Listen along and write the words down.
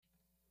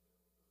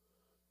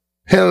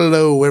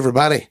Hello,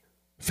 everybody.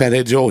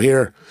 Fathead Joel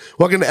here.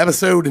 Welcome to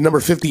episode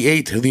number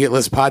 58 of the It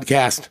List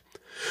podcast.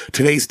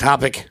 Today's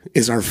topic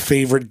is our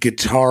favorite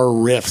guitar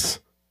riffs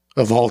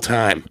of all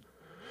time.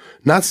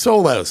 Not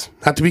solos,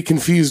 not to be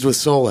confused with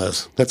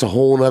solos. That's a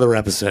whole nother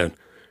episode.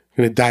 I'm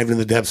going to dive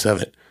into the depths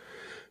of it.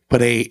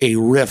 But a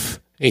riff,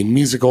 a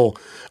musical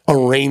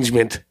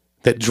arrangement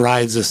that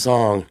drives a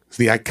song is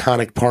the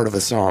iconic part of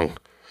a song.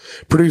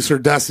 Producer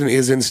Dustin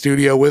is in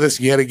studio with us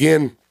yet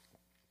again.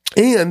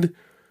 And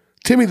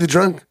Timmy the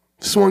Drunk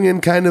swung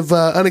in kind of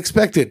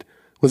unexpected,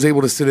 was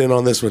able to sit in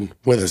on this one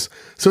with us.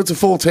 So it's a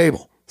full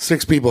table,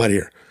 6 people out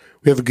here.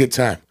 We have a good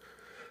time.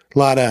 A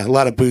lot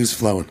of booze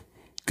flowing.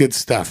 Good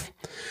stuff.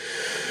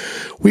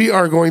 We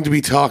are going to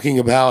be talking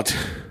about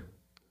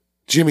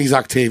Jimmy's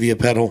Octavia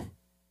pedal,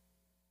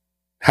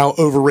 how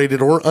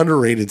overrated or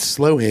underrated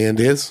Slow Hand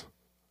is,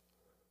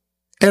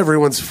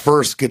 everyone's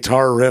first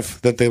guitar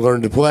riff that they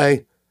learned to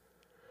play,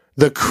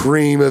 the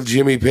cream of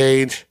Jimmy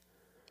Page,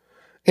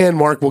 and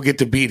Mark will get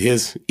to beat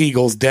his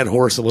Eagles dead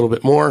horse a little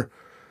bit more.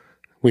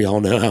 We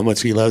all know how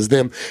much he loves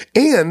them.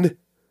 And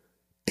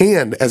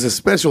as a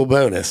special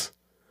bonus,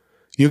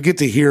 you'll get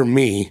to hear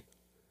me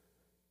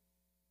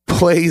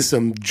play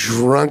some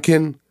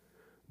drunken,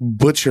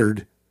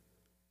 butchered,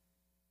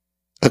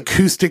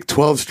 acoustic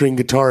 12-string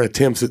guitar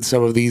attempts at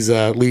some of these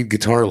lead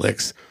guitar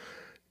licks,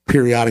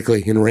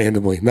 periodically and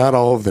randomly. Not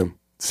all of them,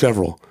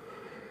 several.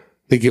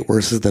 They get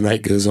worse as the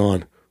night goes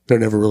on. They're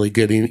never really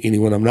good any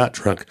when I'm not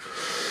drunk.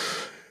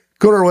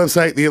 Go to our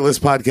website,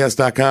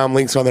 theitlistpodcast.com.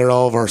 Links on there to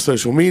all of our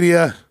social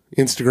media,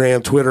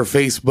 Instagram, Twitter,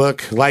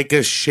 Facebook. Like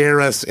us, share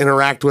us,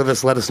 interact with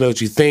us. Let us know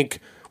what you think.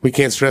 We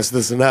can't stress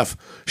this enough.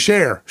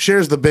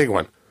 Share's the big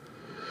one.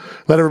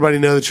 Let everybody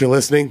know that you're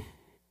listening.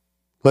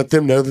 Let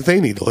them know that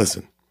they need to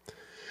listen.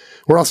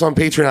 We're also on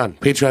Patreon,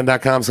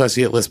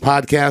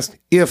 patreon.com/theitlistpodcast.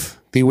 If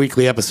the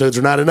weekly episodes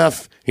are not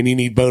enough and you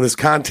need bonus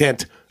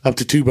content, up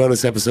to 2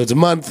 bonus episodes a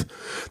month,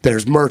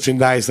 there's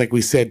merchandise, like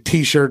we said,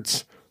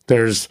 t-shirts.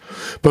 There's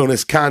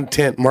bonus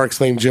content, Mark's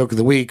Lame Joke of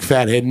the Week,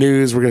 Fathead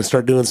News. We're going to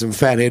start doing some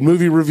Fathead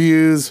movie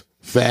reviews,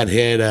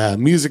 Fathead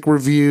music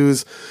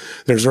reviews.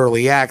 There's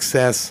early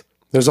access.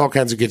 There's all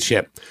kinds of good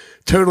shit.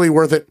 Totally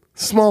worth it.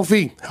 Small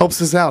fee.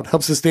 Helps us out.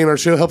 Helps sustain our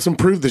show. Helps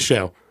improve the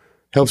show.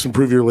 Helps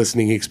improve your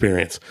listening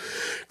experience.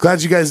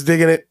 Glad you guys are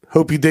digging it.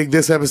 Hope you dig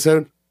this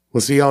episode.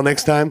 We'll see y'all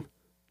next time.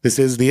 This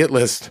is The It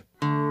List.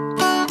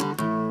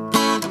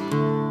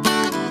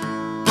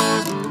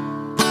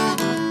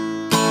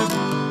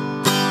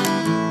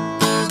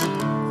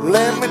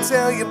 Let me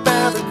tell you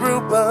about a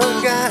group of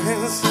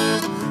guys.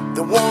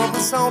 They're warm and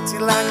salty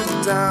like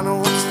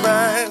McDonald's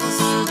fries.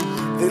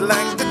 They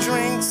like the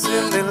drinks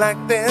and they like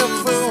their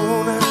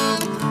food,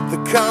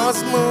 the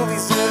cars,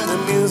 movies, and the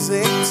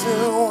music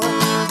too.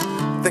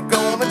 They're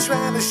gonna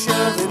try to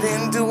shove it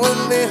into a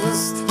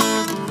list.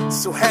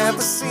 So have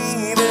a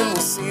seat and we'll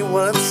see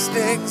what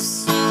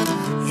sticks.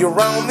 You're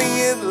on the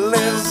It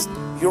List.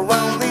 You're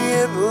on the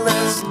It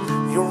List.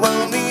 You're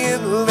on the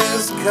It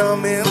List.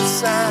 Come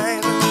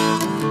inside.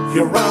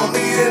 You're on the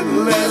It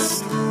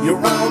List. You're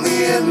on the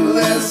It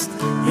List.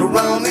 You're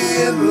on the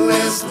It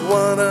List.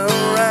 What a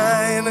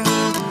ride.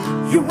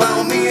 You're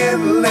on the It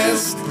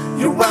List.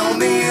 You're on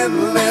the It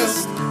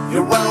List.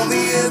 You're on the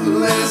It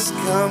List.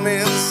 Come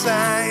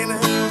inside.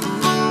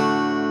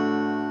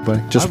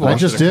 I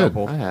just did.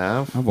 I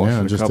have. I've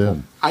watched a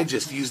couple. I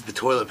just used the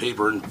toilet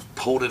paper and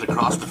pulled it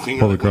across the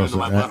finger into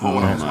my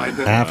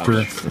butthole.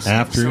 After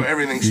so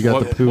everything's you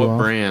got the poo what off.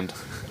 brand?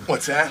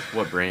 What's that?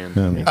 What brand?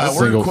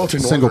 We're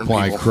quoting single Northern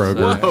ply people.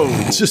 Kroger.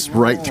 Oh, Just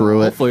right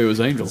through it. hopefully it was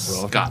Angel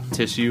Scott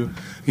tissue.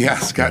 Yeah,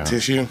 Scott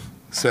tissue.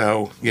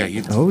 So, yeah,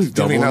 you he's divvying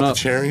doubling out up. the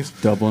cherries.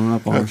 Doubling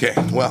up on Okay,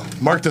 well,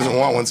 Mark doesn't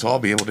want one, so I'll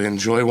be able to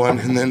enjoy one.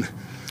 And then,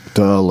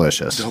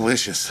 Delicious.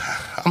 delicious.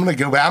 I'm going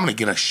to go back. I'm going to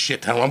get a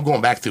shit ton. I'm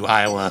going back through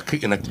Iowa.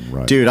 In a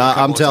Dude, I'm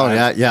couple of telling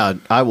times. you, yeah,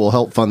 I will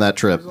help fund that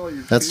trip.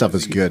 That stuff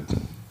is good.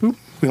 We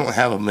don't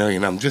have 1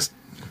 million. I'm just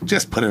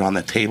put it on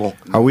the table.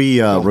 Are we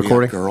Don't be a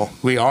recording? girl.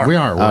 We are. We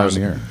are. We're I on was-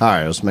 the air. All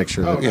right, let's make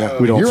sure that yeah.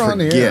 we don't You're forget. on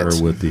the air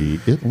with the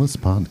It List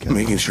podcast.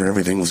 Making sure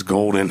everything was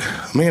golden.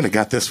 Amanda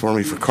got this for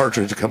me for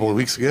cartridge a couple of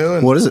weeks ago.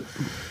 And What is it?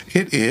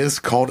 It is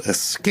called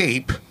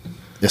Escape.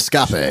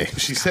 Escape.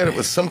 She said it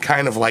was some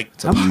kind of like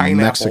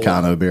pineapple.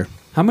 Mexicano beer.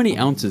 How many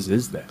ounces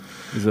is that?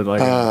 Is it like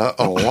A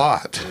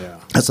lot.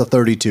 That's a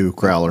 32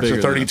 crowler. It's a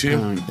Bigger than 32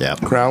 pound. Yeah.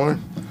 crowler.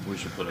 We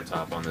should put a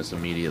top on this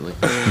immediately.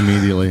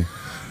 Immediately.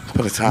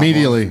 Put a top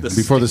Immediately. The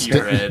Before the stinky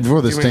stink, red.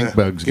 before the Give me stink the-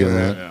 bugs give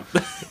get me out.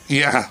 the-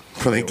 Yeah,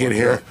 before they get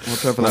here.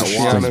 Watch out for that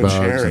Luciano wasp. Stink bugs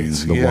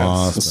cherries. and the Yes.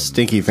 wasp.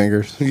 Stinky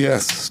fingers.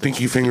 Yes,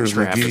 Stinky Fingers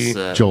Travis,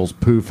 McGee. Joel's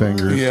poo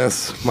fingers.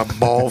 Yes, my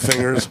ball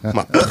fingers,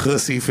 my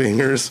pussy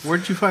fingers.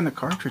 Where'd you find the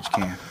cartridge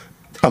can?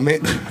 I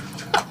mean,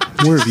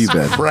 Where have you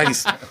been?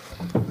 Christ.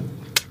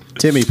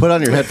 Timmy, put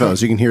on your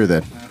headphones. You can hear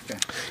that.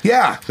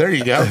 Yeah, there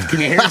you go. Can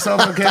you hear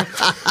yourself okay?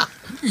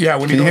 Yeah,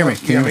 when Can you hear me?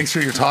 Yeah, make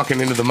sure you're talking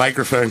into the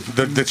microphone,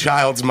 the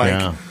child's mic.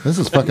 Yeah. This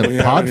is fucking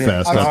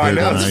Podfest I know, up I here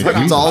know, it's tonight.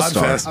 fucking It's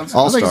All-Star. Podfest. I think it's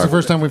All-Star. the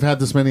first time we've had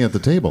this many at the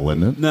table,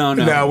 isn't it? No.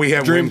 No, we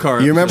have Dream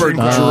Car. You remember Dream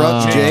Car.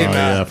 drunk Oh, Jake?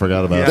 yeah, I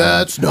forgot about Yeah. that.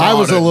 That's not I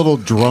was a little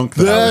drunk.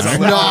 That That's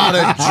night. not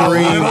a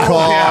dream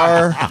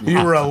car. Yeah.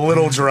 You were a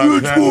little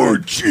drunk. that night.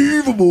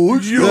 achievable.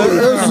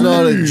 That's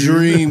not a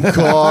dream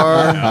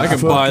car. I can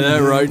buy that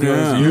right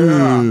now.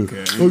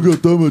 I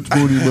got that much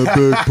money in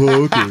my back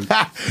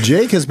pocket.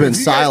 Jake has been If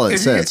you guys- silent if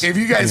you- since. If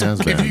you guys, He has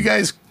if been. you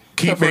guys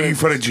keep making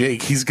fun of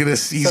Jake, he's gonna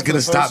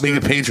stop being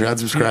a Patreon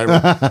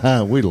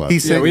subscriber. We love He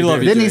it. said, we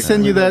love you, Didn't he Jake.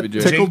 send you We love that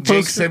you, Jake. tickle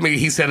Jake post? sent me.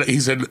 He said,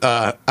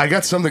 I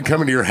got something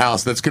coming to your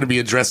house that's going to be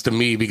addressed to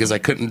me because I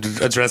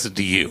couldn't address it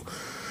to you.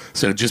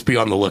 So just be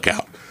on the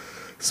lookout.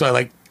 So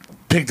I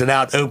picked it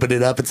out, opened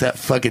it up. It's that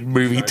fucking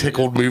movie,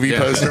 tickled movie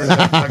poster.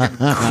 That fucking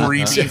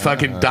creepy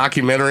fucking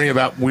documentary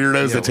about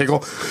weirdos that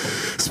tickle.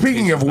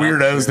 Speaking of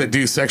weirdos that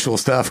do sexual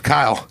stuff,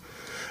 Kyle,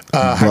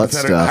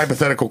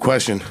 hypothetical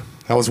question.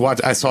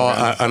 I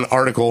saw an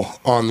article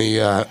on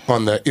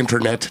the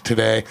internet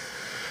today.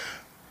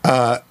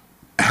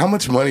 How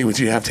much money would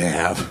you have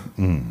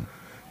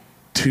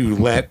to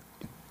let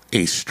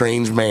a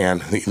strange man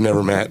that you've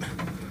never met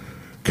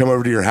come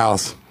over to your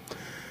house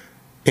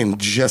and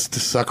just to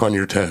suck on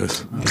your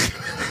toes?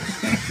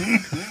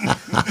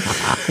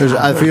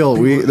 I feel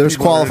there's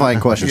qualifying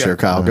questions Yeah. here,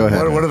 Kyle. Go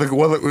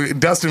ahead.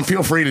 Dustin,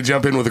 feel free to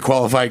jump in with the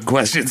qualifying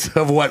questions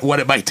of what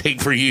it might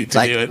take for you to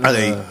Like, do it. are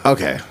they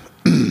okay?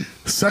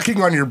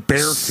 Sucking on your bare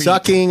feet.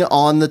 Sucking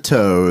on the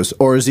toes,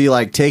 or is he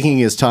taking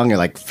his tongue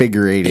and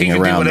figure eighting He can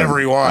do around whatever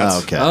them? he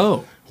wants. Okay.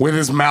 Oh. With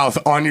his mouth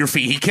on your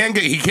feet. He can't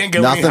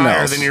go Nothing any higher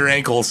else. than your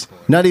ankles.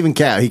 Not even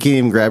calf. He can't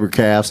even grab your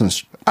calves and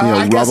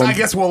I rub them.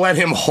 guess we'll let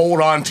him hold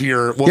on to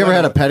your. You ever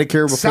had a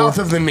pedicure before? South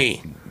of the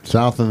knee.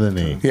 South of the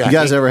knee. Yeah, You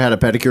guys ever had a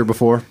pedicure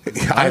before?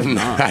 I've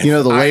not. You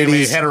know, the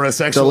ladies, I am a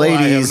heterosexual. the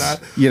ladies, I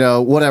have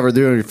not. whatever,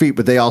 they're on your feet,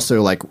 but they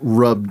also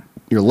rub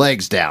your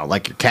legs down,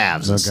 like your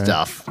calves and Okay.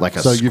 stuff, like a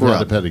So you've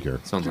had a scrub. pedicure.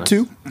 Sounds nice.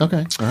 Two.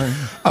 Okay. All right.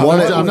 One,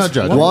 I'm not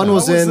judging. One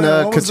was in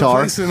what was the Qatar.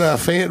 place in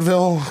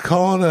Fayetteville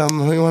called?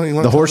 You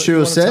wanna The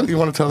Horseshoe of Sin. You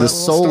want to tell the that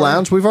little Soul story?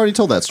 Lounge. We've already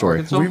told that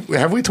story.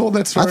 Have we told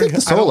that story? I think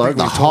the Soul don't Lounge, think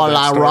the we've told that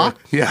Holla story. Rock.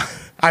 Yeah.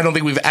 I don't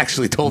think we've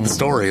actually told the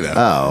story, though.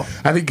 Oh.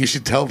 I think you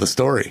should tell the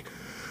story.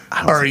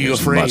 I don't Or are think you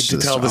there's afraid much to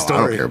tell the I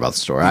story? don't care about the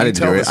story. You I didn't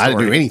tell do the it. I didn't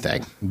do story.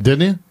 anything.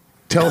 Didn't you?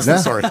 Tell us the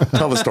story.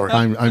 Tell the story.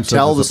 I'm so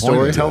Tell the disappointed.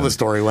 story. Tell the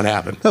story. What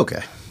happened?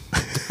 Okay.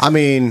 I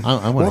mean, I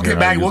wanna We'll hear get how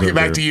back. you We'll was get over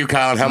back there. to you,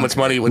 Kyle, and how much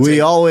money it would we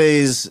take.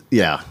 always,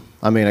 yeah.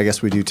 I mean, I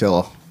guess we do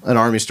tell an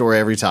Army story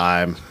every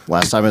time.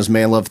 Last time it was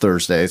Man Love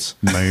Thursdays.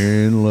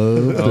 Man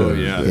love. Oh,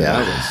 yeah.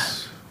 Yeah.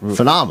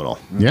 Phenomenal.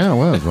 Yeah, it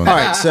was. All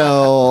right,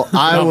 so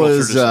I Phenomenal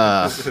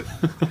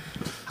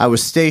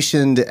was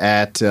stationed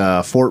at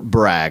Fort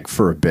Bragg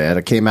for a bit.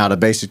 I came out of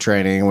basic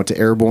training, went to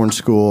airborne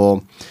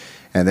school,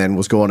 and then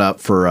was going up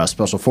for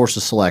Special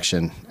Forces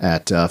selection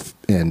at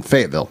in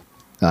Fayetteville,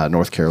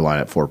 North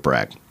Carolina, at Fort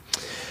Bragg.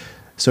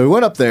 So we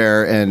went up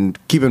there, and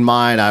keep in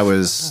mind I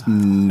was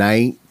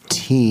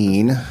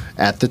 19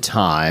 at the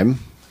time.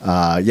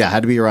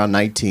 Had to be around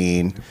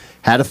 19.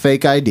 Had a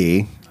fake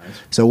ID.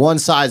 So one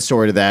side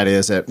story to that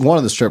is at one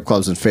of the strip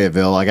clubs in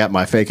Fayetteville, I got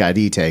my fake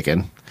ID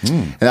taken.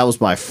 And that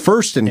was my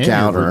first And your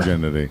encounter.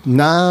 virginity.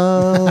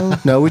 No,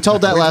 we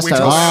told that last we time.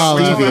 told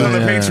that Stevie. on the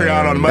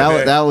Patreon on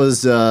Monday. That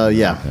was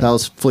that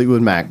was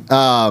Fleetwood Mac.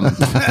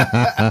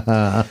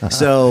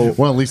 So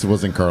Well, at least it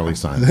wasn't Carly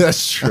Simon.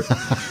 that's true.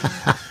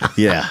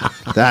 Yeah,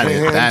 that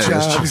is true.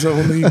 Jobs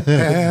only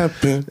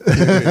happen when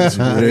it's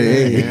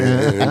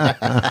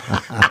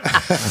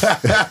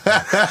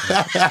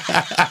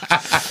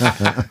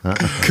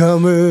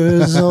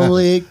Comers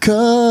only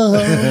come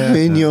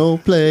in your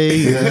play.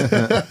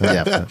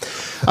 Yeah.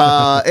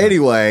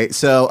 Anyway,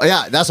 so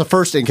yeah, that's the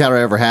first encounter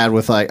I ever had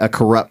with a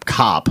corrupt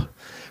cop.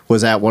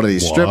 Was at one of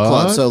these strip What?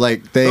 clubs. So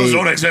Those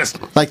don't exist.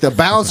 the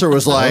bouncer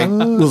was like,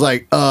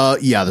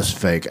 yeah, this is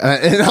fake.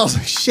 And I was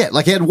like, shit.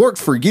 Like, it had worked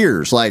for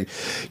years. Like,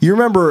 you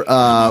remember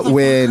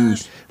when,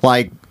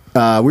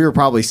 we were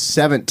probably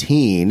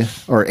 17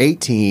 or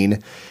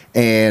 18,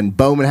 and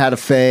Bowman had a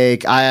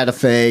fake, I had a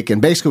fake,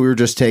 and basically we were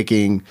just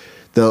taking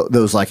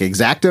those,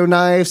 X-Acto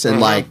knives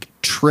and,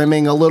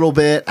 trimming a little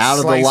bit out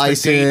of the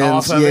Slice the date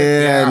license. off of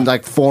it, yeah.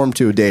 And, form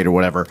to a date or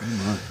whatever.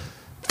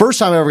 First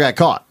time I ever got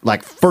caught.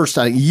 First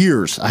time,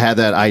 years I had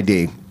that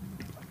ID.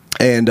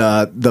 And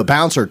the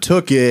bouncer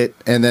took it,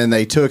 and then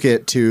they took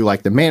it to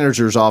the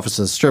manager's office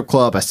at the strip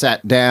club. I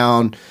sat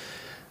down.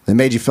 They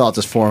made you fill out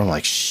this form. I'm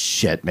like,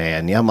 shit,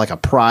 man. Yeah, I'm like a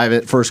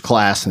private, first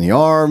class in the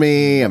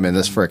Army. I'm in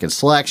this freaking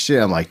selection.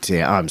 I'm like,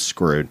 damn, I'm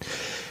screwed.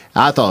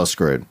 I thought I was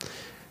screwed.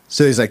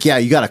 So he's like, yeah,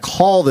 you got to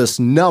call this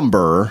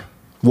number,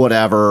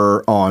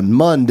 whatever, on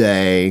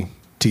Monday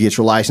to get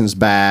your license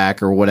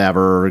back or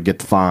whatever, get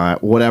the fine,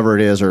 whatever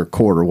it is, or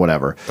court or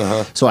whatever.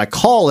 So I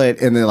call it,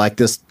 and then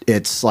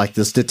it's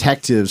this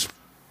detective's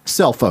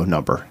cell phone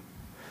number.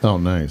 Oh,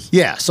 nice.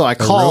 Yeah, so I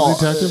real call.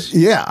 detective?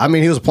 Yeah, I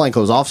mean, he was a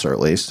plainclothes officer at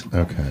least.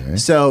 Okay.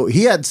 So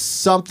he had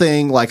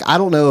something I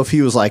don't know if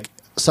he was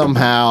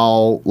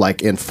somehow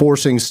like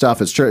enforcing stuff.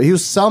 He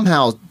was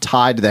somehow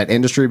tied to that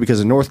industry because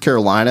in North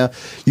Carolina,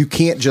 you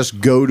can't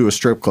just go to a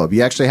strip club.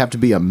 You actually have to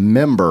be a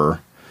member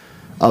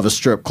of a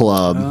strip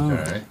club.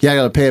 Okay. You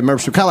got to pay a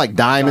membership, kind of like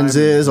Diamonds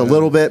is a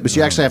little bit, but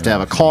you actually have to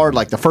have a card.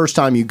 Like the first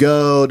time you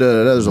go,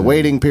 there's a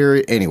waiting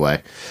period.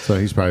 Anyway, So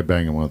he's probably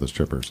banging one of the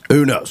strippers.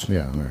 who knows?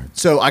 Yeah, all right.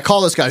 So I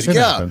call this guy. He's like, It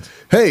yeah, happens.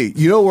 hey,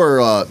 you know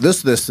where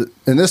this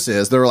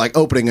is? They're like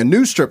opening a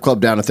new strip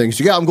club down and things.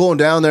 Yeah, I'm going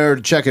down there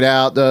to check it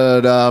out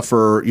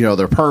for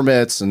their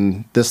permits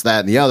and this,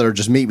 that, and the other.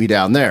 Just meet me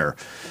down there.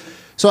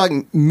 So I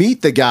can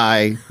meet the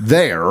guy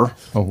there,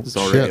 Oh, already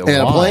shit. a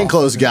and a Wow.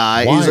 plainclothes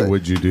guy. Why He's a-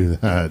 would you do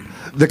that?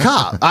 the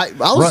cop. I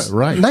was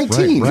Right,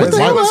 19. right, What the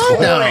right. hell Why was was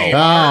I know? Corey? Oh,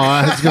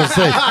 I was going to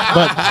say,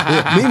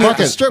 but Meet me at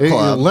the fuck strip it,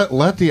 club.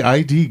 Let the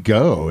ID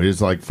go.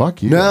 It's like,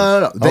 fuck you.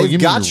 No. Oh, They've you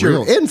mean got the your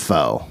real-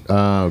 info.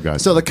 Oh, gotcha.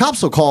 So the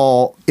cops will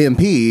call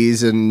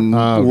MPs and Oh,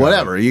 got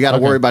whatever. it. You got to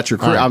Okay. worry about your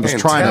career. All right. I'm just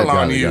And trying tell to.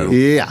 on Got it, you. got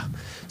it. Yeah.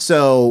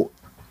 So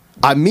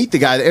I meet the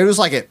guy. It was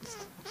like at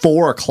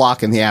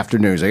 4:00 in the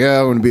afternoon. He's like, "Oh,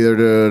 I'm going to be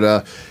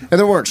there." And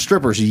there weren't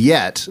strippers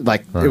yet.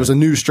 Like it was a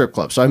new strip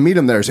club. So I meet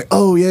him there. He's like,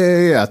 "Oh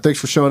yeah. Thanks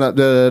for showing up."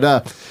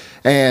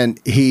 And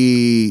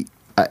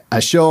I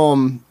show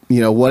him,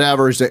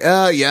 whatever. He's like,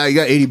 "Oh yeah, you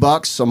got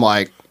 $80." I'm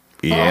like,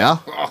 "Yeah."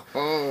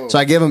 So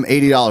I give him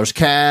 $80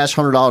 cash,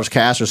 $100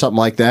 cash, or something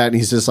like that, and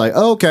he's just like,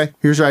 "Oh, okay,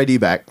 here's your ID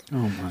back." I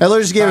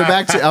literally just gave it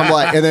back to. I'm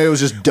like, and then it was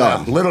just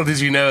done. Little did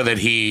you know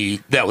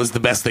that was the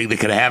best thing that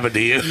could have happened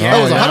to you.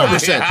 That was yeah.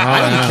 100%.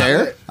 I didn't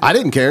care. I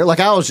didn't care. Like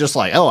I was just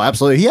like, oh,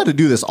 absolutely. He had to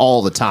do this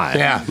all the time.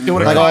 Yeah, it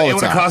would Like, all the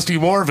have time. cost you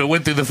more if it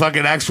went through the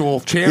fucking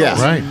actual channel.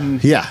 Yeah, Right.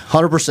 Yeah,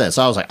 100%.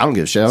 So I was like, I don't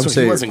give a shit. I'm So he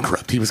saying, wasn't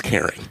corrupt. He was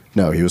caring.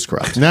 no, he was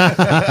corrupt.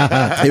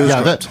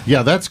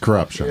 That's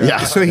corruption.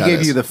 Yeah, So he that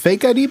gave is. you the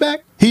fake ID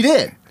back? He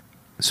did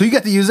So you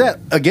got to use that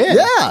again.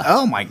 Yeah,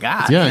 Oh my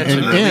god! Yeah,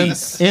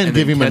 and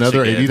give him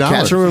another $80.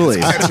 catch and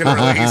release. Catch and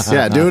release.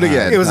 Yeah, do it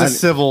again. It was a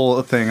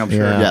civil thing, I'm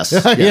sure. Yeah. Yes.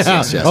 yeah.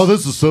 Yes. Oh,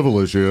 this is a civil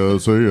issue.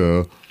 So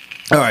yeah.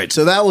 All right,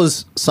 so that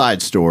was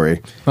side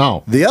story.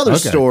 Oh, The other okay.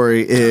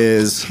 story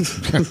is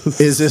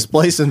this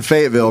place in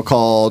Fayetteville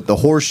called the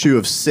Horseshoe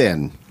of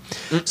Sin.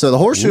 So the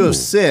Horseshoe of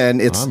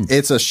Sin,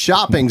 it's a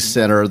shopping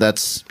center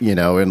that's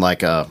in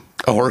like a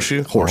A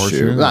horseshoe.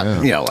 horseshoe,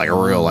 not yeah. like a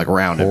real like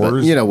rounded, but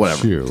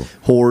whatever.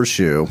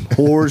 Horseshoe.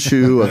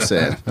 Horseshoe of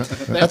Sin.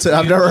 That's it.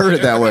 I've never heard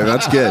it that way. But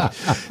that's good.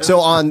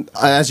 So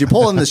as you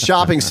pull in the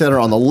shopping center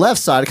on the left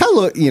side, it kind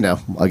of look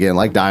again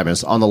like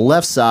Diamonds. On the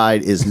left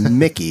side is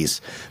Mickey's.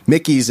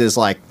 Mickey's is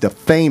like the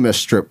famous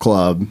strip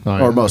club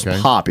or most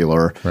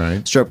popular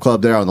strip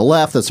club there on the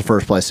left. That's the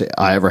first place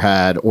I ever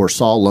had or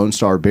saw Lone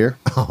Star beer.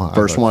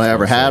 First one I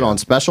ever had on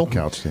special.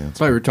 Couch dance. I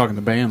thought we were talking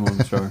the band Lone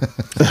Star.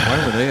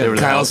 Why were they?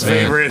 Kyle's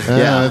favorite.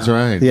 Yeah, that's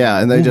right. Yeah,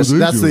 and What was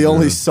that's doing the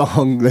only there?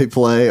 song they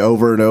play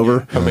over and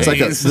over. It's like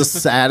the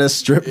saddest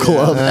strip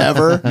club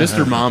ever.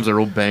 Mr. Mom's a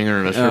real banger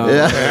in a strip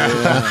club.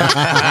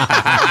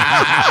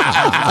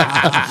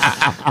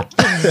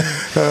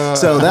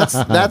 So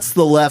that's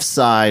the left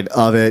side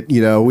of it.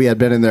 We had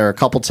been in there a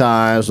couple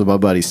times with my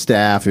buddy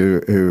Staff,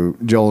 who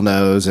Joel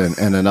knows, and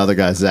another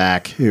guy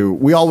Zach, who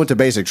we all went to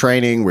basic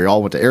training. We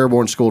all went to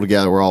airborne school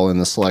together. We're all in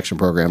the selection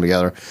program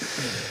together.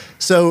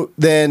 So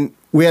then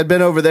we had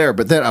been over there,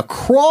 but then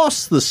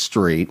across the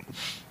street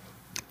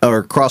or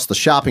across the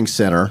shopping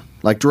center,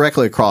 like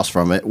directly across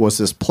from it, was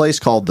this place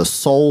called the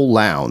Soul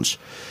Lounge.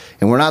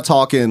 And we're not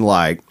talking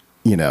like,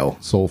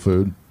 Soul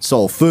food.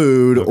 soul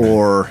food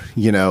or,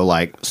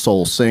 like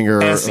soul singer.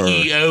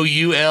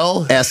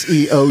 SEOUL.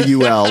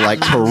 SEOUL,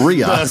 like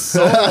Korea. The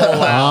Soul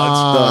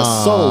Lounge. The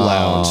Soul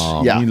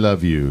Lounge. Yeah. We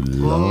love you.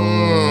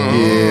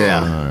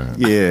 Yeah.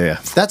 Yeah.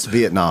 That's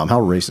Vietnam.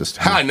 How racist.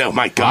 I know,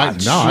 my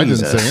God. I didn't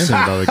say Jesus.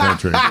 anything about the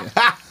country.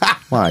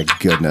 My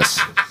goodness.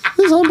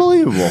 This is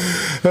unbelievable.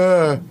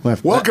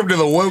 Welcome to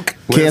the woke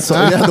list. Cancel.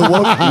 Yeah, the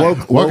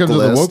woke Welcome to the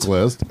list.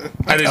 woke list.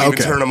 I didn't even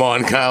Okay. turn them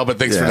on, Kyle, but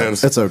thanks for Yeah,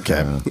 noticing. it's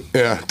okay.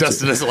 Yeah,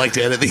 Dustin doesn't like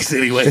to edit these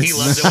anyway. He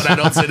loves it when I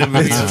don't send him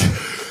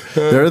videos.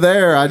 They're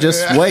there. I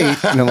just wait.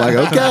 And I'm like,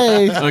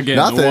 okay. Again,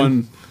 nothing. the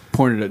one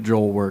pointed at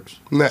Joel works.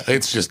 No,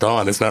 it's just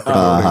on. It's not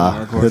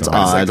recording. It's I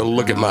just like odd. to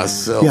look at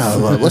myself. Yeah,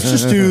 let's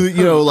just do,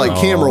 like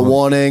camera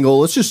one angle.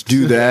 Let's just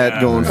do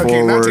that going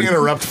Okay, not to forward.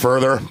 interrupt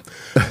further,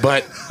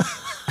 but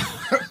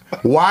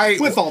why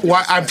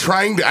I'm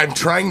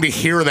trying to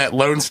hear that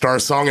Lone Star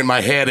song in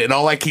my head, and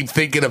all I keep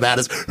thinking about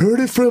is "Heard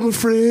it from a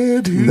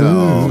friend."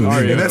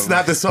 And that's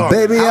not the song.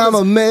 Baby, I'm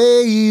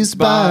amazed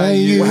by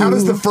you. How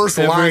does the first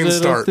Every line little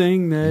start?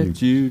 thing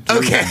that you do.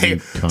 Okay,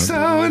 cunt.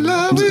 so in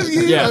love with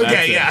you. Yeah, that's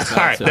okay, it. yeah. That's All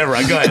right, it. never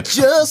mind. Go ahead.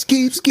 Just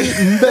keeps getting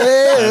Sing it,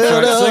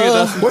 better.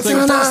 Dustin. What's Sing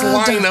the it. first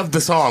line of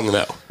the song,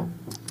 though?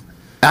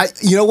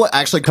 You know what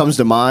actually comes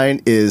to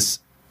mind is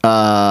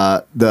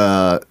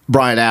the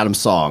Bryan Adams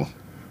song.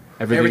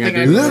 Everything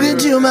I do. Look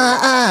into my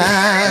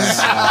eyes.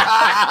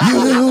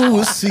 You You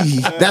will see.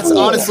 That's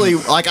honestly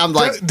like I'm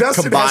like Dustin has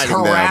combining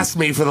them. harassed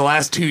me for the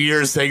last 2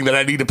 years saying that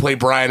I need to play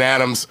Brian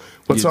Adams.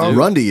 What You song? do?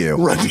 Run to you.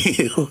 Run to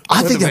You.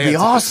 I With think the that'd be Vans.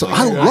 awesome.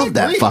 I love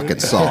that fucking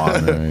song.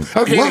 Okay,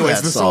 Love anyways,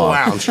 that the Soul song.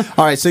 Lounge.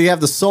 All right, so you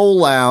have the Soul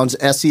Lounge,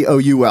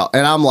 SEOUL,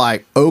 and I'm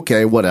like,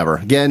 okay, whatever.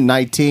 Again,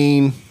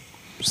 19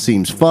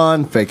 seems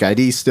fun. Fake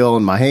ID still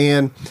in my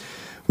hand.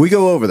 We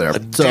go over there.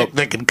 So Dick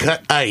that can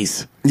cut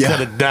ice. Yeah.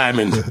 Cut a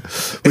diamond.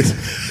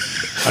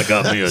 I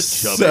got me a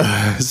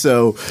chubby.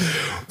 so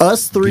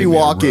us three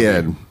walk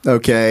in,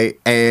 okay,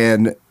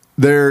 and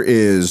there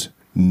is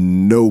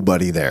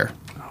nobody there.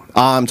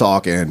 I'm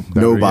talking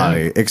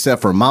nobody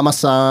except for Mama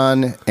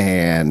San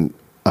and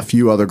a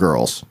few other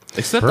girls.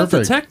 Except the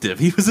Perfect. detective.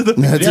 He was in the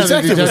The the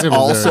detective is detective was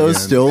also there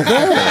again. still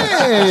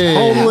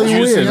there. Totally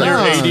You just weird.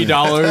 send your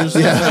 $80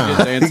 Yeah.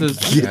 get dances.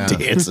 Get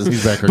dances.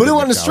 He's back But it on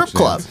wasn't the a strip couch,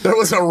 club. There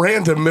was a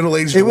random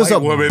middle-aged It was white a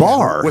woman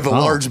bar. with a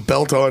large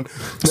belt on.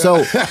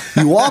 So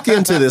you walk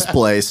into this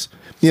place.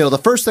 You know, the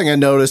first thing I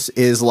notice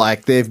is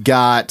like they've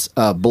got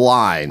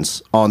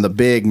blinds on the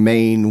big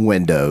main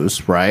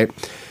windows, right?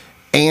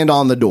 And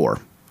on the door.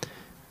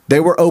 They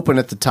were open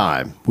at the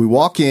time. We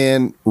walk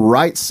in,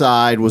 right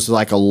side was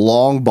like a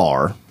long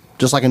bar,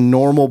 just like a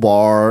normal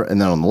bar. And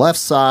then on the left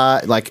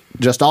side, like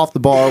just off the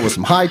bar was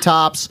some high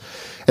tops.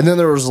 And then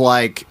there was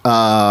like,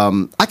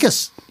 I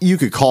guess you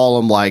could call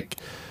them like,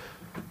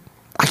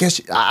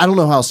 I don't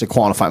know how else to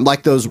quantify them.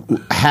 Like those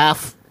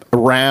half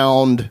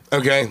round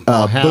Okay.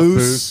 half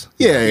booths. booth.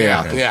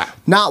 Yeah. Yeah.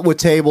 Not with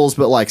tables,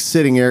 but like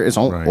sitting here. It's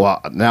Right.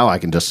 well, now I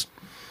can just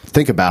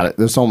think about it.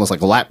 It's almost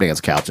like lap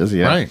dance couches.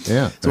 Yeah. Right,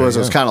 yeah. So There it's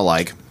you go. kind of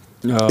like,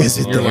 is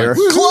it You're there?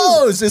 like,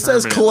 Closed. It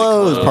says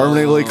closed.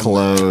 Permanently That's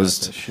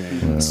closed. a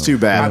shame. It's too I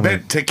bad.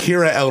 bet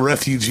Tequila El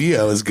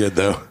Refugio is good,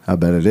 though. I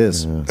bet it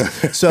is.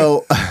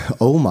 So,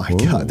 oh my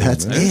God,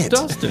 that's There's it.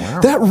 Dustin.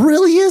 That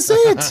really is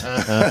it.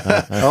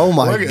 Oh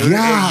my Look at young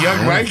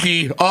God.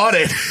 Mikey on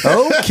it.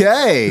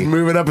 Okay.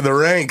 Moving up in the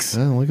ranks.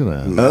 Oh, look at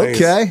that.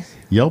 Nice. Okay.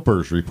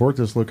 Yelpers report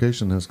this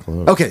location has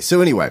closed. Okay,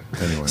 so anyway,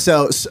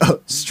 so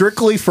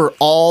strictly for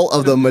all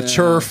of the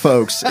mature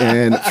folks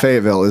in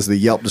Fayetteville is the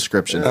Yelp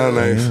description. Oh,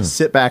 nice.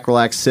 Sit back,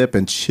 relax, sip,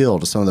 and chill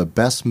to some of the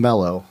best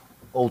mellow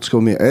old school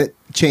music. It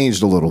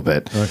changed a little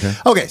bit.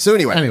 Okay, so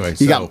anyway, Anyway,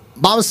 you got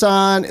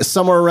Mama-san is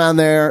somewhere around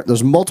there.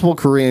 There's multiple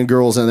Korean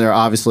girls in there,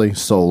 obviously.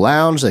 Soul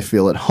Lounge, they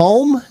feel at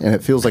home, and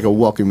it feels like a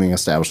welcoming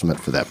establishment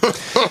for them.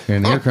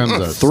 And here comes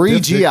a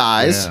Three stiff-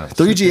 GIs. yeah,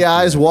 Three stiff-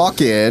 GIs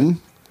walk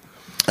in.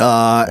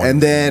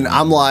 And then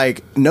I'm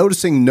like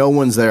noticing no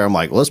one's there. I'm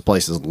like, well, this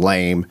place is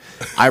lame.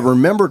 I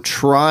remember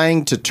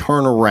trying to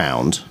turn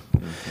around.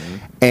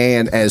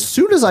 And as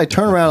soon as I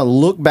turn around and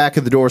look back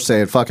at the door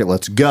saying, fuck it,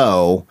 let's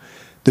go,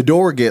 the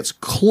door gets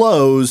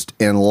closed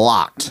and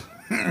locked.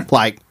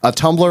 Like a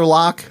tumbler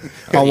lock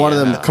on one of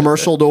them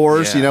commercial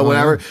doors, you know,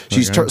 whatever.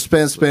 She's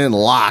spin,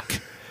 lock.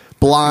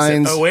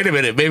 Blinds. Oh, wait a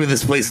minute. Maybe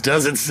this place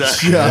doesn't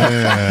suck.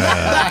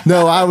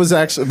 No, I was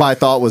actually, my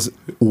thought was,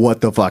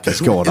 what the fuck is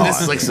going on?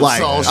 This is like some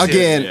Saul shit.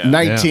 Again,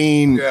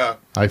 19, Yeah.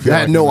 I feel had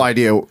like no you're-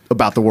 idea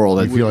about the world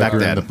I feel like back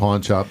you're in then. the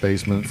pawn shop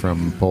basement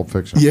from Pulp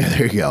Fiction. Yeah,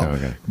 there you go.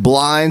 Okay.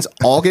 Blinds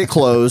all get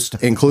closed,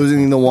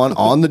 including the one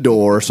on the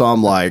door. So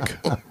I'm like,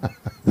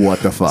 what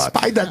the fuck?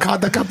 I done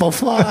caught a couple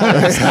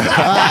flies.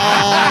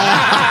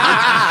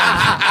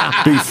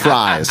 Be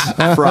fries.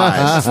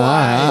 Fries.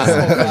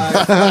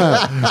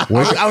 I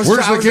was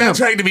not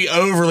trying to be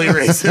overly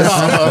racist.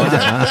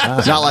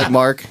 Not like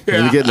Mark.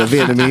 When you get the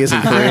Vietnamese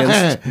and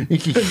Koreans.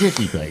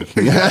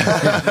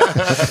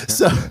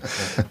 So,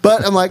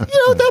 but I'm like, at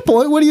that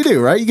point, what do you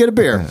do, right? You get a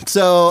beer.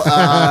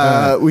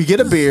 So we get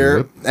a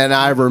beer, and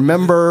I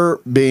remember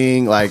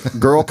being like,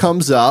 girl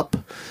comes up,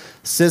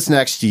 sits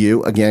next to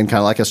you, again, kind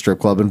of like a strip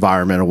club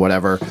environment or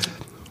whatever,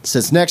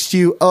 sits next to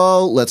you.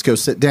 Oh, let's go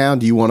sit down.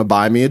 Do you want to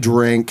buy me a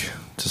drink?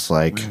 Just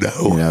like,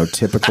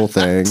 typical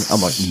thing.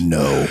 I'm like,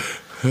 no.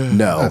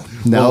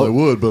 Well, I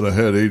would, but I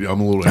had 80. I'm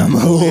a little. A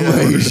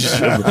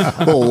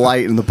little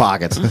light in the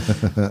pockets.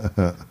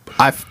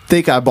 I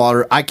think I bought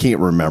her. I can't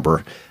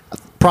remember.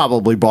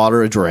 Probably bought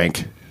her a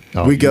drink.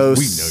 Oh, we we go know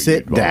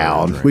sit you bought her a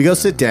down. drink, We go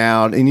sit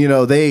down, and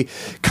they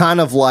kind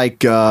of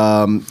like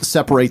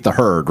separate the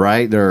herd,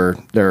 right? They're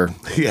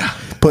Yeah.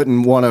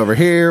 putting one over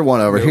here,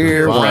 one over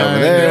here, one over fine.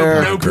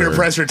 there. No peer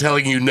pressure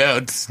telling you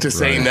no to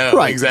say no.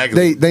 Right,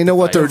 Exactly. They know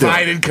what they're doing.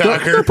 Divide and They're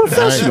conquer.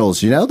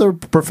 professionals, They're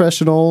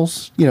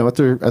professionals, at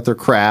their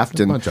craft,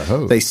 and bunch of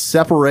hoes. they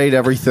separate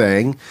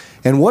everything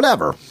and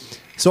whatever.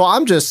 So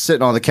I'm just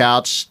sitting on the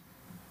couch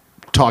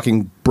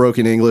talking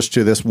broken English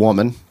to this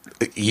woman.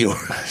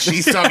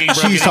 She's talking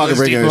broken She's talking English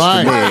to you. broken English to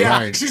Right, me. Yeah,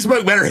 right. she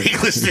spoke better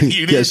English than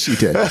you did. Yes, she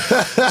did.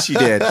 She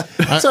did.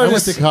 I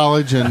went to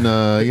college in,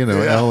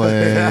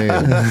 L.A.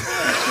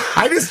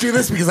 I just do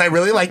this because I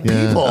really like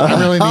people. I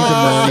really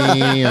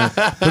need the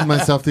money. Put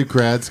myself through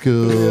grad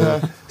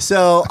school.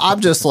 So I'm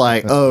just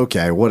like,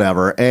 okay,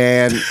 whatever.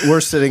 And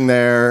we're sitting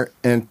there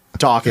and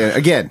talking.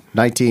 Again,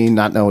 19,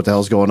 not knowing what the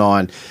hell's going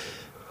on.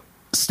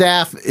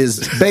 Staff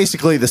is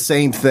basically the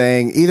same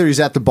thing. Either he's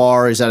at the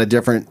bar or he's at a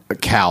different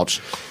couch.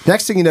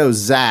 Next thing you know,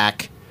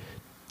 Zach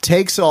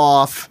takes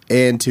off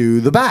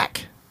into the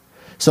back.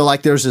 So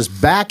like there's this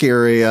back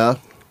area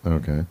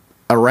Okay.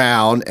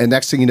 around, and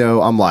next thing you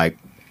know, I'm like,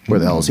 where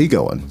the hell is he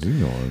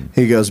going?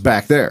 He goes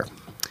back there.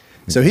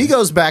 So he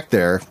goes back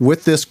there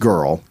with this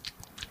girl.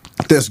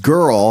 This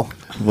girl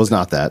was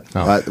not that.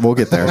 We'll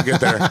get there.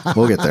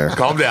 We'll get there.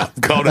 Calm down.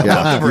 Calm down.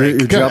 Yeah,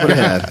 you're jumping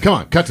ahead. Come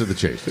on, cut to the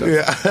chase.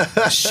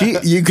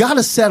 You got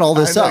to set all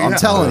this up. I'm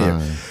telling you.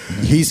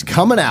 He's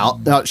coming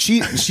out. Now,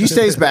 she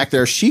stays back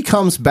there. She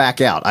comes back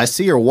out. I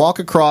see her walk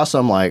across.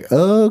 I'm like,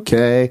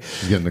 okay.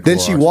 Then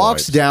she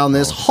walks down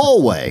this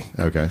hallway.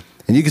 Okay.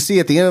 And you can see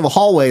at the end of the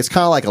hallway, it's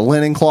kind of like a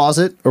linen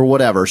closet or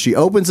whatever. She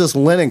opens this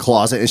linen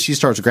closet and she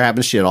starts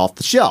grabbing shit off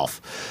the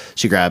shelf.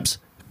 She grabs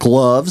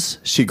gloves.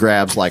 She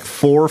grabs like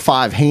 4 or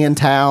 5 hand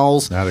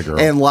towels. Not a girl.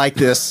 And like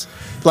this.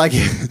 Like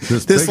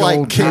this big like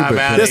old kid, tube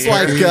of this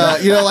like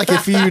you know, like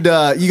if you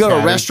go to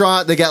a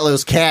restaurant, they got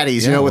those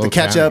caddies, you know, with the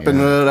little ketchup caddy,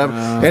 and whatever,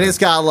 and it's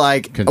got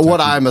like Kentucky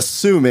what I'm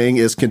assuming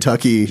is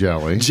Kentucky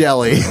jelly,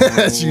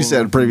 as you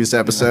said in a previous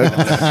episode,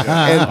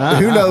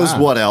 and who knows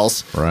what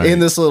else in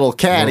this little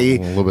caddy,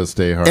 a little bit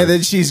stay hard, and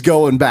then she's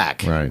going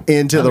back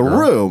into the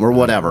room or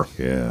whatever.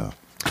 Yeah.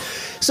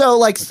 So,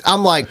 like,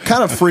 I'm like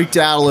kind of freaked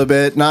out a little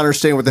bit, not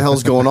understanding what the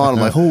hell's going on. I'm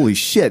like, holy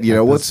shit, you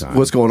know, what's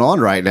going on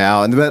right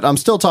now? And but I'm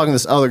still talking to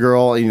this other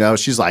girl, you know,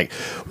 she's like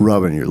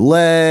rubbing your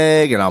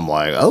leg, and I'm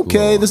like,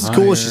 okay, this is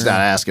cool. She's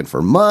not asking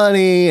for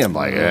money. I'm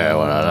like, yeah,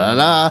 blah, blah,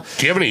 blah.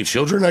 Do you have any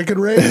children I could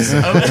raise?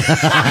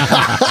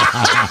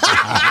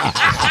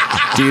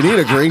 Do you need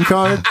a green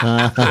card?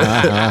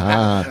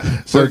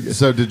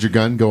 So did your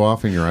gun go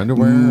off in your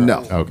underwear?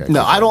 No. Okay.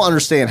 No, I don't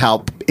understand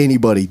how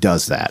anybody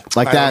does that.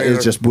 Like, that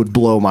is just would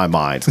blow my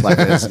mind. Like,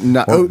 it's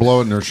not, or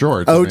blow in their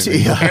shorts.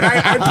 OT. And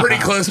I'm pretty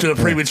close to a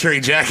premature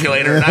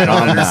ejaculator, and I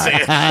don't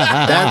understand.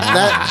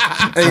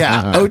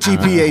 Yeah,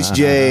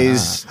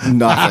 OTPHJs,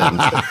 nothing.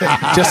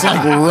 Just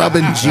like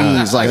rubbing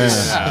jeans, like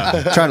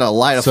trying to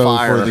light a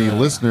fire. So for the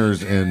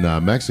listeners in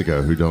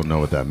Mexico who don't know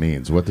what that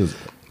means, what does...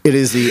 It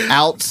is the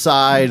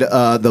outside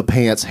the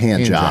pants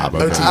hand job.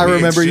 Okay. I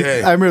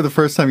remember the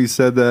first time you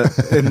said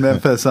that in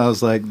Memphis. I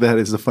was like, that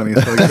is the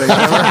funniest thing ever.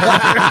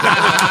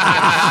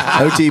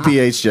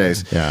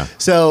 OTPHJs. Yeah.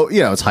 So,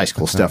 you know, it's high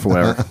school stuff or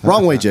whatever.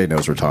 Wrong Way Jay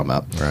knows what we're talking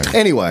about. Right.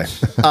 Anyway,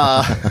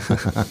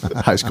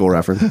 high school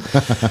reference.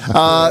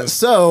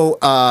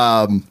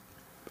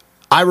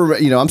 I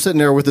remember, you know, I'm sitting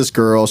there with this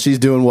girl. She's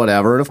doing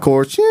whatever, and of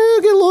course, get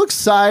a little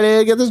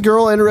excited, get this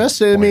girl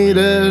interested in me,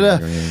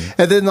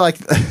 and then like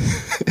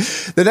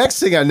the next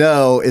thing I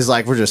know is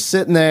like we're just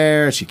sitting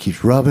there, and she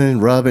keeps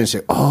rubbing. She's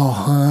like, "Oh,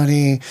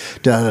 honey,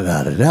 da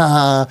da da da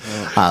da."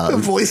 The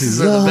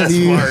voices are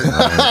the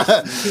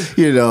best part.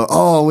 You know,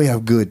 oh, we have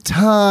a good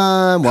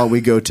time while we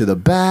go to the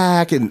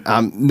back, and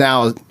I'm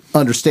now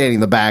understanding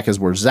the back is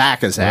where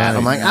Zach is at.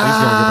 I'm like,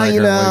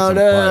 you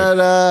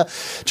know,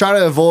 trying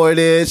to avoid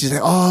it. She's like,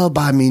 oh,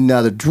 buy me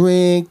another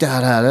drink, da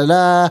da da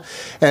da.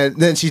 And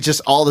then she just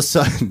all of a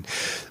sudden,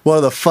 one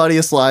of the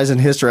funniest lines in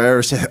history I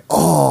ever said,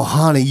 oh,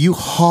 honey, you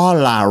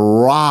holla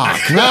rock.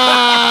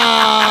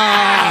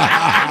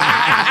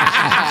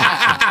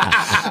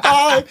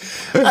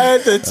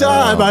 At the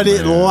time, I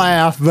didn't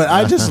laugh, but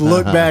I just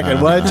look back and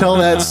when I tell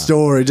that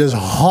story, just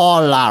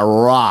holla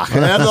rock.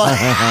 And I'm like,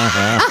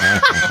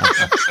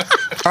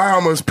 I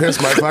almost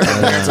pissed my fucking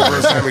pants the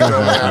first time we go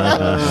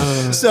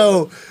out.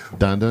 So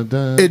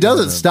it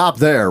doesn't stop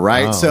there,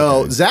 right? Oh, so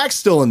okay. Zach's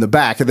still in the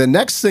back, and then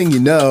next thing you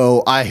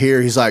know, I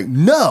hear he's like,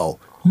 no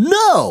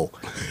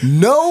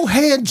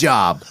hand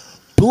job.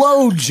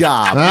 Blow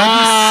job.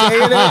 Like he's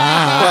saying it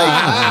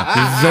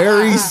like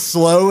very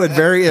slow and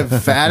very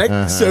emphatic.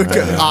 So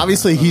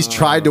obviously he's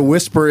tried to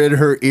whisper in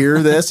her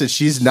ear this, and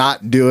she's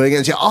not doing it.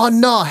 And she's, oh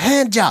no,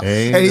 hand job.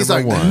 And he's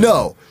like,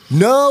 no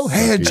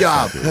hand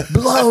job,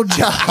 blow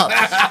job.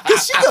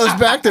 Because she goes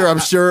back there, I'm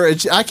sure,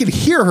 and I can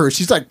hear her.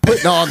 She's like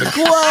putting on the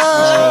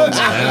gloves,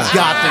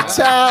 got the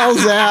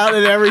towels out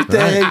and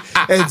everything.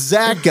 And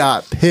Zach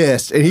got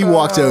pissed, and he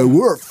walked over.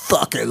 We're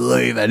fucking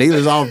leaving. He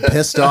was all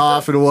pissed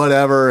off and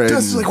whatever. And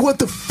Just like, what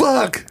the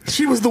fuck?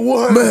 She was the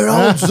one. man,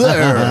 I was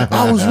there.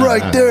 I was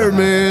right there,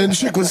 man.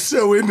 Chick was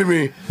so into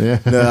me.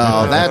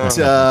 No,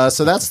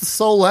 so that's the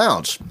Soul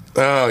Lounge.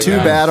 Oh, Too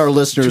bad our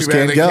listeners Too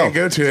bad they can't go. can't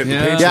go to it.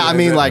 Yeah, I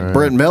mean, like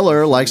Brent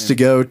Miller likes to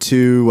go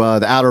to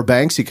the Outer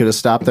Banks. He could have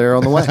stopped there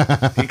on the way.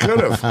 He could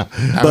have.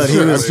 But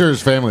I'm sure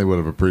his family would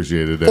have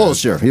appreciated it. Well,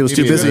 sure. He was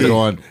too busy.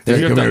 Going,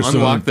 Did you come have to here,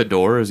 unlock son. the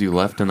door as you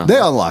left in the They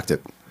hall? unlocked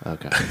it.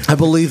 Okay. I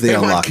believe they They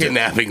weren't unlocked it.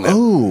 kidnapping them.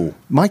 Oh,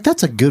 Mike,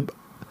 that's a good...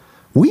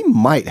 We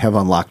might have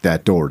unlocked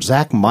that door.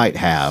 Zach might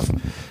have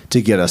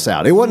to get us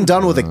out. It wasn't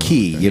done with a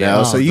key, you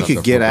know, so you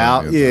could get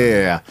out.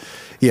 Yeah.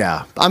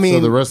 I mean... So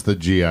the rest of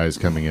the GIs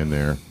coming in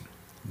there,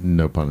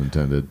 no pun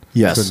intended.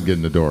 Yes. Couldn't get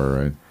in the door,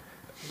 right?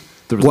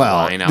 There was a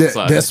line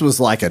outside. this was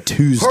like a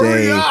Tuesday.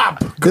 Hurry up!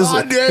 This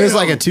Goddamn! was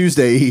like a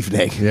Tuesday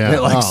evening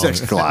at like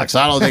 6 o'clock. So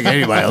I don't think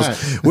anybody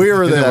else. We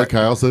were And then there. what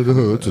Kyle said,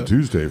 oh, it's a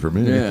Tuesday for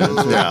me. Yeah,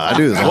 I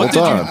do this all the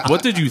time.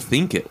 What did you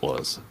think it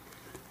was?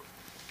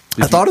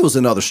 I thought it was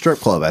another strip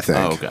club, I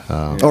think.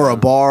 Oh, okay. Or a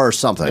bar or I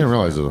something. didn't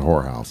realize it was a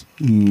whorehouse.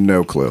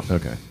 No clue.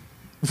 Okay.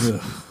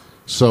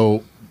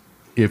 So,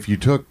 if you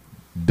took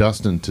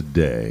Dustin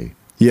today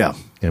Yeah.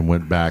 and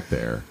went back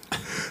there,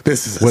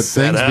 This is a would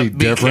things setup. be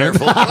different?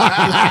 Careful.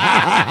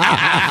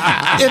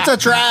 It's a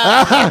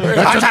trap.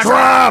 It's a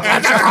trap.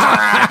 It's a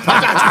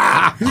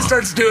trap. He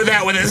starts doing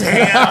that with his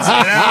hands.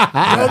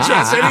 Don't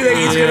trust anything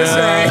he's going to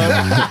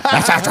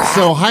say.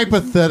 So,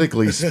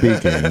 hypothetically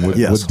speaking, would,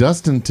 Yes. would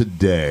Dustin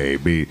today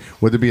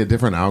would there be a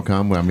different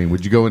outcome? I mean,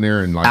 would you go in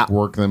there and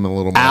work them a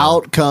little more?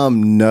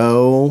 Outcome,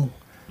 no.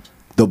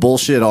 The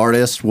bullshit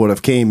artist would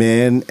have came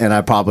in, and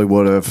I probably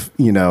would have, That's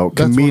what I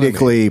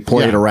comedically mean.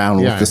 played Yeah. around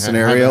Yeah, with the have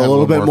scenario a a little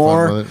little bit more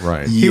more. fun with it.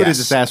 Right. He would have Yes.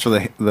 just asked for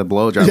the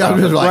blowjob. Yeah, I'm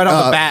just like, right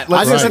off the bat.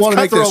 I just want to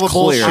make cut through this all the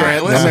bullshit. clear. All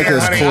right, Let's listen make here,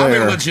 this honey. I'm in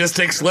clear.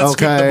 logistics. Let's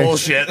skip Okay. the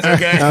bullshit.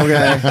 Okay.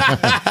 Okay.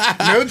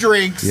 No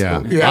drinks.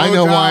 Yeah. Yeah, I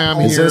know why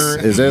I'm Is here. this-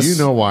 is this- You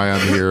know why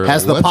I'm here.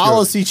 Has the Let's go.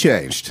 policy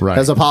changed? Right.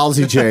 Has the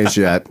policy changed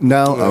yet?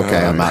 No.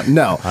 Okay, I'm out.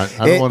 No. I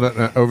don't want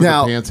an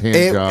over-the-pants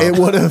hand job. It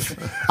would have.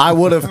 I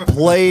would have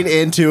played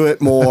into it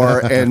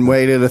more and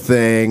made it a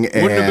thing.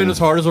 Wouldn't have been as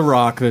hard as a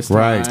rock this time.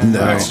 Right. No.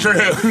 That's true.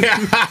 Yeah.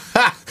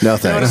 No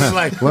It would have thanks. been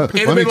like, Let it'd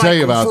have me been tell like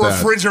you about that.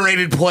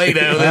 refrigerated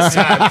Play-Doh this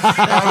time.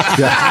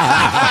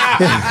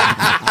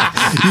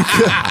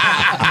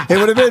 It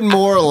would have been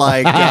more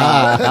like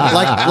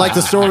like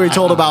the story we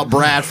told about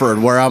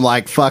Bradford, where I'm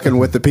like fucking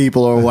with the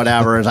people or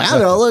whatever. It's like, I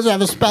don't know, let's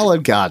have a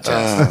spelling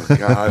contest. Oh,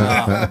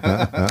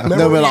 God.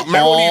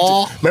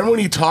 Remember when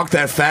you talked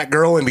that fat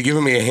girl into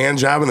giving me a hand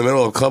job in the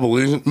middle of Club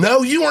Illusion?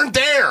 No, you weren't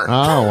there.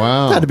 Oh,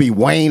 wow. Had to be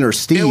Wayne or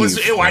Steve.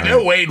 I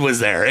know Wade was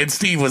there and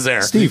Steve was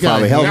there. Steve You got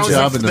probably a helped That huge was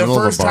job the, in the the middle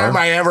of a first bar. time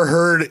I ever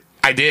heard.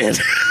 I did.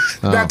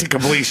 Not to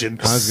completion.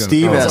 I was gonna-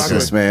 Steve I was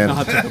Estes, gonna- man.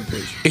 Not to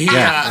completion.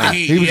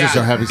 He was just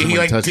so happy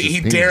someone touched his he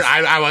penis. dared.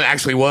 I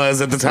actually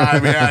was at the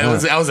time. Yeah,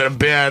 I was in a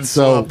bad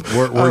So,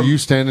 slump. were you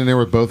standing there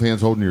with both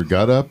hands holding your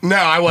gut up? No,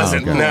 I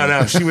wasn't. Oh, okay.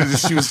 No. She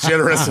was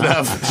generous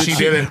enough. She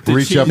did it.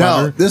 Reach up No,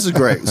 under? this is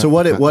great. So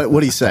what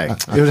did he say?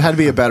 It had to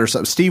be a better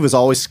something. Steve was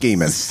always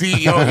scheming.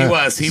 See, oh, he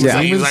was. He was.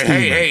 Yeah. He was like,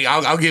 Steven. hey,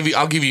 I'll give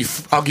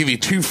you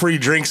 2 free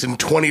drinks and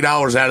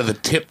 $20 out of the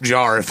tip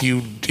jar if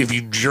you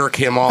jerk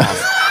him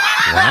off.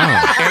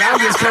 Wow. And I'm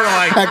just kind of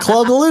like. At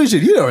Club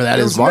Illusion, you know where that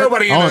There is, was Mark.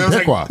 nobody in Oh, there. in There was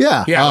Piqua.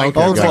 Yeah. Yeah, Oh, like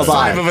okay, Old there was Club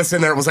 5 I. of us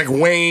in there. It was like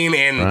Wayne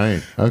and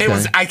Right, okay. it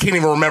was. I can't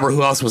even remember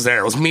who else was there.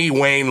 It was me,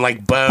 Wayne,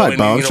 like Bo. Probably and,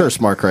 Bo. you I'm know- sure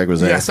Smart Craig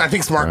was there. Yes, I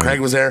think Smart Craig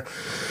was there.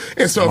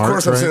 And so Smart of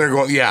course I'm Craig? sitting there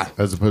going, yeah,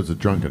 As opposed to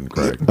drunken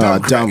Craig.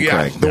 Dumb yeah,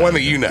 Craig. the one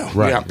that you know,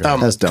 Right, yeah, yeah.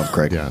 That's dumb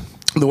Craig. Yeah.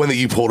 the one that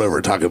you pulled over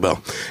at Taco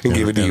Bell and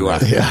gave it to you.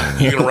 Yeah.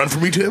 You gonna run for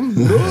me, Tim?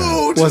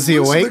 No. Was he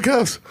loosen awake? the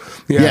cuffs.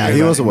 Yeah,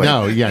 he was awake.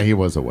 No, yeah, he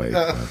was awake.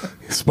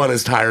 He spun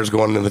his tires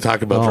going into the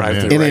Taco Bell Oh,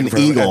 drive-thru. man. In right an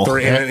front of- Eagle.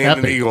 in an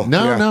Epic. Eagle.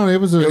 No, Yeah. no, it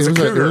was a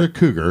cougar.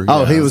 cougar.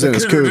 Oh, yeah. he was in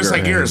his cougar. Just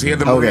like yours. He had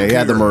the maroon Okay, he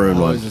had the cougar. maroon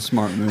Always one. a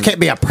smart move. Can't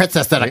be a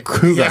princess that a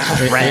cougar.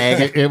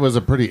 It was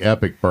a pretty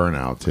epic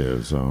burnout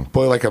too. So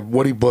Boy, like a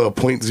what do you blow a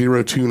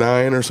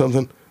 .029 or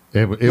something?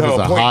 it was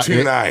a hot.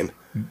 .29.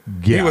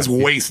 Yeah, He was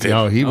wasted.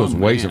 No, he was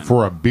wasted man.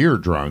 for a beer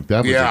drunk.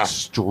 That was Yeah.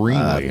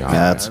 extremely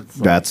hot.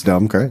 That's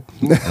dumb Craig.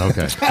 Okay,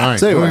 all right.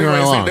 So anyway, moving right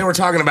Anyways, along. they were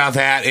talking about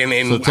that, and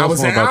So tell I us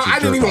was more there. about your I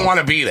didn't even jerk-off. want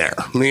to be there.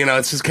 You know,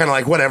 it's just kind of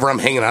like whatever. I'm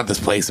hanging out at this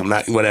place. I'm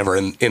not whatever.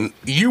 And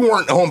you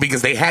weren't home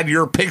because they had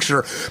your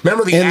picture.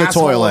 Remember the In the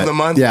asshole toilet. of the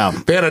month? Yeah.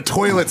 they had a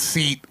toilet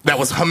seat that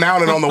was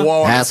mounted on the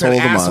wall. And it said Asshole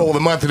of the month. asshole of the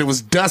month, and it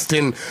was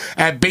Dustin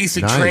at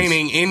basic Nice.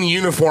 training in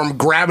uniform,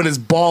 grabbing his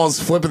balls,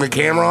 flipping the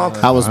camera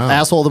off. I was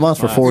asshole of the month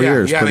for 4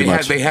 years, Yeah, pretty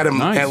much. they had him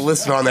Nice.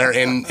 listed on there,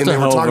 and a they were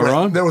hell of talking a about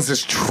run. there was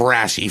this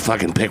trashy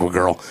fucking Pickle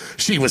girl.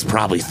 She was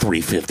probably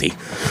 350.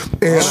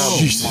 And,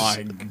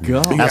 My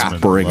God. That's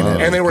bringing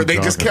it. and they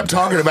just kept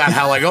talking about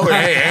how like, oh,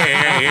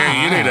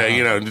 hey, you need to,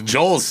 you know,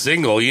 Joel's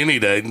single, you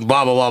need to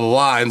blah blah blah blah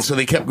blah, and so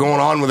they kept going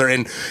on with her,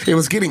 and it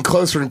was getting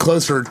closer and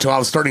closer till I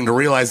was starting to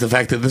realize the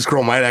fact that this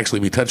girl might actually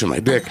be touching my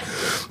dick,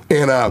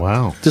 and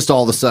Wow. Just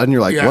all of a sudden,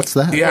 you're like, yeah, what's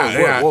that?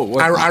 Yeah, whoa, whoa.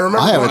 I remember,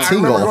 I have a I remember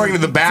tingle. going to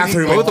the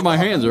bathroom. Both of my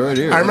hands are right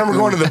here. I remember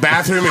going to the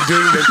bathroom and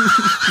doing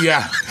the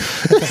yeah.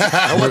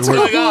 What's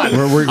going on?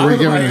 We're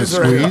giving it a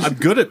squeeze. I'm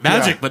good at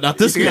magic, but not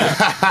this guy.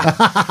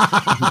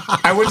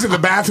 I went to the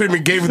bathroom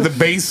and gave it the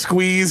base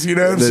squeeze, you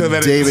know, The so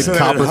that David it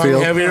hung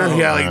Copperfield? heavier.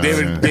 Yeah, like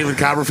David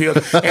Copperfield.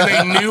 And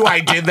they knew I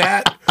did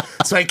that.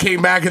 So I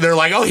came back and they're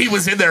like, "Oh, he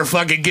was in there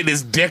fucking getting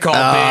his dick all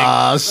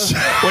big,"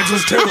 which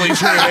was totally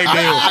true. They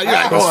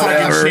knew. Those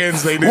fucking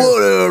shins, they knew.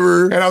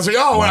 Whatever. And I was like,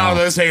 "Oh, well,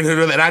 this ain't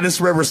who." And I just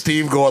remember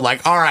Steve going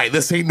like, "All right,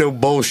 this ain't no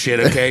bullshit,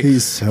 okay?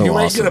 He's so You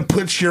ain't awesome. gonna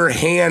put your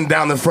hand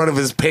down the front of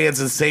his pants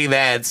and say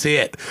that's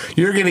it.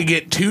 You're gonna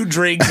get 2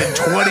 drinks and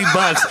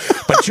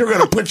 $20, but you're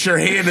gonna put your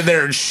hand in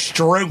there and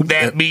stroke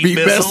that meat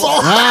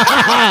missile."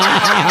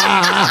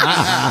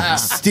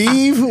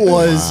 Steve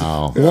was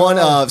one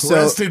of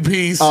Rest in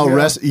peace. Oh,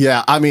 Yeah.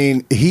 yeah. I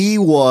mean, he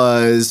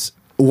was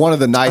one of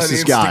the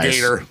nicest guys.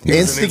 instigator. He was an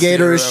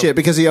Instigator as instigator, shit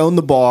because he owned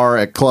the bar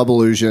at Club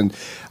Illusion.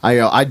 I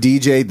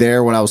DJ'd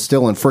there when I was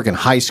still in freaking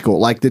high school.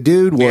 Like the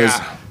dude was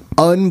Yeah.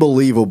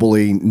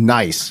 unbelievably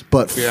nice,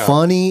 but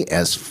funny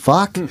as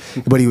fuck.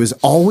 But he was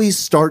always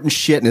starting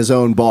shit in his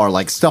own bar,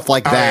 like stuff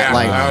like that.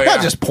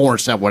 Not just porn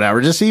stuff,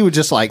 whatever. Just he would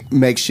just like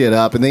make shit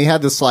up. And then he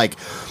had this like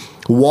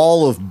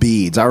wall of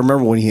beads. I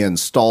remember when he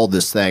installed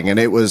this thing, and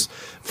it was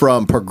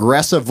from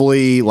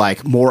progressively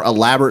like more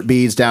elaborate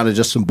beads down to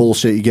just some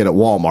bullshit you get at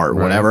Walmart or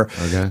whatever.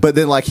 Okay. But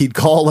then like he'd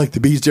call like the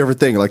beads different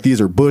thing. Like these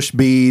are Bush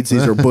beads,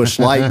 these are Bush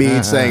Light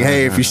beads, saying,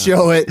 hey, if you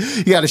show it,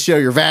 you got to show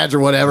your vag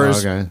or whatever.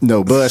 Okay.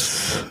 No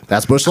Bush.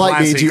 That's Bush Light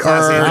beads you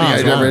earn.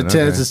 You got different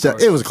attendance and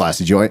stuff. It was a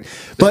classy joint.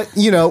 But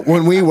you know,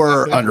 when we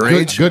were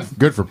underage,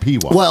 good for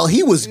P-Walk. well,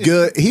 he was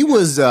good. He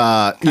was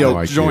Joel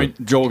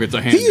gets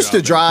a hand. he used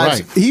to drive.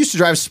 Right. He used to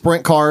drive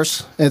sprint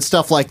cars and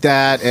stuff like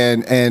that,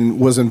 and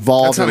was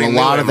involved That's how in a they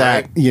lot knew of him,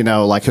 that, right? you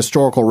know, like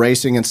historical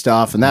racing and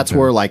stuff. And that's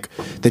where like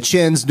the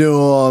Chins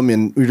knew him,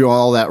 and we do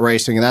all that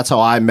racing, and that's how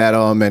I met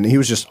him. And he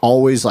was just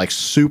always like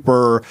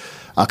super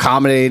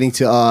accommodating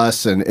to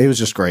us, and it was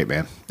just great,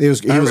 man. He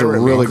was a remember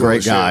him really being cool great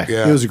as guy. shit,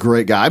 yeah. He was a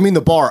great guy. I mean,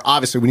 the bar,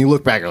 obviously, when you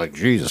look back, you're like,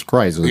 Jesus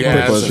Christ, it was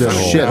Yeah, a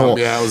shithole.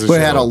 Yeah, it was a But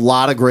it had a shithole.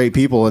 lot of great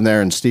people in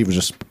there, and Steve was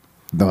just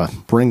the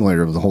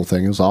ringleader of the whole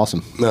thing. It was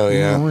awesome. Oh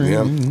yeah,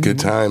 good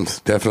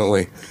times,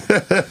 definitely.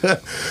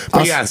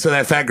 But yeah, so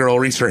that fat girl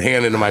reached her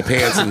hand into my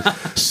pants and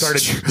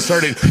started.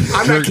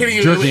 I'm not kidding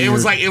you. jerking It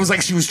was like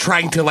she was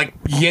trying to like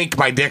yank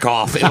my dick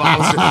off. And I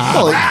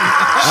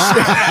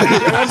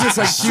was just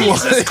like,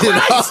 Jesus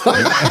Christ!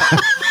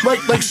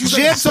 Like she's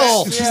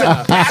Gentle. She's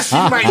like bashing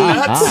my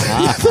nuts.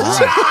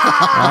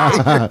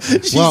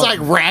 She's like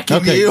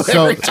racking you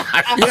every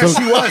time. Yeah,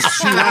 she was.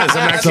 I'm not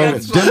So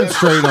kidding.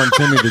 demonstrate on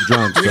Timmy the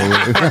Drunk.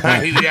 Yeah.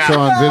 So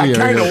on video,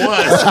 Kind of yeah.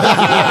 was.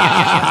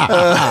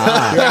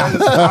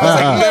 I was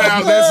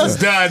like, no, this is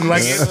done.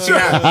 Like, it's,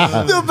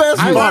 yeah. The best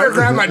I let her part.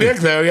 grab my dick,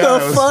 though. Yeah,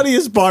 The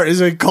funniest part is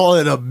they call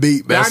it a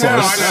meat missile. I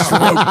know.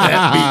 Stroke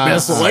that meat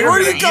missile. Like, where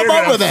did you come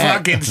up with that?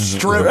 Fucking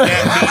stroke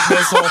that meat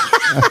missile.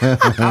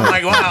 I'm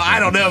like, well, I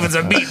don't know if it's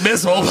a meat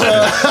missile,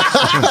 but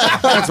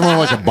That's more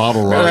like a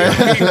bottle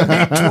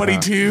rocket. meat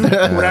 22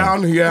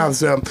 round. Yeah.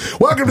 So,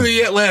 welcome to the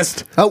It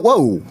List. Oh,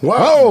 whoa.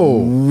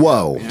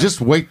 Whoa.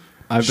 Just wait.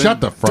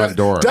 Shut the front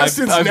door.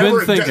 Dustin's I've been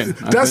never. thinking.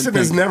 Dustin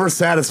is never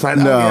satisfied.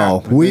 No.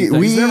 He's never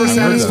We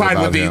satisfied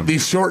with him. the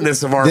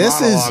shortness of our This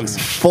monologues.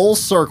 is full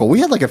circle. We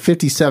had like a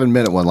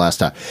 57-minute one last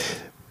time.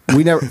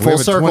 We never full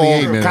have a circle.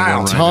 28-minute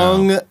Kyle,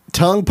 one right now.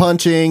 Tongue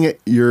punching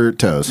your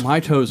toes.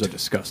 My toes are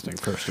disgusting.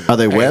 First of all, Are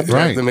they webbed?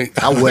 Right.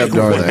 How webbed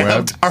are they?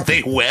 Webbed? Are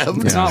they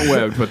webbed? not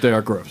webbed, but they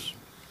are gross.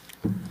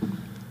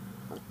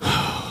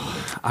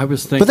 I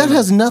was thinking, But that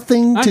has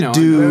nothing I to know,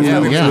 do I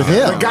know. Yeah. with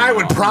The him. guy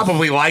would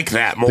probably like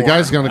that more. The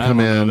guy's going to I come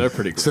don't know, in. they're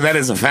pretty gross. so that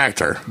is a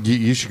factor.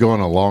 You should go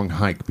on a long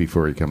hike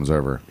before he comes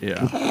over.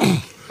 Yeah,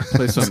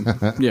 play some.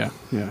 Yeah, I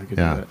could Yeah. do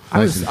that. I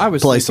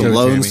was Play thinking, some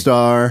Lone Jamie.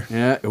 Star.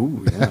 Yeah,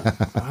 ooh,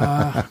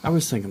 yeah. I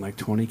was thinking like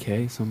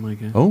 20K, something like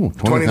that. Oh,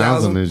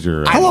 20,000 is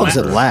your How long does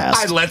it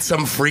last? I'd let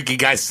some freaky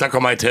guy suck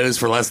on my toes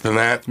for less than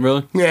that.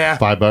 Really? Yeah.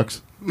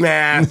 $5.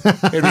 Nah.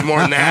 It'd be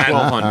more than that.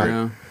 1,200.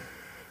 Yeah.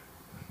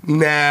 No,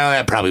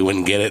 that probably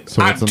wouldn't get it.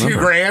 So what's the number?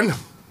 $2,000.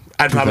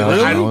 I'd probably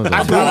 $2,000.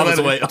 I'd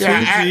probably let it.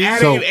 Yeah, add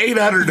So-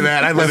 800 to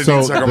that. I'd let it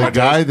So suck on my the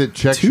guy toes. that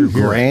checks your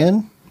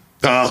hearing, $2,000?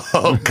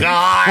 Oh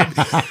God!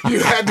 You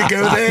had to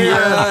go there.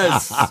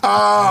 Yes.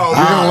 Oh.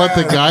 you're going to let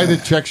the guy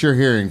that checks your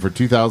hearing for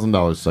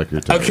 $2,000 suck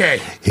your toes.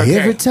 Okay.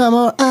 Every time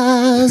our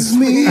eyes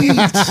meet,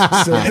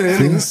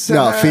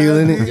 not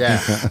feeling it. Yeah.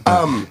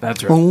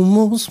 That's right.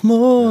 Almost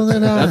more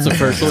than I. That's the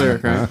first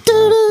lyric, right?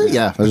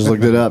 Yeah, I just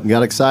looked it up and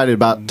got excited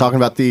about talking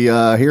about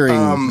the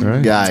hearing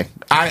Right. guy.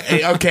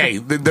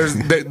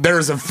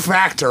 There's a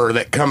factor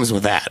that comes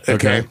with that.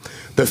 Okay.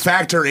 The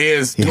factor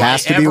is He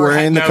has to be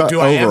wearing the do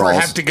I ever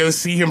overalls. have to go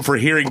see him for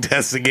hearing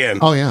tests again?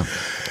 Oh, yeah.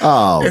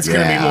 Oh, It's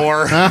gonna be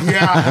more,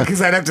 yeah,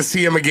 because I'd have to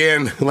see him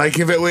again. Like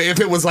if it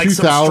was like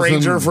some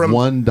stranger from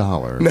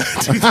 $2,001.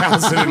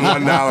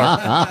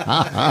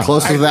 $2,001.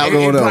 close without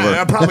going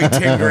over. Probably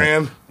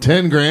 $10,000.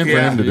 10 grand for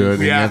Yeah. him to do it,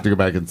 and you Yeah. have to go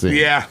back and see.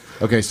 Yeah.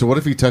 Okay, so what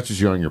if he touches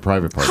you on your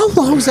private part? How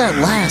long does that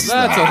last?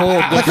 That's a whole.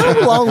 Like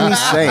how long are we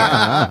saying?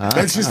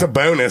 That's just a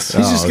bonus.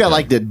 He's just got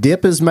like to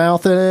dip his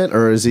mouth in it,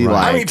 or is he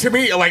Right. I mean, like? to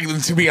me,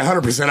 to be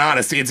 100%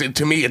 honest,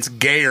 to me, it's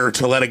gayer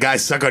to let a guy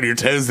suck on your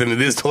toes than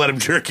it is to let him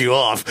jerk you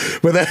off.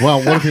 But that,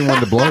 Well, what if he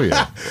wanted to blow you?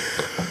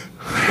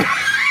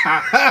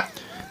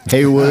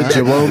 Hey, would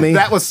you blow me?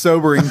 That was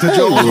sobering to Hey,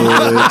 Joel.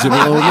 would you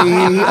blow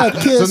me a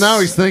kiss? So now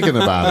he's thinking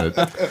about it.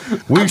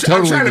 We I'm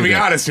totally trying to need be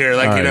that. honest here.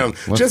 Like, All you right, know,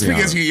 let's just be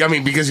because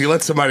honest. because you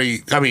let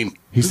somebody,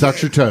 He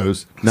sucks your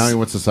toes. Now he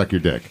wants to suck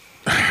your dick.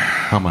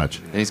 How much?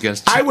 And he's got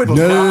his I would. No.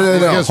 He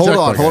Hold has on,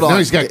 checkbook. hold on. Now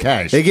he's got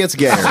cash. It gets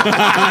gayer.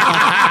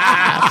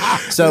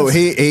 So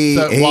he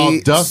while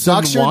Dustin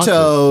sucks your wants it.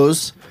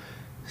 toes,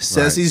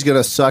 says Right. he's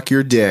gonna suck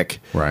your dick,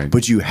 Right.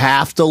 But you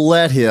have to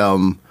let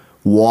him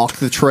walk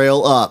the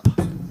trail up.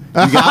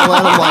 You gotta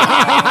let him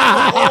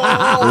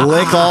like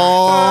lick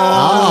all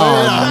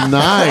Oh,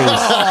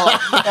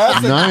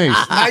 nice.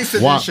 Nice. Nice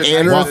Wa- addition.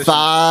 inner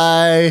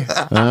thigh.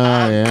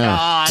 Oh,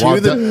 yeah. To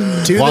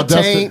the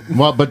taint.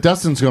 But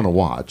Dustin's going to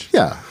watch.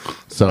 Yeah.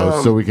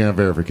 So we can have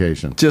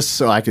verification Just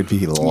so I could be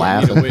Need a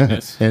laughing.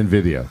 witness. and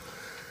video.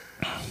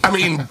 I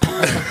mean,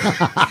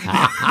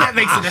 that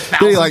makes it a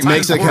Then he thousand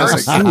makes it times kind of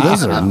worse. like, ooh,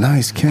 those are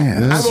nice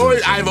calves.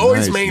 I've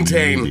always Nice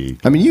maintained. meaty.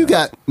 I mean, you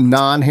got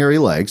non-hairy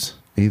legs.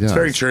 He does. It's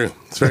very true.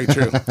 It's very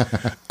true.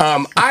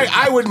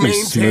 I would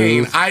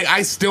maintain.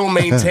 I still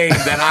maintain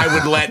that I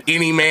would let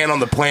any man on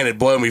the planet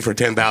blow me for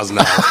 $10,000.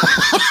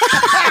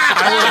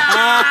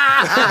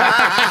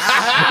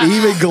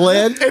 Even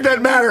Glenn. It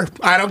doesn't matter.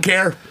 I don't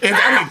care.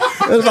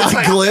 It's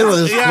like Glenn with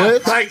his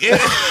foot.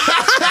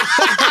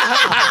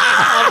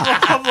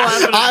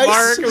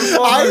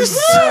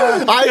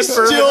 I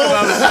still.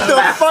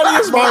 The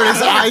funniest part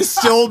is I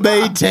still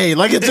maintain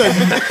like it's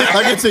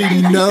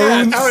a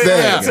known Oh, thing.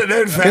 yeah, it's a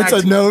known fact.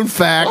 It's a known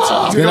fact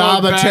that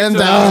I'm a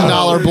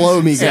 $10,000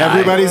 blow me guy.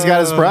 Everybody's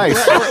got his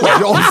price.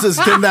 Joel's is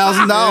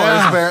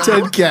 $10,000.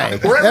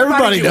 $10K. Where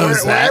Everybody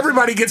knows where that.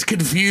 everybody gets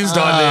confused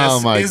on Oh,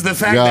 this my is the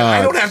fact that I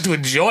God. don't have to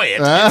enjoy it.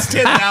 It's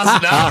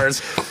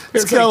 $10,000.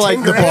 It's kind of like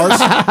the 10 grand.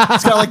 bar.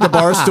 It's kind of like the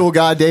Barstool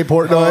guy, Dave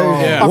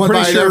Portnoy. Yeah. I'm I'm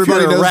pretty sure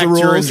everybody knows the rules.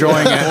 you're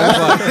enjoying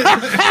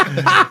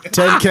it.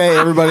 10K,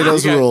 everybody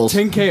knows the rules.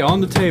 10K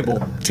on the table.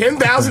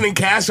 $10,000 in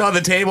cash on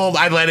the table.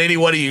 I'd let any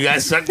one of you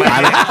guys suck my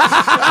dick.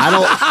 I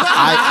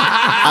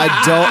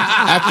don't.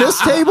 At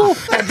this table,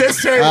 At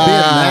this table, being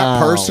that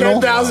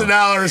personal,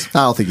 $10,000. I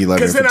don't think you let me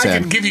Because for then I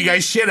 10. can give you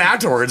guys shit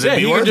afterwards. Yeah,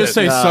 It'd be you can worth just it.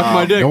 say, suck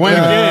my dick. No, wait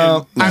a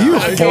minute. You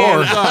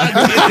Again,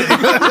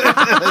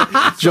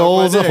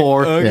 Joel's a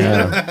whore.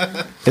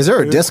 Yeah. Is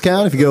there a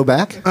discount if you go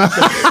back?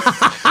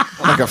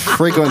 Like a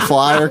frequent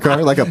flyer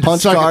card, like a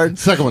punch card.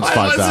 Second one's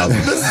What's this?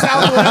 5,000. The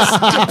Southwest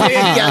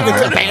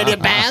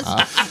companion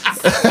card.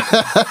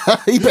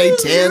 He paid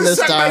 10 this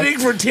Suck my time. dick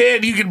for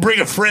 10. You can bring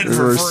a friend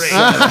for free.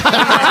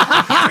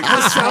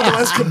 The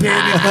Southwest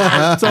companion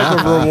card. It's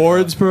like a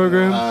rewards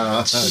program.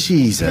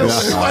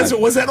 Jesus.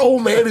 Was that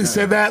old man who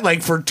said that?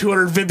 Like for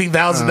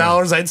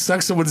 $250,000, I'd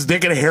suck someone's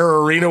dick in a hair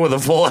arena with a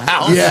full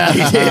house. Yeah, he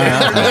did.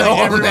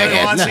 Everybody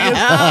watching it.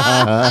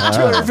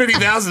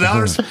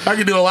 $250,000. I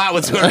could do a lot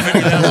with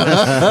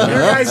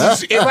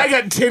 $250,000. If I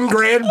got 10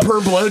 grand per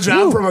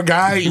blowjob from a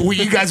guy,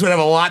 you guys would have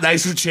a lot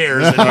nicer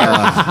chairs in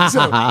here.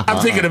 So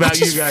I'm thinking about I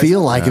just you guys.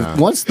 feel like if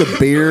once the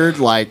beard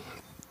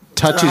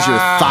touches your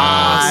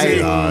thigh,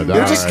 God,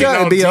 you're all just right.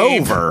 gonna be Deep.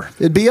 over.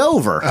 It'd be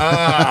over.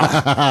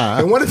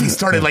 And what if he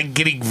started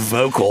getting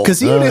vocal?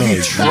 Because even if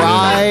you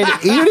tried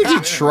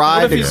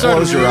if to he started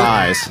close your really-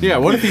 eyes, Yeah,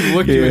 what if he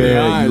looked you in the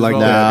Yeah, eyes? you like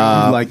while-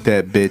 that? You like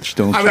that bitch,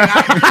 don't I you? mean,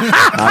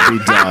 I'd be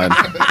done.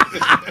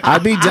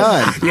 I'd be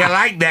done. you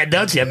like that,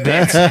 don't you,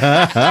 bitch?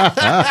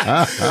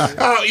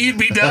 Oh, you'd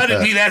be done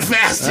and be that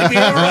fast. It'd be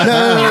over.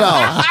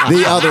 No.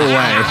 The other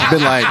way.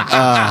 Been like,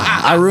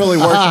 I really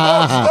worked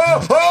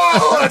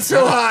Oh, that's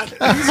so hot.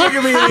 He's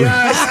looking me in the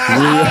eyes.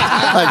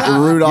 like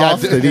Rudolph,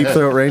 the deep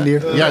throat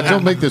reindeer. Yeah,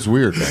 don't make this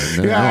weird, man.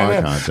 No Yeah, eye I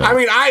know. contact. I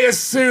mean, I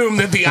assume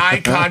that the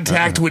eye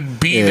contact would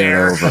be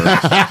there.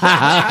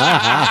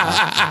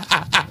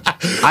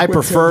 I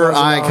prefer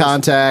eye $10,000.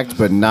 contact,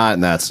 but not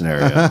in that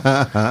scenario.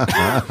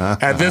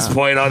 At this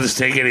point, I'll just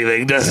take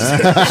anything, doesn't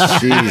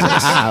it?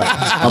 Jesus.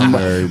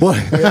 Very-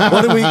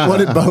 What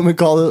did Bowman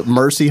call it?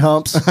 Mercy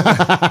humps?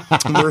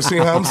 Mercy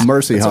humps?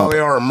 Mercy That's all hump. they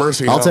are,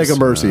 mercy I'll humps. take a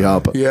mercy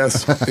hump.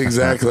 Yes,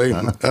 exactly.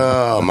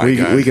 Oh, my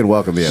God. We can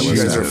welcome the You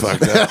guys are listeners.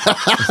 fucked up.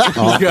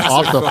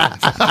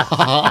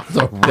 off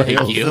the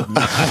Thank you.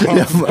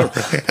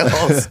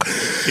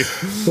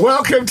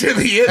 Welcome to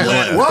the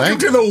inlet. Welcome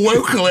to the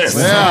woke list.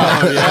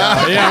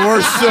 Yeah,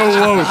 we're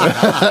so woke.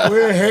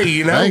 Hey,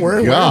 you know, Thank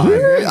we're God.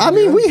 I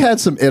mean, we had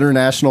some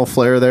international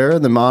flair there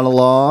in the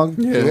monologue.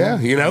 yeah,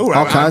 you know,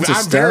 All kinds of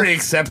I'm stuff. very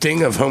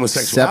accepting of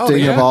homosexuality.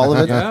 Accepting of all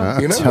of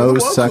it. You know, Toe the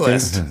woke sucking.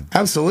 list.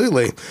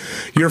 Absolutely.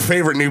 Your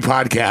favorite new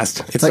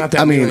podcast. It's not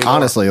that I new mean, anymore.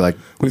 honestly,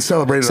 we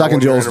celebrated our sucking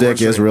 1 year Joel's dick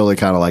is anniversary. really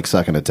kind of like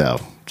sucking a toe.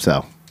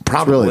 So,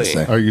 Probably. it's really the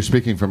same. Are you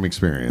speaking from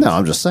experience? No,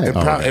 I'm just saying.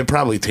 It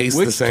probably tastes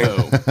the same.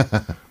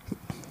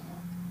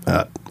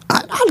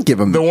 I'd give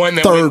him The one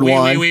that third we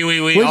one. all We'd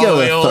the go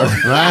way with over.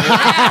 third.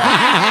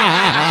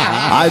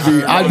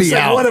 I'd be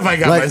like, out. what have I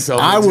got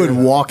myself I into? would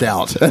walk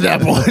out at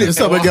that point if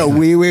someone go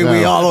wee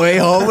all the way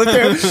home with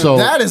them. So-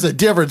 that is a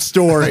different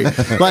story.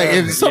 Like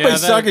if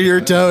somebody's sucking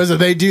your toes and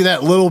they do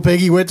that little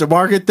piggy went to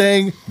market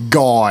thing,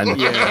 gone.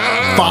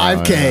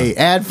 5K,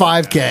 add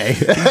 5K.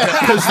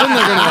 Because then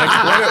they're going to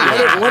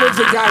What if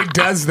the guy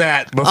does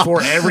that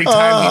before every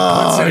time he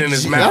puts it in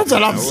his mouth? That's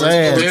what I'm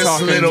saying.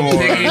 This little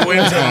piggy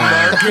went to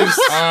Marcus.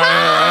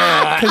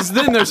 because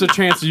then there's a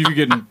chance of you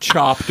getting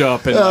chopped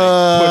up and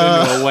put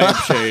into a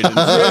lampshade. And,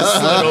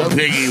 This little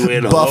piggy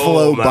went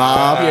Buffalo home.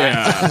 Bob.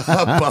 yeah,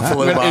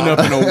 Buffalo I'm gonna end Bob.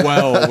 up in a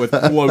well with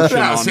lotion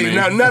No, on see, me.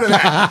 no, none of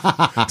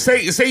that.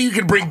 Say you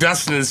could bring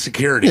Dustin as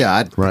security. Yeah,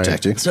 I'd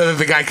protect you. So that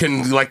the guy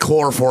can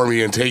chloroform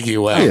you and take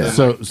you away. Yeah.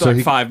 So It's like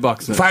he, $5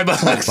 then. $5.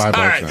 $5, All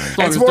right. right.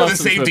 That's as more of a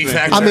Dustin's safety with me.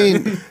 factor. I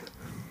mean,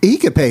 he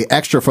could pay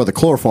extra for the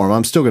chloroform.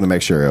 I'm still going to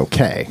make sure you're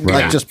okay.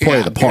 Like, just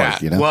play the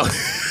part, you know? Well,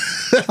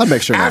 I'll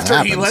make sure that After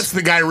happens. he lets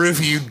the guy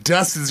roofie you,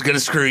 Dustin's going to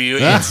screw you.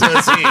 And so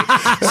is he.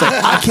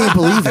 I can't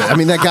believe it. I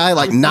mean, that guy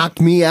like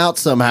knocked me out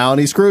somehow, and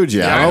he screwed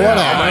you. I don't know what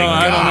happened.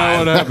 I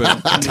don't know what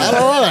happened. I don't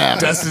know what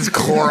happened. Dustin's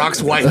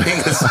Clorox wiping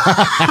his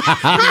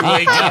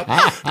wake up.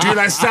 Dude,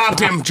 I stopped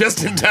him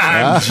just in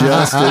time.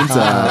 Just in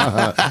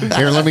time.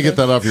 Here, let me get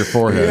that off your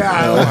forehead.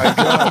 Yeah, oh my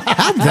God.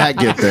 How'd that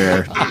get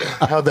there?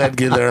 How'd that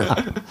get there?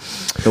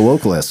 The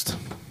woke list.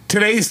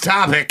 Today's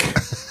topic,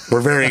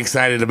 we're very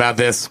excited about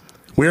this.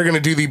 We're going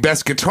to do the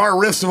best guitar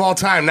riffs of all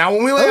time. Now,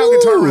 when we lay out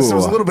guitar riffs, there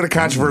was a little bit of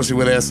controversy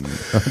with this.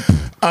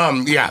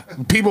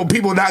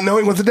 People not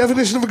knowing what the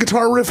definition of a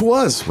guitar riff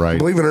was. Right.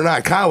 Believe it or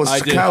not, Kyle was I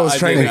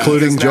trying did. to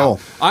Including Joel.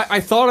 I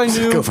thought I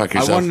knew. Go fuck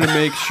yourself. I wanted to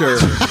make sure.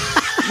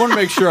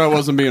 I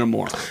wasn't being a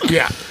moron.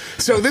 Yeah.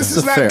 So this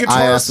is not fair. guitar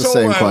I asked the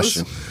solos. same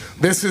question.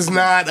 This is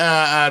not,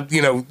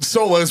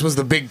 solos was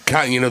the big,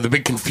 the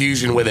big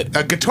confusion with it.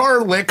 A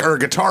guitar lick or a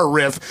guitar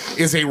riff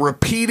is a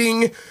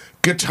repeating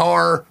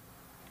guitar.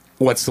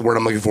 What's the word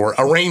I'm looking for?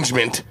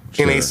 Arrangement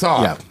in a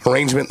song. Yeah.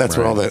 Arrangement. That's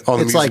what all the It's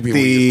music like people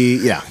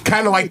use.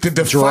 kind of like the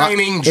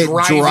defining it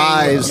driving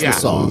drives the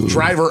song.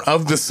 driver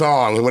of the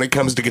song when it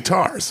comes to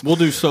guitars. We'll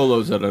do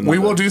solos at another. We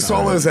will do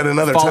solos at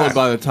another followed time.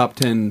 by the top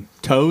 10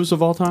 toes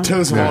of all time.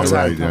 Toes of all time.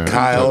 right, yeah.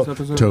 Kyle. Toe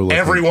licking.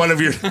 Every one of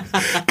your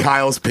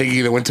Kyle's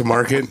piggy that went to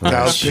market,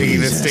 Kyle's piggy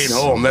that stayed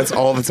home. That's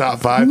all the top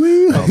 5.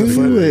 Roast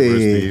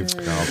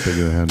beef. I'll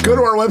figure the head Go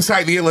to out. our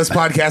website,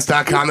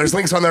 theitlistpodcast.com. There's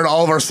links on there to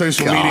all of our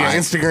social media,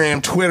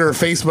 Instagram, Twitter,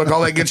 Facebook,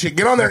 all that good shit.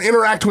 Get on there,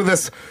 interact with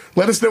us.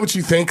 Let us know what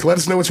you think. Let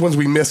us know which ones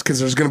we missed, because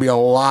there's going to be a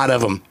lot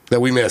of them that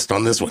we missed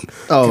on this one.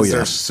 Oh, 'Cause yeah.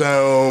 There's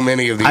so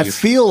many of these. I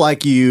feel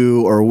like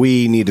you or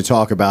we need to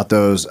talk about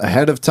those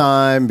ahead of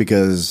time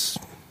because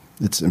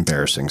it's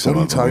embarrassing. Some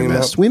What are of you them we talking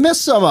missed. about? We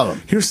missed some of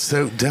them. You're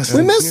so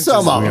Dustin. We missed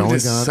some of them. We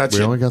Such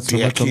only a got so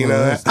much dick, on you the know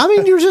list. that? I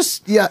mean, you're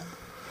just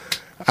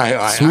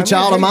Sweet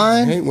child of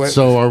mine.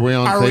 So are we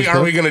on Are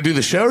Facebook? we going to do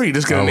the show, or are you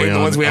just going Are to we name the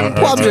on- ones we haven't are-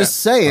 put Well, I'm yet? just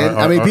saying.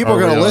 I mean, people are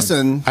going to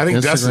listen. I think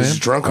Instagram? Dustin's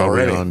drunk Are we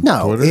already. on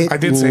No, Twitter? it I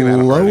did say that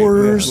already.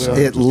 lowers Yeah.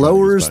 it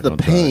lowers Back the on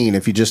track. pain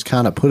if you just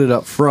kind of put it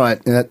up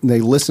front and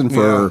they listen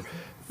for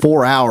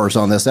 4 hours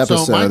on this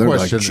episode. So my They're like,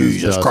 question is,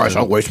 Jesus Christ,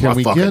 I'll waste can my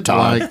we fucking get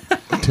time.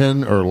 like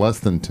 10 or less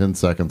than 10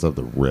 seconds of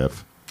the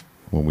riff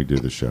when we do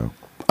the show?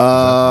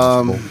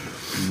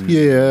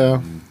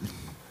 Yeah.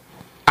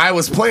 I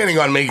was planning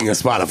on making a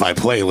Spotify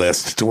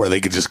playlist to where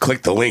they could just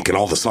click the link and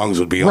all the songs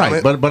would be on Right,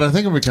 it. but I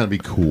think it would kind of be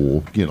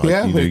cool. You know,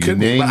 Yeah, you, it could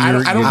be, name but I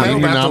don't your, know you name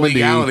your about the nominee,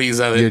 legalities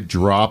of it. You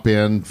drop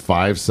in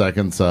 5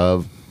 seconds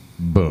of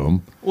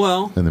boom,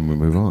 Well, and then we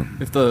move on.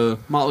 if the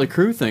Motley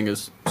Crue thing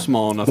is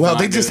small enough. Well, to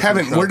they not just get us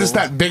in haven't. We're just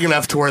trouble. not big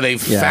enough to where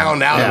they've Yeah.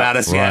 found out Yeah. about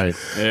us Right. yet.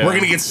 Yeah. We're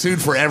gonna get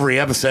sued for every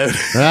episode,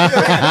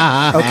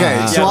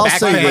 Okay, so I'll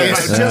say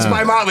this. just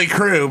by Motley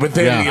Crue. But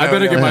then, Yeah. you I know,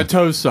 better get my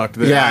toes sucked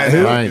there. Yeah, I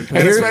know. Right.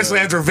 And especially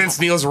after Vince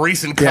Neil's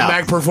recent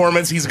comeback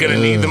performance, he's going to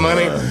need the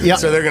money. Yeah.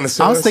 So they're going to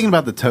sue I was us. thinking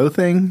about the toe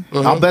thing.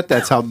 I'll bet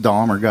that's how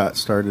Dahmer got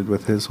started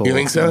with his whole. You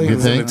think so? He You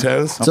was in the think?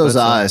 toes. So's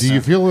eyes. Do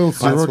you feel a little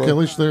serial what-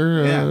 killish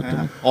there?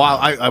 Yeah. Well,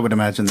 I would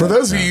imagine. For that.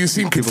 those of you who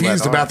seem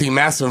confused that about the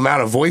massive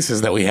amount of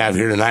voices that we have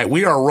here tonight,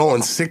 we are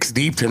rolling 6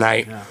 deep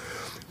tonight.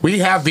 We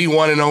have the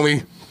one and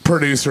only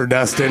producer,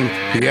 Dustin.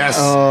 Yes.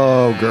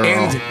 Oh, girl.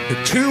 And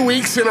 2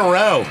 weeks in a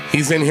row,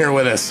 he's in here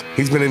with us.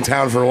 He's been in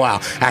town for a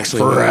while.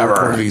 Actually, we're gonna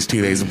record these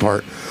 2 days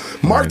apart.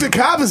 Mark the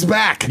Cobb is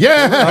back.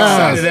 Yeah.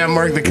 Excited to have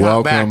Mark the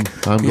Cobb Welcome.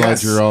 back. I'm glad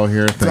Yes. you're all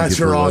here. Thank Glad you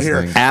you're for all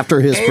listening. here.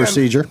 After his And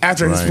procedure.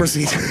 After his Right.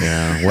 procedure.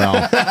 Yeah, well,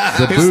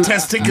 the His boot,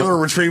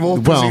 testicular retrieval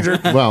procedure.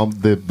 well,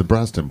 the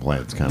breast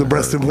implants kind of The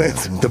breast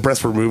implants. The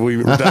breast removal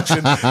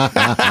reduction.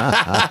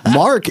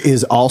 Mark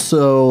is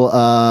also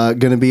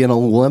going to be an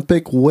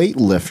Olympic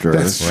weightlifter.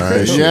 That's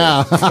right.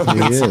 Yeah,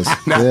 he is.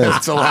 Now Yes.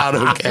 that's allowed,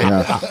 okay.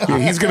 Yeah,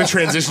 he's going to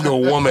transition to a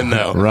woman,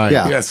 though. Right.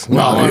 Yeah. Yes.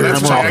 Well, Oh, here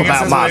that's to right. talk I guess about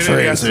that's my what it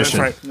is. Yes, transition.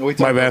 That's right.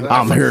 My bad.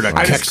 I'm here to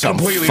I kick just some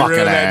completely fucking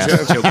ruined ass.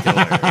 that joke.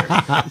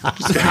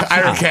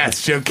 Ira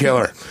Katz, joke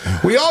killer.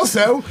 We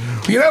also,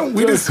 we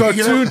just our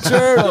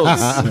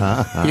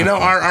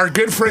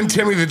good friend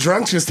Timmy the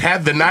Drunk just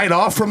had the night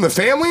off from the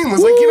family and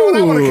was like,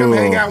 I want to come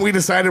hang out. We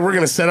decided we're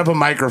going to set up a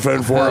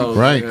microphone for him.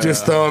 Right.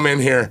 Just throw him in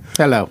here.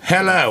 Hello.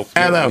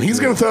 He's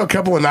going to throw a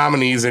couple of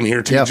nominees in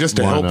here too, Yep. just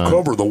to Why help not?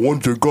 cover the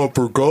ones that got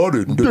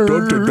forgotten.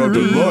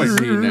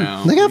 Easy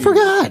now. They got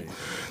forgot.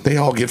 They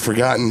all get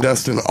forgotten,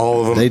 Dustin.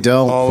 All of them. They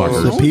don't. All of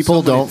The them.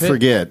 people Somebody don't pick.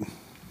 forget.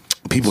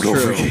 People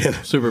don't True.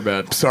 forget. Super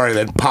bad. Sorry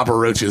that Papa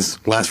Roach's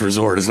Last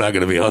Resort is not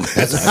going to be on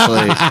this.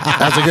 Actually,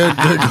 that's a good.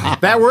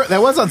 that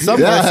was on some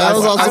Yeah, list. that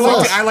was on I some liked,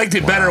 list. I liked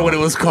it better when it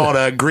was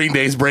called Green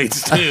Day's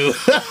Braids too.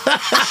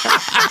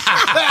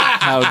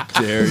 How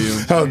dare you?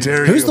 How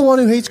dare you? Who's the one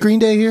who hates Green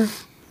Day here?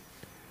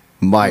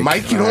 Mike.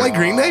 Mike, you don't like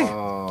Green Day?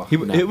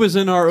 It was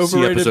in our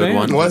overrated episode band.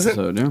 one. Was it?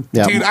 episode, yeah.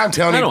 Yeah. Dude, I'm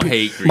telling I you. don't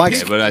hate Green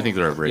Mike's- Day, but I think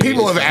they're overrated.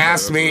 People have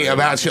asked me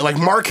about shit. Like,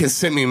 Mark has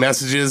sent me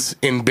messages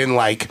and been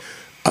like,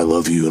 I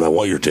love you and I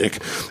want your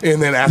dick. And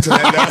then after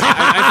that,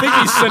 I think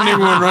he's sending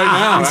one right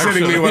now. I'm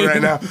sending me one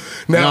right now.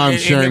 No, I'm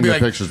and sharing they'd be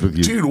the pictures with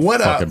you, dude.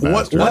 What fucking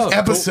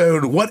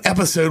episode? What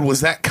episode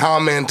was that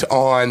comment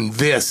on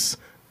this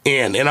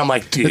in? And I'm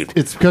like, dude,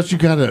 It's because you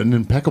got an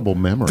impeccable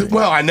memory.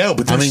 well, I know,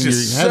 but there's I mean,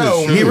 just your head is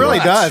so shooting. He really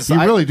much. does. You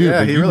really do. Yeah,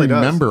 but he you really does.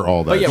 remember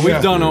all that. But yeah, we've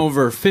shit, done dude.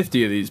 over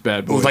 50 of these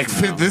bad boys. Like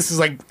now. this is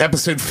like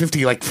episode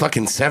 50, like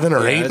fucking 7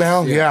 or 8 it's-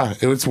 now. yeah.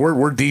 Yeah,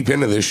 we're deep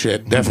into this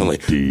shit. Definitely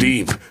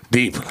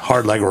deep,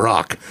 hard like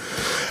rock.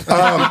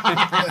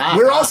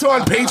 We're also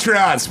on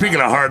Patreon.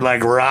 Speaking of hard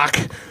like rock,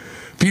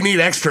 if you need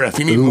extra, if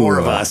you need more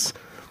of us,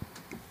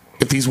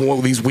 if these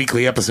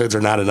weekly episodes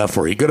are not enough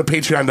for you, go to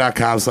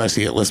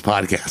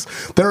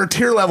patreon.com/the-list-podcast. There are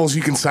tier levels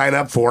you can sign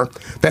up for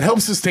that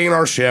help sustain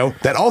our show,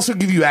 that also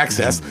give you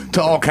access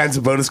to all kinds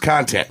of bonus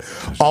content,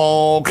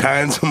 all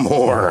kinds of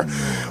more.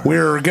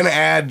 We're going to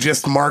add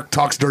just Mark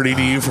talks dirty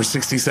to you for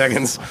 60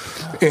 seconds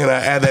and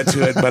add that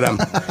to it. But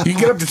you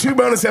can get up to 2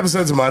 bonus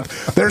episodes a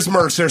month. There's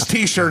merch, there's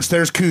t-shirts,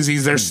 there's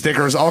koozies, there's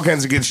stickers, all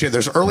kinds of good shit.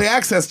 There's early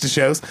access to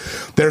shows.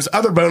 There's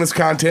other bonus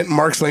content,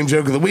 Mark's Lame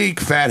Joke of the Week,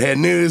 Fathead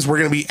News. We're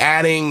going to be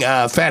adding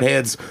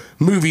Fathead's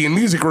movie and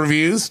music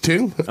reviews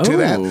to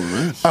that.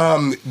 Nice.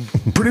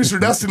 Producer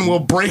Dustin will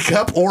break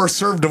up or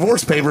serve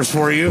divorce papers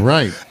for you.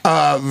 Right.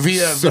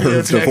 Via Serve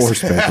text.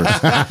 divorce papers.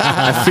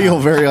 I feel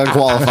very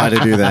unqualified to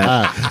do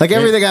that. Like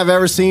everything I've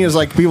ever seen is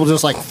like people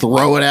just like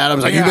throw it at him.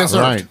 It's like, Yeah. you've been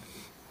served. Right.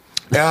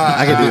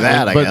 I can do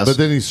that, I guess. But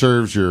then he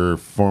serves your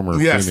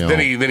former Yes, female.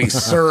 then he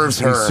serves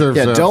He her. serves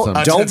yeah, up don't some-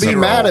 be Tootsie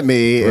mad Roll. at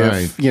me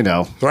Right. if, you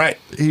know, Right.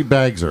 He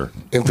bags her.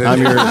 And then- I'm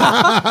your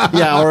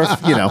or if,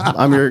 you know,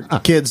 I'm your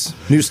kid's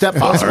new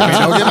stepfather. I mean,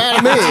 don't get mad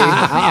at me.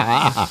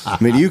 I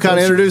mean, you kind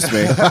of introduced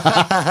me.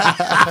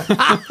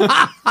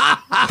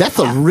 That's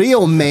a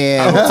real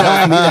man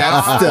telling me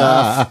that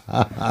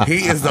stuff.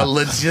 he is the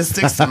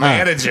logistics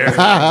manager. He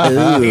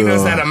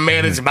knows how to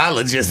manage my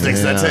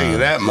logistics. I tell you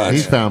that much. He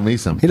found me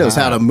some. He knows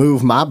how to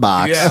move my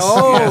box. Yes.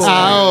 Oh, yes.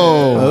 I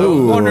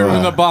was wondering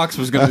when the box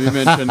was going to be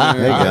mentioned. There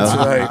you go. That's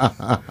right.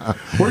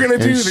 We're gonna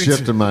do And the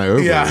shipped in my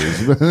ovaries. Yeah.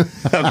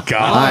 Oh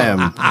God. I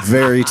am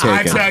very I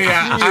taken. tell you,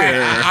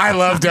 I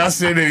love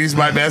Dustin and he's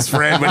my best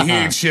friend, but he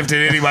ain't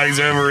shifted anybody's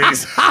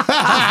ovaries.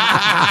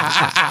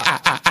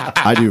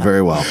 I do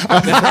very well.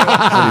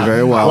 I do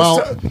very well. Well,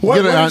 What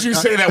you know, did you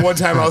say that one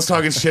time I was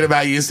talking shit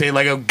about you, saying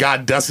like, oh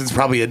God, Dustin's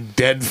probably a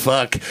dead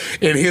fuck,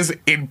 and his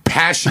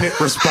impassionate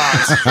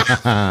response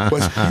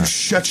was, you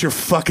shut your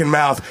fucking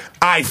mouth.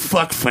 I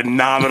fuck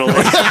phenomenally.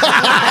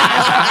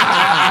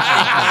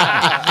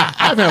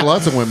 I've had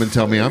lots of women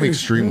tell me I'm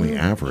extremely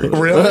average.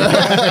 Really?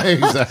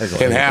 Exactly.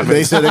 It happens.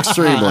 They said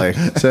extremely.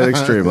 Said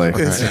extremely.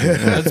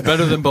 That's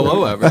better than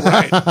below average.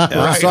 Right.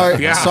 Right.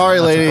 Sorry, Yeah. sorry,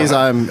 ladies.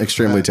 I'm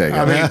extremely taken.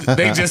 I mean,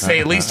 they just say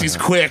at least he's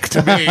quick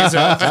to me. So.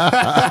 And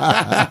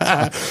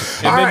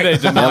All then right. they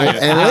deny it.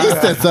 At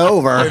least it's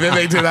over. And then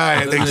they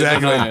deny it. They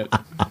Exactly. deny it.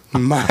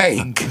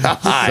 My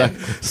God.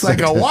 It's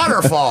like a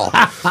waterfall.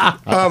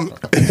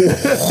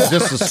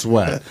 Just a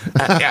sweat.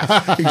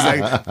 Yeah,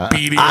 exactly.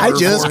 Beating I her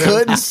just forehead.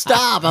 couldn't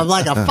stop. I'm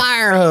like a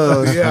fire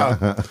hose.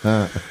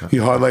 Yeah.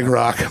 You hard like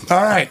rock.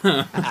 All right.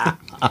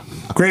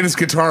 Greatest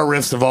guitar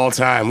riffs of all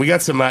time. We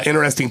got some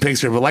interesting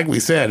pictures, but like we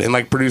said, and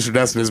like producer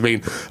Dustin has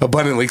made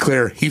abundantly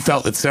clear, he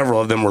felt that several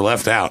of them were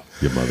left out.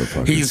 You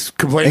motherfucker. He's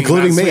complaining,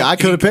 Including me. honestly. I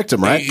could have picked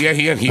him, right? He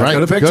Right,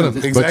 could have picked could've,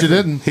 him. but you Exactly.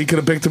 didn't. He could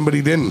have picked him, but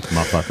he didn't.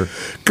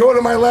 Motherfucker. Going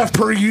to my left,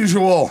 per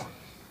usual.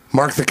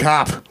 Mark the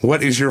Cop.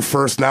 What is your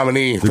first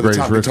nominee for the greatest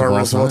top riff guitar of all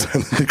riffs of all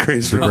time? time? The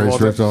greatest riff of all Greatest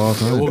time. riff of all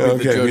time. We'll be the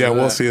Okay, judge yeah, of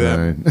we'll that. see that.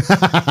 All right.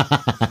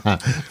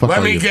 Fuck Let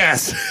all me you.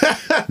 guess.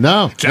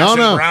 No, Jackson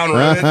no. Brown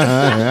wrote it.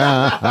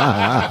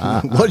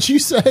 What'd you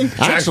say?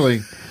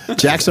 Actually,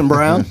 Jackson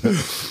Brown?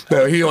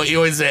 No, he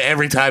always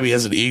every time he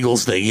has an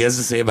Eagles thing, he has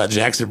to say about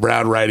Jackson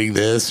Brown writing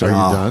this. are you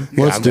done?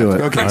 Let's I'm do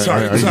done. it. Okay, Are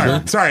sorry, you sorry,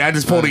 sure? sorry. I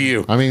just pulled a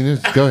you. I mean,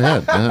 just go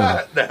ahead.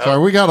 Sorry,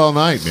 we got all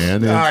night,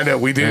 man. I know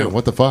we do. Man,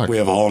 what the fuck? We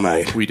have all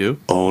night. We do.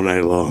 All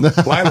night long.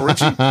 Lionel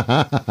Richie,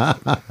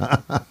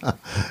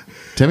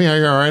 Timmy, are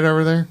you all right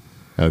over there?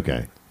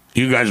 Okay.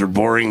 you guys are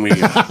boring me.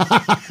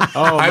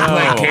 Oh, I no.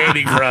 play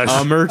Candy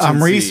Crush. Emergency.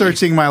 I'm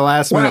researching my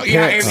last Well, minute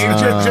yeah, picks. and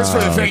just for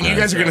the thing, you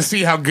guys are going to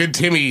see how good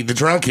Timmy the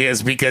drunk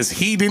is because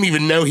he didn't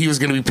even know he was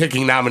going to be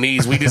picking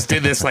nominees. We just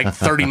did this like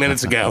 30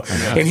 minutes ago,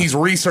 and he's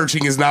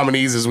researching his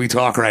nominees as we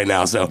talk right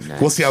now. So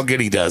we'll see how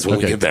good he does when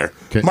we Okay. get there.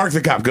 Okay. Mark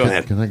the Cop, go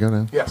ahead. Can I go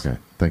now? Yes. Okay.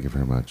 Thank you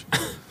very much.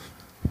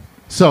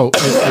 So,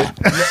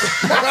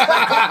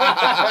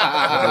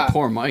 Oh,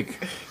 poor Mike.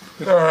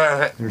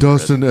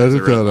 Dustin,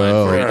 edit that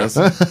out.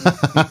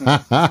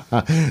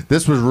 Right.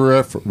 This was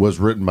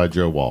written by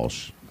Joe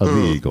Walsh of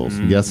the Eagles.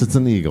 Yes, it's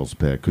an Eagles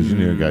pick because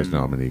you guys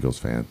know I'm an Eagles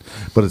fan,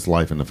 but it's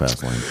Life in the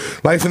Fast Lane.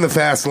 Life in the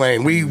Fast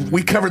Lane.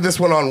 We covered this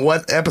one on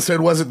what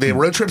episode was it? The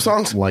road trip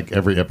songs? Like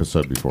every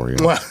episode before you.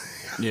 Well,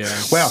 Yeah.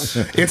 well,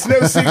 it's no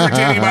secret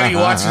to anybody who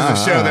watches the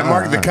show that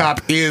Mark the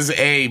Cop is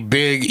a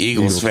big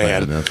Eagles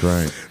fan. That's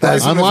right. Life in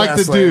the Unlike the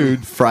Fast Lane.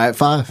 dude. Fry at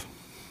 5.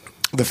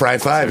 The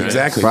Fried Five,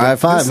 exactly. Fried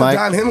Five, this is Mike. a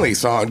Don Henley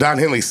song. Don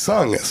Henley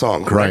sung a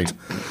song, correct?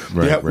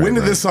 Right, Yeah. right, When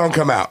did right. this song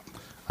come out?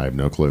 I have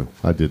no clue.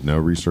 I did no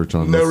research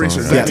on No this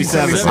research. song.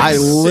 1976. I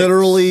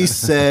literally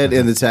said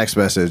in the text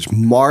message,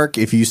 Mark,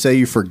 if you say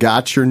you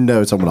forgot your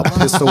notes, I'm going to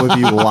pistol whip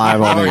you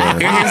live on the air.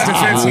 In his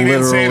defense, he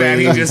didn't say that.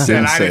 He just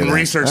said, I didn't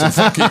research and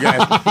fuck you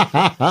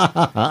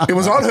guys. It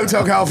was on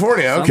Hotel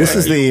California. Okay. This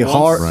is the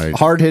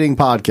hard-hitting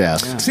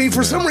podcast. See,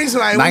 for some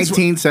reason, I always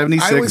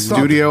 1976 thought-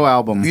 studio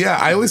album. Yeah,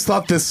 I always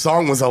thought this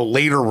song was a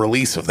later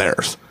release of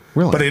theirs.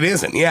 Really? But it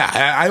isn't. Yeah,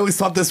 I always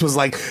thought this was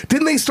like,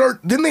 didn't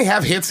they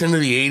have hits into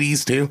the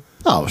 80s too?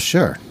 Oh,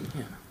 sure.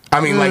 I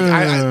mean, like,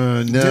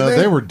 No, did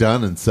they were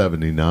done in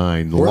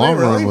 '79. The Were they Long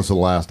Run really? was the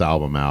last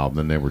album out,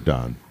 then they were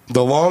done.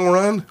 The Long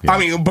Run? Yeah. I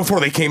mean, before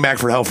they came back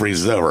for Hell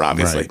Freezes Over,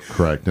 obviously. Right,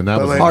 correct. And that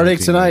But was like- Heartache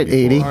Tonight,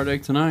 80.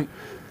 Heartache Tonight.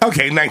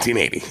 Okay,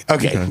 1980.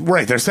 Okay,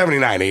 right there,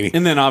 79, 80.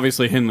 And then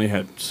obviously Henley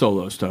had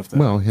solo stuff. That,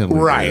 Well, Henley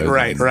Right, did,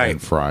 right, right.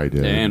 And Fry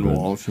did. and but-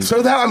 Walsh.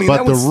 So that, I mean, But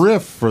that the was...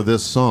 riff for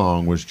this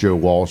song was Joe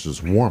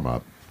Walsh's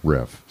warm-up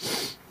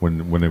riff. When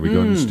they would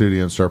go in the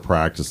studio and start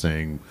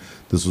practicing,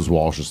 this was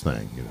Walsh's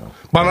thing, you know.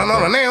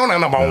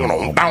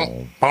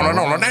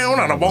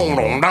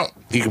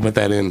 You can put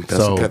that in.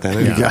 So, Cut that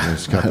in. yeah,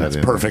 just cut that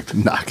in. Perfect.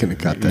 I'm not going to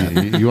cut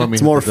that. You want me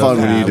It's more to- fun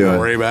when you do Don't it.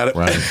 worry about it.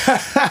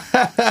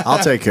 Right.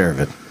 I'll take care of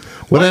it.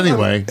 But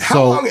anyway, How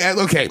so long?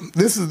 Okay,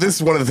 this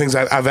is one of the things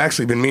I've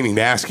actually been meaning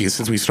to ask you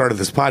since we started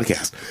this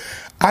podcast.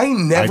 I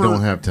I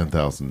don't have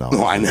 $10,000.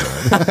 Oh, I know.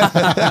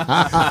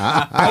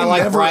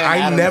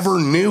 I never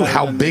knew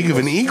how big of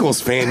an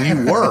Eagles fan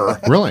you were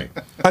Really?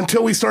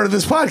 until we started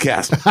this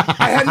podcast.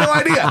 I had no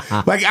idea.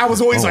 Like, I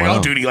was always wow.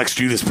 oh, dude, he likes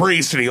Judas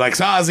Priest and he likes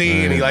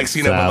Ozzy and he likes,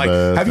 but like,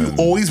 Sabbath have you and-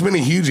 always been a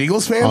huge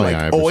Eagles fan? Oh, like,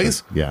 yeah, ever always?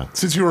 since- yeah.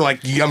 Since you were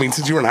like,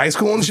 since you were in high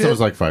school and Since shit? I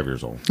was like 5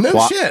 years old. No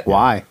shit.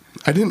 Why?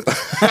 I didn't. Hey,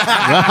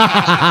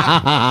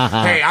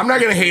 I'm not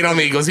going to hate on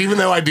the Eagles, even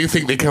though I do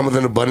think they come with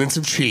an abundance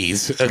of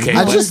cheese. Okay,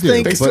 I just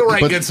think- they still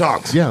write but- good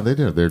songs. Yeah, they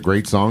do. They're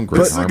great song, great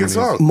But it's a good harmonies.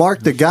 song.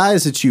 Mark, the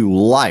guys that you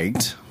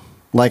liked,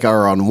 like,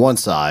 are on one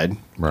side.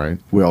 Right.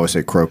 We always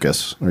say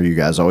Crocus, or you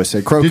guys always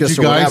say Crocus Did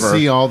you or guys whatever.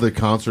 see all the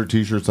concert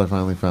T-shirts I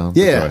finally found?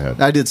 Go Yeah, ahead.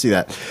 I did see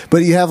that.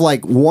 But you have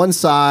like one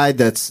side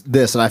that's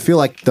this, and I feel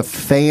like the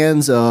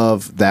fans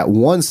of that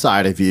one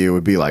side of you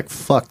would be like,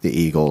 "Fuck the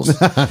Eagles,"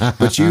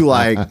 but you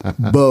like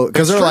both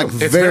because they're true. like It's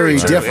very very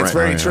true. different. It's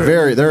very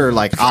true. They're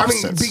like I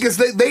mean, opposites. because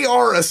they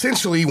are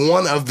essentially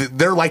one of the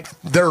they're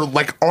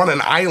like on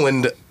an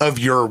island of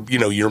your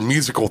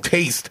musical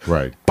taste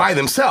Right. by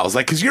themselves,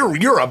 like because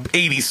you're a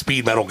 80s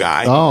speed metal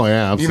guy. Oh,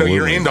 yeah, absolutely.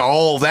 You're into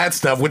all that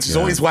stuff, which is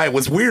always why it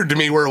was weird to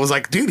me, where it was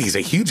like, dude, he's a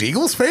huge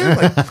Eagles fan.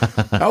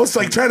 Like, I was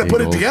like trying to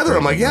put it Eagles together.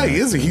 I'm like, yeah, he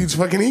fan. is a huge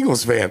fucking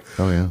Eagles fan.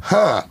 Oh, yeah.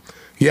 Huh.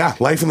 Yeah,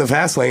 Life in the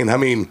Fast Lane. I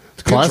mean,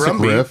 good Classic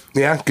drum beat. riff.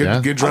 Yeah,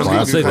 good Yeah, drum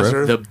classic beat. Good riff.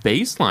 riff. The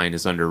bass line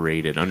is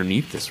underrated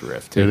underneath this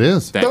riff, too. It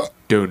is. That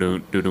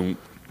do-do-do-do.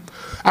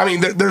 I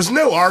mean, there's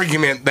no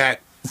argument that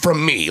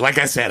from me. Like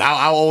I said,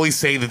 I'll always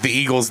say that the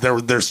Eagles,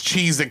 there's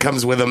cheese that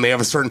comes with them. They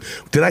have a certain.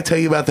 Did I tell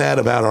you about that?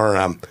 About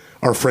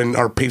our friend,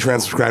 our Patreon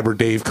subscriber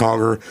Dave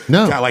Conger?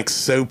 No. Got like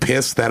so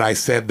pissed that I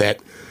said that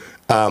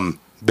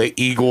the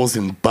Eagles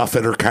and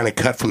Buffett are kind of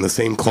cut from the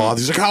same cloth.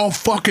 He's like, "How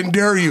fucking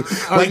dare you?"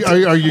 Like,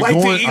 are you like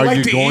going? The, Are like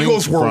you the going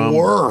Eagles were from-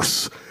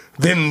 worse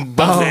than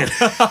Buffett.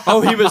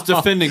 Oh, he was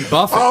defending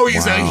Buffett. Oh,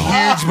 he's a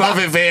huge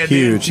Buffett fan.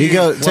 Huge. Dude. He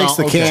takes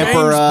the okay.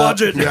 camper up.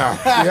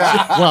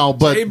 Yeah. Well,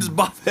 but James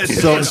Buffett.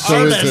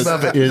 so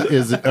Buffett.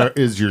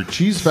 is your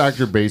cheese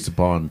factor based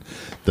upon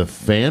the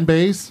fan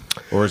base,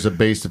 or is it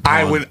based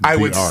upon the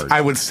art?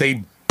 I would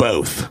say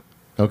both.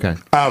 Okay.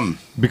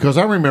 Because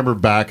I remember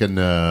back in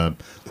the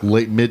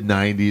late mid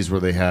 '90s where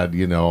they had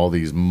all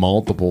these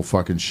multiple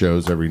fucking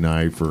shows every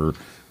night for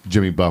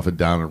Jimmy Buffett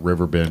down at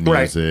Riverbend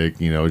Right. Music.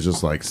 It was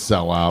just like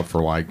sell out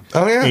for like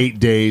Oh, yeah. 8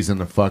 days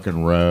in a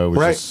fucking row. It was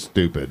Right. just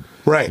stupid.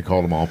 Right. They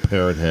called them all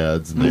parrot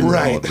heads, and they were all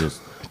Right. just.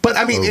 But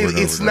I mean, over and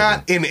it's over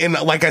and not in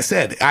like I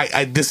said,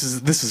 this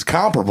is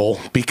comparable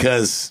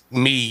because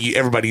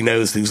everybody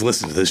knows who's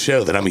listened to this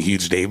show that I'm a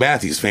huge Dave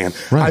Matthews fan.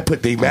 Right. I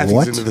put Dave Matthews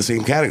What? into the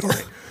same category.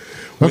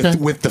 Okay.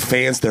 With the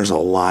fans, there's a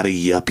lot of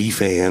yuppie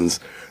fans.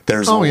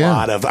 There's Oh, a yeah.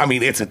 lot of. I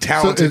mean, it's a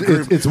talented So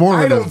group. it's more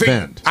of I an don't think-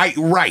 event.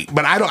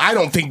 but I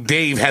don't think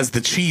Dave has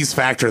the cheese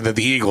factor that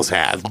the Eagles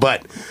have.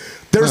 But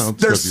there's No,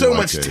 there's so so do you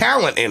much like Dave.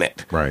 talent in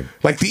it. Right.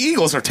 Like the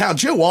Eagles are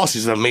talented. Joe Walsh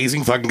is an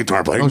amazing fucking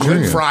guitar player. Oh, sure,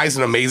 Glenn yeah. Fry's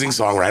an amazing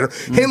songwriter.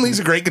 Henley's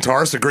a great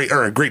guitarist,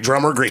 a great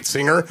drummer, great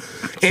singer,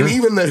 and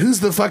even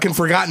who's the fucking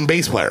forgotten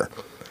bass player?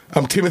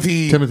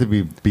 Timothy.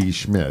 Timothy B.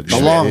 Schmidt.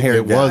 The long-haired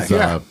It was. guy.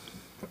 Yeah.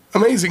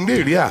 Amazing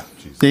dude, yeah.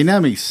 They now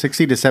make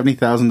 $60,000 to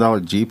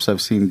 $70,000 Jeeps.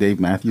 I've seen Dave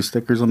Matthews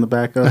stickers on the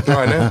back of. Oh,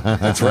 I know.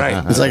 That's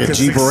right. It's like a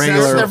Jeep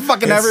Wrangler. They're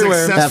fucking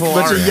everywhere. That Successful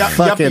bunch art. of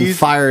fucking yuppies.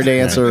 fire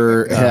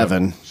dancer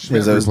heaven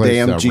is those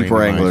replaced, damn Jeep Randy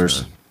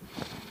Wranglers.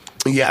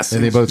 Meisner. Yes,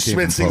 And they both came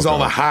Schmidt from sings all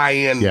the Poco. high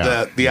end,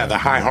 Yeah. the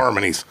high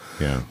harmonies.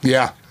 Yeah.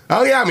 Yeah.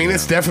 Oh yeah, I mean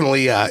it's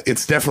definitely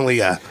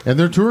And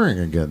they're touring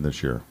again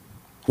this year.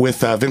 with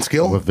Vince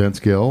Gill. With Vince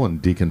Gill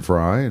and Deacon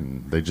Fry,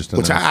 and they just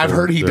Which announced I've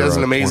heard he does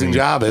an amazing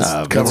job as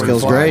Vince covering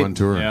Gill's Fly. great. on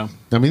tour. Yeah.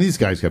 I mean, these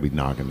guys got to be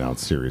knocking down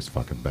serious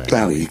fucking bangs.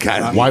 Well, you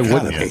gotta, Why you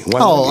gotta wouldn't be. you? Why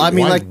Oh, wouldn't I you?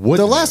 mean, Why like wouldn't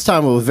the you? last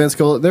time with Vince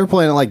Gill, they were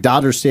playing at like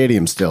Dodger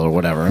Stadium still or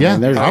whatever. Yeah. I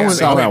mean, I Yeah, was-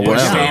 they I went went-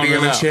 Busch yeah.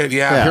 Stadium and shit.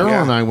 Yeah, Carol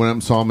yeah. and I went up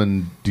and saw them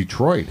in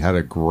Detroit. Had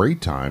a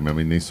great time. I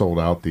mean, they sold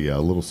out the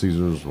Little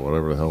Caesars,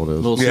 whatever the hell it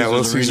is. Yeah,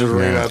 Little Caesars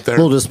Arena up a there.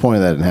 little disappointed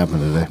that didn't happen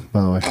today,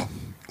 by the way.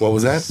 What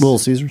was that? Little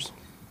Caesars.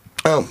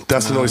 Oh,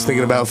 Dustin always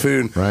thinking about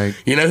food. Right.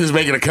 You know who's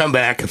making a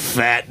comeback?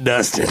 Fat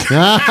Dustin.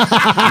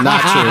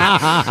 Not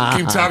true.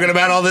 Keep talking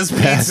about all this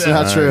pizza. That's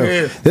not true.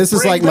 Yeah. This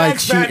is Bring like my back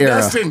Fat cheat era.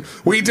 Dustin.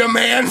 We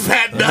demand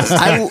Fat Dustin.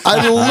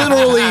 I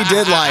literally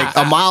did like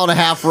a mile and a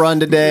half run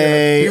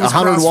today, He was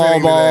 100 wall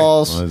crossfitting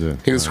balls, Was it?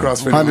 He was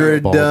CrossFit.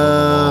 100 Balls on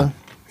the wall.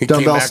 He came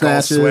dumbbell back all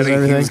snatches, sweaty. He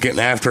everything. was getting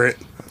after it.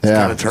 Yeah,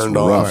 Kind of turned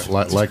it's off.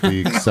 Like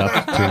the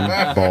accept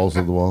to balls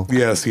of the wall.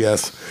 Yes,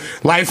 yes.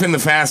 Life in the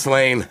fast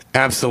lane.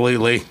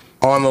 Absolutely.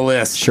 On the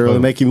list. surely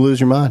make you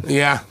lose your mind.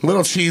 Yeah, a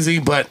little cheesy,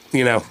 but,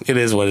 you know, it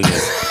is what it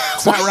is.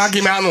 It's not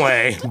Rocky Mountain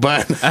Way,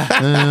 but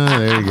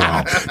There you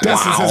go.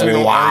 Dustin says we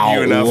don't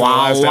argue enough in the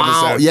last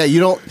episode. Yeah, you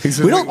don't. He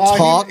said We don't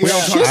talk we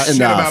don't shit talk shit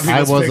enough. about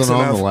people's I wasn't picks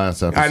on enough. the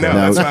last episode. I know.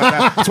 No.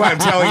 That's why I'm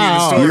telling you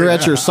the story. You're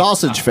at your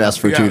sausage fest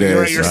for 2 Yeah,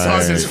 you're at days. your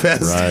sausage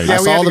fest. Right. Yeah, I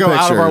we saw had to the go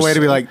out of our pictures. way to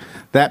be like,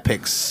 that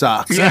pick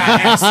sucks. Yeah,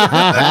 ask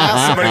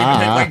somebody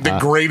pick like the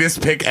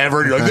greatest pick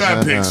ever. You're like,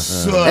 that pick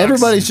sucks.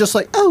 Everybody's just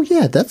like, oh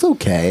yeah, that's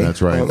okay.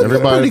 That's right. Pretty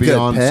Everybody be good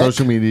on pick.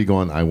 social media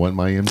going, I want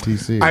my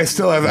MTC. I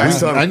still have.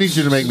 I need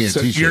you to make me a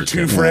So t-shirt. your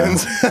two Kevin.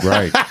 friends.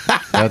 Right.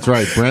 That's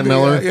right. Brent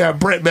Miller. Yeah,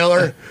 Brett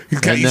Miller. He's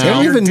got. And He's now-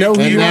 got your I don't even know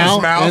dick who in he his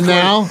is. mouth And like,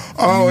 now,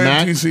 oh,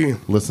 Matt, MTC.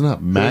 listen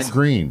up. Matt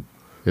Green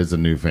is a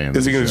new fan.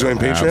 Is he going gonna to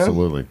join Patreon?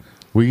 Absolutely.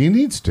 Well, he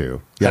needs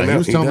to. Yeah, I know, he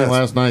was he telling me does.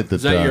 last night that.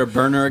 Is that your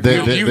burner they-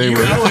 account? they- You they know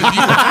were-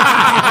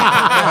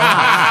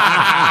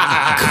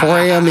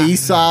 Cram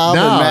Aesop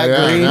No, and Matt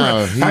yeah, Green.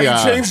 no,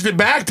 He changed it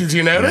back. Did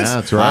you notice? Yeah,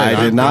 that's right.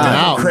 I did not. I'm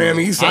out. Cram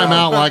Aesop. I'm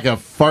out like a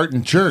fart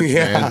in church,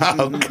 Yeah. man.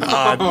 Oh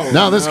God.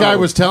 No, this guy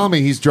was telling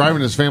me he's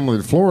driving his family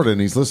to Florida and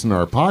he's listening to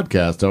our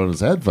podcast on his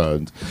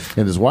headphones.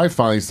 And his wife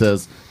finally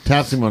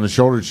taps him on the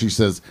shoulder. And she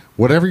says,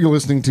 "Whatever you're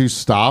listening to,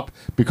 stop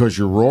because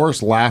your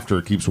roarous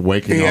laughter keeps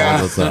waking Yeah.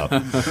 all of us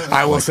up."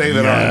 I will say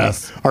that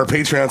yes. our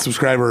Patreon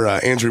subscriber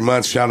Andrew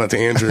Muntz, shout out to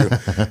Andrew,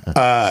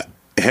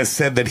 has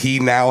said that he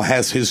now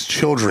has his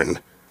children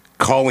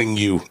calling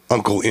you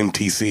Uncle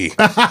MTC.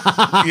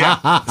 Yeah,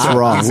 That's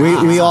wrong.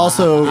 We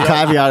also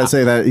caveat and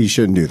say that you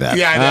shouldn't do that.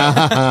 yeah,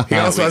 I know. He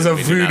also has a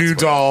we do not voodoo support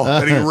doll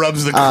that he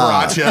rubs the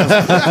crotch of.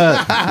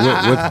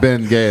 with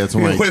Ben Gay, that's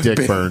when my With dick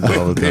Ben- burns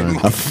all the time.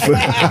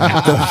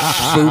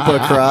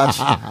 Fupa crotch.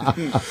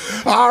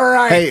 All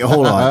right. Hey,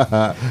 hold on.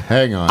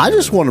 Hang on. I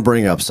just want to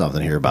bring up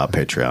something here about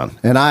Patreon.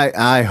 And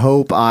I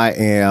hope I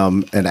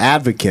am an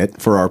advocate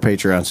for our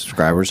Patreon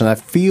subscribers. And I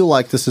feel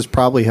like this has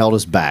probably held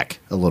us back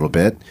a little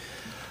bit.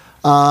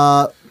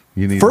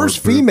 You need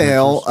First more food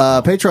female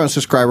pictures? Patreon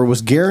subscriber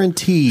was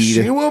guaranteed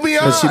She will be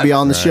that she'd be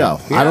on the show.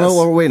 I don't know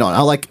what we're waiting on.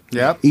 I like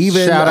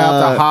even Shout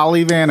out to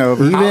Holly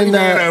Vanover. even Holly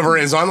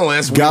Vanover is on the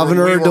list.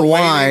 Governor We were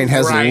DeWine waiting,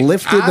 has right.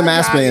 lifted the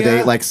mask got mandate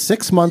ya. like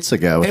 6 months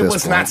ago. At It this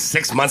was point. not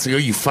 6 months ago.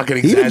 You fucking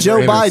Even Joe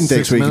exaggerated. Biden 6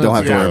 thinks we don't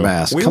have to wear a minutes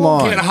mask. We Come will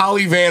on. get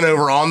Holly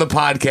Vanover on the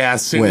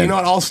podcast soon. When? You know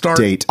what? I'll start.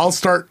 Date. I'll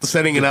start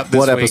setting it up this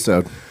What week.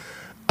 episode?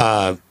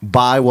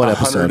 By what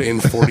episode?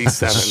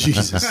 147.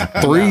 Jesus.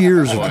 3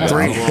 years ago.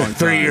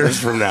 Three years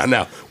from now.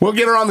 No, we'll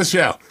get her on the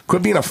show.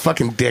 Quit being a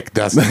fucking dick,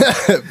 Dustin.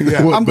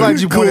 Yeah. I'm glad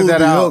you pointed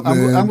that out.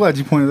 man. I'm glad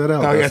you pointed that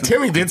out. Oh yeah, Dustin.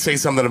 Timmy did say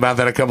something about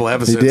that a couple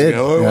episodes He did.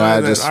 ago. Oh, Yeah, I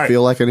well, just all right.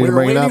 feel like I need to We're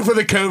bring it waiting up. for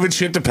the COVID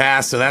shit to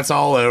pass, so that's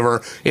all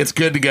over. It's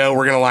good to go.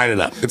 We're gonna line it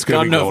up. It's Got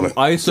gonna be golden. enough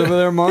ice over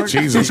there, Mark?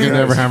 Jesus, You can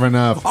never have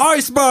enough.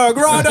 Iceberg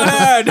right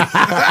ahead.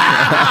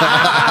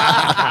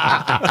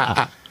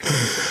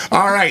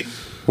 All right,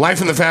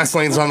 Life in the Fast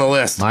Lane's on the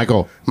list.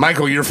 Michael.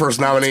 Michael, your first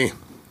nominee.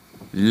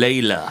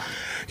 Layla.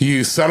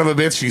 You son of a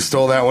bitch! You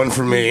stole that one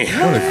from me.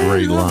 What a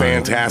great line.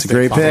 Fantastic, It's a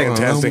great pick.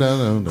 Fantastic.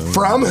 No.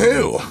 From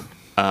who?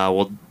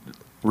 Well,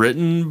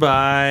 written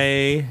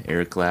by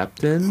Eric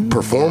Clapton,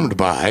 Performed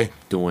by.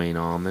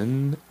 Dwayne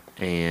Allman,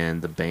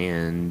 and the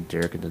band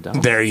Derek and the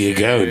Dominoes. There you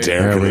go, Derek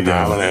There and we the go.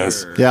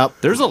 Dominoes. Yep.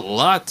 There's a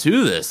lot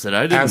to this that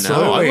I didn't know. I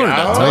Absolutely. learned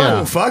a Oh,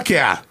 ton. fuck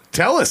yeah!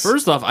 Tell us.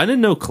 First off, I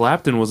didn't know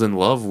Clapton was in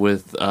love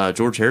with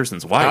George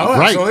Harrison's wife. Oh,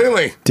 Right.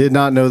 absolutely. Did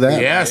not know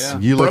that. Yes.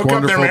 You look Broke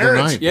up their wonderful marriage.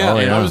 tonight. Yeah, Oh,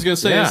 and yeah. I was going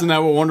to say, Yeah. isn't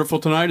that what Wonderful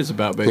Tonight is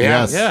about, baby? Yeah.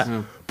 Yes.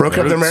 Yeah. Broke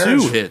up their Wrote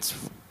marriage. 2 hits.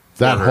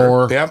 That for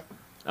whore. Yep.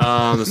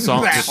 The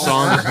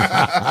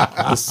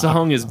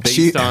song is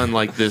based on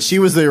like this. She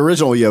was the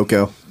original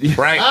Yoko.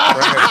 Right.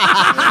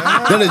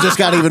 Right. Then it just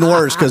got even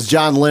worse because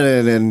John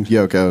Lennon and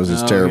Yoko is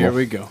just Oh, terrible. here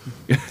we go.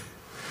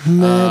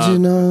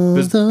 Imagine all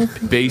This- the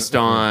based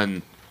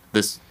on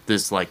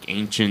this like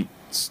ancient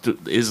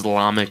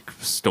Islamic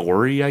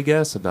story, I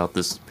guess, about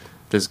this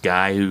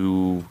guy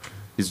who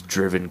is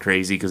driven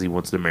crazy because he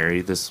wants to marry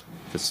this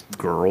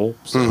girl.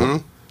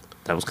 So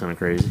that was kind of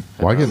crazy.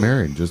 Why get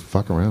married? Just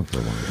fuck around for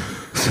a while.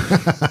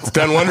 It's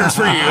done wonders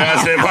for you,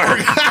 hasn't it, Mark?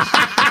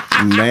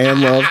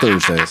 Man love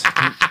Thursdays.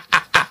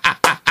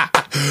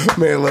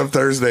 Man, love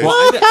Thursdays.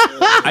 Well,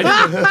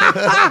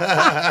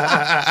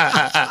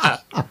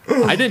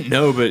 I didn't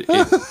know, but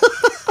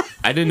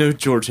I didn't know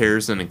George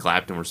Harrison and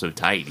Clapton were so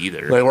tight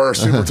either. They were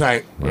super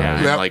tight. Yeah,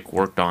 and Yep. like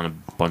worked on a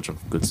bunch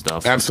of good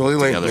stuff.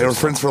 Absolutely. together. They were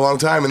friends for a long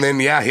time. And then,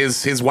 yeah,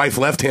 his wife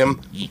left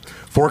him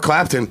for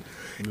Clapton.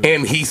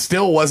 And he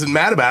still wasn't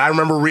mad about it.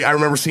 I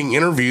remember seeing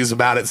interviews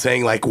about it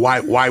saying, like,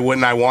 why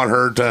wouldn't I want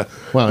her to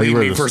leave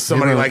me for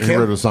somebody like He him?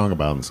 wrote a song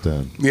about it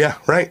instead. Yeah,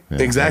 right. Yeah,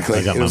 Exactly.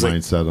 I got It my was like,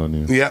 mind set on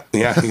you. Yeah,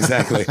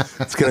 exactly.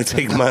 It's going to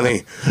take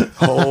money,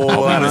 whole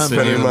lot of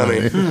spending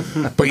money.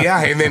 But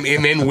yeah, and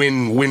then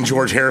when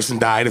George Harrison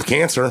died of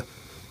cancer,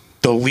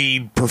 the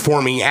lead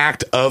performing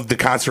act of the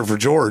Concert for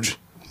George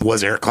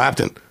was Eric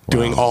Clapton,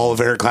 doing all of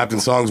Eric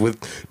Clapton's songs with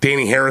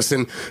Danny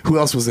Harrison. Who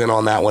else was in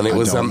on that one? It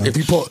was if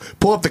you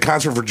pull up the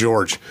Concert for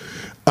George,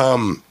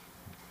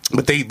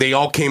 but they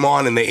all came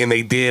on and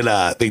they did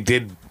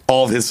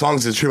all of his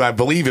songs. It's true. I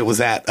believe it was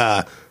at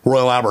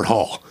Royal Albert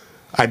Hall.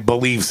 I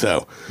believe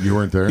so. You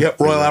weren't there? Yep,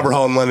 Royal Albert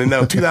Hall in London.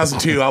 No,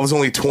 2002. I was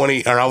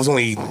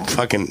only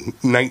fucking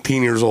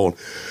 19 years old.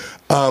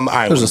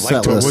 I There's a would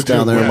set to- list would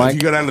down there, if Mike.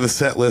 you go down to the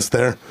set list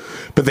there,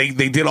 but they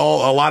did a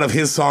lot of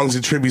his songs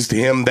and tributes to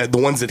him. That the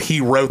ones that he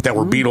wrote that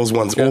were Beatles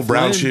ones, Old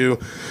Brown Lynne. Shoe,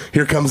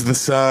 Here Comes the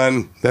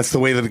Sun, That's the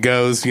Way That It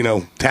Goes,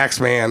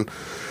 Taxman,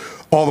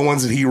 all the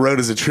ones that he wrote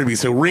as a tribute.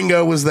 So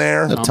Ringo was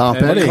there, Tom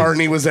Petty.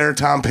 McCartney was there,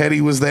 Tom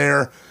Petty was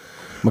there.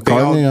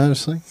 McCartney,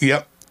 honestly.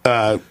 Yep.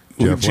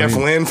 Jeff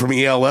Lynne from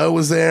ELO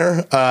was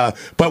there.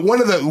 But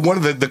one of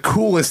the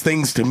coolest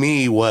things to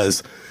me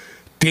was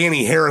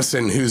Danny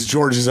Harrison, who's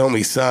George's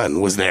only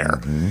son, was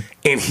there,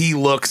 and he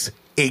looks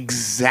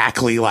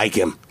exactly like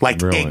him.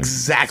 Like Really?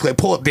 exactly.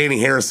 Pull up Danny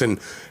Harrison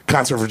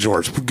Concert for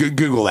George.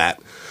 Google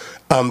that.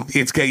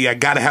 It's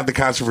got to have the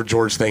Concert for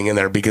George thing in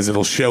there because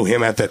it'll show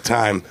him at that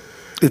time.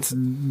 It's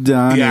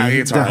Donnie. Yeah,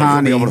 it's all right.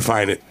 He'll be Dahani. able to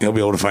find it. He'll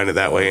be able to find it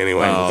that way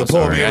anyway. Oh,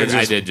 Pull up sorry. I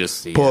images. did just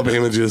see Pull up it.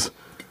 images.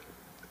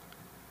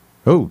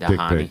 Oh, Dick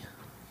Dahani. Pic.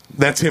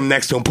 That's him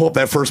next to him. Pull up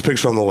that first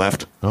picture on the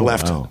left. Oh,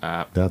 left.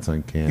 wow. That's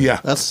uncanny. Yeah.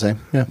 That's the same.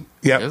 Yeah.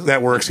 Yeah, Is it?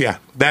 that works. Yeah,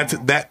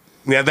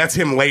 that's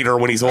him later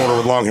when he's older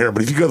with long hair.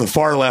 But if you go to the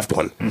far left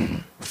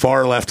one,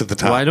 far left at the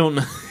top, Well, I don't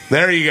know.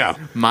 there you go.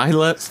 My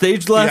left,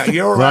 stage Yeah, left.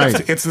 your Right.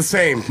 left. It's the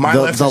same. My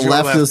The left. the is your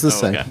left is the Oh,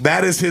 same. okay.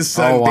 That is his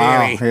son, Oh, wow.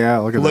 Danny. Yeah,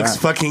 look at Looks that.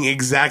 fucking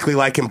exactly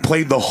like him.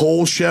 Played the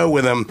whole show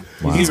with him.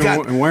 He's Even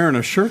got wearing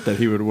a shirt that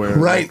he would wear.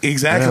 right,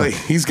 exactly.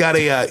 He's got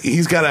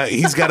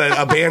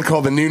a band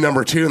called the New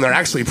Number Two, and they're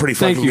actually pretty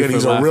Thank fucking you good. for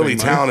He's a laughing, really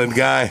Mike. talented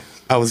guy.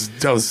 I was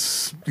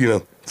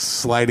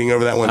sliding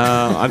over that one.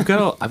 I've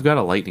got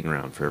a lightning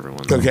round for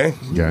everyone. Okay.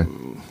 Okay.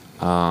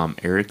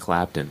 Eric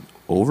Clapton,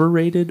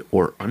 overrated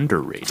or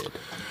underrated?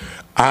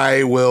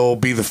 I will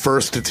be the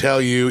first to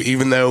tell you,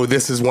 even though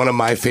this is one of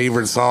my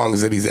favorite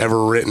songs that he's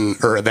ever written,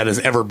 or that has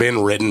ever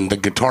been written, the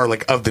guitar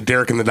lick of the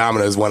Derek and the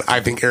Dominoes one, I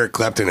think Eric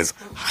Clapton is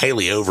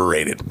highly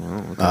overrated.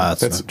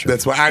 That's not true.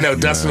 That's why I know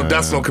Dustin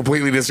will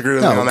completely disagree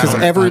with me No, on that because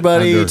one.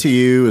 everybody Under. to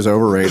you is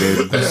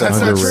overrated. That's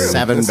not true.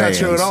 Seven That's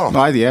bands. not true at all. No,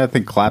 I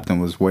think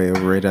Clapton was way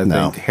overrated. I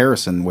No. think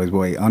Harrison was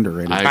way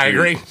underrated. I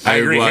agree.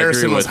 Well,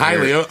 Harrison was with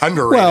highly Eric.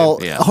 underrated. Well,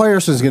 Yeah.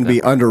 Harrison's going to be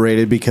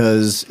underrated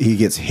because he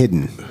gets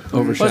hidden.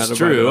 Overshadowed That's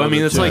by the true. I other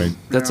mean, it's two. like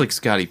that's like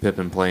Scottie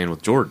Pippen playing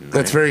with Jordan.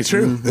 that's right? very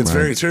true. It's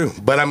very true.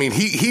 But I mean,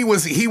 he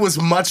was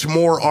much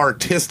more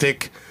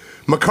artistic.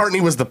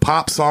 McCartney was the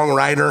pop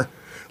songwriter.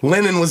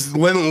 Lennon was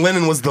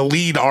the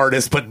lead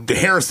artist, but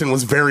Harrison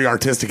was very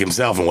artistic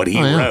himself in what he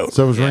Oh, yeah. wrote.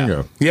 So was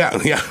Ringo. Yeah,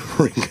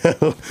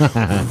 Ringo.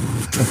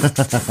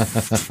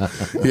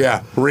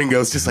 Yeah,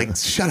 Ringo's just like,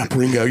 shut up,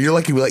 Ringo. You're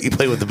lucky we let you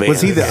play with the band.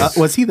 Was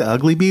he the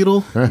ugly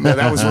Beatle? No,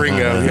 that was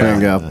Ringo. Yeah.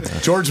 Ringo.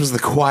 George was the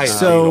quiet.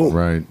 So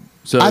Right.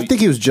 So I think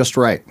he was just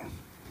right.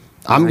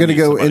 I'm I going to knew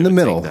go somebody in the would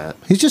middle. think that.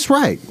 He's just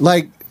right.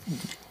 Like,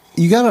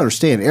 you got to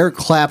understand, Eric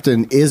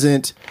Clapton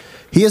isn't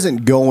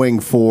going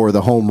for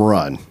the home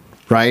run,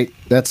 right?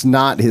 That's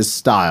not his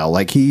style.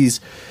 Like, he is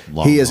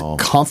haul.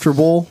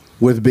 comfortable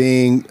with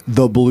being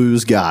the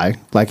blues guy.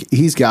 Like,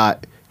 he's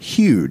got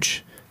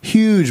huge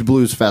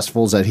blues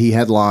festivals that he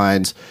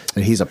headlines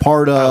that he's a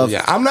part of.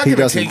 yeah, I'm not He going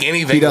to doesn't- take he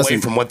anything doesn't-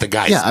 away from what the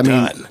guy's Yeah, I mean,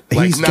 done.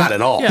 Like, he's not got-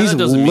 at all. Yeah, he's that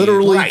doesn't mean-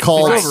 literally Right,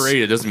 called he's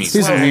overrated. Doesn't mean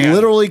He's slow. Yeah.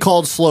 literally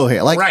called slow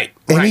hand. Like, Right,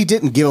 and he right.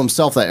 didn't give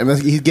himself that. I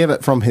mean, he gave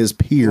it from his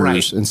peers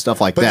Right. and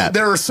stuff like But that.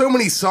 there are so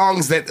many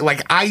songs that,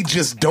 like, I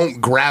just don't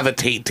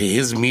gravitate to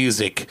his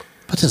music.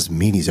 That doesn't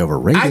mean he's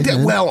overrated. I did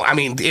man. well. I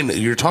mean,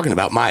 you're talking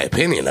about my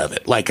opinion of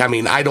it. Like, I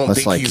mean, I don't That's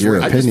think like he's. your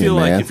I just opinion, feel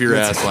like man. if you're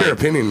That's asked your like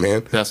opinion,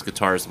 man. best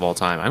guitarist of all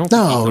time, I don't. No,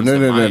 think he comes no, to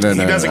no, mind. no, He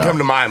no. doesn't come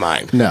to my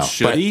mind. No.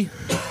 Should But he?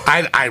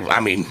 I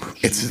mean,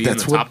 it's Be in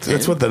that's the what top 10?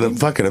 that's what the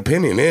fucking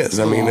opinion is.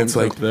 I mean, it's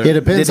like It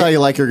depends Did- how you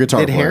like your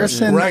guitar. Did player.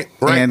 Harrison Right.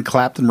 and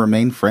Clapton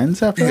remain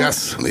friends after that?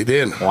 yes, they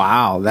did.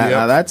 Wow, Yep.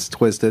 now that's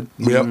twisted.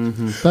 Yep. That'd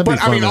be But I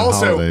fun mean, on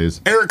also,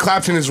 holidays. Eric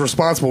Clapton is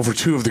responsible for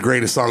two of the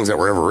greatest songs that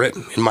were ever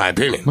written, in my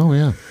opinion. Oh,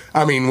 yeah.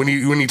 I mean, when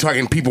you talk,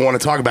 and people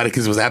want to talk about it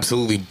because it was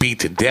absolutely beat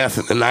to death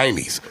in the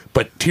 '90s.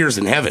 But "Tears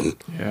in Heaven"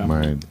 Yeah.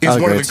 Right. is Oh,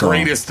 one of great the song.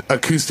 greatest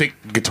acoustic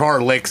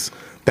guitar licks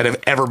that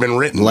have ever been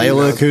written.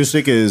 Layla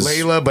acoustic is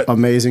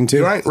amazing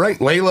too. Right.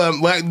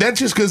 Layla, that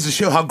just goes to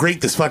show how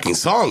great this fucking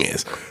song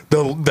is.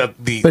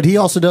 But he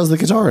also does the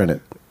guitar in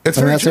it. That's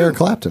true. Eric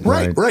Clapton.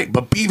 Right.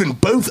 But even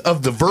both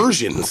of the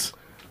versions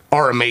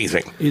are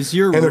amazing. Is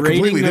your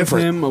rating of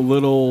him a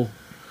little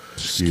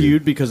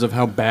skewed because of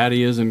how bad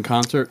he is in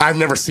concert? I've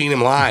never seen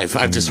him live.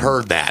 I've just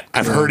heard that.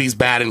 I've heard he's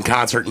bad in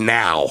concert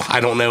now. I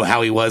don't know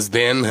how he was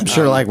then. I'm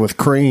sure like with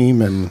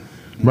Cream and...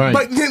 Right.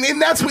 But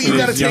and that's what you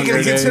got to take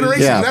into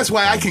consideration. Yeah. That's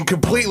why I can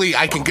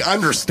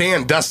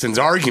understand Dustin's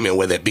argument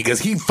with it,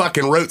 because he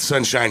fucking wrote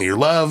 "Sunshine of Your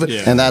Love,"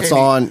 and that's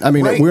on. I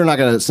mean, we're not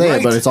going to say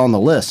it, but it's on the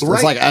list.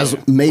 It's like as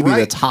maybe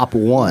the top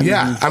one.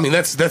 Yeah, I mean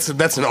that's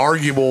an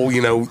arguable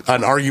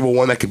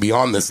one that could be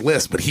on this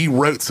list. But he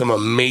wrote some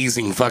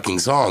amazing fucking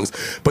songs.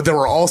 But there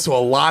were also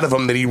a lot of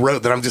them that he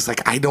wrote that I'm just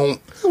like I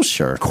don't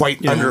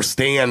quite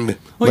understand.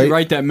 Well, you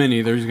write that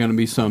many, there's going to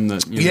be some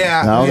that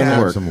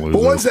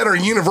but ones that are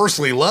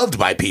universally loved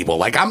by people.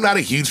 Like, I'm not a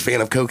huge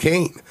fan of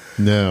cocaine.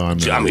 No, I'm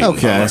not. I mean,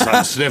 unless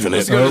I'm sniffing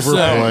it.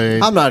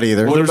 Overplayed. I'm not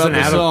either. What about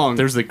the song?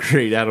 There's the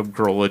great Adam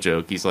Grohl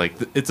joke. He's like,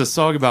 it's a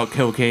song about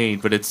cocaine,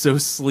 but it's so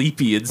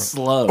sleepy and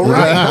slow.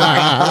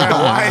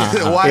 Why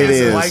is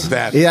it like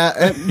that?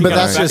 Yeah, but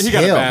that's just he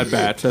got a bad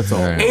batch. That's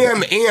all.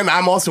 And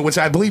I'm also, which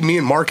I believe me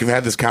and Mark have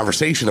had this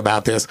conversation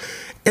about this.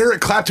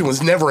 Eric Clapton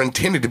was never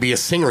intended to be a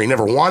singer. He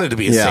never wanted to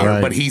be a singer,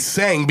 but he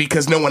sang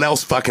because no one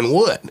else fucking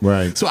would.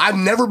 Right. So I've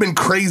never been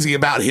crazy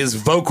about his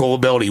vocal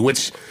ability,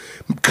 which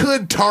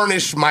could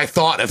tarnish my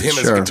thought of him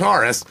as a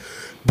guitarist.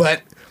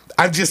 But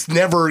I've just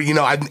never,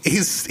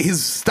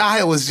 his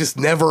style is just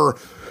never.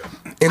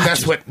 And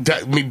that's what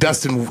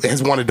Dustin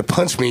has wanted to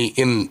punch me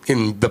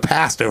in the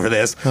past over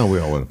this. Oh, we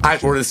all want to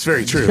punch it's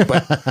very true.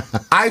 But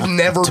I've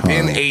never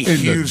been a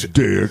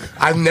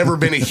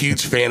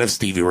huge fan of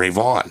Stevie Ray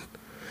Vaughan.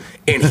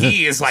 And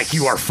he is like,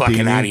 you are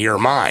fucking out of your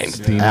mind.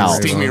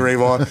 Stevie Ray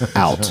Vaughan.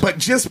 Out. But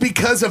just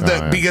because of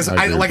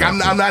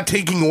I'm not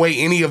taking away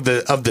any of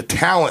the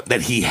talent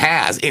that he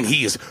has, and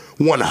he is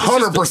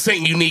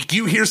 100% unique.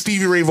 You hear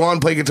Stevie Ray Vaughan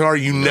play guitar,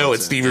 you know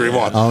it's Stevie Ray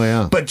Vaughan. Oh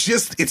yeah. But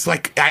just it's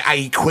like I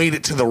equate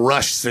it to the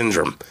Rush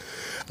syndrome.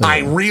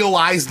 I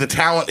realize the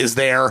talent is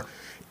there.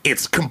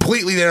 It's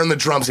completely there in the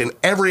drums in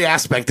every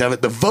aspect of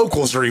it. The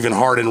vocals are even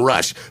hard in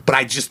Rush, but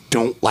I just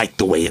don't like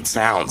the way it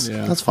sounds.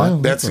 Yeah. That's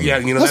fine. That's what I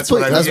mean. I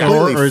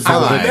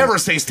would never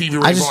say Stevie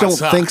Ray Vaughan I just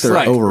don't think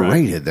they're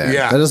overrated there.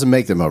 Yeah. That doesn't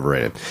make them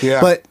overrated. Yeah.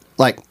 But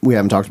like we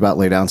haven't talked about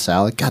Lay Down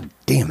Sally. God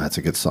damn, that's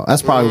a good song.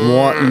 That's probably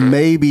one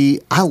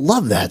maybe I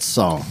love that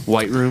song.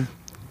 White Room.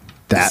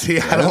 See,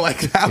 I don't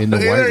like that in the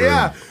one white either,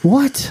 room.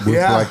 What? With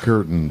black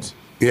curtains.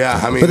 Yeah,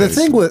 I mean, but the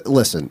thing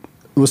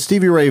with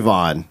Stevie Ray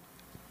Vaughan,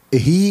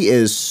 he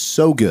is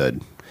so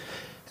good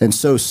and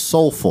so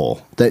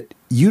soulful that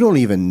you don't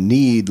even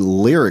need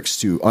lyrics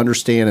to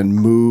understand and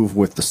move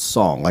with the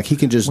song. Like he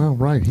can just he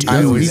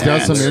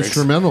does some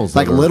instrumentals.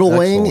 Like Little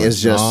Wing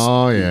is just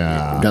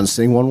gonna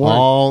sing one word.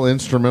 All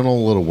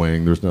instrumental Little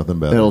Wing. There's nothing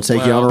better. It'll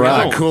take you on a ride.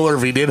 It'd be cooler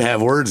if he did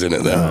have words in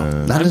it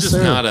though.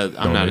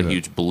 I'm not a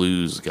huge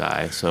blues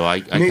guy, so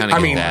I kind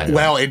of get that.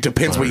 Well, it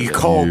depends what you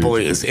call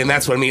blues, and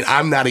that's what I mean.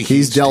 I'm not a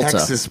huge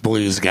Texas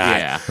blues guy.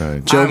 Yeah.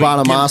 Right. Joe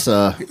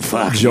Bonamassa,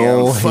 fuck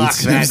Joel, fuck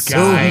that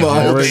guy.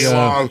 All day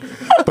long.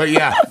 But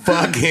yeah,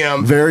 fuck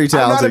him. Very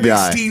talented I'm not a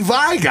guy. big Steve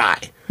Vai guy.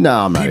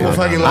 No, I'm not. People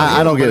fucking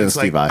I don't get into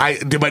Steve Vai.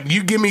 But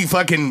you give me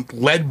fucking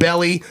Lead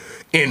Belly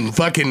and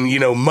fucking,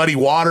 Muddy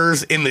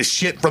Waters and the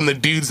shit from the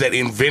dudes that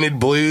invented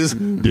blues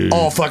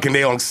all fucking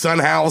day long.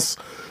 Sunhouse,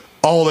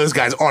 all those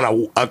guys on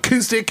a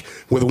acoustic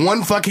with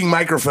one fucking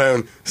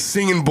microphone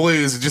singing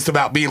blues just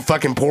about being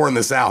fucking poor in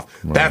the South.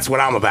 Right. That's what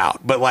I'm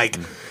about. But like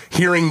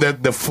hearing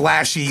the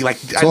flashy, what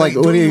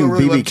do you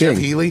BB King? Jeff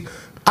Healey?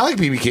 I like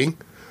BB King.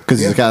 Because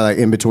he's kind of like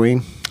in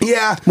between.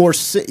 Yeah. More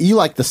you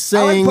like the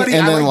sing I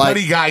like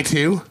Buddy Guy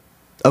too.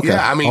 Okay.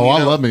 Yeah, I mean,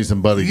 I love me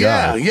some Buddy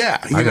Guy. Yeah.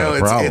 I got a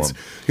problem. It's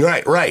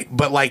right.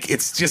 But like,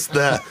 it's just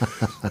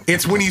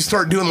it's when you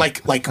start doing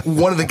like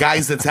one of the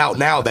guys that's out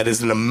now that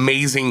is an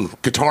amazing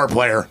guitar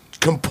player,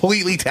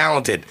 completely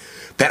talented,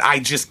 that I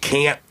just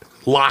can't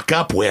lock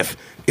up with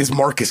is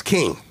Marcus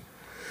King.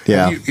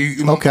 Yeah.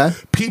 Okay.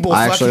 People.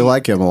 I actually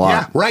like him a lot.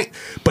 Yeah. Right.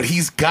 But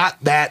he's got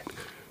that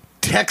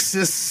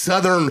Texas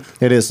Southern.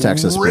 It is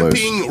Texas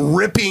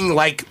ripping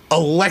like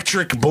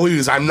electric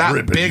blues. I'm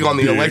not big on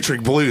the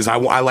electric blues. I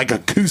like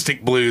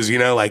acoustic blues.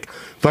 Like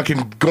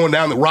fucking going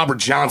down the Robert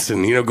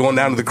Johnson. Going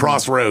down to the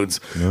Crossroads,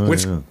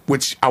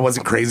 which I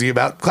wasn't crazy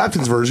about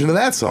Clapton's version of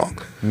that song.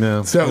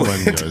 No, so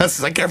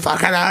it's like you're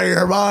fucking out of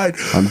your mind.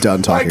 I'm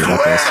done talking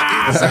about this.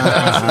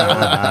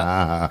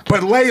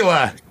 But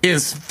Layla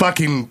is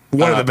fucking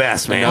one of the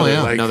best,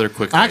 man. Another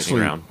quick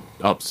round.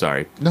 Oh,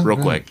 sorry. Real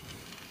quick.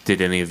 Did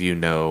any of you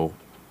know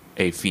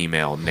a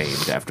female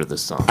named after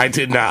this song? I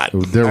did not.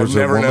 There was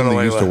a woman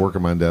that used to work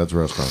at my dad's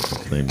restaurant.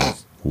 Her name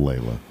was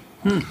Layla.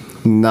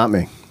 Not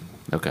me.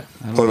 Okay.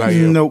 What about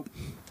you? Nope.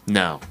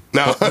 No.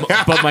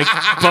 But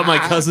my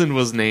cousin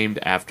was named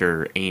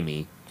after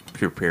Amy.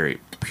 Pure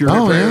Perry.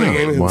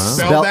 Wow.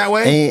 Spelled that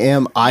way?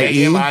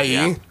 AMIE.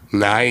 AMIE.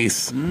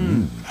 Nice.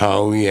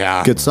 Oh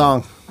yeah. Good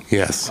song.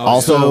 Yes.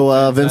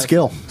 Also, Vince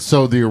Gill.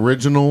 So the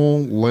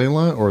original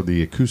Layla or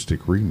the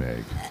acoustic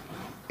remake?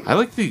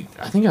 I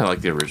think I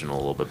like the original a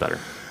little bit better.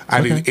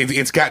 I mean,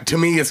 it's got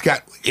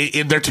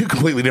they're two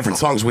completely different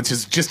songs, which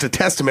is just a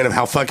testament of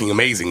how fucking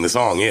amazing the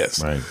song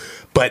is. Right.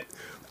 But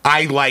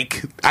I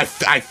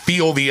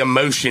feel the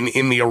emotion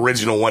in the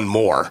original one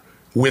more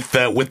with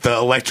the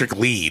electric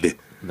lead.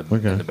 In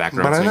the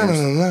background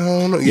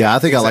singers. Yeah, I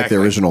think I like the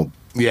original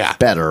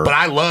better. But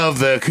I love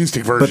the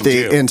acoustic version But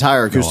the too.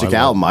 entire acoustic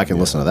album, I can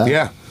listen to that.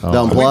 Yeah.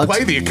 The Unplugged. We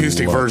play the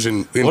acoustic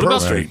version in What Pearl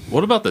about Street.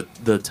 what about the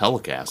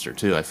Telecaster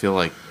too? I feel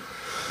like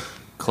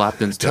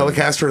Clapton's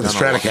Telecaster or the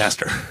done a lot.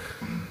 Stratocaster?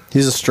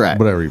 He's a Strat.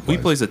 Whatever he He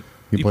plays.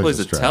 plays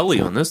a Strat. telly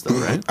on this though,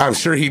 right? I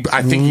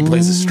think he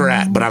plays a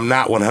Strat, but I'm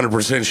not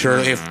 100% sure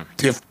if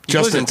He Justin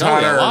plays a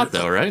telly Tyler. a lot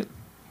though, right?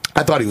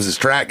 I thought he was a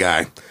Strat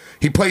guy.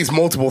 He plays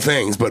multiple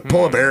things, but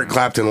pull up Eric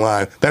Clapton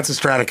live. That's a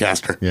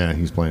Stratocaster. Yeah,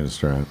 he's playing a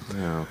Strat.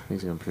 No,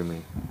 he's gonna prove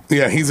me.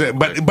 Yeah,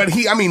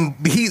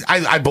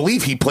 I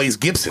believe he plays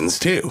Gibsons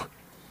too.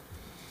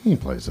 He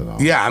plays it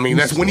all. Yeah, I mean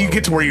that's when you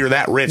get to where you're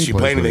that rich, you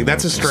play anything.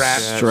 That's a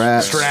Strat.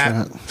 Strat.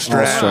 Strat. All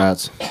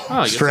Strats. Oh,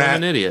 I guess Strat. I'm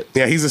an idiot.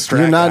 Yeah, he's a Strat.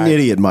 You're not an guy.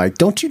 idiot, Mike.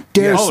 Don't you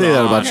dare Hold say that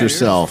on. about Yeah,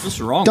 yourself. just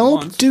wrong Don't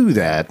once. do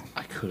that.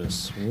 I could have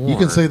sworn. You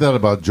can say that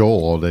about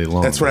Joel all day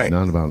long. That's right.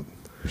 Not about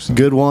yourself.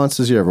 Good once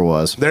as you ever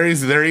was. There he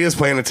is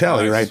playing a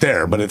telly right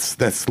there, but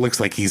looks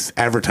like he's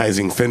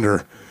advertising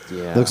Fender.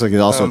 Yeah. Looks like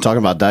he's also talking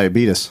about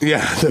diabetes. Yeah,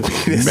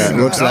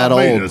 Man, looks that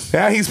old.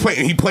 Yeah,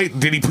 he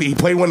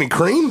played one in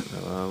Cream?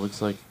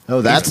 Looks like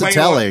Oh, that's a He's playing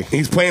telly.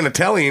 He's playing a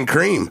telly in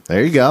Cream.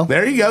 There you go.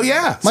 There you go.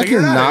 Yeah, Mike,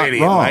 you're you're not an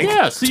idiot, wrong. Mike.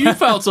 yeah. So you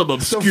found some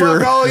So obscure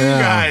fuck all you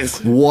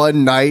guys.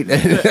 One night.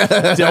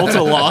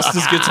 Delta lost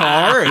his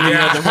guitar and he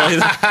had to play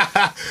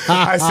that.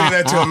 I say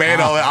that to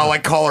Amanda. I'll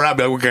like call her up.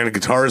 Be like, what kind of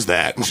guitar is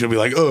that? And she'll be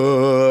like,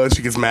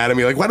 she gets mad at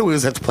me. Like, why do we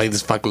always have to play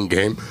this fucking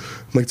game?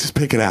 I'm like, just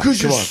pick it out.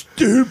 Because you're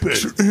stupid.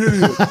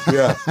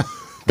 Yeah.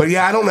 But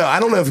yeah, I don't know. I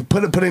don't know if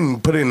put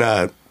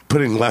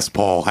in Les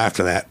Paul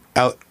after that.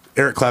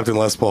 Eric Clapton,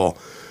 Les Paul.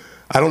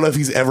 I don't know if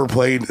he's ever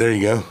played. There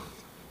you go.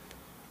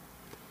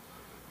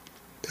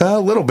 A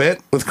little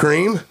bit with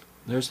Cream.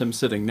 There's him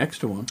sitting next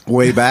to one.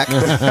 Way back.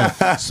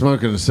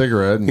 Smoking a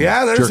cigarette. And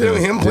Yeah, there's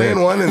jerking him his playing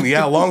dick. one, and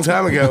a long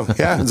time ago.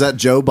 Yeah, Is that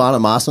Joe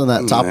Bonamassa in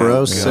that top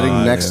row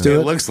sitting next it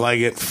to it? looks like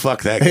it.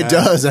 Fuck that guy. It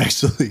does,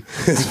 actually.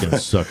 He's gonna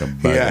suck a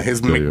bag. Yeah,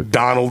 his Go you.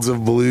 McDonald's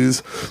of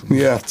blues.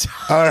 Yeah.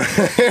 All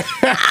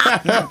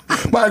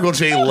right. Michael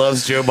J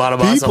loves Joe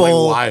Bonamassa.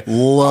 People like, why?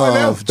 love I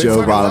know. They Joe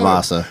fucking love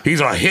Bonamassa. him. He's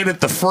a hit at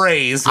the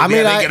phrase. I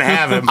mean, they can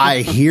have him.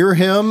 I hear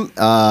him,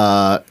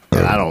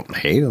 and I don't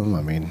hate him.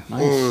 I mean, I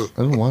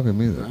don't love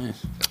him either. Nice.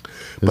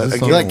 But Is this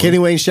again, you on like Kenny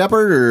Wayne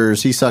Shepherd, or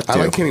is he sucked too?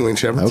 I like Kenny Wayne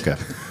Shepherd. Okay.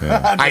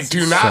 I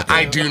do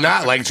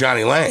not like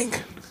Johnny Lang.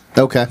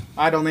 Okay.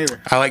 I don't either.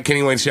 I like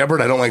Kenny Wayne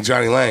Shepherd. I don't like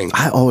Johnny Lang.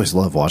 I always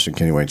love watching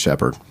Kenny Wayne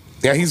Shepherd.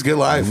 Yeah, he's good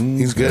live.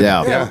 He's good.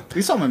 Yeah. Yeah.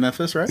 We saw him in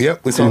Memphis, right?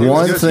 Yep. We saw him.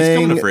 One He's good. He's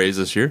coming thing, to Phrase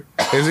this year.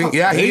 Is he?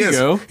 Yeah, he There you is.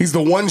 go. He's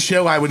the one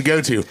show I would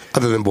go to,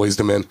 other than Boyz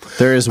II Men.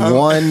 there is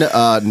one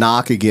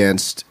knock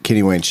against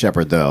Kenny Wayne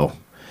Shepherd, though.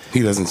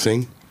 He doesn't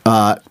sing.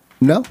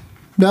 No.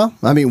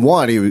 I mean,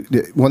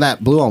 when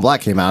that Blue on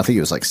Black came out, I think he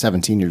was like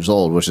 17 years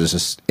old, which is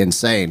just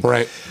insane.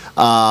 Right.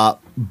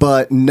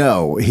 But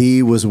no,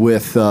 he was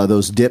with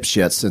those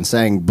dipshits and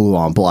sang Blue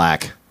on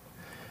Black.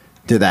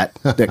 Did that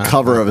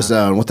cover of his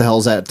own. What the hell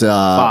is that?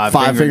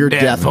 Five Finger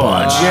Death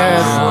Punch.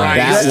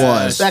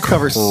 Yes, That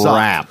cover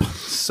crap.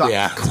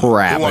 Yeah.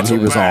 Crap, Who and wants he a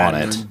was bat?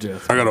 on it.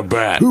 I got a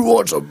bat. Who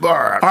wants a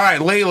bat? All right,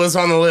 Layla's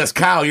on the list.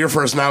 Kyle, your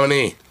first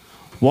nominee.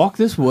 Walk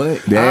This Way.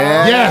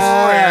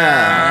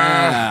 Yeah.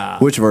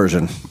 Which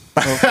version?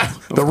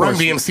 The Run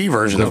DMC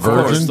version, The of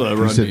course. Virgin? the You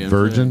Run said DMC.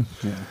 Virgin?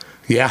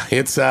 Yeah,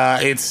 it's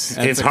hard a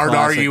to classic.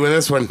 argue with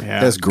this one. Yeah.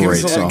 That's a great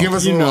song. Give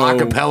us a You little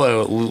know-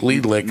 acapella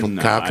lead lick.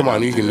 No, Kyle, come I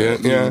on, don't you can do it.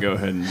 You Yeah. can go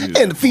ahead and do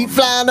that. And the feet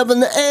flying up in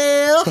the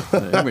air.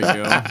 There we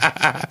go.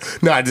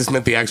 No, I just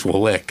meant the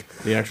actual lick.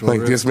 The actual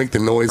Like, riff. just make the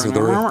noise of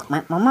the riff.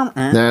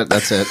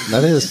 That's it.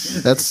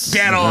 That's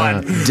Get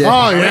on. dead.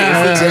 Oh,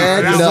 yeah.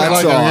 Dead That's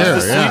nuts like on. a year,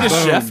 yeah.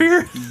 Swedish chef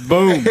here?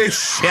 Boom.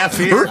 Chef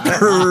here.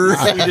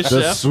 Swedish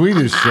The chef?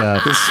 Swedish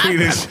chef.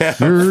 Swedish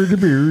chef.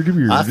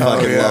 I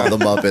fucking yeah. love the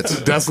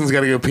Muppets. Dustin's got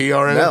to go pee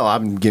already? No,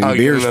 I'm getting Oh, you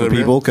beers get for another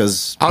people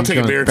because I'll take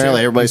a beer, too.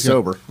 apparently everybody's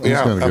sober. He's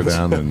Yeah. going to go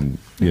down and,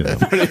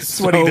 That's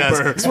what he does.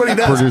 That's what he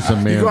does. Produce a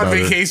man You go on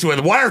butter. vacation with,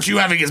 why aren't you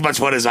having as much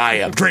fun as I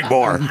am? Drink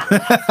more.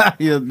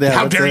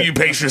 How dare you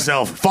pace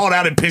yourself? Fall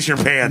down and piss your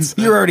pants.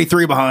 You're already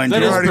 3 behind. That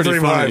You're is already pretty 3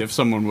 funny behind. if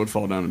someone would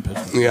fall down and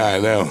piss. Yeah, I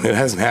know. It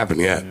hasn't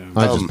happened yet.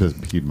 I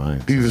just peed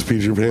mine. You just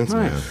peed your pants?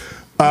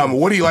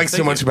 What do you like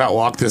so much about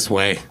Walk This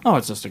Way? Oh,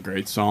 it's just a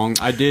great song.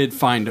 I did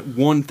find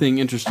one thing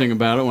interesting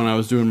about it when I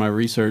was doing my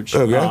research.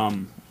 Okay.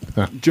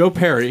 Joe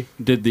Perry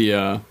did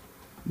the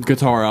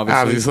guitar,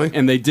 Obviously.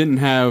 and they didn't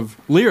have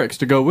lyrics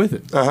to go with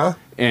it. Uh-huh.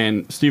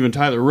 And Steven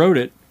Tyler wrote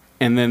it,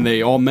 and then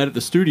they all met at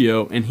the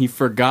studio, and he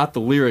forgot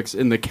the lyrics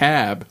in the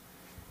cab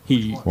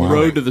he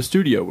rode to the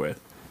studio with.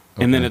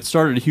 And then it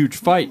started a huge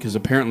fight because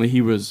apparently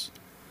he was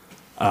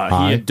he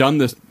had done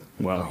this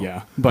Well,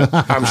 yeah, but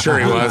I'm sure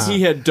he was.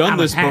 he had done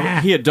this.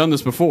 He had done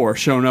this before,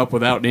 shown up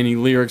without any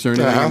lyrics or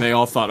anything, and they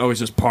all thought, "Oh, he's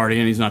just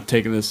partying. He's not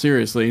taking this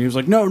seriously." And he was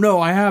like, "No,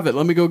 I have it.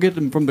 Let me go get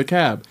them from the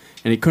cab."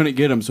 And he couldn't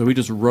get them, so he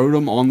just wrote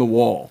them on the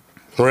wall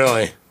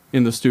Really?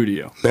 in the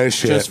studio. No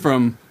shit. Just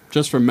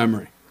from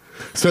memory.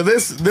 So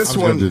this I was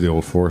going one. to do the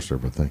old Forester,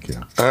 but thank you.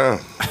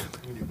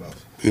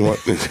 You want?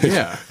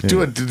 Yeah,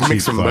 Do it.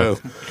 Mix them fuck.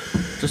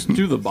 both. just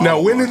do the bottom. Now,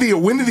 when did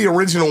the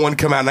original one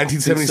come out?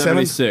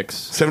 1977. 76?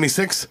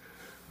 76.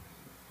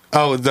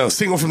 Oh no!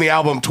 Single from the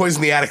album "Toys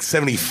in the Attic"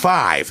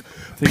 75.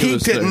 think it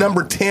was Peaked at the-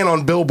 number 10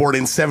 on Billboard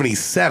in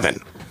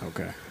 77.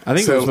 Okay, I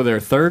think So- it was for their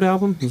third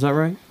album. Is that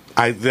right?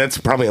 That's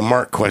probably a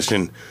Mark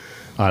question.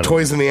 I don't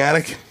Toys in the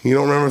Attic. You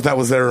don't remember if that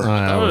was their?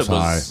 I was it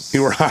was- high.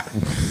 You were high.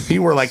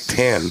 You were like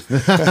 10.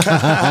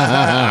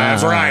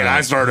 That's right.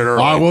 I started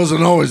early. I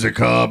wasn't always a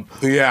cub.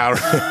 Yeah.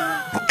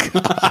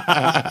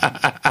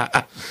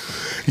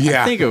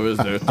 Yeah. I think it was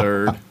their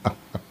third.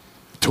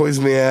 Toys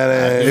in the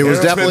Attic. It was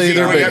Aerosmith, definitely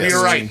their yeah, biggest.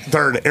 you're right.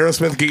 Third.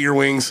 Aerosmith, Get Your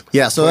Wings.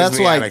 Yeah, so Toys that's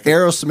in the like Attic.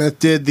 Aerosmith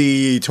did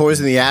the Toys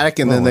in the Attic,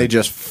 and then they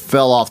just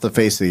fell off the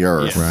face of the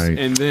earth. Yes. Right.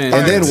 And then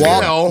And then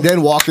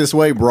Until- Walk This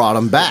Way brought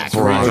them back.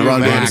 Brought with 'em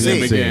Run back. DMC.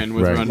 them again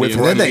with Right. Run With DMC.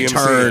 And then they DMC,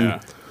 turned yeah.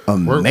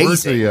 Where's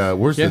amazing.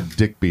 the Yeah.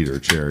 Dick Beater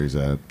cherries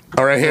at?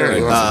 All right, here.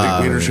 You want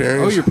some Big Peter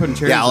cherries? Oh, you're putting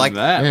cherries Yeah, like- on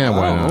that. Yeah,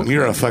 why not?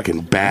 You're a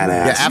fucking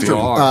badass. Yeah, after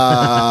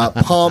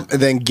dude. Pump and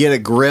then Get a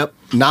Grip,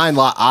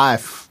 I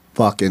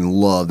fucking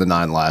love the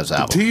Nine Lives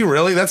album. Do you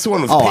really? That's the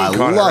one with Oh, Pink I on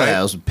love it, that. right?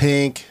 It was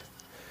Pink.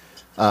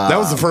 That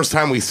was the first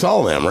time we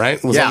saw them,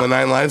 right? Was Yeah. on the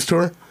Nine Lives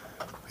tour.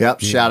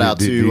 Yep. Shout out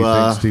Do you to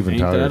think Steven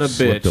Ain't Tyler that a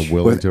slipped a bitch?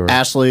 willy with to her?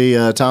 Ashley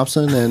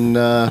Thompson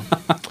and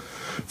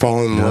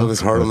Falling in love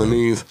is hard on the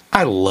knees.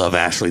 I love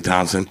Ashley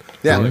Thompson.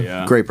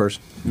 yeah. great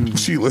person.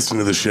 She listened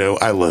to the show.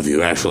 I love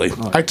you, Ashley.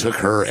 I took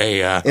her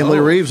a. Emily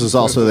Reeves was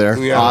also there,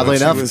 Yeah, oddly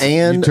she enough, was-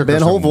 and You took her Ben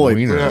some Holvoy.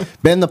 wiener. Yeah.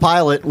 Ben the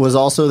pilot was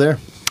also there.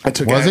 I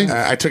took. Was he?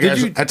 I took.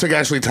 I took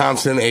Ashley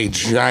Thompson a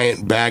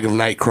giant bag of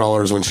night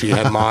crawlers when she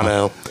had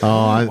mono.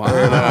 I'm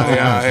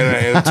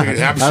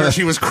sure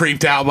she was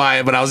creeped out by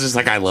it, but I was just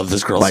like, I love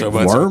this girl Like so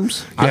much.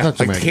 worms? I Yeah, thought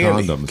you like meant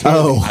candy. condoms.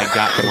 Oh, I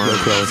got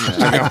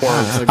worms. I got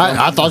worms.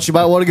 I thought you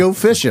might want to go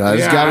fishing. I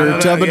just Yeah, got her I a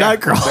don't tub know, of yeah.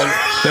 night crawl.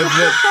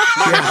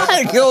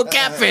 Go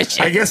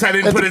catfishing. I guess I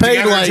didn't At put the it Peg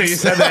together until Legs. you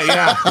said that.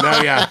 Yeah,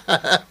 no,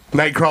 yeah.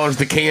 Nightcrawler's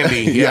the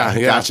candy. Yeah,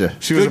 yeah. Gotcha.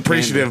 She was Good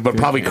appreciative, candy. but Good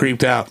probably candy.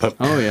 creeped out. But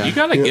Oh yeah. You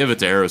gotta give it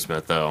to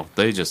Aerosmith though.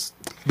 They just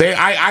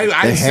I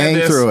They said hang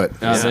this, through it.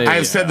 I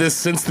have said this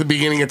since the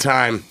beginning of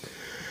time.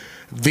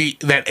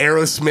 That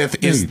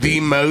Aerosmith is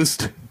the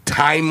most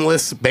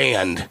timeless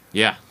band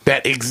yeah.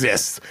 that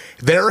exists.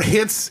 Their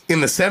hits in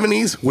the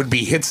 70s would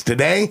be hits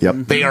today. Yep.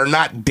 They are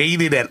not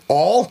dated at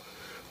all.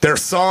 Their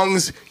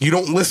songs, you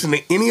don't listen to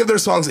any of their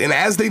songs, and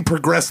as they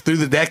progress through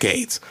the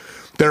decades,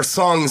 their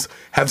songs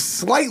have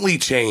slightly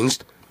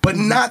changed, but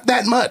not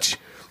that much.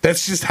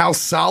 That's just how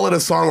solid of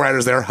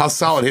songwriters they are, how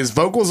solid his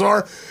vocals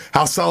are,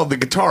 how solid the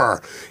guitar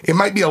are. It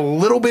might be a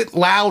little bit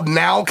loud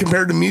now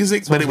compared to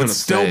music, but it would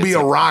still be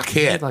a rock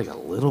hit. Like a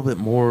little bit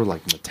more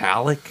like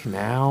metallic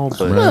now,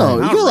 but No,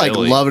 not you feel like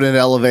really. Loving an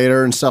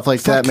Elevator and stuff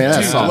like that, man.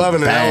 That Dude, song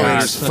Loving an Elevator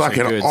bangs. is Such a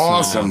fucking good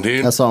awesome, song.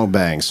 dude. That song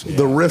bangs.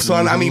 The riffs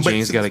on, I mean, but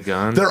Jane's Got a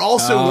Gun. they're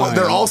also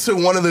they're yeah.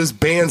 also one of those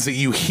bands that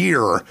you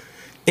hear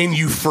and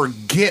you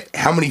forget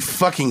how many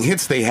fucking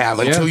hits they have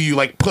until you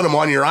like put them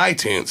on your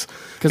iTunes.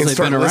 'Cause and they've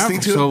start been around listening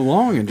for to so it.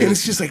 long and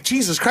it's just like,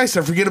 Jesus Christ,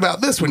 I forget about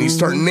this when you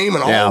start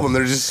naming all Yeah. of them.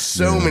 There's just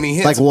so many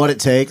hits. Like What It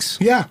Takes.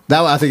 Yeah.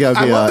 That I think that would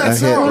I be love a that hit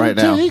song. right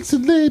now. Takes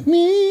and let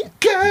me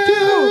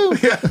Go!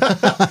 Yeah.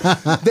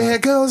 There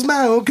goes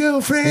my old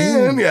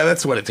girlfriend. Yeah,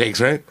 that's what it takes,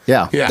 right?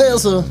 Yeah. Yeah.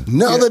 There's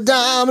another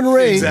diamond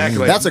ring.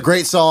 Exactly. That's a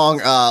great song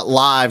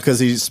live because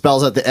he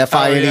spells out the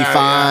F-I-N-E yeah,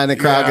 fine. yeah,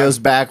 The crowd yeah. goes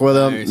back with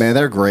him. Nice. Man,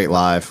 they're great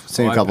live.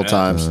 Seen Oh, a couple I bet.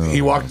 times.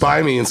 He walked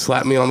by me and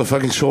slapped me on the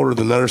fucking shoulder at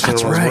the Nutter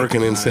Center when I was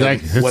working and said,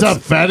 Like, "What's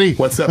up, fatty?"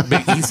 What's up,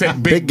 big? He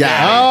said, Big guy.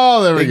 Daddy."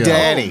 Oh, there we Big go.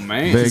 Daddy. Oh,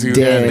 man. Big Dude,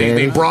 Daddy.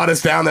 they brought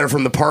us down there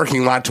from the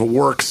parking lot to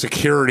work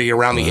security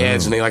around the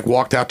edge, and they like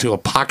walked out to a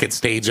pocket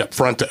stage up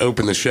front to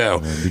open the show.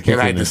 Did you kick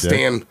And I him had in to the dick?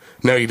 stand.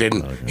 No, he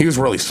didn't. He was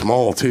really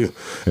small too.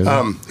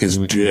 His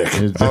dick.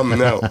 His dick.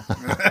 No.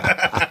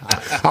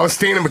 I was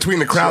standing between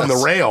the crowd and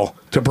the rail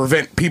to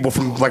prevent people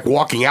from like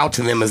walking out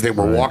to them as they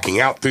were walking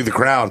out through the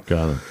crowd.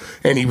 Got it.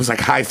 And he was like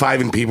high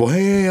fiving people.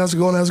 Hey, how's it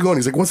going? How's it going?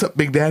 He's like, "What's up,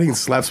 Big Daddy?" And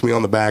slaps me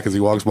on the back as he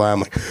walks by. I'm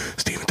like,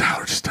 "Steven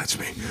Tyler just touched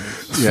me."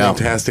 It's Yeah.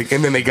 fantastic.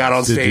 And then they got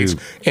on stage you-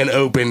 and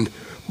opened.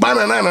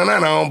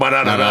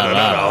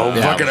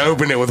 Fucking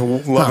opened it with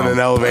Loving an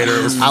Elevator.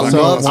 It was I fucking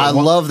love, awesome. I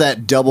love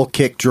that double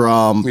kick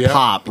drum Yeah.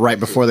 pop right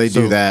before they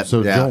do that.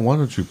 So, yeah. John, why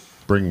don't you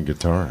bring a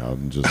guitar out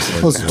and just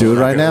like, Let's do it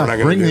right We're not now.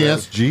 gonna bring do the that.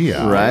 SG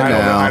out? Right. I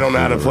now. don't know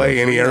how to play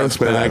any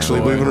Aerosmith.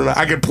 Actually, believe it or not,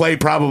 I could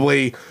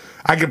probably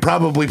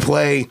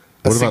play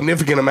a about-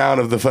 significant amount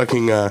of the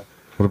fucking.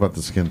 What about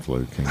the skin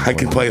flute? Can you I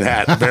can play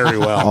that very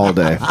well. All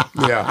day.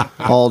 Yeah,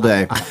 All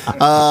day.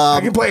 I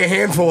can play a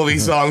handful of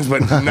these songs,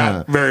 but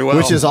not very well.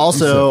 Which is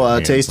also a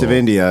Handful. Taste of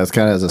India. It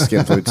kind of has a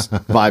skin flute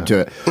vibe to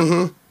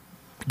it.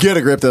 Get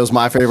a Grip, though, is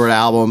my favorite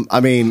album.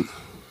 I mean,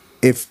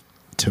 if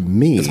to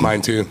me, It's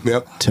mine too.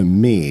 Yep. to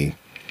me,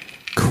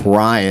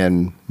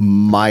 crying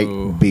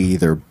might be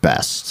their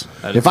best.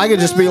 If I could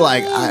just be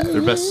like,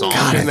 Their best song.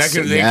 God, And that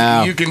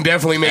yeah. you can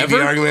definitely make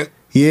the argument.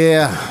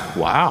 yeah,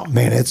 Wow.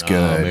 man, it's Oh,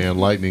 good. man,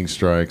 lightning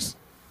strikes.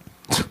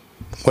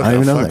 What I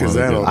don't the even know fuck that is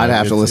one. that? on? I'd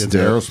have to listen It's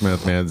to it.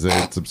 Aerosmith, man.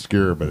 It's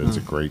obscure, but it's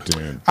a great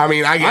tune. I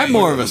mean, I'm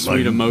more of a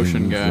Sweet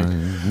Emotion guy.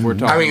 We're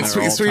talking. I mean,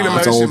 there all sweet time.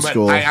 It's emotion, old but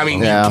school. I mean,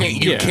 Yeah.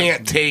 you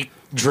can't take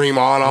Dream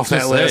On off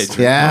that gonna say, list.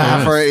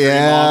 Yeah, Mom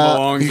yeah.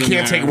 belongs You in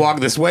can't there. take Walk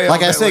This Way. Like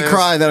off I that say, list.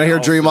 cry. Then I hear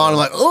Dream On. I'm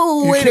like,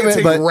 oh, You wait a can't minute.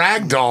 take But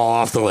Ragdoll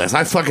off the list.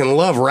 I fucking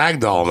love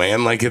Ragdoll,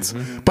 man. Like it's,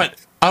 but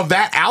of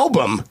that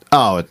album,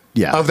 oh,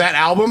 yeah.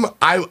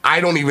 I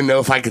don't even know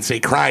if I could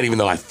say Crying, even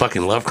though I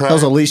fucking love Crying. That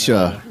was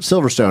Alicia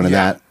Silverstone in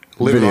that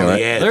Living video, on right?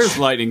 the Edge. There's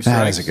Lightning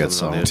That Strikes. is a good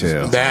song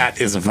too.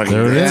 That is a fucking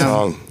There it good is.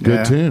 song.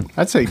 Good tune.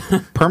 I'd say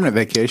Permanent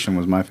Vacation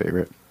was my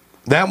favorite.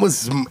 That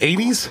was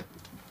 80s.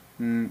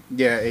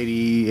 Yeah,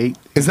 88.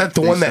 Is that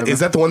the one that 87. is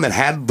that the one that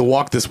had the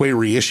Walk This Way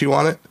reissue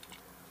on it,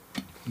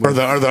 or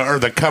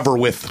the cover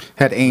with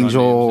Had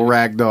Angel,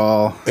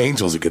 Ragdoll.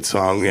 Angel's a good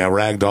song. Yeah,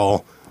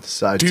 Ragdoll.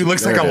 Dude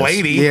looks There like a it is.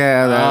 lady.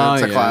 Yeah,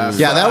 that's Oh, a yeah. class.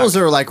 Yeah, that was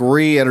their like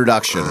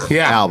reintroduction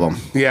album.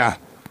 Yeah.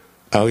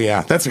 Oh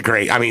yeah, that's a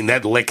great. I mean,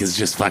 that lick is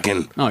just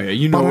fucking. Oh yeah,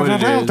 you know what it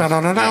is. There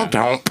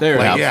it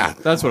Like, is. yeah.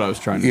 That's what I was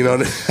trying to. You know,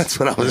 that's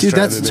what I was. Dude,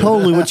 trying that's to do.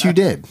 totally what you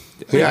did.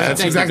 Yeah,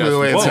 that's Thank you, exactly the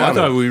way it Whoa, I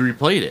sounded. thought we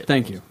replayed it.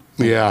 Thank you.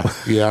 Yeah,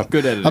 yeah.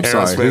 Good editing. I'm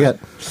sorry. Aerosmith. We got,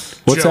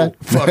 what's Joe that?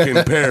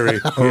 fucking Perry.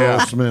 Earl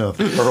Yeah. Smith.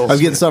 Earl I'm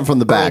getting something from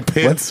the Earl back.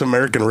 Pitts,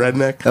 American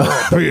Redneck.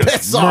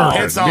 It's off.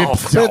 It's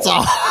off. It's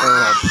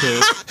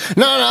off.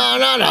 No.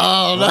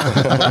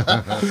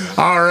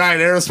 All right,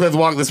 Aerosmith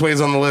Walk This Way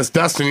is on the list.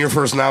 Dustin, your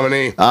first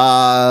nominee.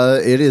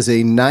 It is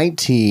a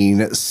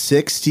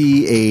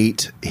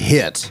 1968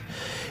 hit.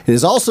 It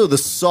is also the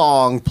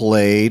song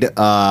played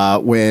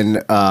when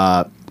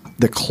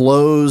the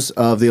close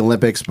of the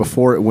Olympics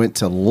before it went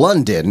to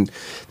London.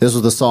 This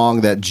was the song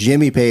that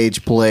Jimmy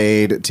Page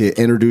played to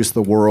introduce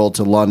the world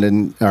to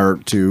London or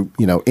to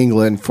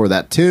England for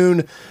that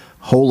tune.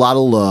 Whole Lot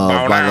of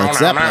Love by Led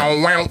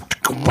Zeppelin.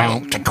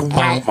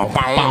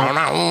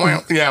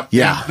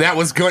 Yeah. That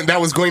was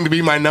going to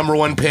be my number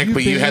one pick,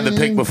 but you had the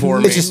pick before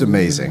me. It's just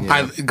amazing.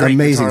 Great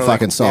Amazing guitar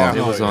fucking lick. song.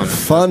 Yeah. It was on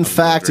Fun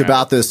fact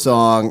about this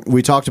song,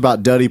 we talked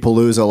about Duddy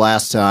Palooza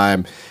last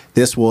time.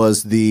 This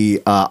was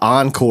the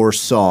encore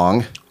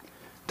song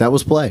that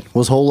was played.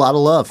 Was Whole Lot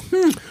of Love.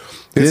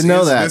 Didn't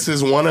know that. This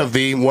is one of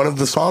the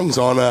songs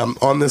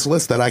on this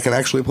list that I can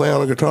actually play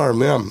on a guitar.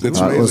 Yeah, it's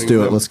All right, amazing. let's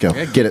do it. Let's go.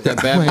 Get it. That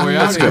bad boy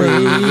out here.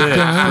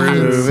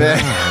 Prove it.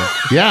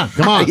 Yeah,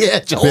 come on. Yeah,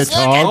 Joel bitch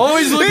Second. hog.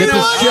 Always looking Get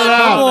this out. shit Come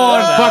out.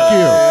 on. Fuck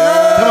you.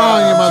 Come on,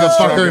 you Drunk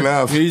motherfucker.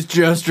 enough. He's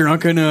just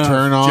drunk enough.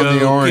 Turn on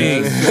the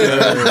orange.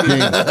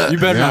 You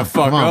better Yeah, not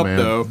fuck come on, up man.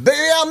 though. Baby,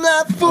 I'm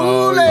not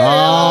fooling.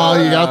 Oh,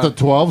 you got the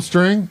 12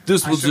 string?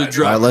 This was a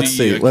drop. All right, let's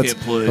see. Let's-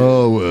 play.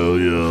 Oh, well,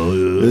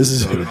 yeah. This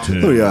is.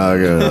 Oh, yeah,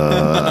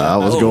 I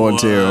was going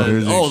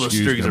to. All the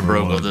excuse strings are number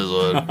broke one. on this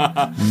one.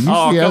 Use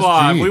Oh, the come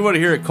on. SG. We want to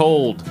hear it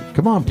cold.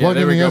 Come on, Yeah, plug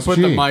there in we the go. SG. Put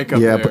the mic up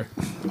Yeah, there.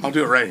 I'll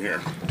do it right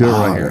here. Do it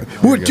right here.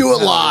 We'll do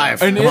it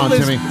live. An Come on,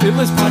 endless, Timmy.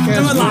 endless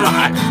podcast. Do it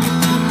live.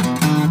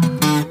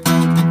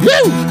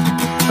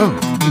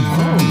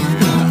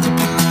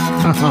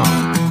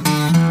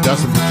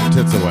 Dustin, put your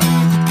tits away.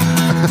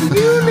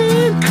 You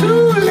need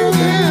cooling.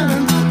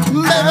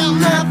 Baby, I'm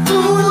not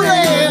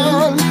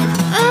fooling.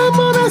 I'm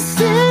gonna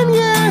send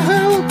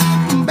you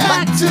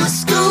back to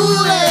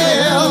school.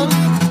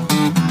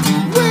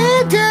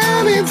 Way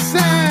down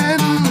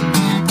inside.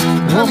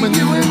 Woman.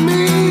 You and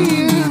me.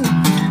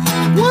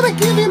 Wanna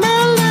give you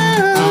my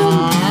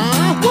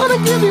love. Wanna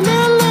give you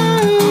my love.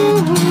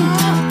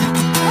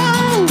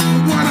 Oh,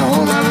 want a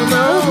whole lot of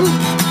love.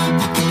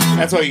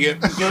 That's what you get.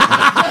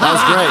 That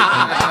was great.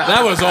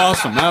 That was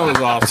awesome. That was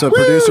awesome. That's what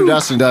producer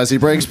Dustin does. He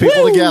brings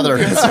people together.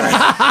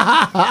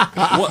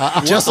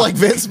 Just like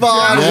Vince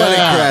Vaughn, Wedding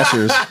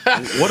Crashers.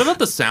 What about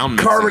the sound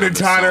mixing Carmen on and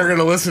this Tyler are song? going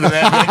to listen to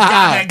that. Like,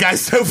 God, that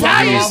guy's so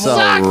fucking He's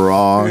awful. so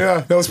wrong. Yeah,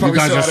 that was You probably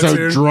guys are so out of so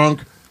tune.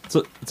 drunk.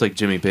 It's like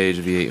Jimmy Page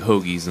if he ate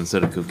hoagies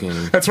instead of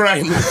cocaine. That's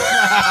right.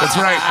 That's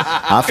right.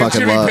 I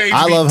fucking love.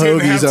 I love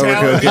hoagies over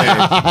cocaine.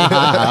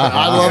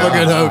 I love a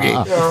good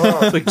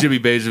hoagie. It's like Jimmy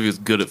Page if he was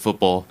good at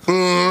football.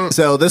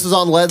 So this is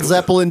on Led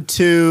Zeppelin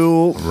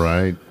 2,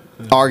 Right.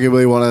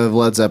 arguably one of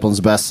Led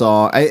Zeppelin's best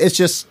songs.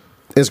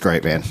 It's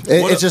great, man.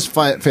 It's just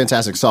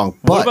fantastic song.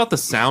 What But about the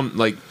sound?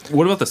 Like,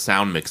 what about the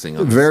sound mixing?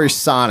 On this very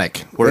song? sonic.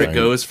 Where it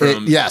goes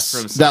from Yes,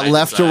 from that side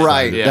left to side.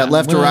 right, Yeah. that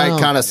left to right Well,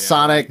 kind of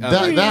sonic That,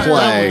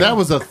 play. that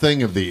was a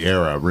thing of the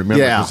era,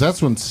 remember? Yeah. Because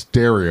that's when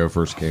stereo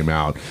first came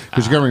out.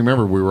 Because you got to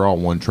remember, we were all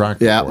one track.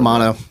 Yeah, before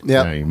mono. that.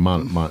 Yep.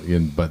 Yeah,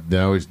 but they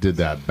always did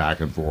that back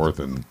and forth.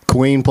 And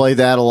Queen played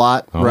that a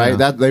lot, Oh, right? yeah.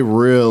 That they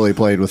really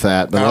played with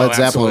that. But Oh, Led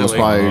Zeppelin was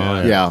absolutely.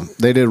 probably Oh, yeah.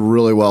 they did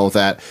really well with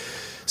that.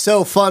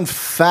 So, fun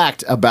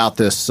fact about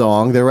this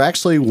song: there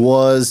actually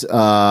was, if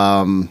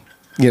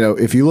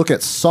you look at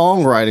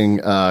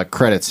songwriting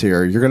credits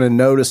here, you're going to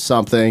notice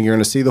something. You're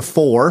going to see the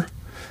 4,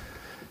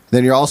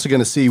 then you're also going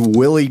to see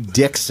Willie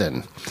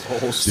Dixon.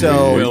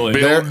 So Willie.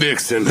 Bill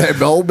Dixon.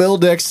 Old Bill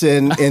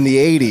Dixon in the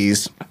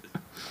 80s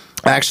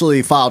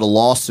actually filed a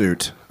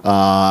lawsuit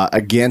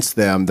against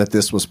them that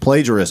this was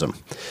plagiarism.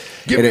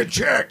 Give And me a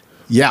check.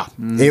 Yeah,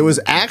 it was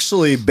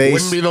actually based.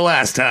 Wouldn't be the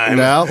last time.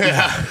 No.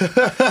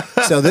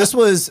 So this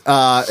was,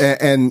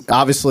 and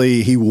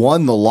obviously he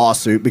won the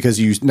lawsuit because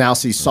you now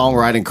see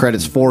songwriting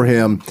credits for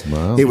him.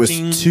 Wow. It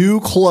was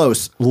too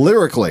close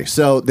lyrically.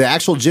 So the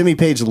actual Jimmy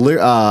Page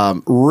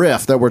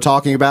riff that we're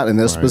talking about in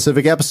this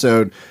specific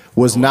episode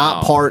was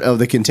not part of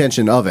the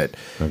contention of it.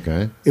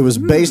 Okay. It was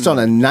based on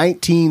a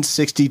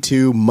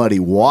 1962 Muddy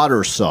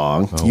Waters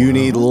song, "You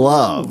Need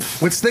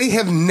Love." Which they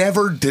have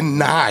never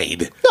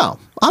denied. No,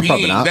 I'm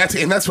probably not.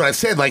 That's what I've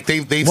said. Like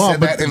they've Well, said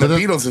but- that, and but the it-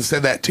 Beatles have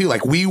said that too.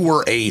 Like we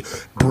were a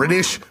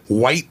British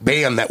white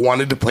band that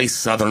wanted to play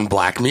Southern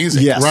black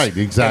music. Yes. Right,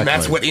 exactly. And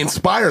that's what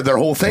inspired their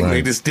whole thing. They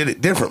Right. just did it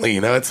differently.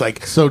 You know, it's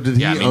like So did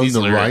he Yeah, I mean, own these the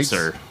lyrics rights?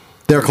 are.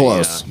 They're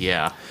close.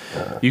 Yeah.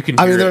 You can.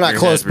 I hear mean, it they're in not your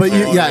close, head but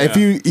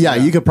before-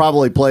 you could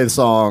probably play the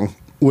song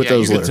with yeah,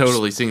 those you could lyrics.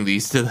 totally sing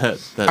these to that.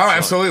 oh, song.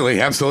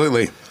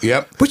 absolutely.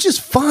 Yep. Which is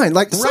fine.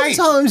 Like Right.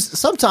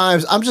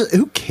 sometimes I'm just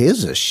who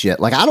gives a shit?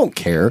 Like I don't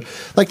care.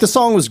 Like the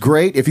song was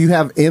great if you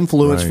have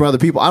influence Right. from other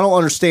people. I don't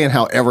understand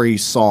how every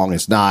song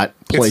is not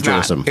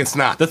plagiarism. It's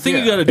not. The thing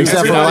you got to do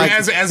Except for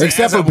Everybody- like,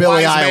 except for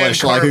Billie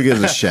Eilish, like who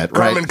gives a shit,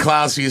 right? Carmen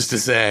Klaus used to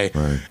say,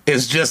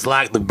 "It's just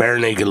like the bare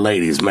naked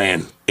ladies,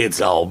 man. It's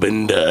all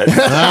been done."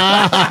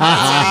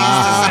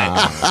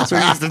 That's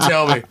what he used to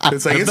tell me.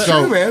 It's like it's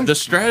true, man. The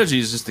strategy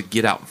is just to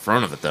get out in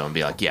front of it though and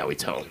be like, "Yeah, we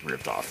totally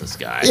ripped off this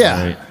guy."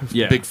 Yeah.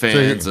 Yeah. big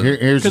fans. and,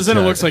 Here's Because the then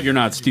it tag. looks like you're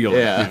not stealing.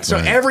 yeah, So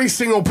every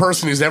single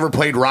person who's ever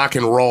played rock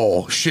and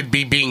roll should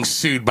be being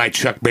sued by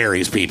Chuck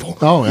Berry's people.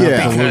 Oh, Yeah.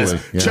 absolutely.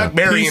 Because Yeah. Chuck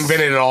Berry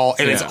invented it all,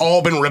 and it's Yeah.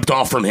 all been ripped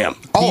off from him.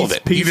 All of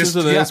it. Pieces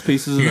of this,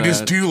 pieces of you that.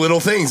 just do little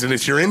things, and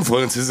it's your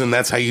influences, and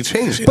that's how you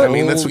change it. I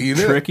mean, that's what you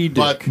do. Tricky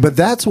dick. But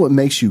that's what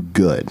makes you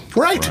good.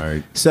 Right.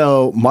 Right.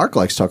 So Mark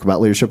likes to talk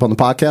about leadership on the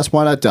podcast.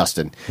 Why not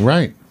Dustin?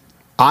 Right.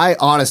 I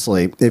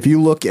honestly, if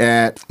you look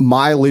at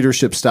my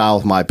leadership style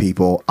with my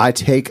people, I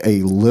take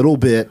a little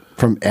bit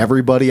from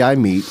everybody I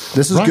meet.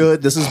 This is Right.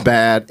 good, this is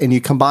bad, and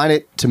you combine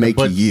it to make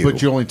But you.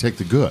 but you only take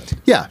the good.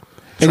 Yeah.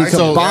 And you Try to-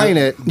 combine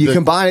it, the-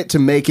 combine it to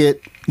make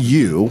it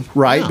you,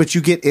 right? Yeah. But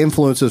you get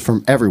influences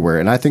from everywhere.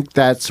 And I think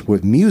that's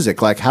with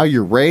music, like how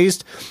you're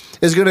raised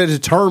is going to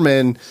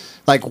determine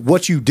like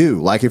what you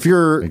do. Like if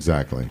you're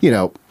Exactly. you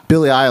know,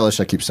 Billie Eilish,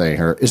 I keep saying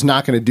her, is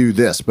not going to do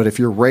this. But if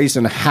you're raised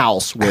in a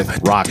house with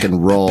rock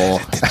and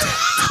roll,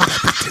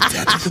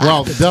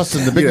 Well,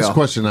 Dustin, the biggest Yeah.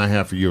 question I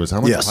have for you is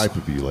how much Yes. pipe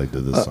have you laid to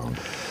this song?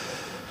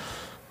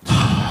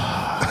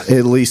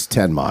 at least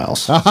 10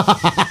 miles. That's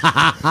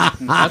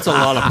a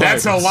lot of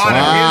That's a pipe. lot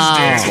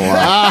of his dick.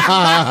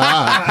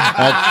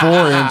 At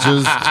 4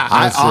 inches.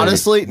 I say,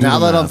 honestly, do now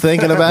the that I'm math.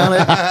 thinking about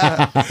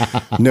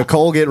it,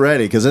 Nicole, get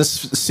ready because this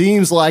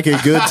seems like a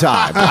good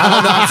time.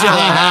 I'm not sure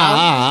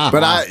how,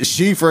 but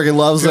she freaking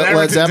loves Did I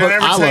Led ever Zeppelin.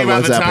 tell I you love about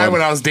Led the time Zeppelin.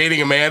 when I was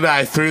dating Amanda?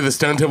 I threw the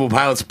Stone Temple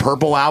Pilots'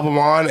 Purple album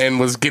on and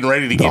was getting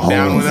ready to get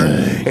down with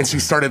her, and she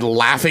started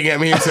laughing at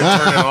me and said,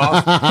 "Turn it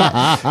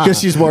off." Because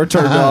she's more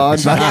turned on.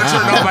 She's more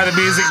turned on by the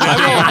music than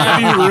me.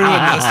 have you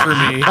ruined this for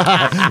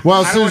me?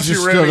 Well, as I soon want as she you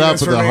stood ruining up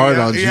this with for the me. heart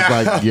on, she's Yeah.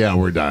 like, yeah,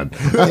 we're done.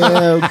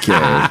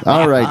 Okay.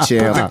 All right,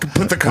 champ.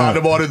 Put the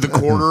condom on at the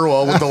quarter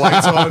while with the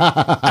lights on.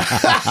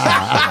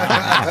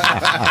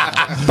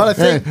 But I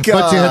Hey, think.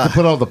 but you had to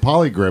put all the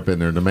poly grip in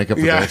there to make up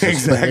for Yeah, the extra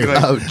space. exactly.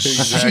 Oh,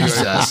 Exactly.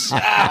 Jesus.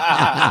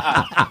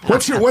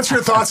 What's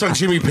your thoughts on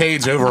Jimmy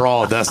Page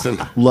overall, Dustin?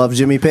 Love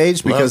Jimmy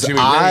Page because Jimmy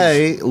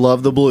I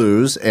love the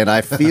blues and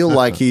I feel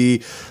like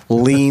he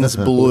leans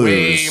blues.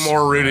 Way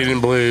more rooted in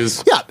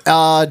blues.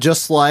 Yeah,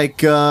 just like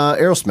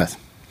Aerosmith.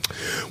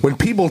 When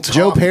people talk,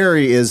 Joe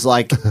Perry is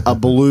like a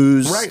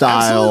blues right,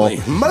 style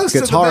absolutely. Most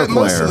guitar of the,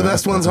 player. Most of the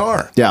best ones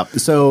are. Yeah,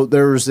 so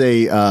there's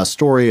a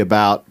story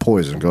about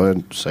Poison. Go ahead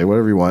and say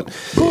whatever you want.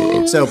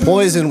 So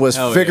Poison was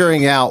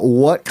figuring out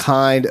what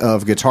kind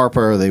of guitar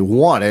player they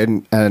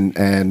wanted,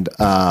 and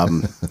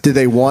did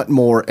they want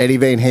more Eddie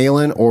Van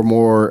Halen or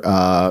more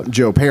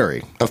Joe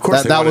Perry? Of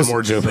course, that they wanted was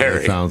more Joe They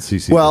Perry. found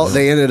CC. well.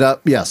 They ended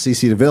up,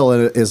 CC DeVille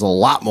is a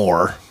lot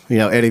more.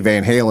 Eddie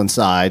Van Halen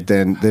side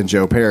than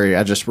Joe Perry.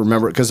 I just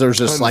remember because there's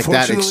just like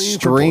that Unfortunately for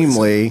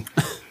extremely.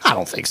 I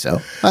don't think so.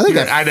 I think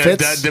I that know.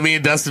 fits. Me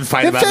and Dustin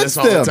fight It about fits this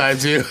all them. the time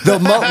too.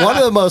 One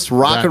of the most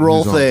rock and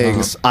roll That news on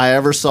things I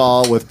ever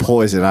saw with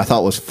Poison, I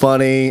thought was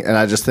funny, and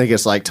I just think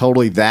it's like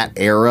totally that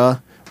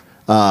era.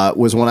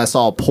 Was when I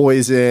saw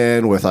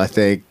Poison with I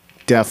think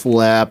Def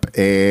Lep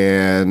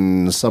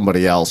and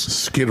somebody else.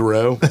 Skid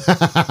Row.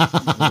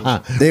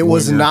 It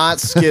was not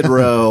Skid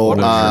Row.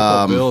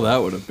 Bill, that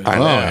would have been. I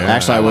know.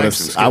 Actually, I like would have.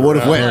 some Skid I would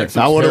have Row. went.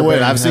 I would have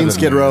went. I've seen Heaven,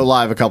 Skid man. Row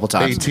live a couple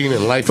times. 18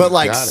 in life. But you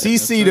like got it.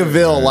 CC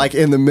DeVille, like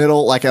in the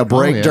middle, like a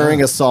break yeah.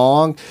 during a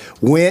song,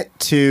 went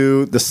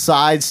to the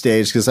side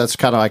stage because that's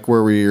kind of like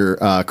where we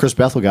were. Chris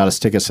Bethel got us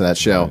tickets to that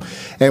show,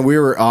 and we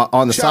were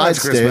on the Shout out side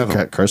to Chris stage.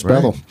 Bethel. Chris Right.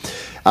 Bethel.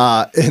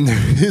 And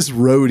his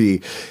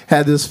roadie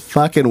had this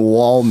fucking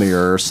wall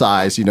mirror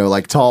size,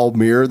 like tall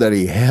mirror that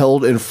he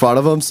held in front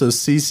of him so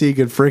CC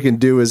could freaking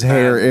do his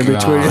hair in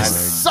between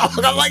his song.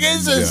 I'm like,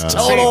 this is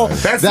total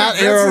that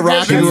era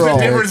rock and roll. That's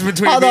the difference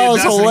between me I and thought it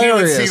was Dustin. He would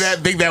hilarious. see that,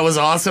 think that was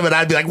awesome, and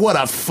I'd be like,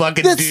 what a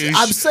fucking douche.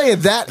 I'm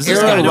saying that This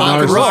guy era know how rock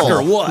to and rock roll.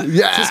 or what?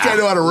 Yeah. This guy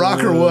know how to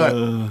rock or what?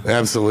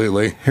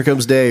 Absolutely. Here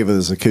comes Dave with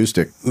his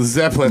acoustic.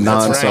 Zeppelin,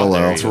 Non-solo.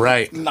 That's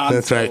right.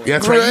 That's right.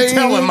 That's right. You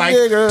tell him, Mike.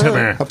 Come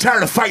here. I'm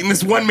tired of fighting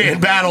this one-man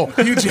battle.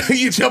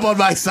 You jump on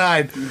my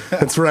side.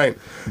 That's right.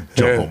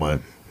 Jump on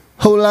mine.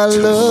 Whole lot of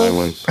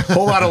love.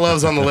 Whole lot of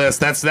love's on the list.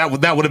 That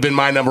would have been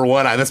my number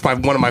one. That's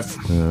probably one of my,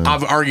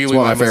 I've arguably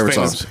one my of my favorite most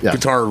famous songs. Yeah.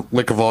 guitar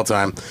lick of all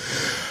time.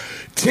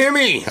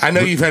 Timmy, I know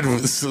you've had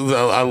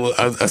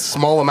a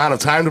small amount of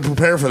time to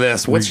prepare for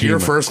this. What's your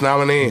first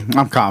nominee?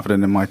 I'm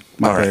confident in my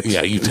All right, picks.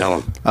 yeah, you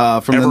tell him.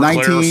 From the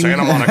Everclear, 19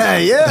 Santa Monica.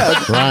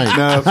 Yeah. Right.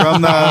 No,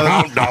 from the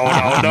No.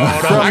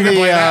 I can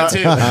play that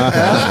too.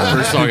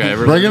 First song I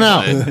ever Bring it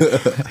out.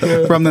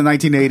 from the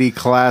 1980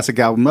 classic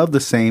album of the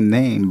same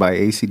name by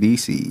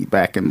AC/DC,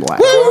 Back in Black.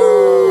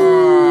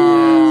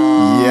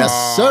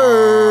 Yes,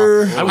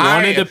 sir. I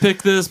wanted to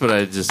pick this, but I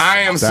am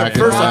Back surprised.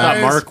 First, I thought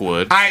surprised. Mark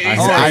would.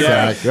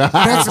 Exactly.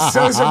 That's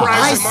so I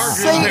surprising. Mark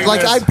say, didn't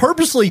like, pick I this.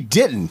 purposely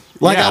didn't.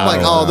 Like, I'm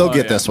like, they'll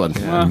get this one.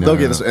 They'll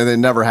get this, and it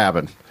never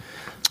happened.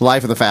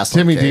 Life of the Fast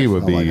Lane Timmy D Cave.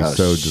 would I'm be like, oh,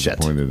 so shit.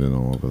 disappointed in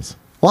all of us.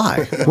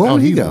 Why? Where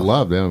would he go?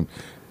 loved him.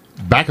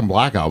 Back in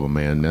Black album,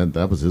 man.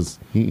 That was his.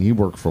 He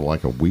worked for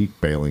like a week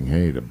baling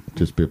hay to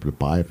just be able to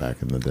buy it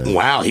back in the day.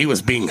 Wow, he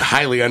was being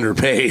highly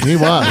underpaid. He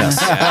was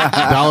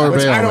dollar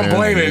Which bill. I don't man.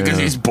 blame him because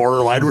Yeah. he's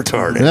borderline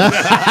retarded.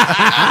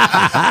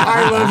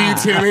 I love you,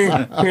 Timmy.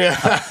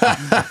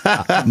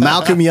 Yeah.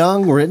 Malcolm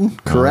Young, written,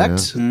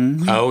 correct?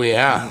 Oh,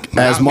 yeah.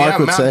 As Mark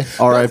would say,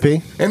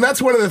 R.I.P. And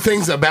that's one of the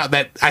things about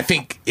that, I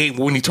think,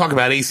 when you talk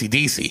about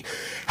AC/DC,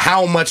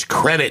 how much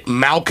credit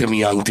Malcolm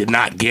Young did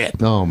not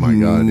get. Oh my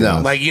god! No.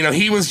 yes. Like,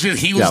 he was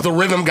Yep. the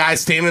rhythm guy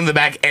standing in the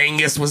back.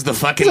 Angus was the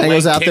fucking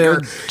Angus leg out kicker. there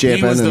jamming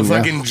He was the and,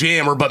 fucking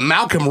jammer. But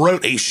Malcolm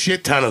wrote a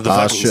shit ton of the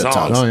fucking shit ton.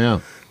 songs. Oh yeah.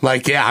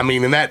 Like, yeah,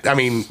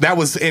 that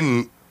was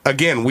in,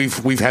 again,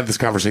 we've had this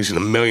conversation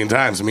a million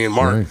times, me and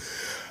Mark.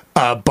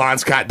 Right. Bon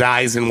Scott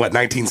dies in what,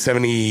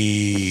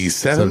 1977?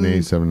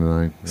 78,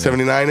 79.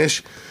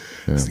 79-ish?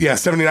 Yeah,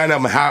 79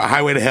 of them,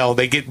 Highway to Hell.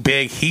 They get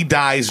big. He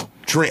dies,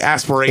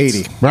 aspirates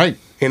 80. Right.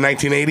 in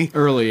 1980.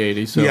 Early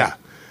 80s. So. Yeah.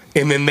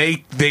 And then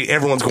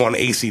everyone's going,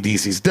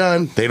 AC/DC's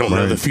done. They don't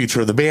know the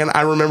future of the band.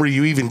 I remember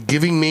you even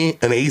giving me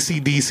an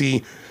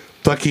AC/DC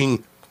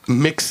fucking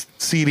mixed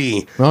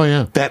CD. Oh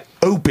yeah. That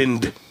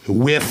opened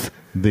with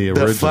The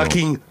original.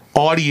 fucking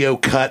audio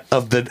cut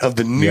of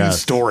the news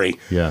Yes. story.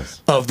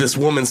 Yes. Of this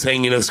woman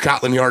saying,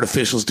 Scotland Yard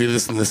officials do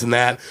this and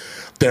that.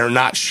 They're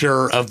not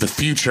sure of the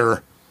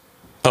future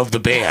of the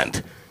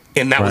band.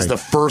 And that was Right. the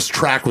first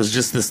track, was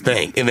just this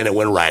thing. And then it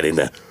went right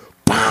into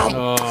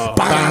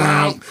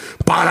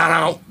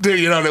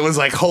and it was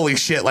like, holy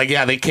shit. Like,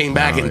 yeah, they came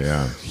back and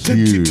yeah.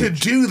 to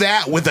do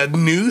that with a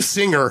new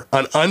singer,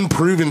 an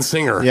unproven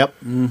singer, Yep.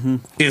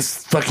 is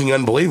fucking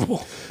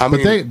unbelievable. I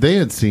But mean, they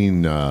had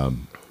seen.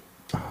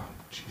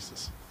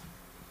 Jesus.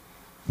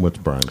 What's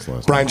Brian's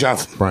last Brian name?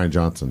 Johnson. Brian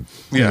Johnson.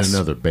 Yes. In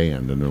another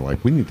band, and they're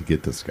like, we need to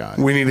get this guy.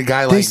 We need a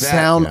guy like They that.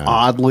 sound Yeah.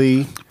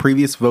 oddly,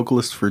 previous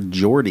vocalist for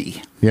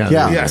Geordie. Yeah.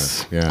 Yeah.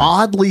 Yes. Yeah.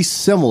 oddly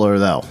similar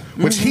though.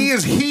 Which he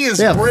is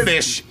Yeah.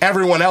 British.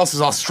 Everyone else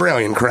is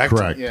Australian, correct?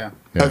 Correct. Yeah.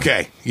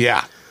 Okay.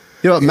 Yeah.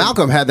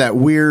 Malcolm had that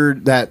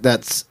weird that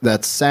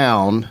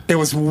sound. It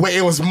was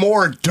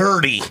more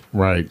dirty.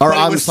 Right. Or But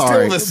it I'm was still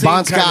sorry, the same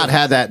Bon kind Scott of-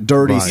 had that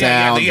dirty Right.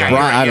 sound. Yeah,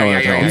 Brian, I don't know yeah,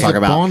 what yeah, I'm yeah. talking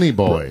about. Bonnie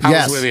boy. I was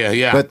Yes, with you,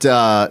 yeah. But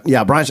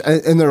Brian,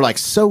 and they're like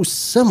so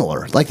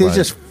similar. Like they Right.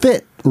 just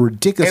fit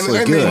ridiculously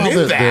And good. they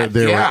knew They that,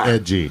 yeah. were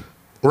edgy.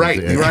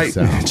 Right, The edgy right.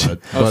 sound.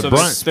 Oh, so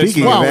Brian, they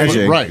Speaking smoked- of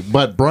edgy. right.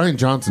 But Brian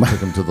Johnson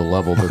took him to the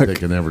level that they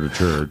can never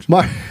church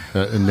Mark-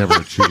 and never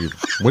achieve.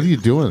 What are you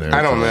doing there?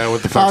 I don't know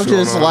what the fuck's I'm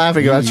going just on.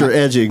 laughing about your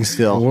edging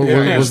still.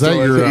 Was that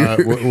your?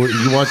 Were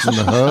you watching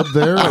the hub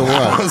there or I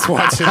what? was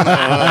watching the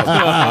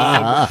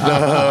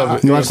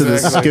hub. You watching the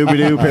Scooby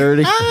Doo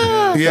parody?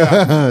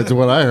 Yeah. That's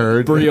what I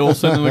heard. Brie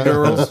Olsen and the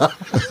girls. But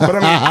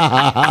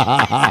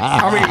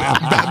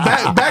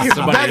back in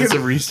Somebody back did in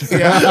some research.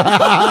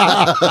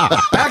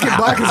 Back in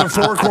Black is a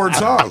 4-chord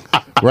song.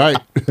 Right.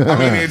 I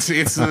mean, it's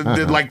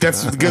like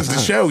that's goes to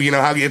show,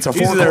 how it's a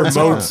He's there, 4-chord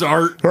song.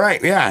 Mozart.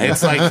 Right? Yeah.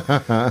 It's like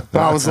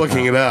I was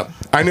looking it up.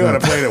 I knew how to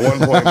play it at one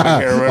point, but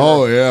I can't remember.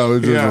 Oh yeah, it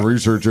was just Yeah. a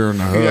researcher in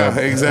the hub. Yeah,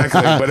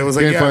 exactly. But it was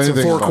like, Can't yeah, find it's a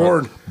anything about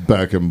 4-chord.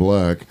 Back in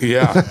Black.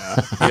 Yeah.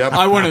 Yep.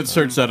 I wouldn't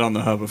search that on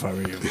the hub if I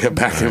were you. Yeah,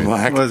 Back in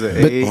Black. What was it?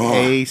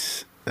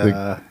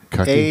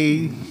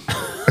 Cucky.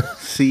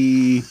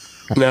 C.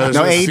 No, there's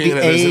No, no C in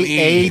it. There's an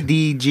E.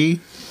 ADG.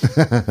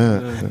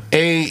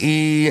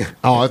 A-E. Oh,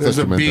 I thought There's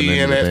you a meant the B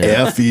name in of the it.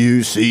 band.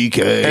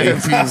 F-U-C-K.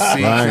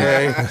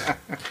 F-U-C-K.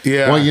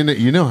 Yeah. Well,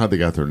 you know how they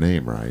got their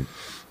name, right?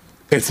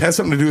 It has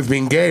something to do with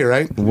being gay,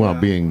 right? Well,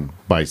 being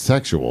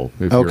bisexual.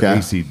 If Okay. you're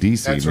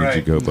AC/DC, means right.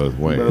 you go both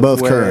ways.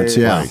 Both currents,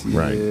 yeah.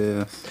 Right.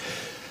 Yeah.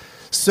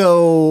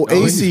 So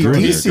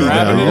AC/DC,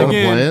 Grabbing it though,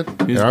 again.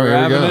 Play it. He's All right,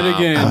 here we grabbing go. it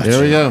again.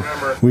 There we go.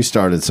 Remember, we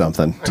started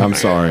something. I'm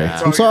sorry.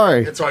 it's all I'm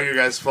sorry. It's all you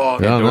guys'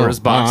 fault. I don't know. Pandora's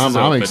box is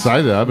I'm open.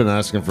 excited. I've been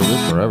asking for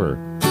this forever.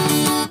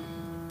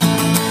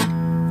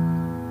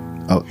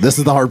 Oh, this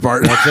is the hard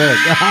part. That's it.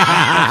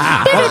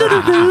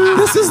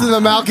 This is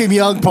the Malcolm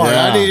Young part.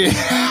 Yeah. I need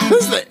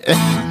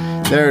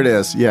it. There it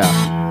is. Yeah.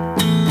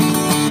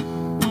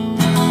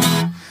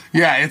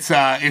 Yeah, it's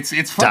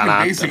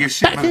fucking basic as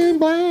shit.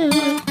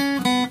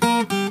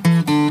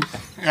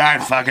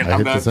 Fucking. I I'm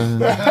hit the done.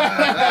 sound. Is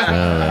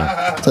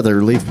that the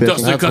relief pitch?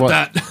 Dustin, That's cut what-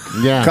 that.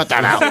 Yeah. Cut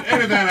that out.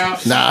 Edit that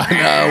out. No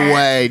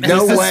way.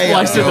 No way.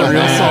 Splice in the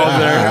real song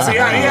there.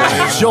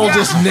 Yeah. Joel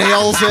just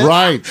nails it.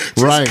 Right.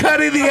 Right.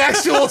 Cutting the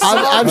actual song.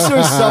 I'm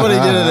sure somebody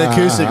did an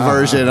acoustic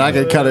version. I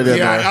could cut it in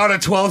there. On a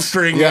 12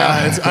 string.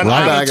 Yeah. It's on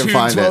Right. a I can tuned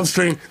find it. 12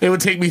 string. It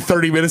would take me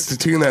 30 minutes to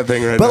tune that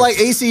thing right But now. like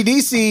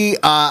AC/DC,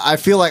 I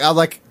feel like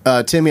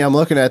Timmy, I'm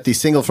looking at the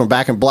single from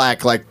Back in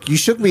Black. Like, You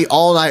Shook Me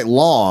All Night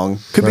Long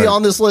could be Right.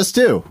 on this list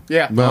too.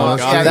 Yeah. Well,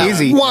 yeah,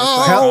 easy.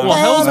 Wow. Well,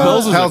 Hell's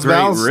Bells is Hell's a great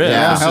Bells. riff.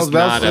 Yeah, It's Hell's just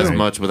Bells not as too.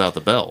 much without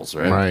the bells,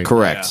 right? Right.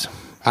 Correct.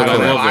 I don't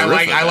But I know. love the I riff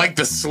like of I that. like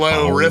the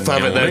slow riff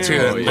of it though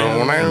too.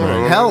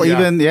 Hell,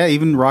 Yeah.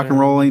 even rock and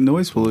roll ain't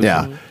noise pollution.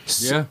 Yeah.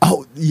 Yeah.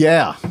 Oh,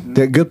 yeah.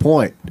 Good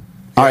point.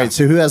 All right,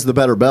 so who has the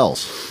better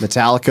bells,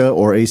 Metallica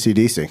or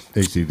AC/DC?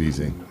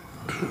 AC/DC.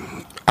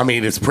 I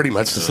mean, it's pretty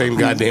much the same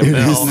goddamn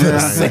bell.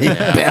 Same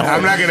bell.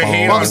 I'm not gonna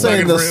hate Well, on I'm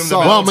saying fucking the Room.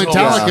 song- Well, Bell's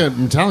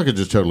Metallica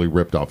just totally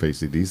ripped off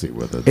AC/DC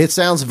with it. It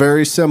sounds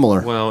very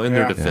similar. Well, in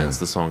their defense,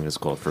 the song is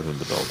called "For Whom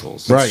the Bell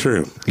Tolls." Right. It's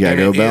true. Yeah, And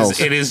go it is- bells.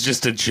 It is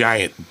just a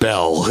giant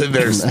bell.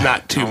 There's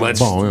not too much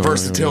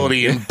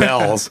versatility in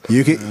bells.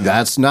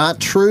 That's not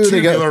true. They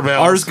Tubular go,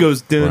 bells. Ours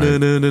goes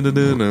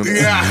dun-dun-dun-dun-dun-dun.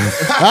 Yeah.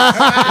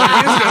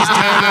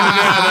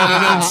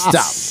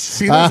 stop.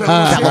 See, those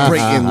are- Calibrate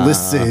and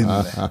listen.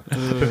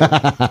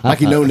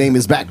 Like No Name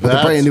is back with a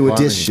That's brand new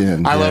funny.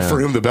 edition. I love For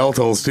Whom the Bell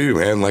Tolls too,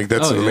 man. Like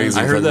that's Oh, an yeah.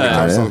 amazing I heard fucking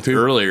guitar that song too.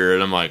 earlier,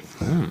 and I'm like,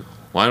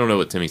 well, I don't know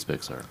what Timmy's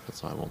picks are.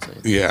 That's why I won't say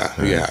it.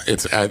 Yeah.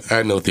 It's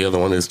I know what the other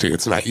one is too.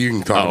 It's not. You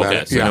can talk Oh, about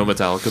okay. it. So yeah. no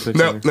Metallica picks.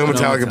 No, on no there?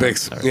 Metallica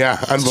picks. Yeah,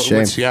 shame.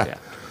 which Yeah.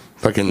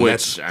 fucking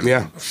Which that's- I mean,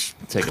 yeah.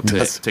 take a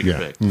pick. Take yeah.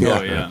 your pick. Yeah.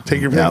 Oh, yeah.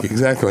 Take your pick. Yeah.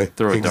 Exactly.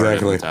 Throw a dart at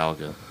exactly.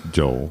 Metallica.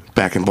 Joel.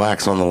 Back in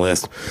Black's on the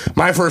list.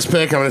 My first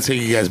pick. I'm going to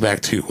take you guys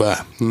back to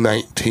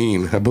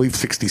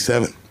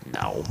 67.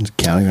 No.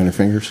 Counting on your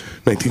fingers.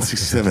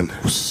 1967.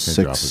 Can't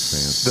drop his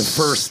Six. The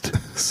first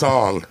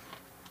song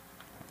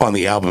on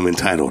the album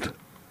entitled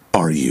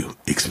 "Are You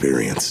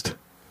Experienced?"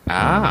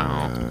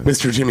 Ah.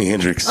 Mr. Jimi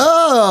Hendrix.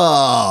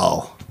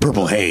 Oh,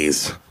 Purple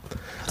Haze. I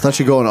thought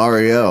you were going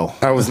REO.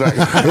 I was not.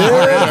 From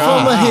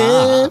the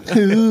head,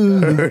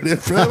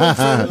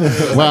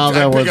 Well, I that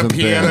pick a wasn't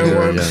piano there.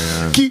 one.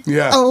 Yeah. keep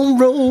Yeah. on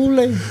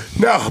rolling.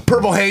 No,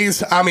 Purple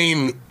Haze. I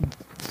mean,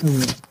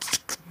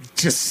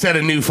 just set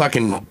a new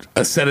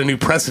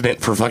precedent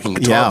for fucking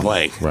guitar Yeah.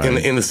 playing Right.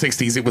 in the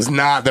 60s.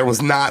 There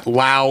was not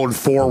loud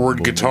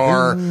forward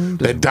guitar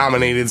that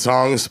dominated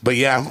songs. But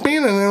yeah,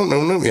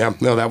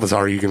 that was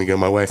 "Are You Gonna Go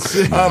My Way?"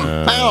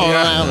 That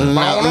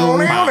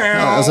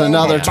was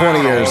another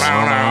 20 years.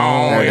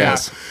 There it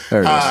is.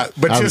 There it is.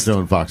 But I was just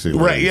doing Foxy.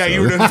 right, Lady, yeah, so-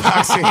 you were doing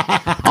Foxy.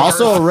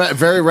 Also a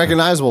very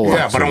recognizable one.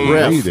 Yeah, but I'm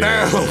Riff.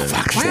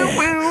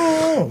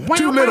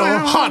 Too little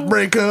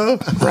heartbreaker.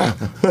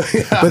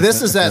 But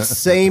this is that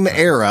same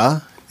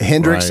era.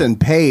 Hendrix Right. and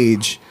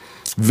Page,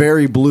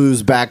 very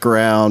blues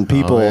background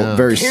people, yeah.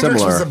 very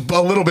Hendrix similar. was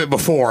a little bit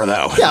before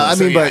though. Yeah, I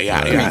mean, but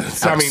yeah.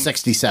 So, I mean,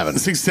 67.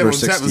 67. Or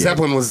 68.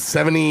 Zeppelin was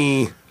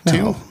 72.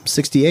 No,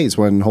 68 is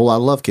when Whole Lot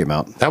of Love came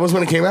out. That was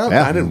when it came out?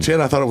 Yeah. I didn't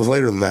shit. I thought it was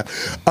later than that.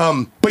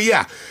 But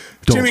yeah,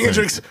 Jimi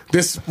Hendrix,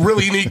 this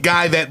really unique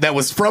guy that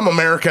was from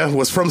America,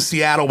 was from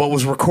Seattle, but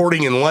was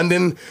recording in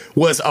London,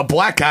 was a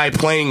black guy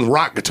playing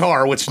rock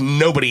guitar, which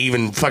nobody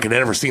even fucking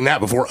had ever seen that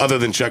before, other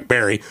than Chuck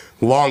Berry,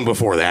 long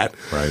before that.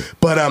 Right.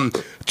 But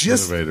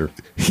just Innovator.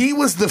 he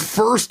was the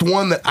first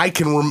one that I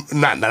can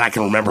not that I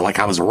can remember like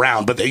I was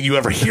around, but that you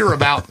ever hear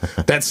about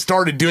that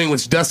started doing,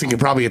 which Dustin can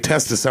probably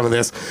attest to some of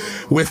this,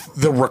 with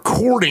the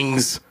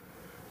recordings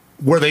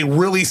where they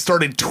really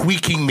started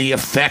tweaking the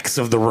effects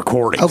of the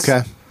recordings.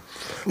 Okay.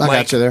 I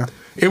got you there.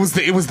 It was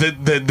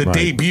the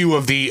debut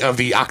of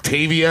the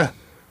Octavia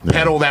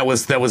pedal that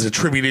was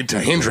attributed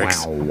to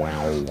Hendrix.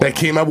 That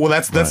came up. Well,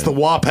 that's the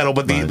wah pedal,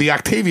 but the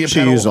Octavia She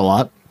pedal used a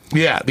lot.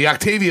 Yeah, the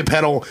Octavia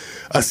pedal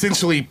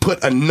essentially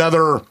put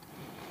another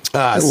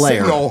Layer.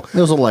 signal,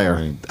 It was a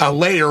layer.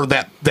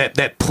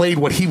 that played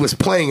what he was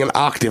playing an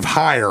octave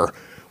higher,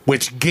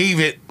 which gave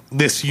it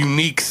this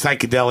unique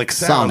psychedelic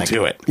sound Sonic.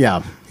 to it.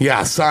 Yeah.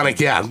 Yeah, sonic,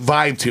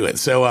 vibe to it.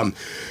 So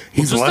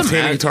he's a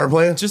left-handed guitar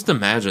player. Just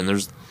imagine,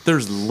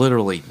 there's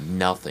literally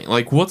nothing.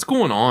 Like, what's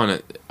going on?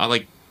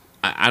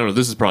 I don't know.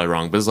 This is probably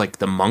wrong, but it's like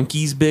the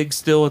Monkees big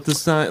still at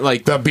this time.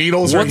 Like The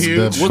Beatles are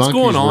huge. The What's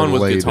going Monkees on were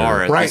with later.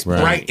 guitar? At Right, this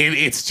point? right.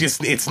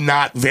 It's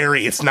not there.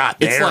 It's Like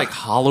like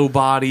Hollow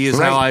Body is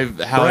how I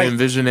Right.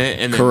 envision it,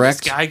 and then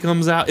Correct. this guy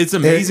comes out. It's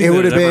amazing. It that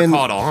would have ever been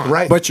caught on.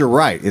 Right. But you're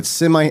right. It's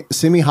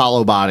semi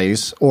hollow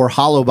bodies or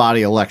hollow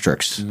body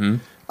electrics.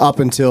 up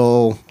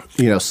until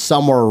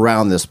somewhere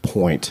around this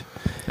point.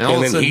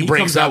 And then he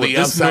breaks out the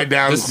upside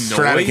down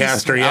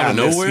Stratocaster out of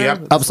nowhere.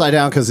 Yep. Upside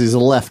down because he's a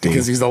lefty.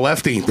 Because he's a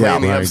lefty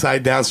playing the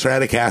upside down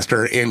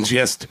Stratocaster and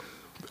just,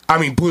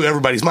 blew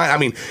everybody's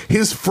mind.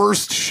 His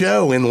first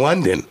show in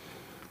London,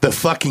 the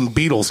fucking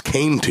Beatles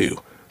came to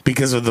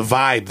because of the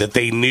vibe that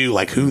they knew,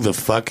 like, who the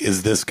fuck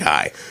is this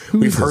guy?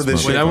 We've heard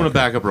this shit. Wait, I want to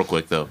back up real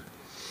quick, though.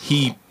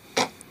 He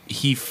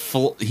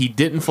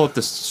didn't flip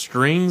the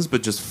strings,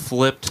 but just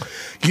flipped.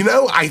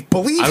 I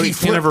believe he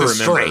flipped the remember.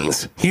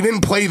 strings. He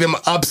didn't play them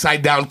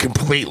upside down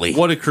completely.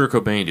 What did Kurt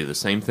Cobain do? The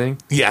same thing?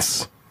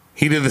 Yes.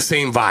 He did the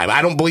same vibe.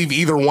 I don't believe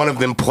either one of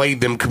them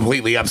played them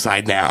completely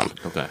upside down.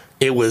 Okay.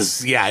 It was,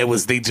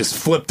 they just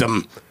flipped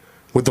them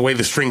with the way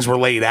the strings were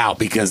laid out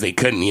because they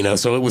couldn't,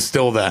 so it was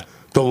still the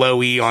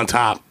low E on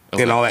top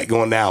and all that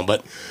going down.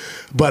 But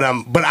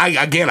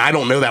I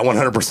don't know that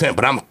 100%,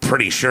 but I'm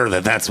pretty sure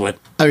that's what.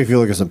 If you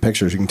look at some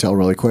pictures, you can tell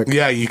really quick.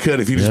 Yeah, you could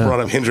if you just brought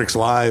up Hendrix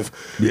Live.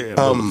 Yeah,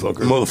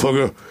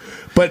 motherfucker.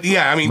 But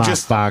yeah,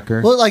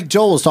 Well, like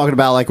Joel was talking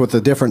about, like with the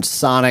different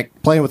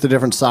playing with the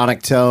different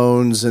sonic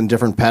tones and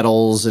different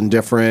pedals and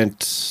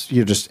different,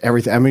 just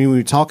everything. When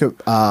we talk, keep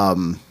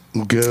going.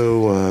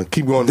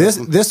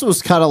 This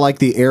was kind of like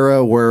the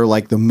era where,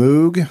 like the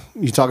Moog.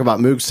 You talk about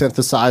Moog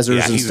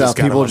synthesizers and stuff.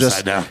 People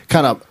just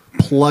kind of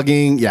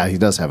plugging. Yeah, he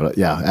does have it.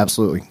 Yeah,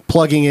 absolutely.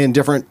 Plugging in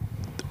different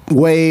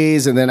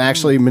ways and then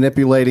actually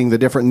manipulating the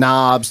different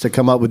knobs to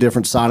come up with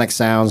different sonic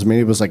sounds.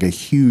 It was like a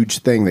huge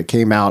thing that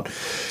came out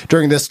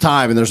during this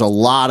time, and there's a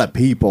lot of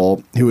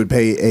people who would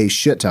still pay a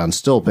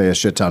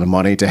shit ton of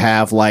money to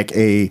have like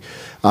a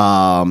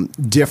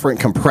different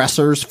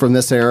compressors from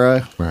this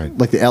era, right?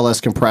 Like the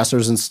LS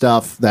compressors and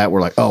stuff that were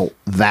like,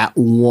 that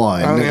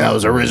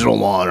was original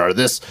one, or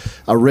this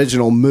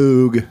original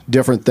Moog,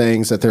 different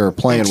things that they were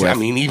playing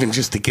with. Even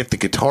just to get the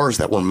guitars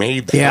that were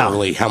made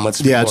early, how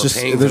much people are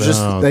paying for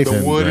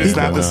the wood is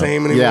not the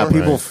same anymore. Yeah,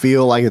 people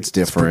feel like it's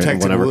different. It's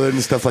protected wood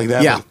and stuff like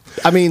that. Yeah.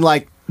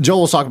 Like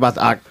Joel was talking about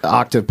the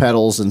octave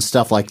pedals and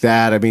stuff like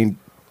that.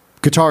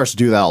 Guitarists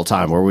do that all the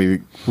time, where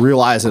we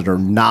realize it or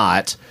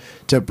not,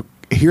 to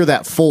hear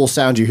that full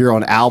sound you hear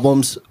on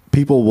albums,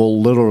 people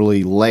will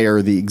literally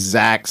layer the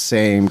exact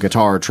same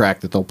guitar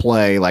track that they'll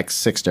play like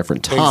 6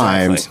 different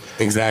times.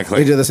 Exactly.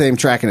 They do the same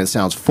track and it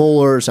sounds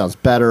fuller, sounds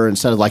better,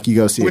 instead of like you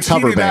go see a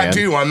cover band. Which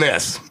he did not do on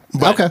this.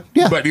 Okay,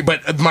 yeah.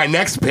 But my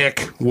next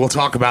pick, we'll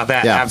talk about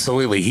that. Yeah.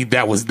 Absolutely.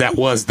 That was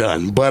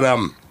done. But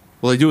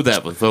well, they do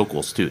that with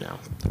vocals too now.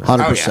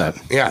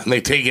 100%. Yeah, and they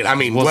take it.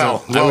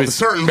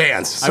 Certain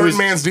bands. Certain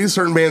bands do,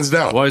 certain bands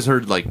don't. I've always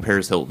heard like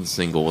Paris Hilton's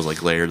single was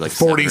like layered like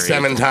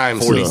 47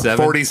 times.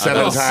 47 times.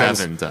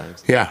 7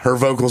 times. Yeah, her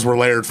vocals were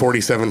layered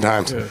 47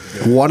 times.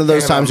 One of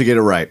those times you get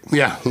it right.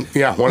 Yeah,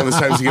 one of those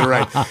times you get it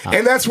right.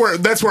 And that's where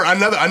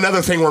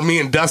another thing where me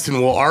and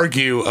Dustin will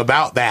argue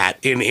about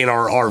that in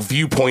our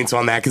viewpoints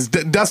on that, because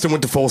Dustin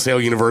went to Full Sail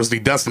University.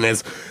 Dustin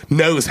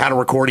knows how to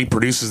record. He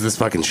produces this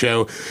fucking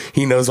show.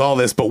 He knows all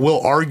this, but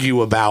we'll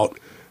argue about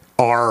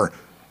our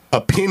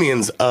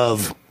opinions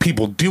of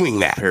people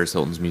doing that. Paris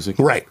Hilton's music.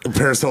 Right.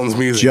 Paris Hilton's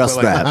music.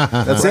 Just that.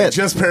 That's it.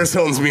 Just Paris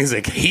Hilton's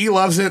music. He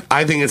loves it.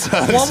 I think it's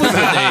us.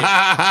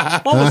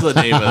 What was the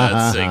name of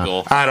that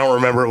single? I don't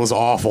remember. It was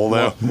awful,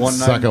 though. One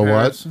Suck a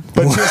what?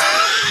 But just...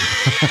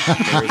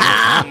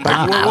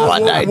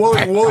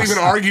 we'll even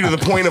argue to the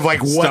point of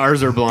like what...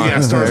 Stars Are Blind.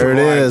 Yeah, Stars Are Blind.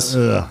 There it is.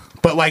 Ugh.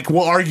 But like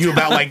we'll argue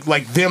about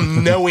like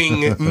them knowing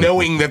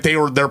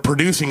that they're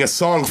producing a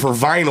song for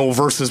vinyl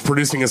versus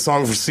producing a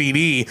song for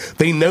CD.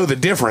 They know the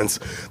difference.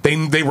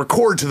 They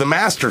record to the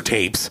master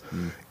tapes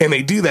and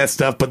they do that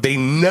stuff, but they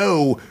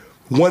know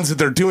ones that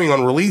they're doing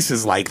on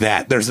releases like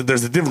that. There's a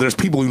difference. There's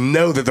people who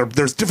know that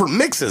there's different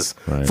mixes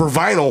for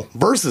vinyl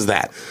versus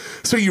that.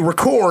 So you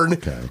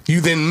record,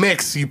 you then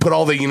mix, you put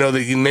all the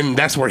and then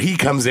that's where he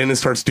comes in and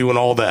starts doing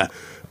all the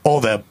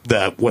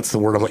what's the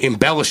word,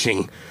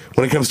 embellishing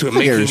when it comes to it,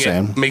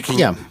 making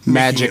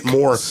it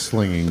more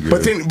slinging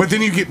good. But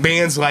then you get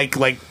bands like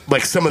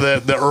some of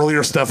the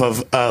earlier stuff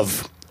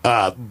of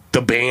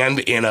the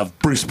band and of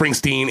Bruce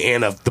Springsteen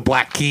and of the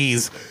Black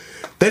Keys.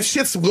 That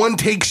shit's one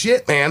take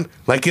shit, man.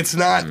 Like it's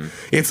not.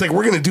 It's like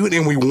we're gonna do it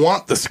and we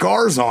want the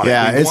scars on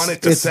it. We want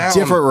it to sound. It's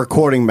different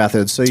recording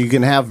methods. So you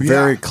can have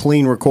very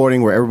clean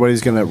recording where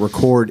everybody's gonna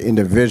record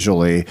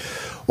individually,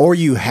 or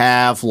you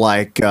have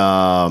like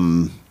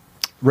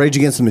Rage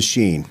Against the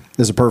Machine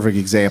is a perfect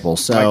example.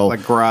 So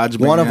like garage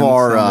one of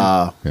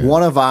bands,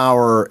 one of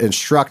our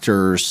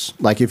instructors,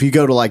 like if you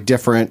go to like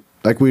different,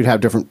 like we'd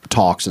have different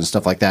talks and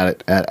stuff like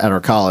that at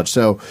our college.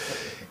 So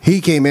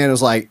he came in and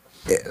was like,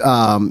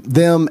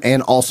 them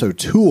and also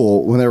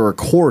Tool, when they were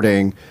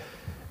recording,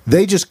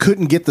 they just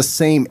couldn't get the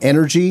same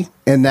energy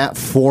in that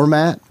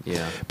format.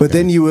 Yeah. But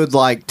then you would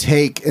like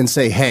take and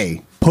say,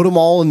 hey, put them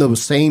all in the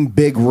same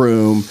big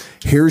room.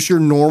 Here's your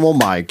normal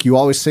mic. You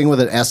always sing with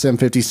an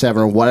SM57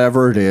 or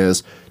whatever it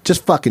is.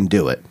 Just fucking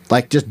do it.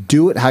 Like, just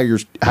do it how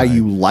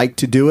you like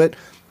to do it.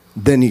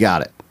 Then you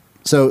got it.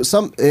 So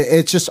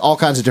it's just all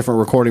kinds of different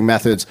recording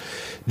methods.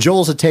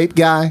 Joel's a tape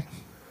guy.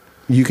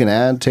 you can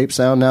add tape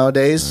sound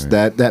nowadays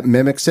that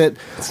mimics it.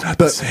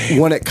 But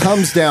when it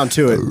comes down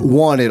to it,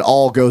 one, it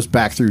all goes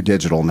back through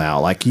digital now.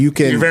 Like you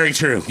can, You're very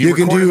true. You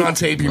can record do it on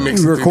tape, you mix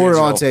it you through record it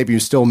on digital. tape, you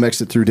still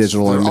mix it through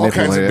digital and There's all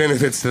manipulate kinds of it.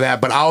 benefits to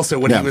that, but also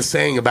what Yeah. he was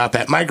saying about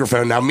that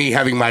microphone. Now, me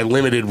having my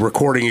limited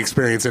recording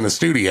experience in a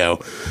studio,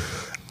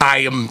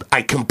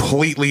 I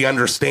completely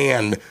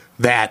understand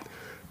that.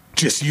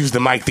 Just use the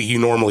mic that you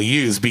normally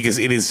use because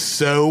it is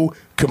so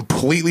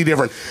completely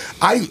different.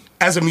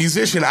 As a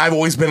musician, I've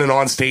always been an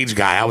on-stage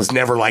guy. I was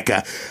never like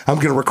I'm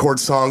going to record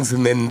songs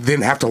and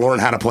then have to learn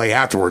how to play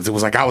afterwards. It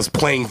was like I was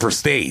playing for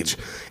stage,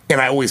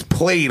 and I always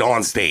played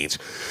on stage.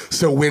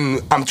 So when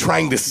I'm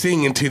trying to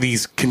sing into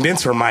these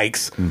condenser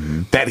mics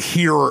that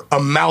hear a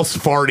mouse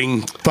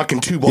farting fucking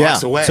 2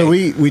 blocks away. So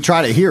we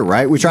tried it here,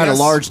 right? We tried Yes.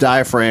 a large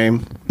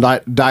diaphragm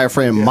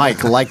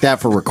mic like that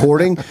for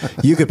recording.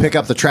 You could pick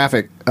up the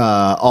traffic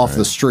off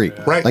the street.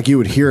 Right. Like you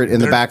would hear it in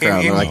the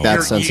background. and Like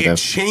that's sensitive. It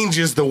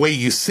changes the way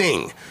you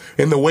sing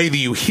and the way that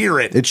you hear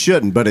it. It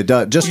shouldn't, but it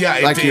does. Just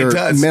like it your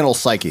does. mental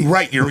psyche.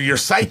 Right, your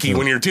psyche,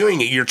 when you're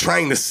doing it, you're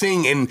trying to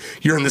sing and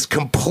you're in this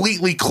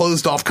completely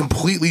closed off,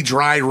 completely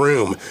dry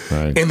room.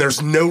 Right. And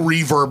there's no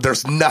reverb,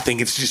 there's nothing.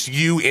 It's just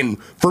you.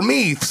 And for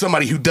me,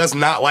 somebody who does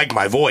not like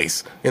my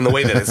voice in the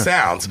way that it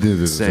sounds. Neither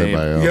does Same.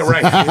 anybody else. Yeah,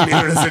 right.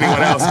 Neither does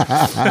anyone else.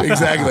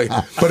 Exactly.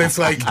 But it's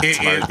like,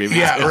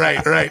 yeah,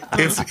 right.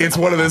 It's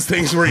one of those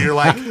things where you're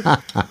like,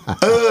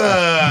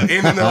 and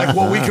then they're like,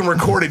 well, we can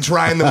record it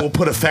dry and then we'll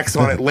put effects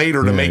on it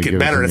later to Yeah, make give it it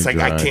better. to It's me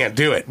like, I dry. can't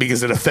do it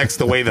because it affects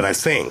the way that I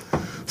sing.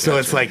 So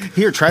it's like,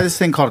 Here, try this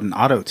thing called an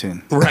auto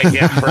tune. right,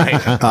 yeah,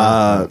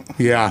 right.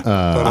 Yeah.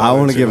 I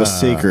want to give a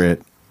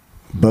secret.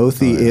 Both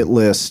the It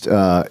List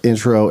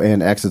intro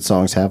and exit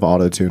songs have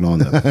auto tune on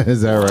them.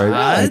 Is that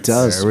right? It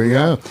does. There we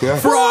go.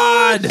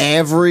 Fraud.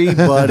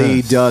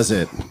 Everybody does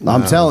it.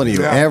 I'm telling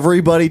you, Yeah.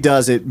 everybody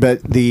does it.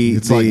 But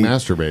It's like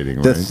masturbating,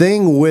 right? the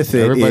thing with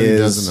it Everybody is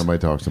doesn't. Nobody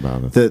talks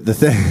about it. the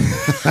thing.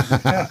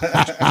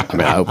 I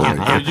mean, I hope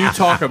we You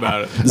talk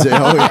about it.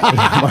 Oh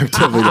yeah, Mark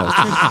totally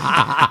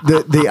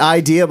does. The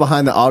idea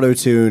behind the auto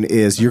tune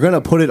is you're going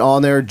to put it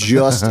on there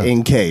just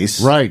in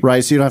case, Right.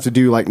 Right, so you don't have to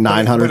do like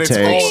 900 but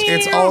takes.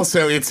 it's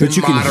also, it's But in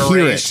you can hear it.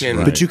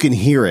 moderation. But you can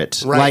hear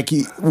it. Right.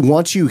 Like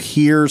once you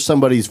hear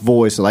somebody's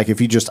voice, like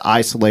if you just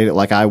isolate it,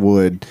 like I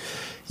would,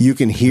 you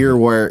can hear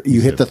where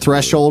you hit the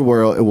threshold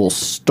where it will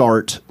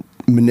start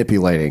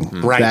manipulating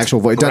Right. the actual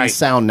voice. It doesn't Right.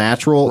 sound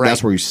natural. Right.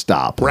 That's where you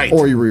stop, Right.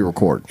 or you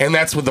re-record. And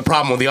that's what the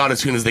problem with the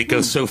autotune is. They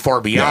go so far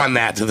beyond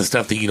that to the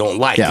stuff that you don't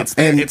like. Yeah.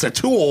 It's a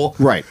tool,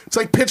 Right. It's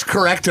like pitch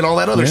correct and all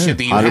that other shit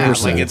that you have.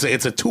 100%. Like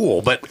it's a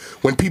tool, but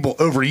when people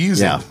overuse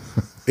Yeah.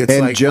 it, it's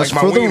And like just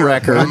like my for the wiener,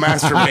 record- I'm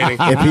masturbating.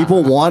 If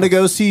people want to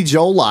go see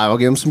Joel live, I'll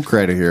give him some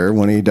credit here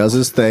when he does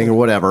his thing or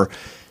whatever.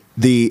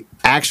 The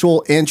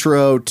actual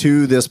intro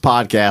to this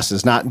podcast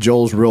is not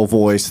Joel's real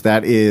voice.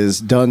 That is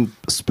done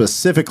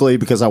specifically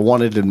because I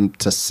wanted him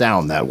to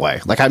sound that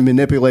way. Like I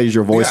manipulated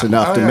your voice Yeah.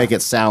 enough Oh, to yeah. make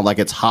it sound like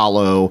it's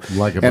hollow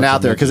Like a and bunch out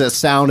of there because it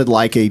sounded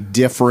like a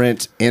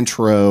different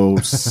intro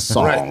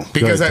song. Right.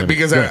 Because Go ahead,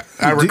 because Tim.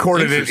 I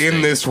recorded it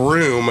in this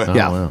room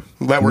Yeah. wow.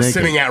 that we're Naked.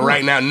 sitting at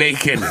right now,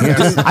 naked.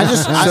 Yes.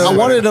 I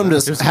wanted him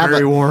to have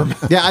very a, warm.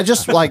 Yeah, I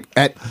just like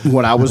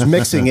when I was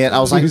mixing it, I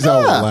was like, He's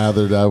all "Ah,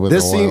 lathered up with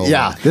this oil.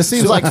 seems this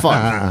seems like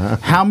fun.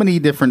 How many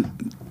different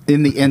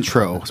in the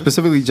intro,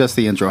 specifically just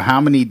the intro?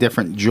 How many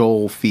different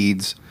Joel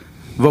feeds,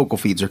 vocal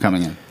feeds, are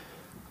coming in?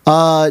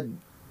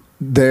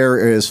 There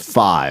is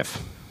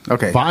 5.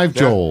 Okay, 5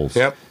 Joels.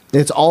 Yep.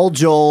 It's all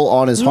Joel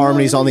on his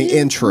harmonies on the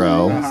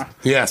intro,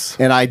 Yes.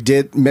 and I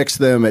did mix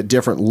them at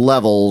different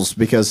levels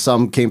because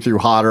some came through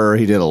hotter.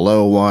 He did a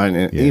low one,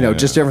 and Yeah.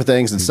 just different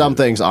things. And some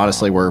things,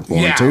 honestly, were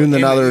more in tune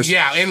than and- others.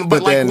 Yeah,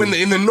 but like then, when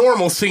in the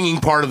normal singing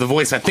part of the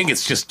voice, I think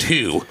it's just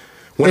 2.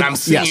 When I'm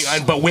singing, yes.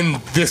 but when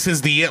this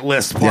is the It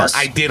List part, Yes.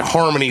 I did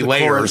harmony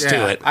layers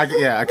to it. I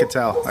could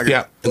tell.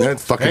 Yeah, and that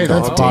fucking Hey,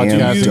 that's dog.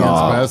 podcasting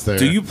dog. at its best there.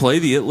 Do you play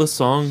the It List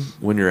song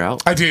when you're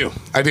out? I do.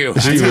 He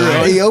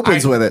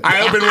opens with it.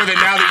 I open with it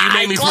now that you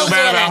made me feel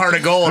bad about Heart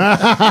of Gold.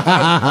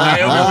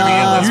 I open with the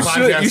It List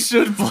podcast. You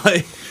should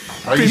play.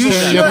 Are you You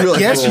saying should. you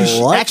Yes, you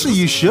should. What? Actually,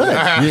 you should.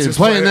 Yeah, Just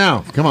play it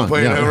now. Come on.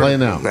 Play it Yeah, over. play it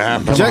now. Nah,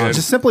 come Just, on.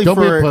 just simply Don't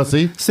be for a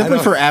pussy. simply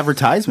for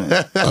advertisement.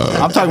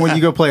 I'm talking when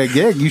you go play a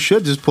gig, you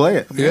should just play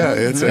it. Yeah,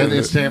 it's And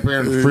it's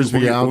tampering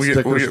Frisbee out we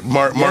stickers. get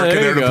Mark Yeah, in there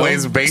there you to go. play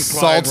his bass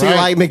line. Salty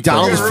like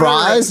McDonald's Right.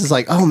 fries. It's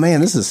like, oh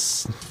man, this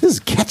is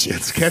catchy.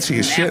 It's catchy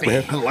as shit,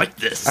 man. I like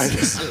this.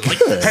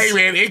 Hey,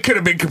 man, it could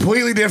have been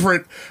completely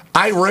different.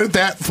 I wrote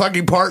that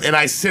fucking part and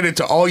I sent it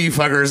to all you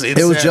fuckers.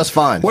 It was just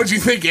fine. What'd you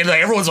think? And like,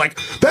 everyone's like,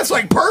 "That's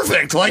like perfect."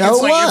 Like No, it's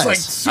it like was.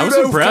 it's like I was pseudo kind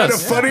of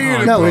impressed. funny.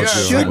 and No, it yeah,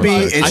 should be.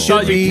 It I should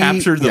thought be. you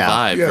captured the yeah.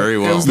 vibe yeah, very It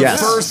well. was the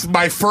Yes.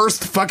 my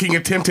first fucking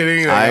attempt at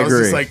anything. I was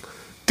just agree. like,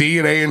 D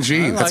and A and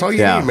G. That's all you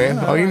need, man.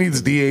 All you need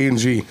is D, A, and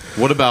G.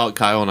 What about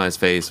Kyle and I's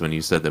face when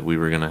you said that we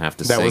were going to have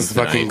to That sing was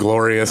tonight? fucking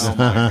glorious. Oh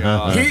my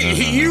god.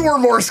 You were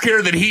more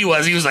scared than he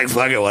was. He was like,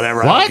 fuck it,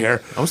 whatever. I don't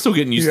care. I was still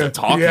getting used to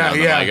talking on the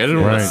mic. I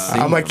didn't want to sing.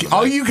 I'm like,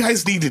 all you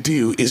guys need to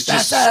do is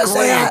just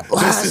scream,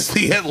 this is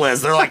the hit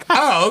list. They're like,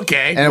 oh,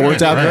 okay. And it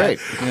worked out great.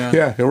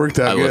 Yeah, it worked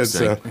out I good. lip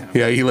So. sync.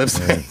 Yeah, he lip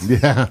sync.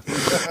 Yeah.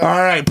 All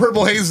right,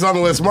 Purple Haze is on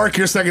the list. Mark,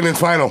 you're second and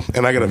final.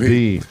 And I got to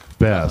pee. The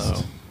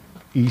best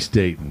East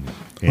Dayton.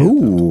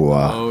 Ooh.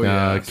 Oh,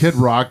 yeah. Kid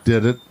Rock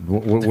did it.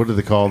 What do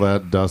they call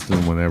that,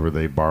 Dustin, whenever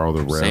they borrow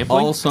the riff?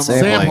 Sampling? All summer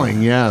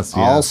Sampling, yes.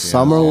 All yes,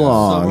 summer yes.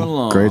 long. Summer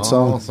long. Great All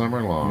song.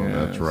 summer long.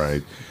 That's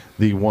right.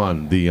 The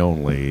one, the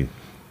only.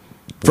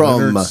 From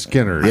Leonard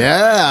Skinner.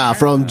 Yeah,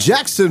 from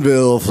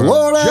Jacksonville,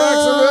 Florida.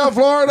 Jacksonville,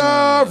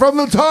 Florida, from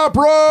the top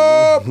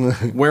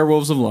rope.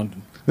 Werewolves of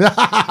London.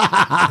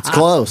 It's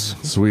close.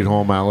 Sweet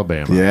Home,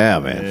 Alabama. Yeah,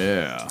 man.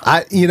 Yeah.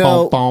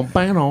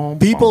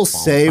 People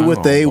say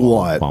what they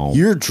want.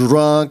 You're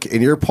drunk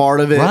and you're part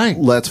of it. Right.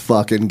 Let's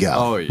fucking go.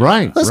 Oh yeah.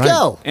 Right. Let's right.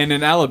 go. And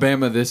in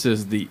Alabama, this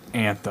is the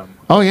anthem.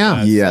 Oh,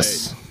 yeah.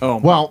 Yes. Oh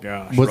my Well,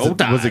 gosh.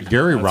 was it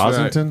Gary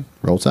Rosington?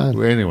 Roll Tide.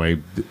 Anyway,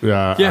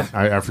 Yeah.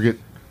 I forget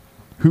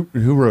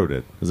who wrote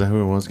it. Is that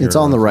who it was? It's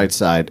Gary on the Rosington? right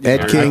side.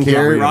 Ed I King, can't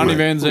Gary, read Ronnie it.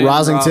 Van Zant,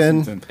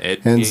 Rosington, Ed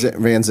and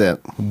King. Van Zant.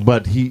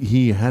 But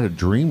he had a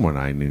dream one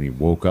night and he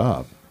woke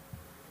up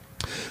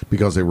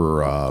because they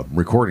were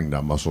recording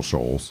down Muscle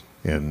Shoals,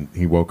 and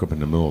he woke up in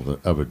the middle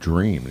of a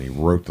dream and he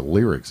wrote the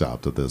lyrics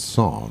out to this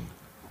song,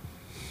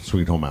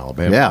 Sweet Home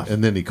Alabama. Yeah.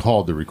 And then he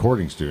called the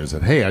recording studio and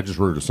said, "Hey, I just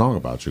wrote a song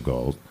about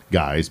you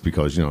guys,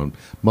 because in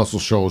Muscle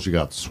Shoals you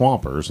got the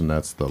Swampers, and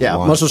that's the Yeah,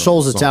 line Muscle from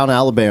Shoals the is a song. town in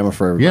Alabama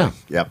for everybody.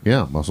 Yeah,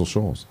 yeah, Muscle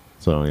Shoals.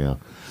 So yeah,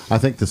 I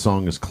think the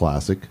song is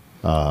classic.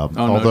 no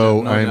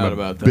Although doubt I'm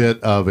about a that.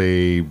 bit of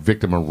a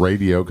victim of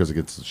radio because it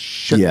gets the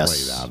shit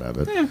Yes. played out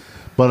of it.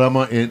 But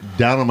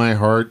down in my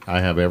heart,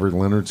 I have every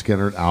Leonard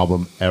Skinner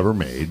album ever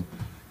made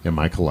in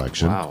my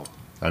collection. Wow.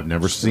 I've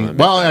never I seen. missed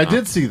Well, that, I huh?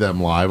 did see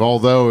them live,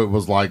 although it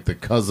was like the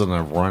cousin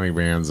of Ronnie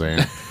Van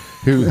Zant,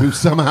 who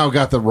somehow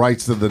got the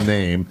rights to the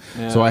name.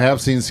 So I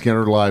have seen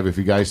Skinner live. If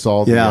you guys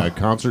saw the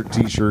concert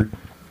T-shirt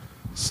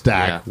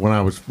stack when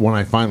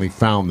I finally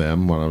found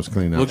them when I was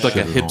cleaning out, Looked like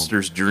a shit at home.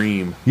 hipster's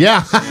dream.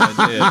 Yeah.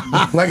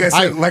 Like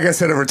I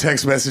said over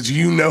text message,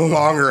 you no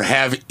longer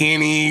have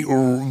any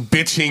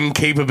bitching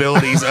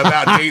capabilities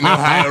about Dayton,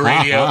 Ohio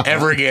radio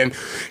ever again.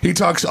 He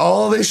talks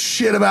all this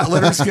shit about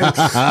Leonard Skinner.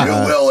 You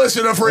will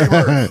listen to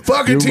Freebird.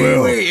 Fucking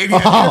TV. And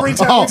yet every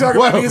time we talk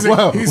about music,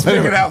 he's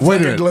picking out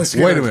fucking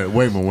Skinner. Wait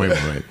a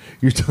minute.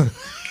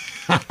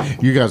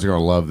 You guys are gonna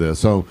love this.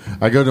 So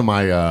I go to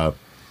my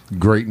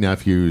great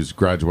nephew's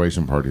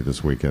graduation party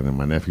this weekend, and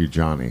my nephew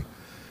Johnny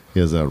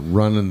is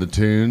running the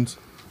tunes.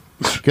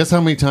 Guess how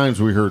many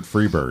times we heard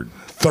Freebird?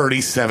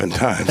 37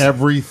 times.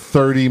 Every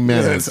 30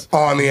 minutes. It's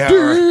on the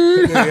hour.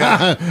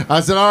 Yeah.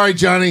 I said, "All right,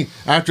 Johnny."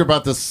 After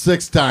about the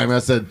 6th time, I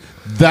said,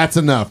 "That's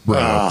enough, bro."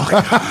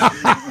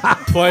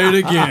 Play it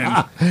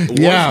again.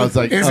 Yeah, it's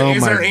like, Is my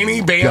there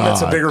any band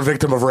that's a God. bigger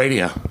victim of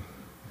radio?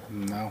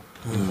 No.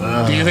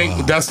 Do you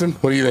think, Dustin?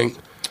 What do you think?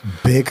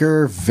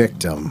 Bigger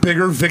victim.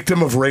 Bigger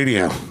victim of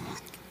radio.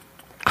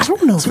 I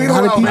don't know if Sweet a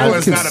lot of Home people Alabama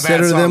is not a bad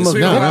consider song. them a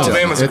Sweet Home victim.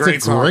 Alabama is a It's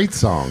great song. great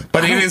song.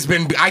 But it has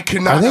been. I Are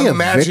cannot they a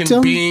imagine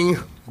victim?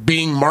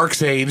 being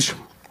Mark's age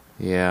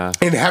Yeah.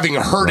 and having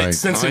heard it Right.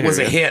 since I it was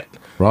a hear you. hit.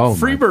 Oh, my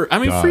Freebird. I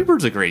mean, God.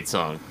 Freebird's a great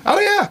song. Oh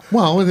yeah.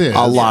 Well, it is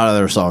A lot of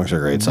their songs are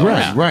great songs.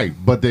 Right, right.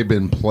 But they've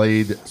been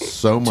played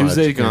so much.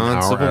 Tuesday in Gone,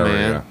 our Simple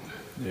area.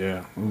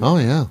 Man. Yeah. Oh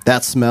yeah.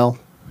 That smell.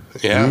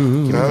 Yeah.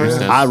 Oh,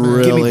 yeah. I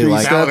really Three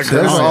like Steps.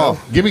 that. Oh, song.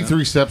 Give me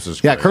 3 steps.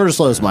 Is Yeah, great. Curtis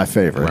Low's my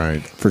favorite.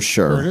 Right. For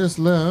sure. Curtis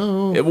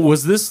Low.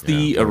 Was this the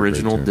Yeah,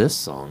 original great tune. diss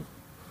song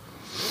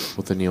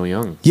with the Neil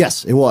Young?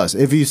 Yes, it was.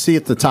 If you see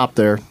at the top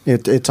there,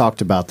 it talked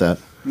about that.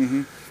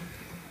 And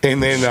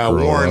then Scroll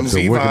Warren up to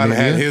Zevon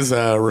had Wikimedia. his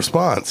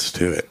response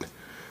to it.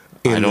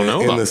 I don't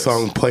know in about the this.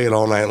 song "Play It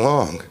All Night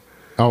Long."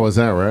 Oh, is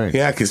that right?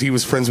 Yeah, because he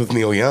was friends with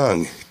Neil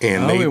Young,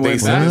 and Oh, they he went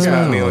sang back.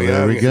 about Neil Oh, Young.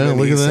 there we and go. then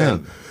Look he at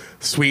said, that.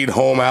 "Sweet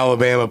Home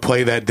Alabama,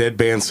 play that dead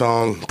band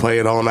song, play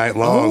it all night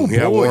long." Oh,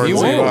 Yeah, boy, Warren He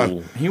Zevon.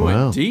 went, he went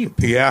Wow. deep.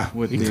 Yeah,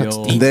 With He the cuts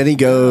old, deep.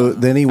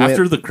 Then he went.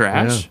 After the Yeah,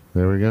 crash?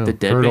 there we go. The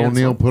dead Kurt band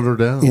O'Neill song. put her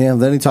down. Yeah,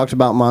 then he talked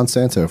about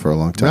Monsanto for a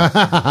long time.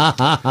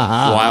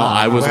 While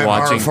I was Let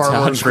watching our Todd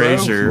farmers grow.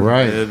 Frazier.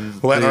 Right.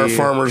 and let our the-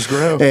 farmers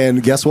grow.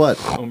 And guess what?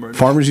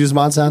 Farmers use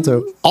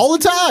Monsanto all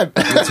the time.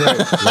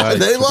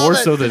 They love More it.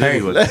 so than Hey,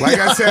 anyone. like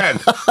I said,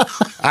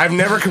 I've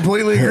never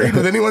completely agreed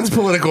with anyone's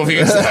political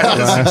views. that I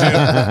listen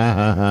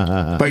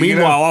to. But you know,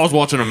 Meanwhile, I was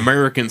watching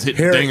Americans hit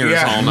Here- dingers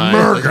yeah. all night.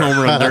 Like home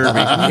run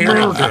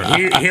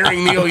derby.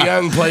 hearing Neil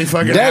Young play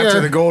fucking Dagger.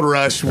 After the Gold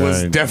Rush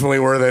was Right. definitely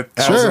worth it.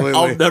 Sure. Absolutely.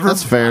 I'll never.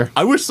 That's fair.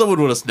 I wish someone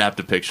would have snapped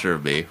a picture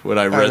of me when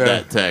I read know.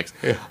 that text.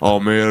 Oh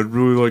man, I'd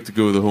really like to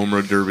go to the home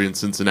run derby in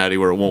Cincinnati,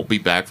 where it won't be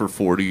back for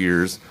 40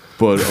 years.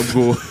 But I'm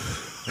going.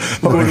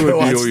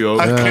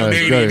 A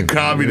Canadian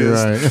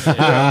communist.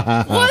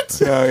 Right.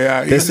 What? Oh,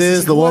 yeah. This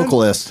is the woke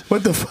list.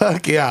 What the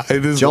fuck? Yeah,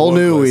 it is. Joel the woke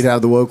knew list. we'd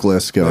have the woke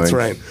list going. That's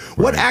right.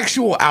 What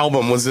actual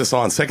album was this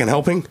on? Second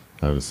Helping?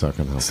 That was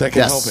second help. Second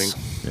Yes.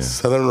 Helping. Yeah.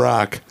 Southern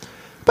Rock.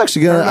 I'm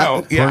actually gonna.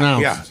 No, yeah,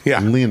 Pronounced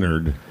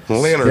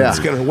Leonard Yeah.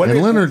 Skinner. What and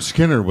did- Leonard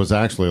Skinner was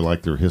actually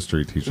like their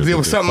history teacher. It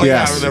was something like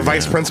Yes. that, or their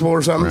vice principal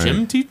or something. Right.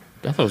 Gym teacher?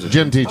 I thought it was a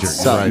Gym teacher.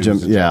 Something, Right, gym-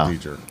 he was a yeah.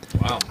 teacher.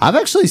 I've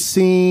actually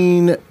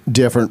seen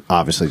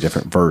obviously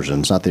different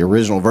versions. Not the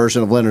original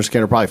version of Leonard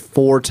Skinner, probably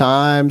 4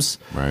 times.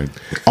 Right.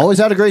 Always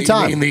had a great You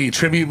mean time. the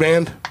tribute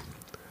band?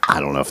 I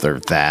don't know if they're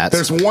that.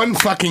 There's one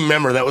fucking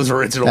member that was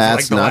original for like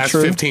That's the not last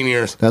true. 15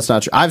 years. That's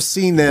not true. I've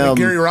seen them.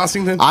 Gary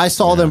Rossington? I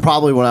saw them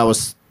probably when I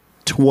was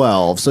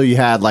 12. So you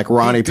had like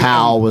Ronnie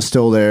Powell was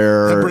still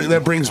there.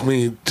 That brings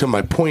me to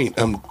my point.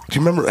 Do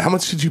you remember how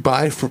much did you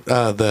buy for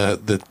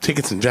the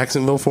tickets in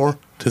Jacksonville for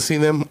to see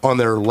them on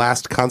their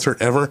last concert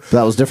ever?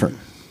 That was different.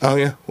 Oh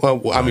yeah.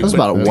 Well, I mean, It was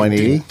about but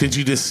 180. Did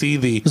you just see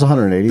the? It was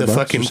 180 The bucks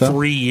fucking or so.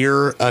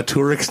 3-year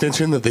tour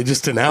extension that they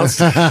just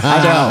announced. I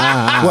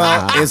know.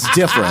 Well, it's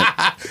different.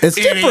 It's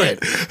different.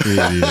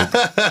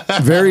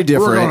 Very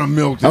different. We're gonna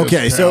milk this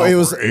okay, so cow it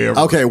was forever.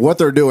 okay. What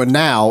they're doing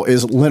now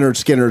is Leonard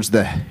Skinner's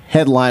the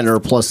headliner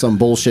plus some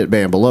bullshit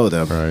band below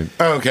them. Right.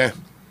 Oh, okay.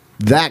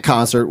 That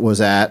concert was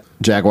at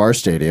Jaguar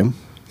Stadium,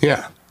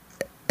 Yeah.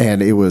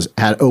 and it was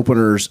had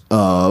openers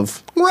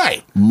of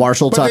Right.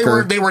 Marshall But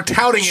Tucker, they were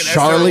touting it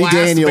Charlie as their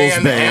last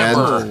Daniels band.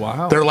 ever. Oh,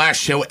 wow. Their last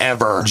show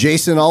ever.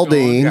 Jason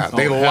Aldean, Yeah,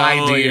 they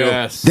lied to you.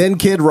 Yes. then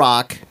Kid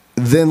Rock,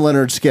 then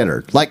Leonard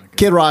Skinner. Like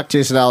Kid Rock,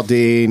 Jason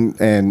Aldean,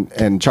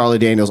 and Charlie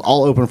Daniels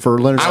all open for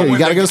Leonard Skinner. You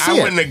got to go see I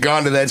it. wouldn't have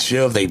gone to that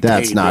show if they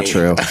That's paid not me.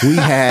 true. We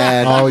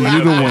had Oh, you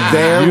the one.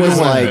 there You the was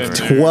one like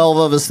there. 12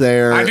 of us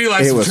there. I do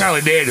like it some was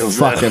Charlie Daniels,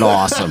 though. fucking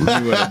awesome.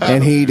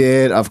 And he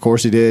did, of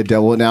course, he did.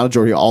 Devil Went Down to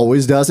Georgia. He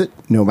always does it,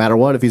 no matter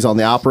what. If he's on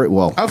the Opry,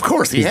 well, Of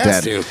course, he he's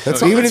has dead. to.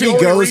 That's Even that's if the he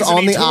only goes reason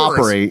on he the tours.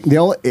 Opry,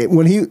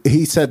 when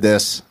he said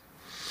this.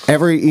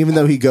 Even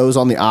though he goes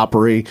on the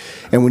Opry,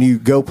 and when you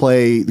go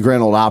play the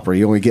Grand Ole Opry,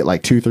 you only get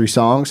like 2-3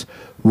 songs.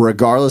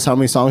 Regardless how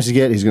many songs you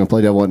get, he's going to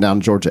play Devil Went Down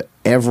to Georgia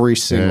every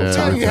single Yeah.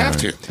 time. You have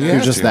to.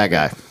 You're just that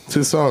guy. It's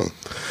his song.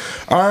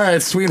 All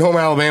right, Sweet Home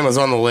Alabama's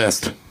on the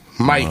list.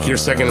 Mike, your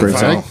second and Great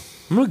final. song.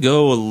 I'm gonna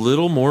go a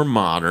little more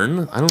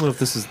modern. I don't know if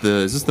this is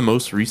the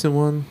most recent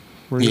one.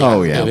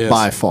 Oh yeah, it is.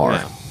 by far.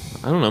 Yeah.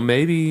 I don't know.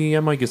 Maybe I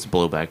might get some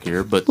blowback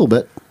here, but A little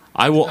bit.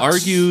 I will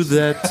argue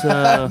that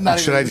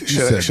Should I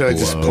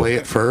just blow. play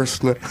it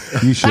first? No.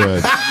 You should.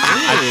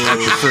 I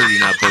prefer you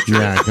not butcher.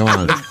 Yeah, come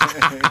on.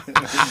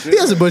 He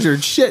hasn't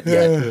butchered shit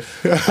yet.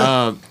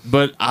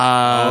 But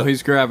Oh,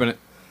 he's grabbing it.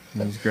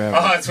 He's grabbing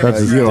it. That's right.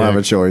 You don't have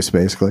a choice,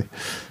 basically.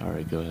 all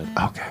right, go ahead.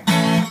 Okay.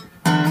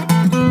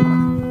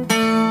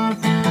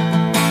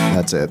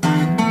 That's it.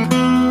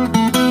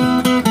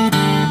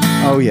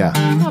 Oh yeah.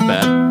 Not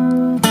bad.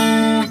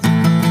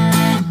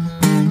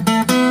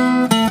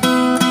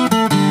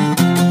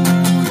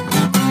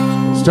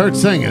 Start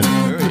singing. All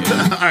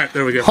right,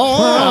 there we go. For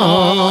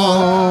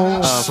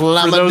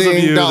those of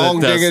you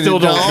that still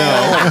don't know,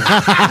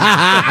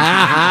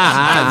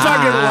 I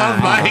fucking love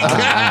Mike.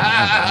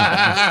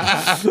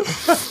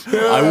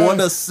 I want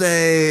to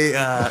say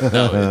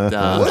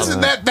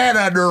Wasn't that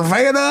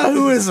Nirvana?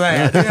 Who is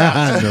that?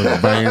 Yeah.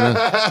 Nirvana.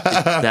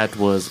 that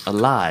was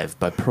 "Alive"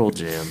 by Pearl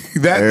Jam.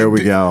 There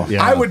we go.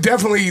 Yeah. I would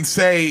definitely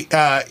say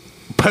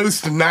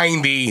post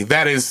 90,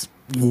 that is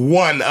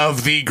one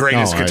of the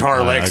greatest Oh,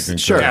 guitar I licks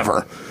concur.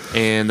 ever.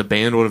 And the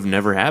band would have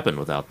never happened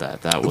without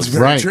that. That was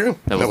Very Right. true.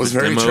 that was the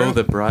very demo true.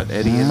 that brought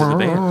Eddie into the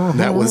band.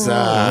 That was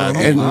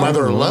and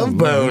Mother Love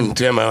Bone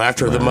demo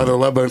after the Mother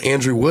Love Bone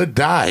Andrew Wood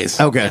dies.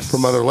 Okay.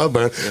 From Mother Love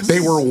Bone. They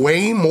were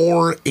way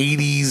more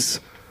 80s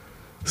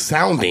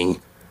sounding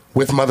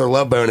with Mother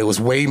Love Bone. It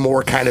was way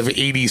more kind of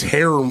 80s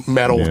hair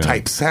metal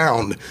type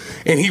sound.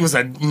 And he was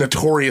a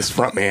notorious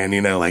frontman,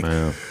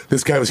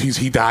 this guy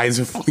he dies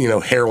of,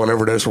 heroin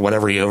overdose or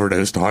whatever he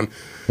overdosed on.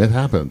 It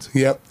happens.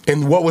 Yep.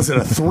 And what was it,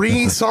 a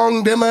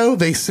 3-song demo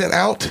they sent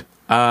out?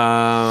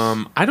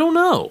 I don't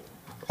know.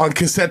 On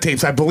cassette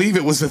tapes. I believe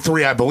it was the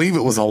 3. I believe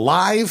it was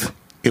Alive,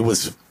 it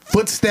was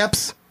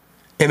Footsteps,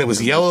 and it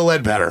was Yellow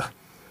Ledbetter.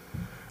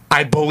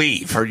 I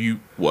believe. Are you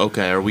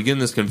okay? Are we getting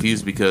this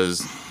confused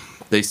because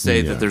they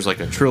say that there's like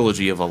a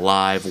trilogy of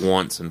Alive,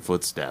 Once, and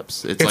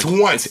Footsteps? It's like,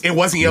 Once. It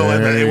wasn't Yellow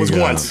Ledbetter. It was you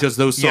go. Once. because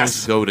those songs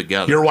Yes. go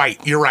together. You're right.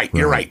 You're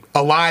right.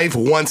 Alive,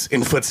 Once,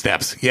 and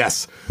Footsteps.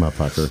 Yes.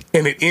 Motherfucker.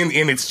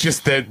 And it's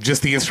just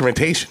the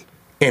instrumentation.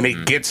 And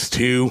it gets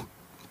to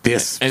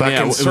this And fucking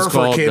it was surfer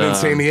called, kid in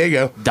San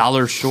Diego.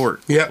 Dollar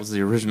Short. Yep. Was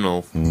the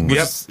original. Yep.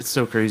 It's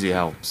so crazy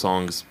how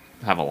songs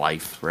have a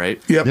life,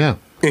 right? Yep. Yeah.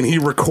 And he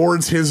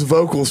records his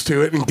vocals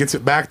to it and gets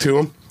it back to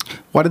him.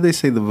 Why did they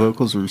say the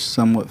vocals were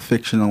somewhat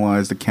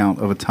fictionalized account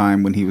of a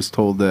time when he was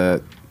told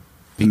that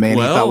the man he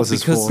Well, thought was his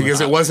because- full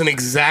Because it wasn't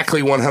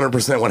exactly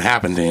 100% what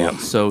happened to him.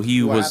 So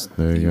he was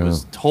There you he go.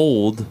 was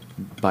told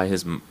by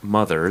his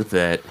mother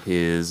that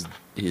his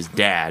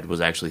dad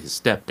was actually his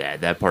stepdad.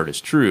 That part is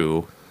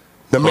true,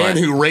 The man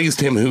who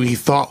raised him, who he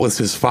thought was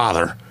his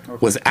father,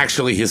 was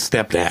actually his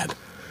stepdad.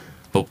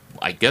 But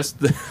I guess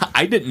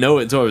I didn't know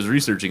it until I was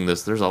researching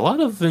this. There's a lot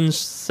of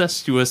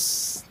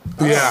incestuous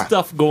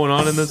stuff going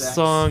on in this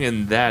song,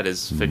 and that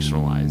is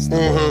fictionalized.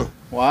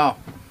 Mm-hmm. Wow.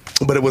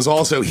 But it was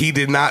also, he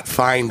did not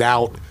find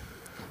out,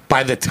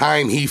 by the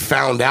time he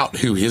found out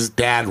who his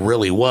dad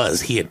really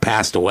was, he had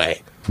passed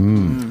away.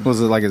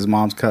 Was it like his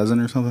mom's cousin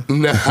or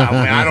something? No,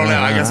 I don't know.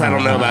 I guess I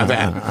don't know about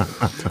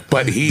that.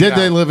 But he Did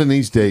they live in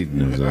East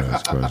Dayton? Is the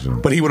next question.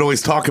 But he would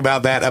always talk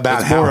about that.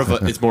 About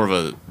It's more of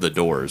a The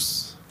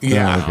Doors.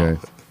 Yeah. Okay.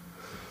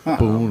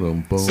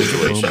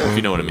 Situation, if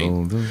you know what I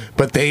mean.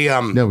 But they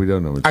No, we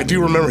don't know. What I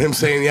do remember him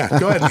saying, "Yeah,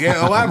 go ahead,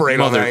 elaborate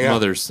on that." Yeah.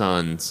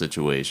 Mother-son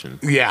situation.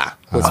 Yeah.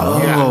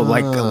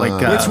 Like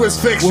Which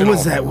was fictional. What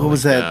was that? What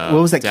was that?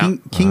 What was that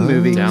King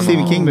movie?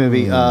 Stephen King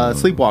movie?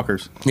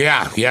 Sleepwalkers.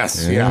 Yeah.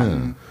 Yes.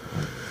 Yeah.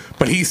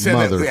 But he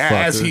said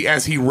that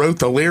as he wrote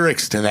the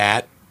lyrics to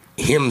that,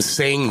 him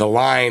saying the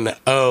line,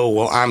 "Oh,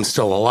 well, I'm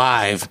still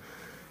alive,"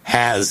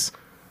 has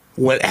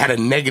what had a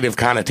negative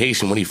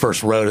connotation when he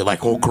first wrote it.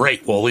 Like, "Oh,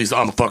 great. Well, at least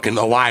I'm fucking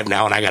alive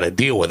now, and I got to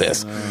deal with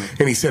this."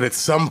 And he said at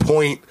some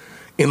point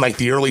in like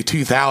the early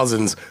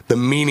 2000s, the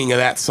meaning of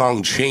that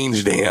song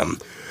changed to him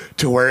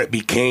to where it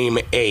became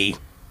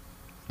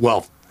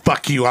well,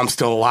 fuck you, I'm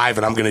still alive,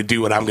 and I'm going to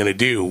do what I'm going to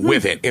do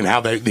with it, and how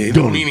the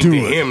meaning to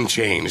him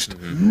changed,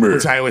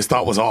 which I always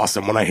thought was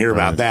awesome when I hear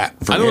about that.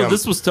 I don't know,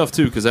 this was tough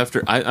too, because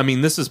after, I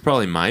mean, this is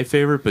probably my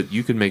favorite, but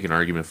you could make an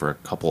argument for a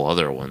couple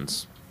other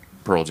ones.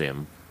 Pearl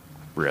Jam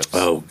riffs.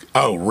 Oh,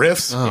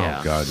 Riffs? Oh,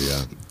 Yeah. God,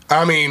 yeah.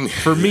 I mean,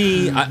 For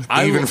me,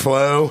 I Even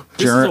Flow,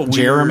 this is a weird-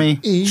 Jeremy.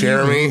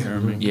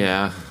 Jeremy.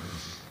 Yeah.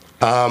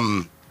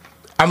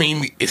 I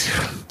mean,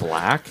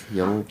 Black,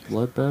 Yellow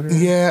Ledbetter.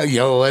 yeah,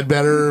 Yellow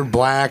Ledbetter,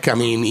 Black. I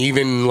mean,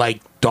 even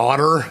like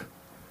Daughter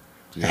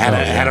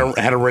had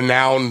a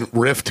renowned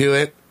riff to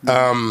it.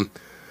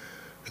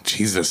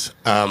 Jesus,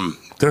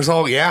 there's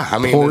all I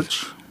mean,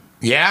 Porch.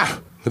 yeah.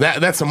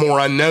 That's a more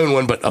unknown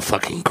one, but a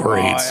fucking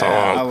great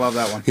song. I love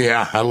that one.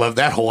 Yeah, I love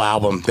that whole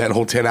album, that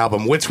whole 10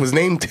 album, which was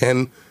named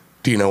 10.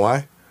 Do you know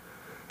why?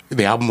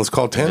 The album was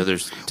called 10. Yeah,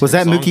 there's Was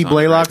that 10 Mookie songs on it,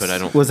 Blaylock's? but I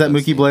don't Was that think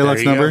Mookie that's-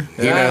 Blaylock's There you number?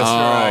 go. You know,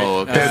 Oh,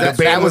 okay.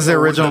 That was the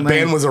original The name?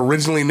 band was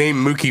originally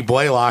named Mookie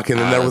Blaylock, and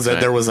then that's right.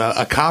 there was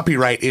a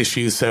copyright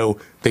issue, so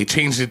they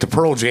changed it to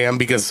Pearl Jam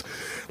because,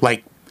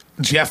 like,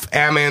 Jeff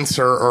Ammons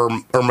or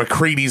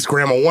McCready's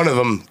grandma, one of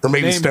them, or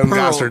maybe Stone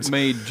Gossard's,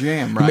 made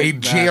jam, right?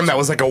 made jam that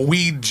was like a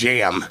weed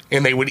jam,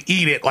 and they would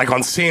eat it like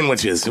on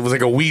sandwiches. It was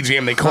like a weed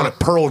jam. They called it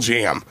Pearl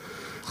Jam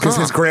because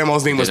his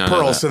grandma's name was Did not know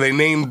Pearl, that. so they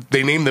named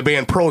the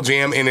band Pearl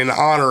Jam, and in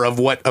honor of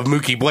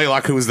Mookie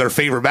Blaylock, who was their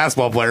favorite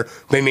basketball player,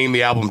 they named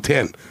the album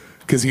 10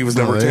 because he was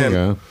number there 10. you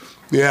go.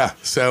 Yeah,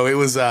 so it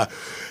was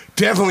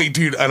definitely,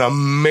 dude, an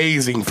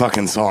amazing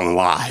fucking song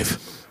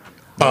live.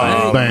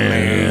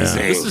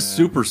 Amazing. This is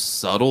super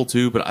subtle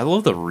too, but I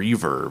love the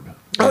reverb.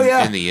 Oh,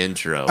 yeah. In the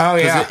intro. Oh,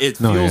 'Cause yeah. It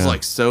Oh, feels yeah.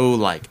 like so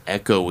like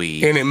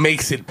echoey. And it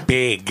makes it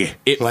big.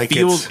 It like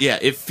feels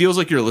it's, it feels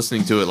like you're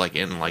listening to it like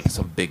in like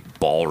some big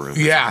ballroom.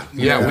 yeah.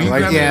 We Like,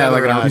 grabbed yeah,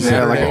 another like,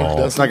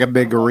 Saturday. it's like a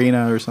big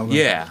arena or something.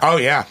 Yeah. Oh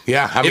yeah.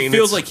 I mean, It feels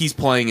it's- like he's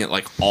playing it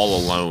like all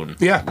alone.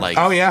 yeah. Like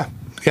Oh yeah.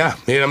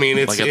 I mean,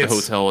 it's like at the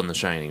it's- hotel in The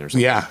Shining or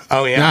something. Yeah.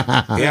 Oh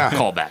yeah. Yeah.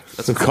 Call back.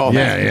 That's a Call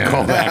Yeah, back. yeah.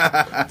 Call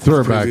back.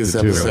 Throw it back to Previous 2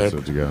 episode.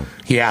 episodes ago.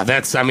 Yeah.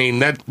 That's. I mean,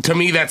 that to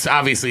me, that's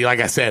obviously,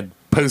 like I said,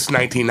 post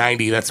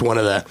 1990. That's one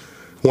of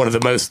the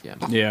most.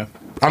 Yeah.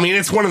 I mean,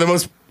 it's one of the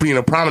most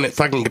prominent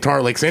fucking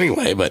guitar licks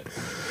anyway. But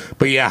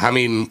yeah, I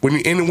mean, when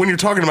you're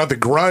talking about the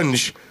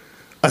grunge,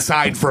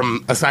 aside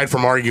from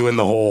arguing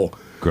the whole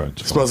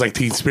Grunge. Smells Like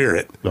Teen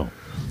Spirit, No.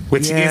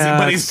 which Yeah,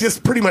 but it's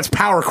just pretty much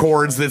power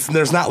chords.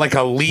 There's not like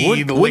a lead.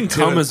 Wouldn't lick to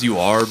Come it. As You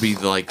Are be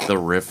like the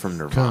riff from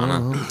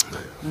Nirvana?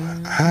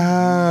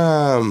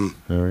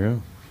 There we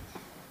go.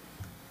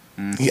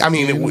 I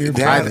mean,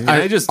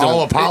 I just don't-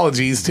 all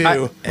apologies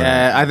too.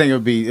 I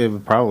think it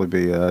would probably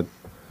be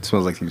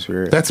Smells Like Teen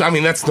Spirit. That's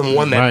the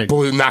one that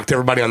Right. knocked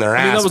everybody on their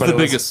ass. I mean, that was but the it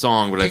biggest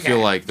song, but I feel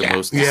like the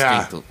most Yeah.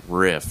 distinct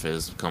riff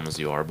is "Come As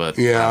You Are." But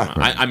Yeah.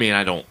 I mean,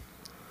 I don't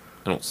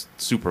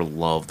super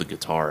love the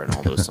guitar in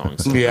all those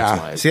songs. So Yeah.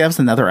 that's why See, that was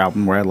another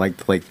album where I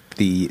liked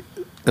the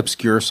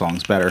obscure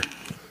songs better.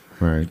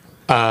 Right.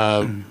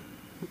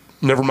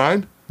 Never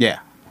mind. Yeah,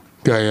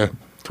 Yeah.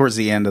 towards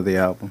the end of the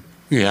album.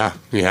 Yeah.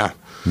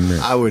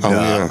 I would.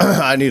 yeah.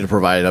 I need to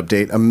provide an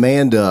update.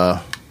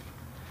 Amanda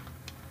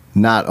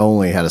not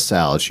only had a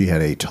salad, she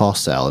had a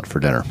tossed salad for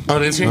dinner. Oh,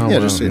 did she? Yeah,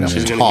 just She's gonna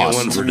tossed.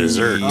 get one for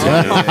dessert. too. And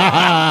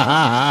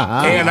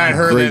I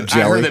heard Grape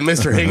jelly. that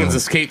Mr. Higgins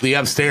escaped the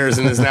upstairs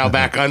and is now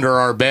back under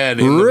our bed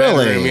in the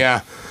Really? bedroom.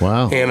 Yeah.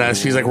 Wow. And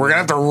she's like, we're gonna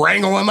have to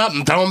wrangle him up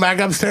and throw him back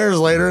upstairs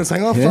later. It's like,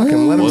 oh,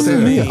 fucking let him Wasn't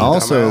sit. me. Dumbass.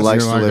 Also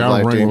likes You're to like, live I'll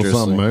life wrangle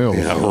something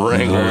dangerously. else. Yeah,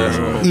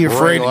 wrangle. You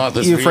afraid? Wrangle out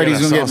this You afraid he's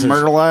Vienna gonna get sausage.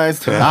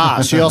 murderized?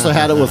 Ah, she also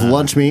had it with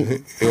lunch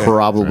meat,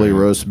 probably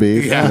roast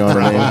beef. Yeah. You know what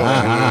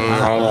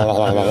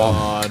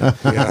I mean?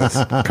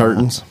 Yes.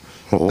 Curtains.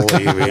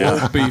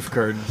 Labia. Beef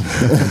curtain.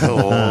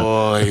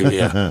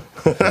 Labia.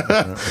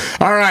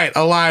 All right,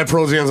 Alive,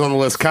 Pearl Jam's on the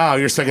list. Kyle,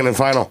 you're second and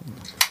final.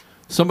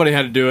 Somebody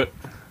had to do it,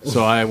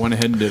 so I went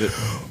ahead and did it.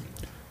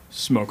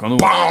 Smoke on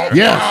the Water.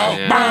 Yes.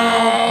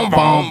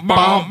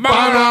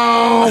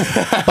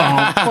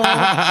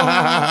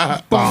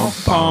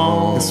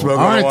 Smoke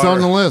All right, the it's on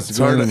Water. the list. It's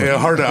hard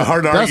to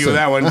argue with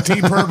that one.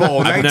 Deep Purple.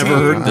 I've 19. never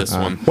heard this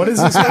one. What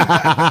is this one?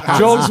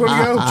 Joel, This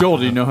one go? Joel,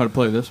 do you know how to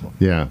play this one?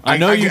 Yeah. I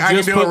know you I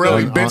just can do put a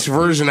really the- bitch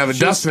version of it.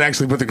 Dustin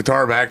actually put the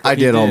guitar back. I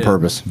did on did.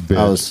 purpose.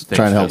 I was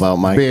trying to help out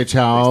Mike. Bitch,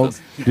 how?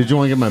 Did you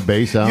want to get my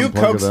bass out? You and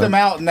plug coaxed it up? them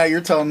out, and now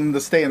you're telling them to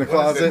stay in the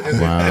closet.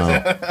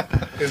 Wow.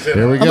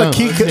 Here we go. I'm a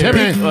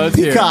Timmy. Let's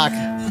hear it. peacock.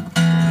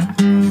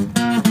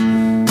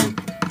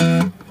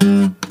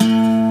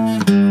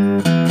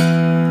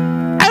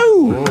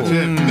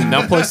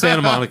 Now play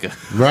Santa Monica.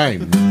 Right.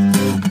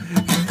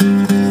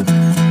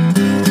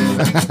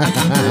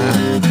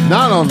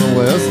 Not on the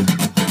list.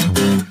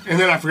 And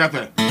then I forgot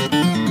that.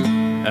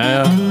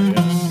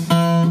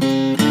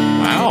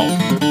 Wow.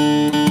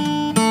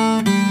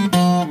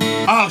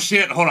 Oh,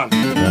 shit. Hold on.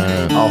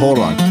 Oh, hold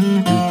on.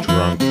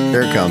 Drunk.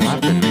 Here it comes.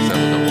 That makes that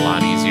look a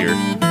lot easier.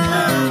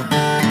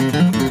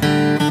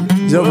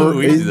 He's,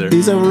 easy there.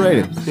 he's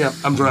overrated. Yeah,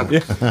 I'm drunk. All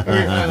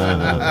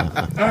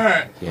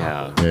right.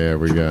 Yeah. There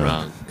we go.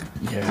 Drunk.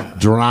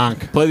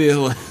 Drunk. Play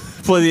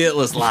the It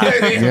List live.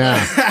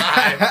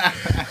 Yeah.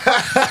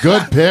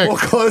 Good pick. We'll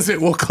close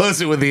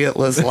it with the It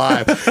List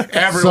live.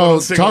 Everyone So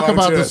will sing talk along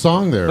about to the it.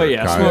 song there. But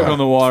yeah, Kyle. Smoke on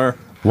the Water.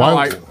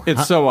 Why-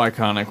 It's so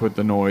iconic with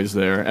the noise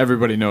there.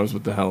 Everybody knows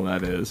what the hell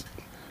that is.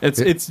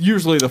 It's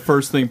usually the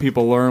first thing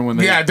people learn when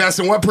they Yeah,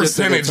 Dustin, what get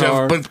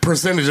the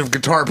percentage of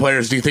guitar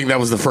players do you think that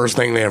was the first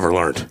thing they ever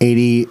learned?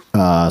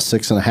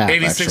 86.5.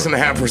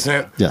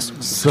 86.5%? Yes.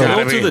 So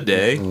Gotta Go to be. the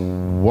day.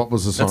 what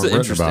was the song That's written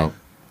interesting. about?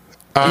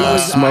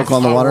 Smoke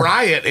on the a Water.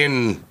 riot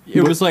in...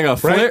 It was like a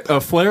flare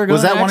gun.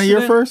 Was that one of your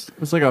accident? first? It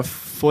was like a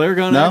flare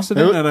gun No?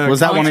 accident. At a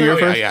Was that one of your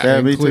concert? first? Yeah,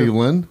 In me too.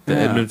 Cleveland. The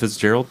Edmund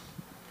Fitzgerald.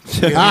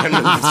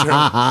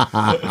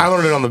 I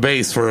learned it on the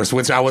bass first,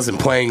 which I wasn't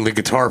playing the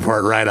guitar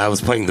part right. I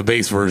was playing the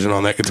bass version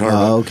on that guitar.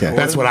 Oh, okay.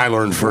 That's what I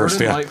learned first,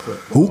 yeah.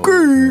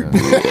 Okay.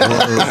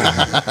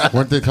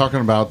 Weren't they talking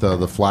about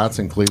the flats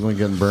in Cleveland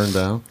getting burned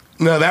down?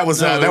 No, that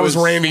was No, it that was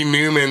was- Randy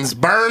Newman's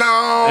 "Burn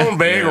On,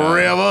 Big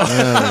River,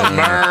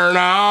 Burn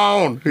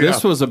On." Yeah.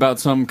 This was about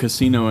some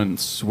casino in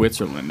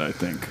Switzerland, I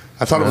think,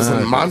 I thought it was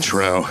in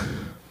Montreux.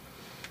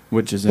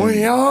 which is in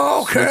We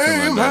all Switzerland,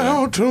 came I think.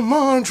 out to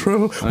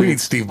Montreux. We need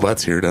Steve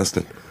Butts here,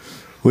 Dustin.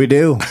 We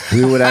do.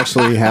 We would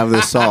actually have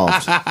this solved.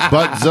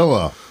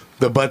 Buttzilla.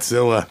 The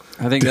Buttzilla.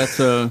 I think that's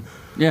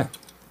yeah,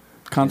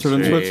 concert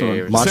in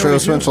Switzerland. Montreux,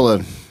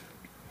 Switzerland.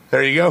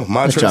 There you go,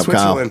 Montreux, job,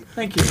 Kyle. Switzerland.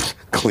 Thank you.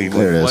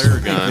 Cleveland. There it is. Flare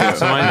gun.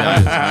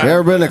 Somebody knows. You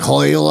ever been to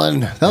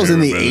Cleveland? That was in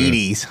the Never been.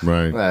 80s.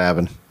 Right. That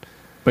happened.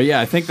 But yeah,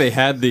 I think they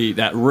had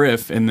that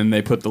riff, and then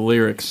they put the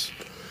lyrics.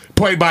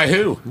 Played by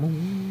who?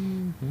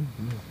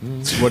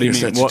 What do you You're mean?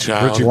 such a What?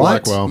 child. Richie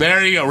What? Blackwell.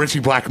 There you go, Richie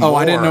Blackmore. Oh,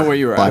 I didn't know what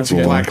you were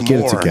asking. Blackmore. Blackmore, Get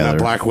it together. not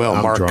Blackwell.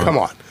 I'm Mark, drunk. come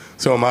on.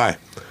 So am I.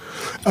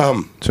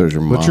 So's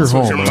your mom. What's your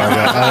home? your I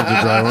have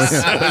to drive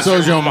away.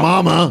 So's your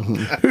mama.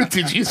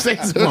 Did you say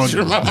so?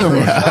 Your mom?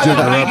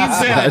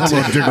 I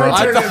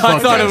I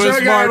thought it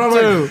was Mark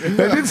too.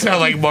 That did sound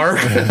like Mark.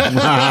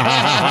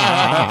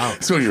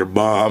 So is your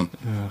mom.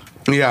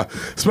 Yeah.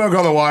 Smoke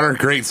on the Water,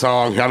 great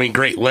song. I mean,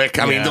 great lick.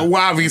 I mean,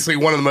 obviously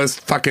one of the most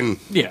fucking...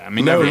 Yeah, I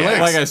mean, No like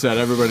licks. I said,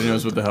 everybody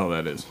knows what the hell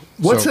that is.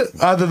 What's So- it,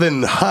 other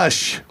than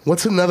Hush,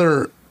 what's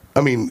another...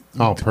 I mean,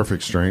 Oh,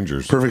 Perfect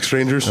Strangers. Perfect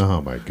Strangers?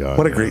 Oh, my God.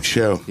 What a yeah. great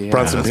show. Bronson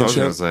That's what I was Pinchot.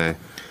 gonna say.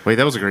 Wait,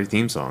 that was a great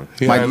theme song.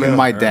 Yeah, I know.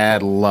 My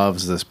dad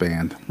loves this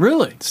band.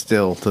 Really?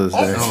 Still to this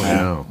day.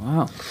 Yeah.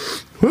 Wow.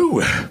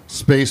 Woo.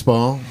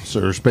 Spaceball,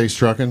 or Space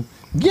Trucking.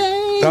 Yay!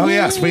 Oh,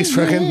 yeah, Space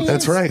Trucking.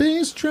 That's right.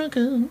 Space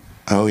Trucking.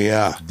 Oh,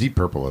 yeah. Deep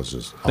Purple is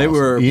just They awesome.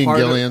 were Ian part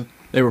Gillian.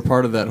 They were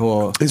part of that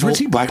whole. Is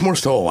Richie Blackmore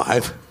still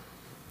alive?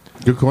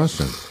 Good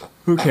question.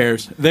 Who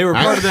cares? They were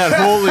part of that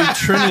holy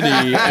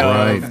trinity of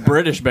Right.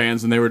 British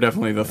bands, and they were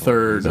definitely the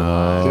third,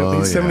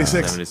 He's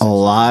 76.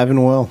 Alive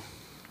and well.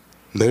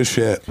 No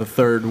shit. the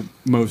third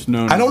most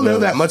known. I don't of know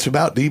those. that much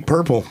about Deep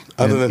Purple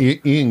other And than...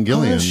 Ian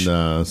Gillian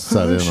Hush.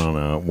 sat in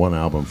on one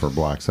album for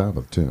Black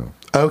Sabbath, too.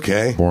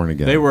 Okay. Born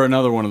Again. They were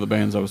another one of the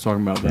bands I was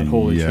talking about. That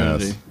holy Yes.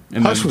 trinity.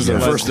 And Hush then was their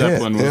Led first hit,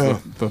 Zeppelin was yeah.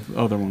 the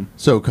other one.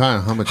 So,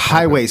 Kyle, how much...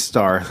 Highway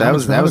Star. That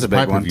was a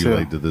big one you too.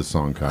 laid to this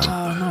song, Kyle?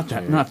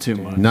 Not too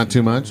much. Not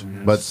too much,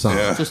 but some.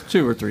 Yeah. Just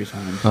 2 or 3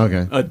 times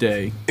Okay. a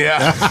day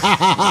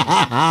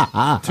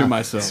Yeah. to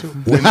myself.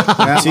 When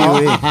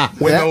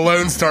the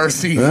Lone Star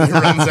CD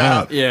runs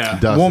out. Yeah.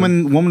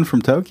 Dustin. Woman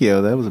from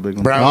Tokyo. That was a big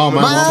one. Brown Oh,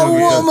 my My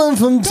woman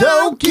from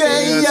Tokyo.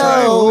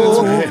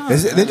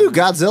 That's They do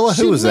Godzilla?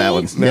 Who was that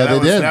one? Yeah, they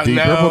did. Deep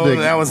Purple did.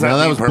 That was No, not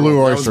that Deep was Purple. Blue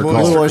That was Oyster Blue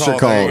Cult. Blue Oyster There you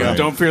Cult.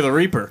 go. Don't fear the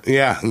Reaper.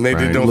 Yeah, and they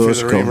Right. did Don't Blue Fear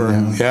Oyster the Cult,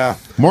 Reaper. Yeah.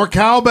 More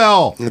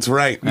cowbell. That's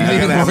right. You need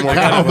gotta have more more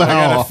cowbell. I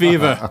got a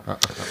fever.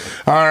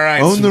 All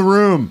right. Own the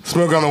room.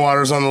 Smoke on the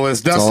Water's on the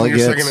list. all Dustin, it you're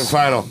gets. second and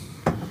final.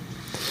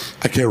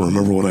 I can't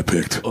remember what I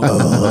picked.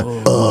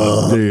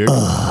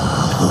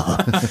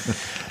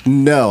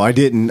 No, I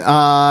didn't.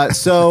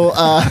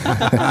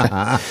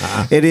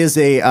 It is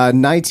a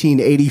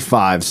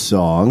 1985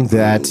 song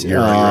that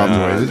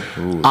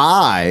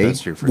I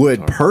Best year for would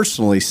guitar.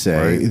 personally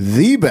say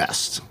the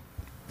best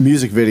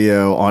music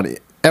video on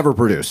ever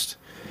produced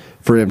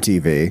for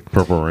MTV.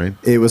 Purple Rain.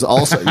 It was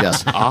also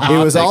yes. It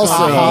was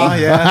also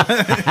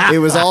it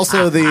was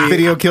also the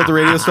Video killed the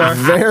radio star.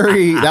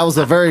 that was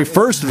the very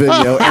first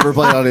video ever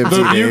played on MTV.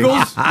 The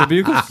Bugles? The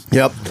Bugles?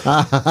 Yep.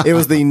 It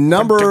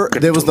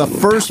was the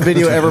first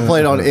video ever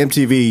played on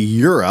MTV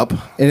Europe,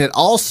 and it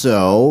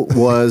also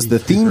was the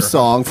theme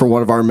song for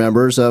one of our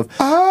members of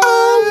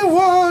I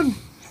want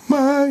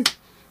my.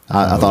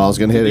 I thought I was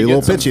going to hit a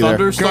little pitchy there.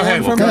 Go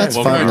ahead. From That's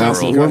Well, fine. go Now.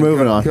 ahead, We're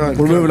moving on. Go ahead,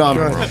 We're moving on.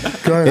 Go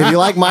ahead. If you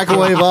like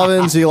microwave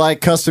ovens, you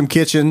like custom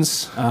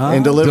kitchens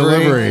and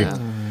delivery.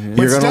 Which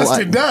You're gonna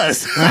Dustin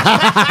does.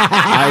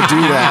 I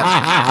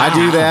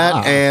do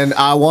that, and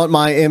I want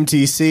my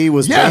MTC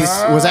was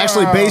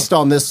actually based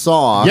on this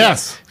song.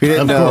 Yes, if you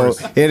didn't of know,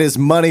 course. it is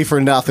 "Money for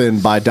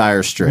Nothing" by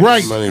Dire Straits.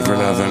 Right. Money for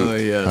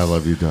nothing. Yes. I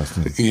love you,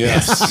 Dustin.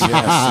 Yes,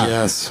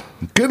 yes.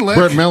 Good lick.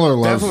 Brett Miller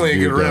loves Definitely a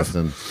you, good riff.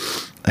 Dustin.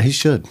 He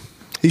should.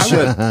 He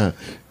should.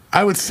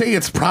 I would say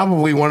it's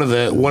probably one of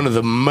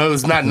the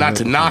most not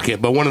to knock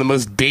it, but one of the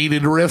most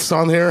dated riffs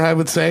on here. I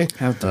would say,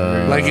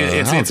 like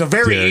it's a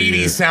very dare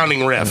you. 80s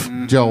sounding riff.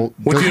 Joel,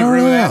 Would you Joel,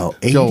 agree with that? Wow,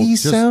 Joel, 80s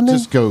sounding.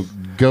 just go.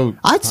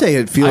 I'd say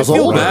it I feels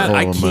feel older. bad.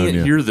 I Full can't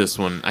ammonia. hear this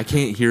one. I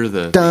can't hear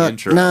the Dun,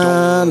 intro.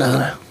 na,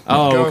 na.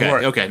 Oh, Go okay. for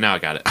it. Okay, now I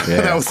got it.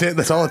 That was it.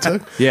 That's all it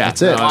took. Yeah,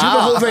 That's it. no, Do the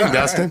whole thing,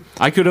 Dustin.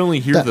 I could only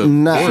hear the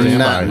Na, chorus.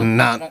 na,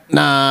 na,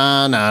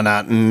 na, na,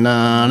 na, na,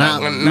 na,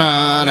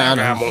 na,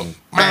 na.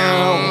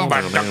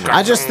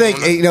 I just think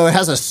it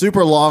has a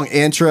super long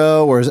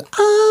intro where it's,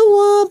 I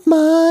want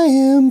my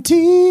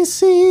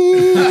MTC.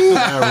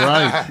 Yeah,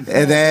 right.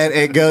 And then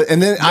it goes,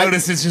 and then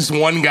Notice it's just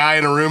one guy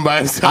in a room by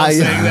himself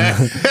saying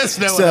that.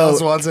 No one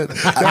else wants it.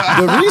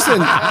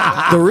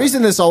 the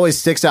reason this always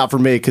sticks out for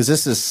me, because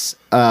this is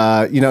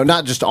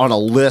not just on a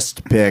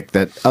list pick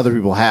that other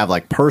people have,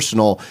 like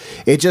personal,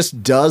 it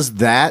just does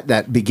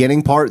that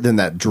beginning part, then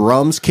that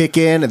drums kick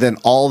in, and then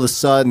all of a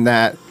sudden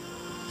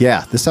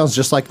this sounds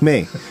just like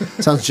me.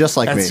 Sounds just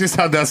like me. That's just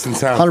how Dustin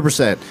sounds.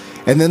 100%.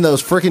 And then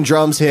those freaking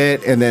drums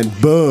hit, and then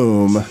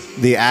boom,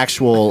 the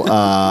actual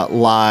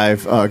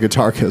live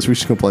guitar goes. We're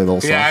just going to play the whole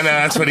song. Yeah, I know.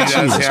 That's what he does.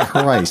 Jesus Yeah.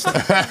 Christ.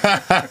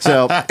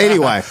 So,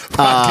 anyway.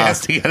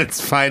 Podcasting at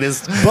its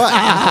finest.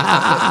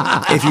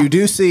 But if you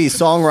do see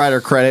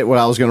songwriter credit, what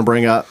I was going to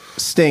bring up,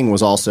 Sting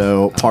was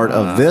also part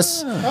of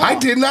this. I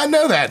did not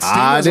know that. Steve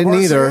I was a didn't part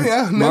of either. it.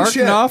 Yeah, no Mark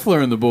shit.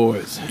 Knopfler and the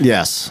boys.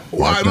 Yes.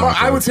 Well,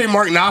 I would say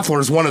Mark Knopfler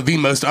is one of the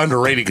most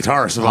underrated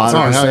guitarists of all Oh,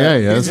 time. hell yeah,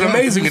 he He's is. an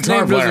amazing His guitar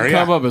name player. doesn't Yeah.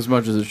 come up as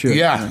much as it should.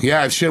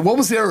 Yeah, shit. What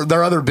was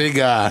their other big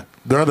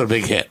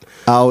hit?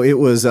 Oh, it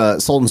was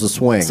Sultans of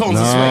Swing. Sultans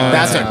of Swing.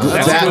 That's a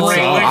great lick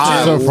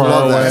I too. So far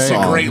love that away. That's a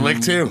song. great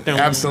lick too.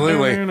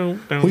 Absolutely.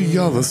 We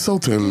are the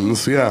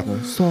Sultans. Yeah.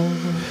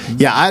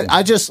 Yeah,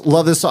 I just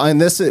love this song.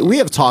 And we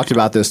have talked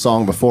about this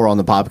song before on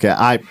the podcast.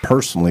 I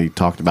personally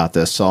talked about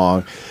this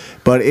song,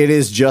 but it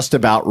is just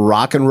about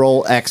rock and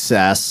roll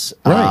excess.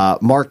 Right.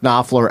 Mark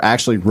Knopfler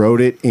actually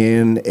wrote it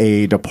in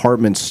a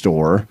department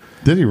store.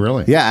 Did he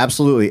really? Yeah,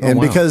 absolutely. And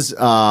wow. because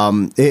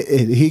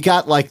he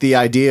got like the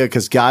idea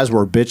because guys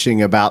were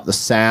bitching about the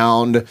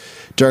sound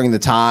during the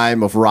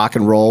time of rock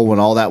and roll when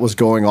all that was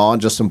going on,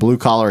 just some blue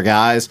collar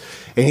guys.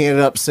 And he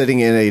ended up sitting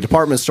in a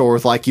department store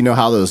with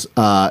how those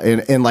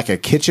in like a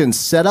kitchen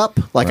setup,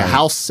 like a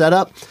house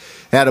setup.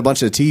 Had a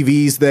bunch of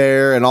TVs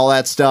there and all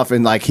that stuff,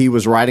 and like he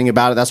was writing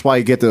about it. That's why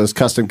you get those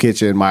custom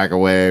kitchen,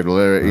 microwave,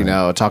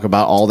 talk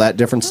about all that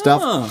different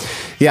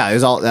stuff. Yeah,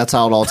 that's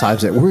how it all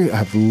ties in. We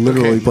have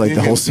literally played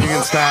the whole song. You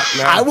can stop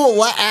now. I will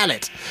let at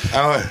it.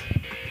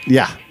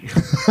 Yeah,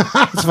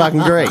 it's fucking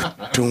great.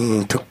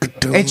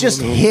 It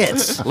just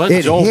hits. Let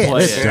it Joel hits.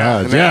 play it. Yeah,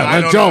 I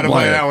let don't Joe know how to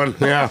play that it. one.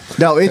 Yeah.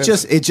 No, it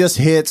just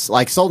hits.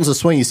 Like Sultans of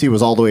Swing, you see,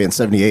 was all the way in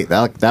 '78.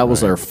 That was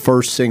their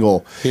first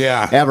single,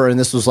 Yeah. ever, and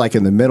this was like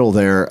in the middle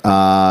there.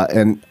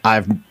 And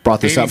I've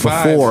brought this up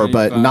 85, before,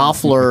 but 85.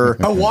 Knopfler.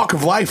 Oh, Walk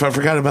of Life. I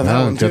forgot about that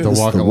Oh, one get too. the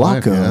walk The of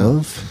walk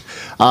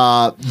life.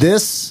 Yeah. of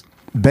this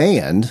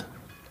band,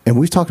 and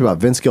we've talked about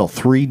Vince Gill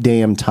 3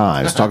 damn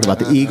times. Talked about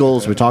the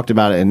Eagles. We talked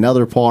about it in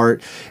another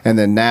part, and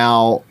then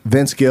now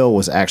Vince Gill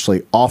was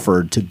actually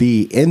offered to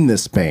be in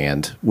this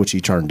band, which he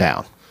turned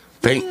down.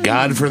 Thank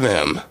God for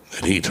them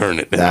that he turned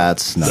it down.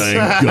 That's nuts.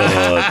 Thank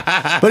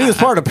God. But he was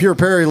part of Pure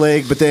Perry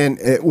League. But then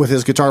with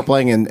his guitar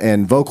playing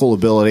and vocal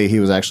ability, he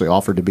was actually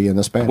offered to be in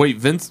this band. Wait,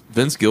 Vince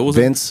Gill was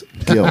in- Vince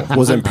Gill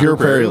was in Pure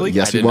Perry League.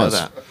 Yes, I he didn't know was.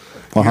 that.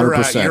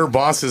 100%. Your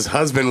boss's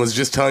husband was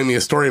just telling me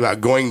a story about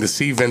going to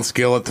see Vince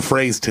Gill at the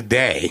Phrase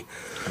today.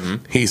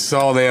 He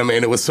saw them,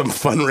 and it was some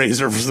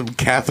fundraiser for some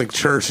Catholic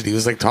church, and he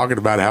was like talking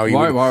about how he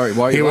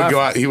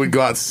would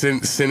go out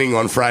sinning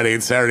on Friday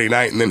and Saturday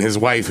night, and then his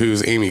wife,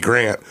 who's Amy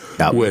Grant,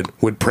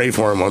 would pray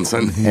for him on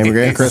Sunday. Amy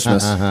Grant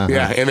Christmas.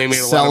 Yeah, and they made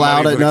a Sell lot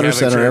of money out at Nutter Catholic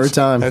Center church. every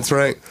time. That's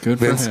right. Good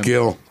for Vince him.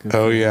 Gill.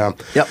 Oh yeah.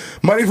 Yep.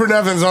 Money for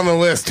Nothing's on the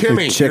list.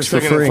 Timmy, your Chicks for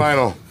second and Free.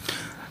 final.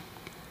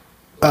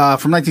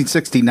 From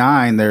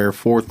 1969, their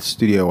fourth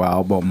studio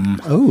album,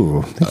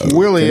 Oh,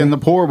 Willie and the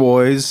Poor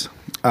Boys,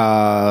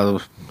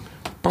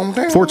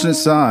 Fortunate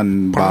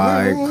Son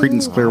by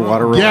Creedence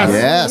Clearwater Revival.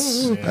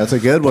 yes, that's a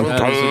good one.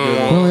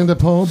 Willing the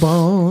po'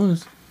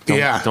 boys.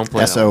 Yeah. Don't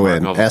play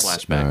S-O-N. that one. I'll have a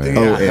flashback. Yeah,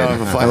 O-N. I'll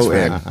have a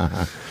flashback.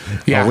 O-N.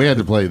 Yeah. Oh, we had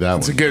to play that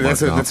That's a one. good.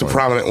 That's a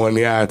prominent one.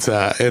 Yeah,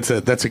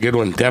 that's a good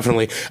one.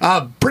 Definitely.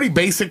 Pretty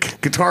basic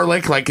guitar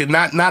lick, like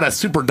not a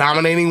super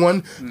dominating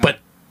one, but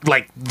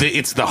like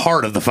it's the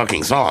heart of the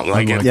fucking song.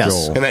 Like Unlike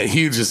Yes. Joel. and that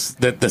huge is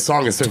that the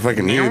song is so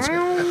fucking huge.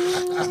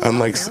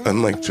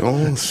 Unlike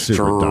Joel,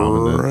 Super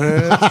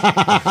dominant.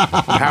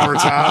 power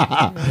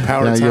top.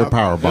 Yeah, you're a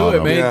power Oh,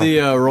 bottom. it made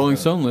Yeah. the Rolling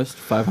Stone list,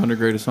 500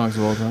 greatest songs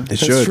of all time. It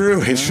That's should.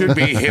 true. It should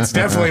be. It's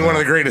definitely one of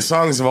the greatest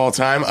songs of all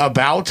time.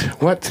 About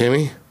what,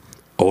 Timmy?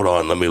 Hold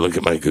on. Let me look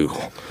at my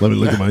Google. Let me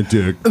look at my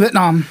dick.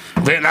 Vietnam.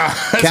 Vietnam.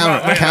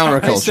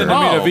 Counterculture. Sending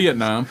me to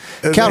Vietnam.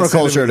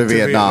 Counterculture to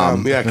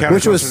Vietnam. Yeah, counterculture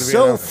which was to so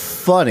Vietnam.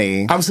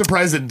 funny. I'm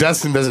surprised that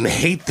Dustin doesn't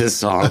hate this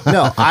song.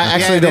 No, I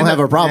actually don't have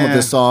a problem with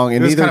this song,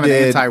 and It was kind of an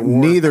anti-war.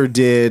 neither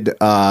did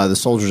the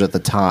soldiers at the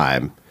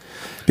time,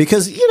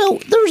 because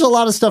there was a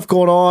lot of stuff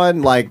going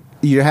on. Like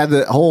you had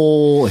the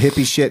whole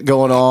hippie shit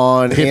going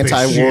on, Hippie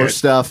anti-war shit.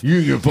 stuff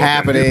You fucking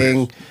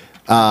happening.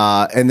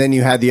 And then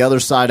you had the other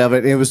side of it.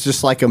 And it was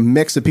just like a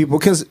mix of people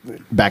because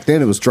back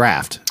then it was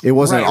draft. It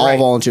wasn't Right, all right.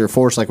 volunteer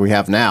force like we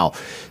have now.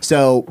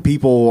 So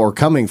people are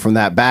coming from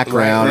that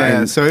background. Right, yeah.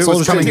 And So it was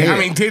soldiers coming didn't here. I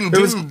mean,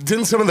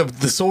 didn't some of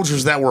the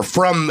soldiers that were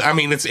from? I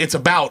mean, it's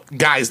about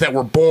guys that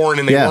were born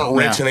and they Yeah. weren't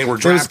rich Yeah. and they were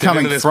It was drafted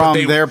coming into this from but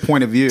they, their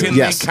point of view. Didn't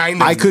Yes. they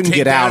kind of I couldn't take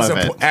get that out as of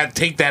a,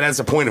 take that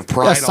as a point of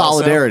pride?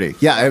 solidarity.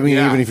 Yeah, I mean,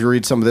 Yeah. even if you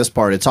read some of this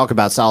part, it talk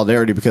about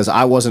solidarity because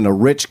I wasn't a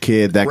rich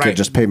kid that Right. could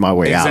just pay my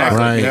way out of Exactly.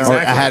 it. Right. Or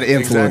Exactly. I had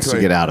influence Exactly.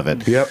 to get out of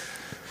it. Yep.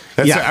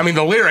 That's Yeah. I mean,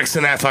 the lyrics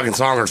in that fucking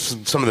song are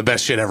some of the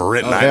best shit ever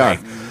written. They I are.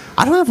 think.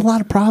 I don't have a lot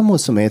of problem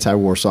with some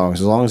anti-war songs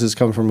as long as it's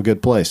coming from a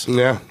good place.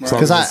 Yeah.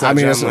 Because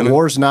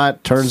war's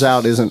turns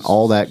out isn't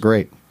all that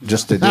great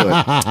just to do it.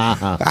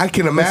 I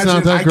can imagine.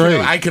 not that great.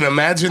 I can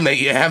imagine that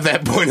you have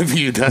that point of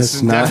view,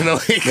 Dustin. not.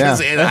 Definitely,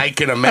 Yeah. I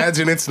can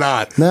imagine it's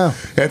not. No.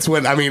 That's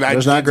what I mean.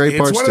 There's not great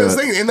parts It's one to of those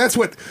it. things, and that's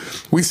what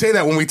we say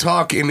that when we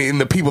talk in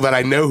the people that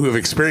I know who have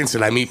experienced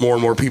it. I meet more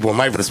and more people in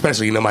life, but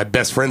especially my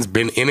best friend's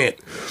been in it,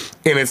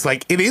 and it's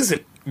like it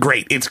isn't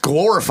great. It's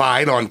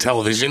glorified on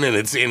television, and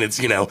it's this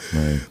and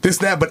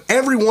that. But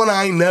everyone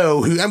I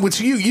know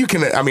which you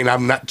can. I mean,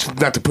 I'm not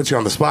to put you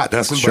on the spot,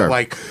 Dustin, Sure. but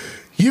like.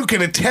 You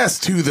can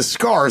attest to the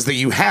scars that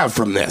you have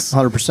from this,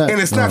 100%. and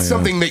it's not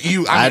something that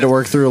you. I had to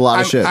work through a lot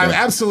of shit, I'm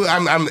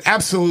man.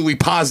 absolutely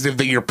positive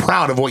that you're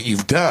proud of what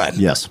you've done.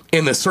 Yes.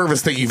 in the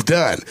service that you've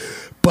done,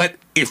 but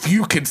if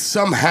you could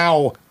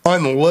somehow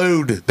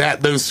unload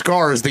those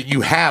scars that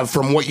you have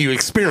from what you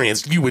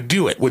experienced, you would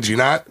do it, would you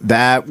not?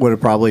 That would have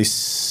probably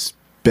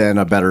been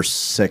a better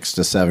 6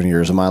 to 7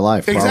 years of my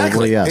life. Exactly.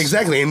 Probably, yes.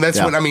 Exactly. And that's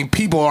Yeah. what I mean.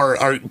 People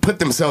are put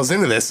themselves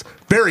into this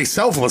very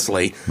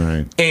selflessly,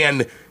 Right.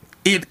 and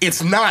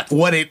it's not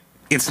what it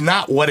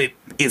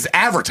is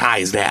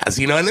advertised as,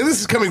 And this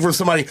is coming from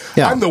somebody.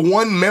 Yeah. I'm the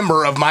one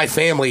member of my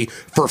family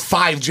for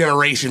 5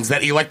 generations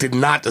that elected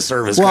not to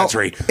serve his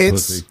country.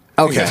 It's Pussy.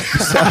 okay.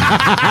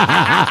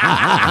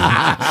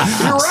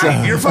 You're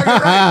right. You're fucking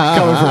right.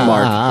 Coming from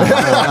Mark.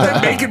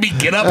 They're making me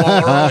get up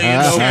all early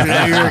and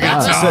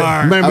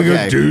shit. Maybe we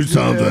Okay. could do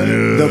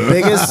something. The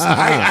biggest.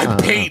 I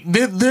paint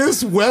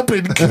this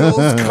weapon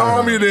kills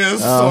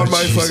communists on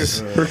my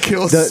fucking or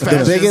kills The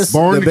fascists. biggest,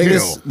 Born the to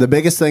biggest, kill. the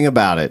biggest thing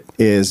about it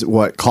is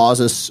what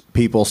causes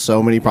people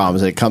so many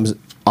problems. It comes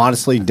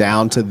honestly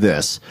down to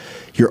this: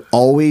 you're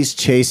always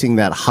chasing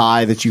that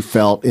high that you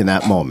felt in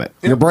that moment.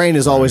 Your brain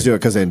is always doing it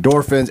because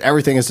endorphins,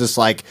 everything is just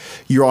like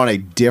you're on a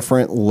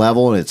different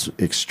level, and it's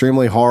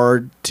extremely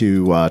hard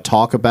to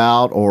talk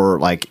about or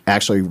like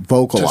actually to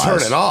vocalize.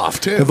 turn it off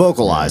too. To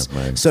vocalize.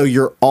 So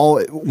you're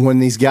all when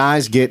these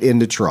guys get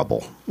into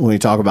trouble, when you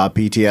talk about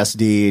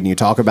PTSD and you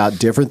talk about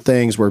different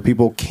things where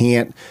people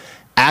can't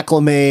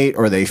acclimate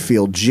or they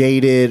feel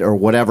jaded or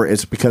whatever,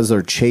 it's because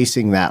they're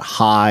chasing that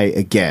high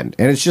again.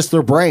 And it's just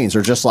their brains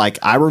are just like,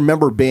 I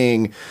remember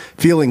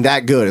feeling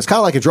that good. It's kind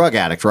of like a drug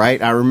addict,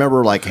 right? I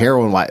remember like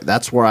heroin, like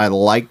that's where I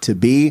like to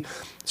be.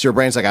 So your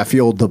brain's like, I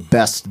feel the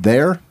best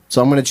there,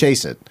 so I'm going to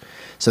chase it.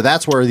 So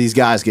that's where these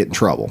guys get in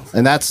trouble.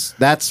 And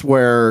that's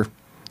where,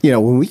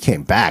 when we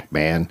came back,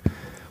 man,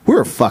 we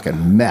were a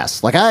fucking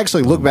mess. Like, I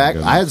actually look back,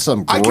 I had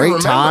some great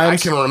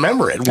times. I can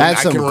remember it. I had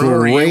some can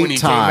remember you when great you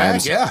came back.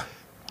 times. Yeah.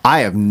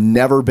 I have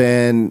never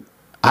been.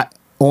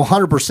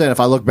 100%. If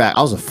I look back,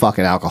 I was a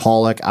fucking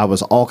alcoholic. I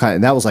was all kind,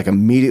 and that was like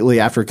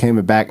immediately after it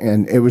came back,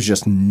 and it was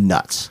just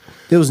nuts.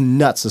 was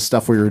nuts, the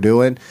stuff we were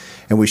doing,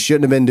 and we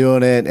shouldn't have been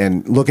doing it.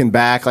 And looking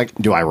back, like,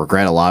 do I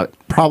regret a lot?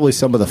 Probably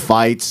some of the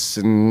fights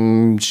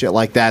and shit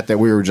like that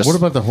we were just What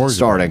about the horse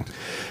starting.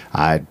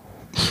 I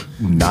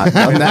not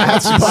done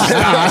that.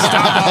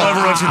 Stop all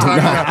over what you're talking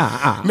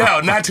about. No,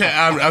 not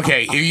to.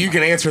 Okay, you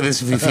can answer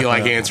this if you feel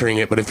like answering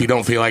it, but if you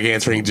don't feel like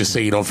answering, just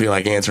say you don't feel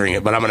like answering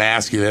it. But I'm going to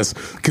ask you this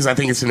because I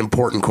think it's an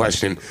important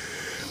question.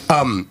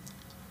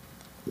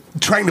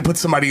 Trying to put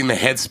somebody in the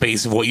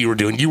headspace of what you were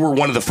doing. You were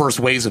one of the first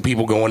waves of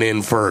people going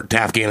in to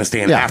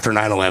Afghanistan after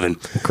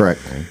 9/11. Correct.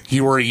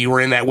 You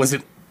were in that. Was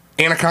it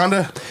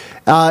Anaconda?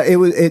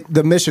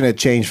 The mission had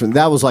changed from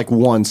that was like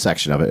one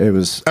section of it. It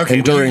was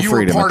enduring you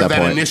freedom were part at that of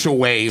that point. initial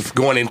wave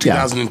going in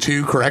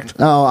 2002, correct?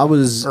 Oh, I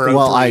was Or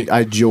well. 03?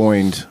 I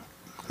joined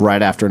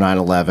right after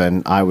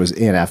 9/11. I was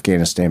in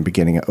Afghanistan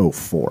beginning of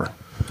 04.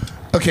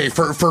 Okay,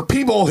 for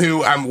people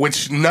who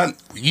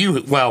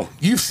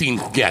you've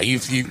seen,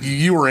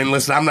 you were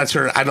enlisted. I'm not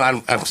sure.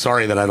 I'm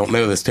sorry that I don't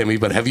know this, Timmy,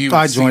 but have you?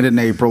 I joined in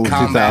April of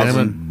combat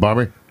 2000.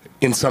 Bobby?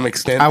 in some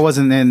extent. I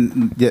wasn't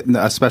in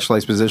a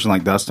specialized position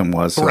like Dustin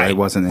was, so I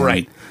wasn't in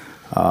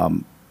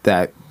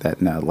that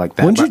like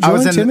that. When did you But I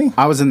was join, Timmy?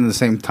 I was in the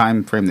same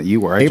time frame that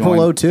you were. April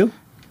joined, 02?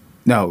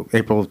 No,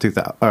 April of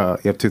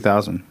 2000.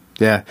 2000.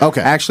 Yeah.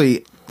 Okay.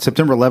 Actually,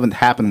 September 11th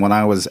happened when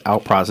I was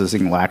out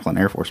processing Lackland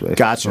Air Force Base.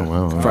 Gotcha.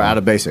 For out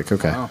of basic.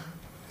 Okay.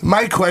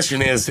 My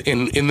question is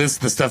in this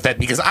the stuff that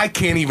because I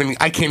can't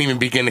even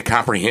begin to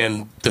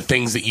comprehend the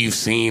things that you've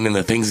seen and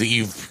the things that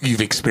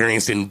you've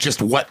experienced and just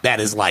what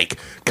that is like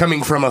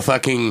coming from a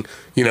fucking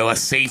a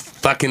safe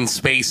fucking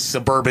space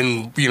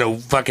suburban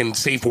fucking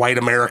safe white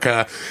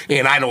America,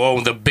 and I don't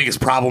know, the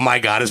biggest problem I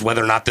got is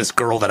whether or not this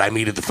girl that I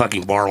meet at the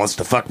fucking bar wants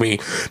to fuck me.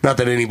 Not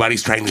that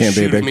anybody's trying to Can't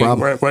be a shoot big me.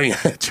 problem. Right,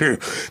 yeah, true.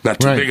 Not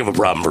too big of a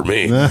problem for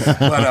me.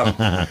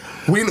 But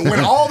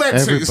when all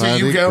that so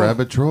you go grab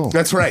a troll.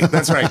 That's right.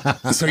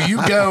 So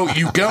you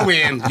go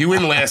in, you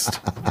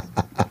enlist,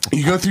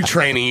 you go through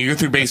training, you go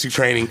through basic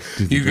training,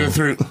 you go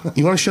through.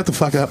 You want to shut the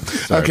fuck up?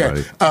 Sorry,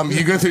 okay.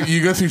 You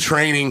go through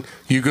training,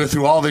 you go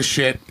through all this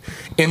shit,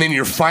 and then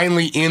you're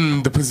finally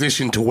in the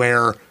position to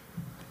where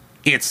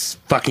it's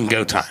fucking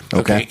go time.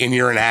 Okay, and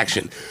you're in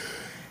action.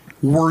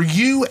 Were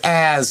you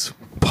as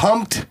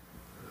pumped,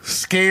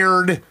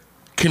 scared,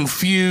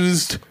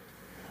 confused?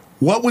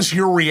 What was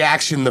your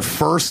reaction the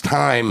first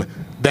time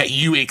that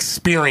you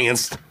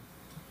experienced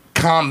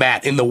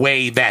combat in the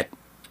way that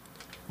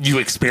you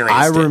experienced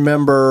I it?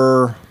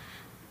 remember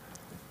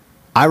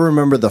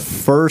the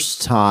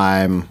first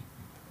time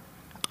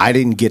I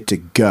didn't get to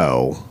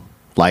go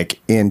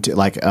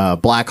into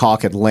Black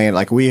Hawk had landed.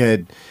 Like we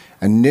had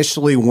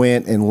initially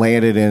went and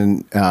landed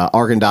in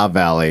Arghandab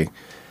Valley,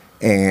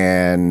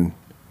 and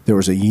there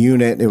was a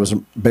unit. It was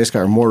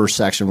basically our mortar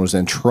section was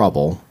in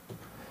trouble.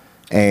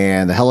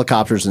 And the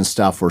helicopters and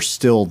stuff were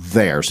still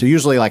there. So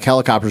usually, like,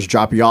 helicopters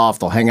drop you off.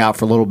 They'll hang out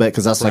for a little bit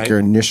because that's like your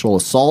initial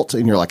assault,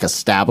 and you're like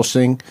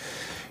establishing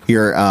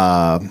your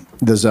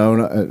the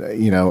zone,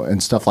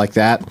 and stuff like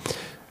that.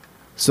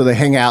 So they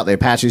hang out. The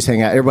Apaches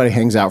hang out. Everybody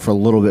hangs out for a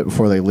little bit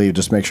before they leave,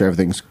 just make sure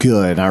everything's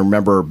good. And I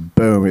remember,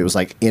 boom, it was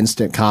like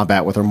instant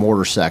combat with our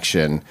mortar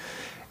section,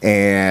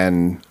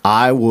 and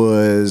I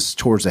was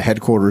towards the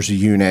headquarters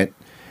unit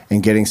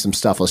and getting some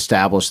stuff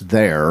established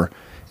there.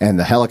 And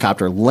the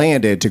helicopter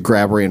landed to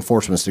grab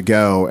reinforcements to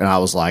go. And I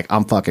was like,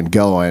 I'm fucking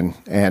going.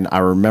 And I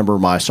remember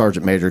my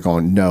sergeant major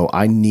going, no,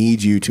 I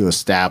need you to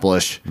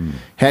establish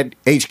head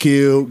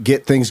HQ,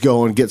 get things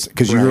going,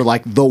 because you're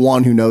like the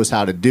one who knows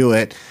how to do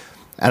it.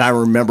 And I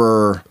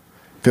remember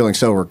feeling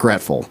so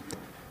regretful.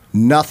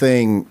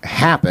 Nothing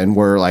happened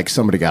where like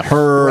somebody got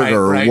hurt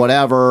or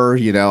whatever.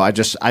 I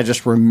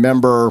just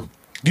remember.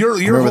 Your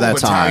whole that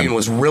battalion time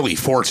was really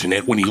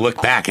fortunate when you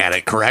look back at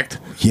it, correct?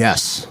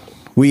 Yes.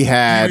 We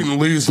had you didn't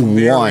lose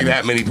nearly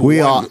that many people.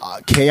 We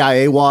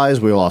KIA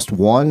wise, we lost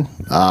one.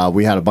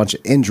 We had a bunch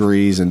of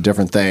injuries and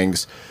different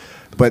things,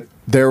 but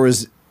there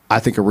was, I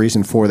think, a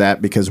reason for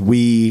that because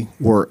we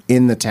were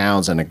in the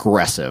towns and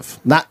aggressive,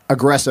 not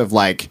aggressive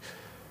like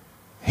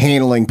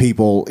handling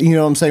people. You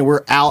know what I'm saying?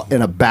 We're out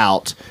and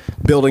about,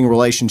 building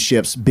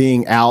relationships,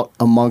 being out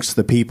amongst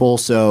the people.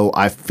 So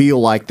I feel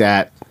like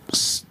that.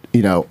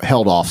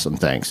 Held off some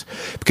things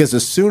because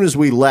as soon as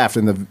we left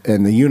in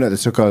the unit that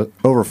took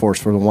over for us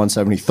for the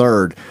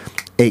 173rd,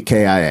 8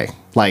 KIA,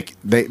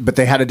 but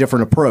they had a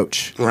different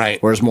approach,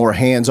 right? Whereas more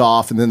hands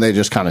off, and then they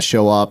just kind of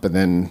show up, and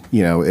then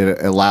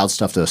it allowed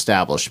stuff to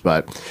establish.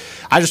 But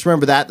I just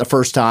remember that the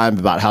first time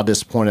about how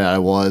disappointed I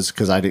was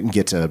because I didn't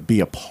get to be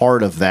a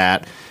part of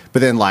that.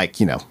 But then,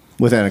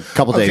 within a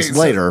couple days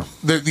later,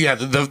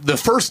 the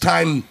first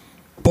time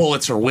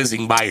bullets are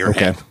whizzing by your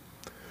head,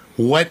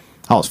 what?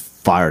 I was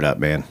fired up,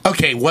 man.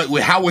 Okay,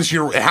 how was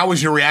your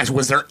reaction?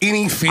 Was there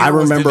any fear? I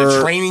remember Did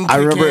the training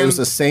it was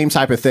the same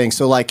type of thing.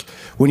 So like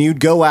when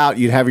you'd go out,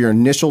 you'd have your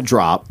initial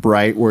drop,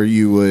 right, where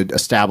you would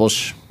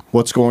establish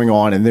what's going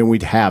on, and then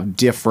we'd have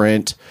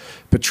different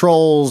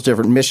patrols,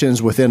 different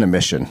missions within a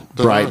mission,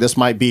 right? This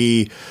might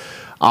be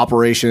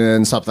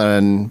Operation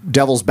something,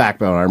 Devil's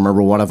Backbone. I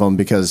remember one of them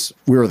because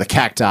we were the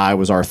cacti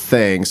was our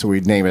thing, so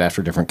we'd name it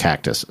after different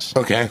cactuses.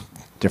 Okay.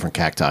 Different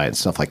cacti and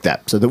stuff like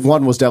that. So the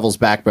one was Devil's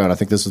Backbone. I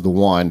think this is the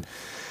one.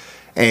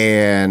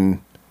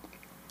 And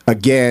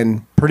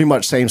again, pretty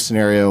much same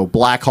scenario.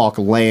 Black Hawk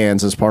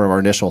lands as part of our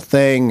initial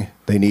thing.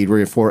 They need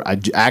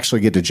reinforcement. I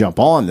actually get to jump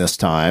on this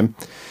time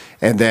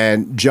and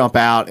then jump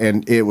out,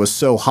 and it was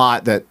so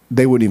hot that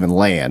they wouldn't even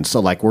land. So,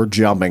 like, we're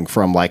jumping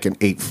from like an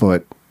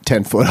 8-foot,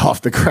 10-foot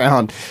off the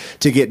ground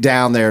to get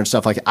down there and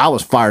stuff like that. I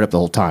was fired up the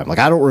whole time. Like,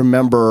 I don't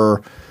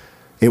remember,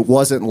 it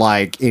wasn't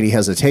like any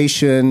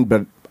hesitation,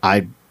 but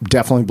I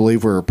definitely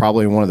believe we were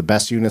probably one of the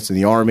best units in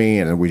the Army,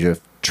 and we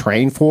just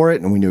trained for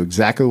it, and we knew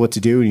exactly what to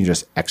do, and you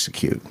just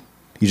execute.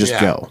 You just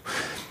go.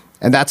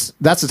 And that's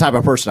the type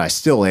of person I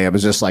still am,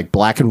 is just like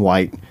black and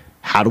white.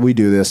 How do we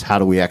do this? How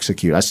do we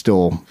execute?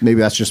 Maybe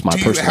that's just my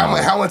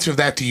personality. How much of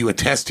that do you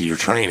attest to your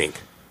training?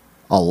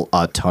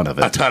 A ton of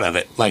it. A ton of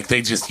it. Like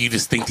you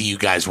just think that you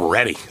guys were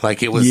ready.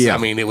 Like it was. Yeah. I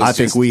mean, it was. I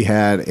think we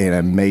had an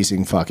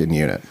amazing fucking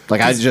unit.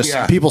 Like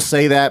people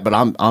say that, but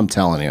I'm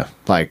telling you,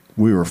 like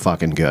we were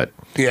fucking good.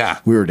 Yeah,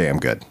 we were damn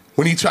good.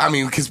 When you try, I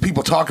mean, because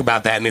people talk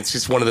about that, and it's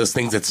just one of those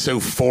things that's so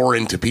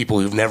foreign to people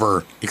who've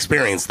never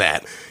experienced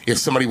that. If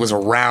somebody was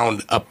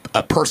around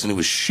a person who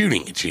was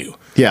shooting at you,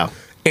 yeah.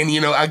 And,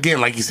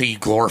 again, like you say, you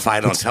glorify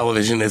it on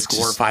television, it's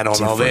glorified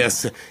on all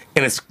this.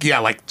 And it's,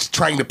 like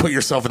trying to put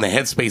yourself in the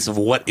headspace of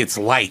what it's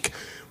like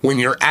when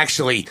you're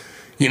actually,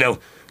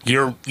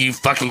 you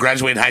fucking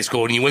graduated high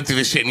school and you went through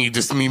this shit and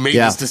you made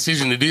this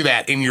decision to do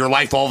that. And your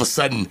life all of a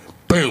sudden,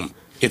 boom,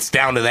 it's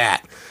down to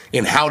that.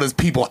 And how does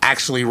people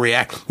actually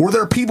react? Were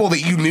there people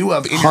that you knew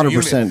of in your 100%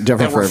 unit different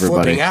that were for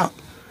everybody. flipping out?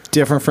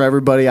 Different for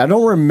everybody. I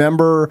don't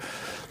remember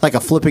like a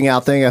flipping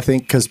out thing, I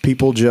think, because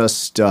people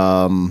just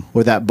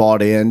were that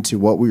bought into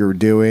what we were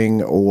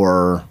doing,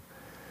 or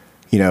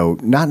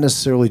not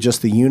necessarily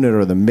just the unit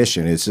or the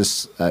mission. It's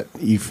just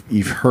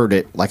you've heard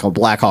it like on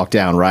Black Hawk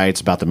Down, right?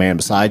 It's about the man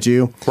beside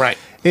you, right?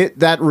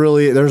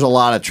 There's a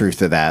lot of truth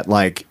to that.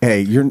 Like,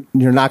 hey, you're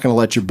not going to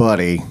let your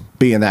buddy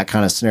be in that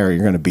kind of scenario.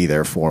 You're going to be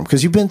there for him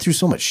because you've been through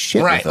so much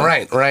shit. Right.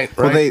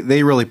 Well,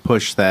 they really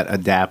push that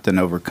adapt and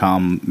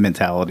overcome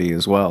mentality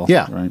as well.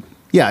 Yeah, right.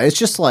 Yeah, it's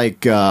just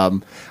like,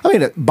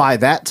 by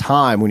that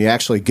time when you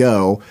actually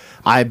go,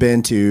 I've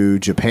been to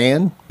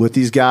Japan with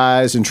these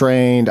guys and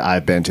trained.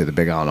 I've been to the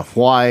Big Island of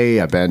Hawaii.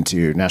 I've been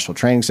to National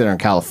Training Center in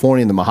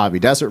California in the Mojave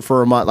Desert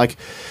for a month. Like,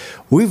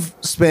 we've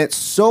spent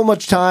so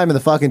much time in the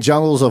fucking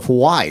jungles of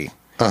Hawaii,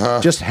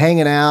 just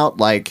hanging out,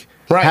 like,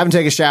 haven't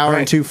taken a shower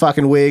in 2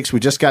 fucking weeks. We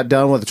just got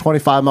done with a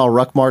 25-mile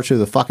ruck march through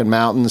the fucking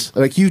mountains.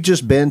 Like, you've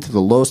just been to the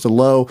lowest of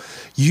low.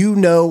 You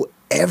know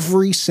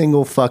every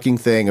single fucking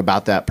thing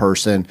about that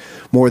person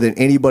more than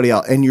anybody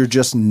else, and you're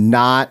just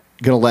not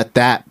going to let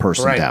that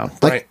person down.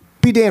 Like,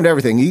 be damned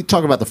everything. You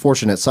talk about the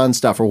Fortunate Son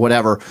stuff or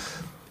whatever,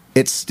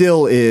 it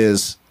still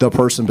is the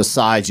person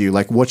beside you,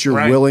 like what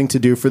you're willing to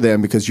do for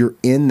them because you're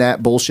in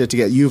that bullshit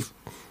together.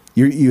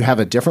 You have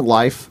a different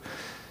life,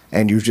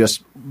 and you've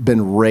just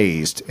been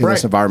raised in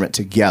this environment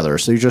together,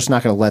 so you're just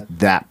not going to let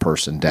that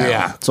person down.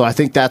 Yeah. So I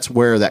think that's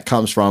where that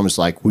comes from, is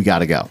like, we got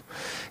to go.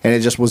 And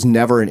it just was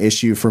never an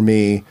issue for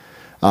me.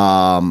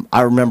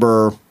 I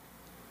remember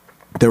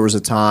there was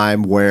a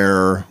time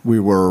where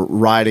we were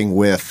riding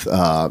with,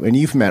 and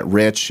you've met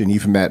Rich and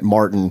you've met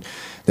Martin.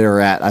 They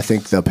were at, I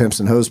think, the Pimps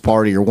and Hose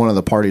party or one of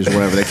the parties or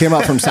whatever. They came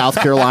up from South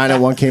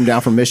Carolina. One came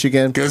down from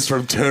Michigan. Goes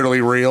from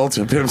Totally Real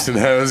to Pimps and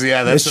Hose.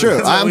 Yeah, it's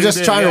true. I'm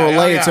just trying to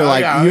relate it to,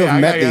 like, you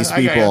have met these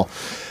people.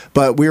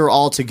 But we were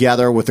all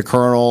together with the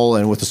colonel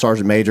and with the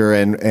sergeant major,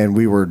 and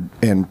we were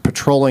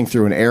patrolling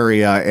through an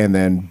area, and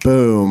then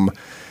boom,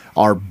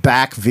 our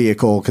back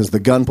vehicle, because the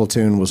gun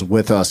platoon was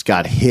with us,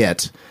 got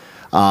hit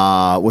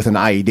with an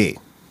IED.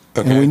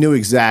 Okay. And we knew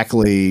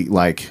exactly,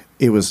 like,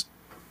 it was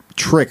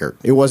triggered.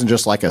 It wasn't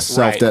just like a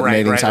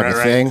self-detonating type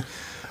of thing.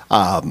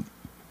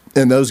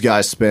 And those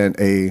guys spent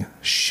a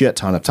shit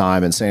ton of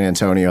time in San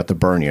Antonio at the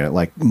burn unit,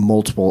 like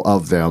multiple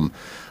of them.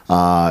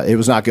 It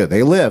was not good.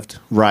 They lived,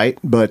 right?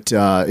 But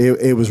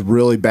it was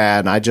really bad.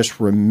 And I just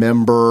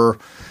remember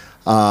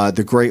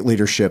the great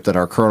leadership that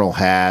our colonel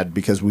had,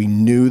 because we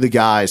knew the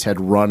guys had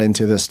run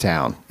into this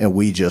town, and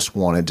we just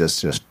wanted to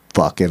just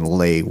fucking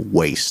lay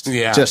waste.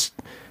 Yeah. Just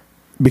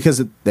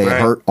because they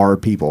hurt our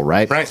people,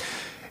 right? Right.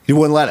 He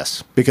wouldn't let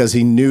us, because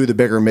he knew the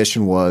bigger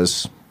mission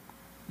was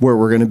where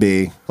we're going to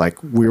be. Like,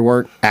 we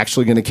weren't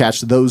actually going to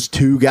catch those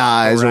 2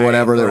 guys or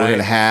whatever that we're going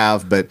to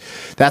have. But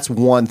that's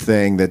one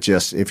thing that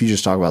just, if you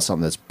just talk about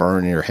something that's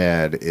burning your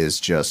head, is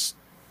just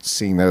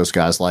seeing those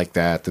guys like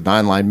that. The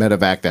 9-line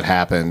medevac that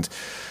happened,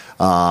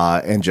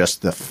 and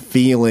just the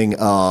feeling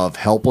of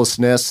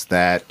helplessness,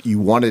 that you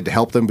wanted to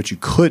help them, but you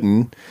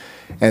couldn't.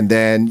 And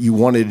then you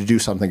wanted to do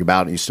something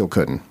about it, and you still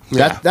couldn't.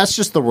 Yeah. That's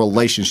just the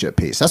relationship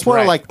piece. That's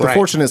why, like, the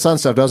Fortunate Son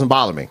stuff doesn't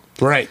bother me.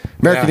 Right.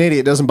 American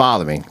Idiot doesn't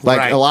bother me.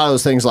 Like, a lot of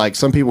those things, like,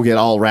 some people get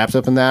all wrapped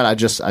up in that.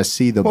 I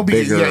see the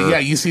bigger... Yeah,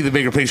 you see the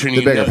bigger picture, and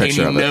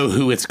you know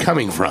who it's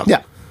coming from.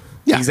 Yeah.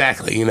 Yeah.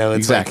 Exactly.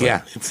 It's like,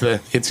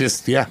 it's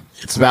just.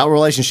 It's about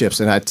relationships.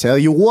 And I tell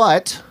you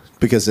what,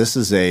 because this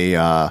is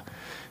a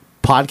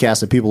podcast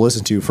that people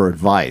listen to for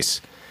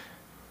advice.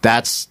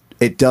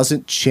 It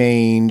doesn't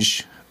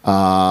change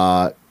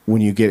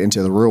when you get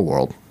into the real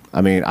world.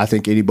 I mean, I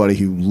think anybody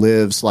who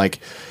lives, like,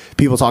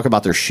 people talk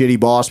about their shitty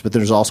boss, but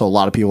there's also a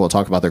lot of people that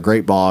talk about their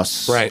great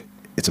boss. Right.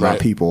 It's about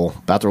people,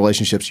 about the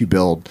relationships you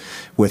build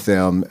with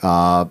them.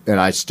 And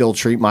I still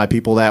treat my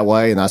people that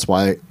way. And that's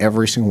why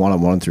every single one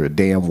of them went through a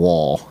damn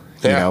wall,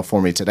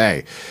 for me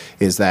today,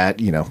 is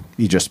that,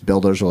 you just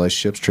build those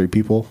relationships, treat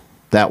people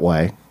that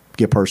way,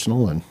 get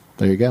personal, and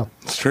there you go.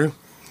 It's true.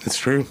 It's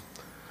true.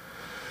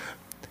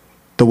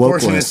 The woke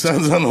Fortunate list.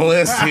 Sons on the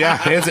list.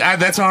 Yeah,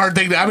 that's a hard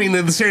thing.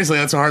 Seriously,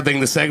 that's a hard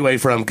thing to segue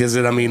from because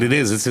it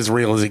is. It's as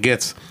real as it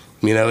gets.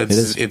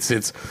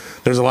 It's.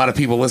 There's a lot of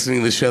people listening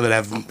to the show that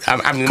have.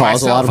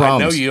 Cause a lot of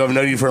problems. I've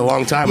known you for a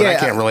long time, and I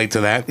can't relate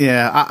to that.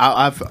 Yeah,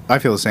 I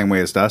feel the same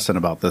way as Dustin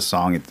about this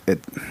song. It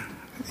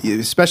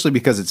especially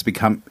because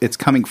it's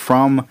coming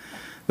from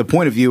the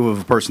point of view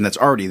of a person that's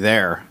already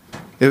there.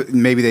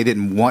 Maybe they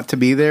didn't want to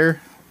be there,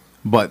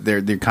 but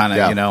they're kind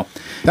of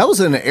That was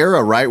an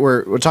era, right,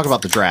 where we're talking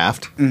about the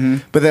draft,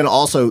 but then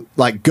also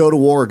like go to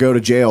war or go to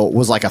jail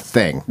was like a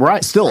thing,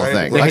 right? Still a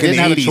thing. They Like didn't in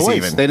the have a 80s choice.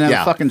 even. They didn't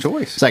have a fucking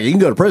choice. It's like you can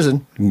go to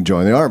prison, you can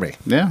join the army.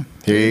 Yeah,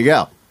 here you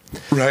go.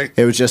 Right.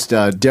 It was just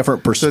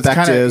different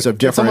perspectives of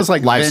different it's almost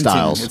like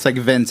lifestyles. Venting. It's like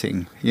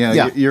venting.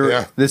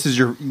 This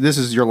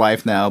is your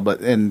life now,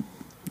 but in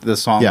the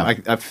song,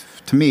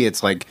 to me,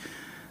 it's like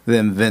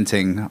them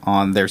venting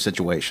on their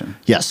situation.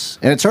 Yes,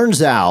 and it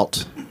turns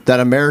out that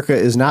America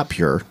is not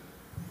pure,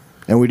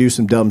 and we do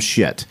some dumb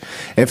shit.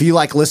 If you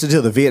listen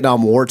to the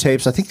Vietnam War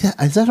tapes, I think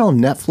is that on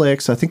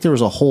Netflix. I think there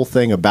was a whole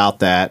thing about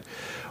that,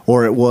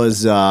 or it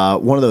was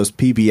one of those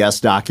PBS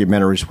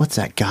documentaries. What's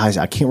that guy's?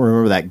 I can't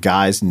remember that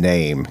guy's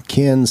name.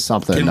 Ken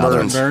something. Ken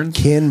Burns.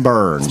 Ken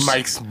Burns. It's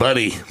Mike's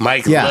buddy.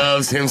 Mike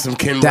loves him some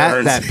Ken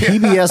Burns. That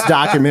PBS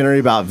documentary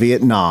about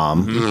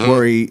Vietnam,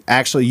 where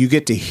you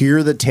get to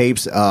hear the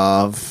tapes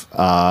of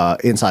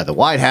inside the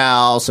White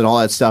House and all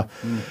that stuff.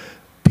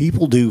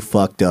 People do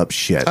fucked up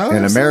shit,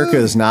 and America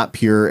is not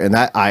pure, and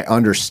that I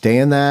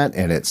understand that,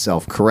 and it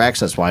self-corrects.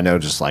 That's why I know,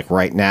 just like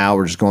right now,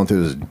 we're just going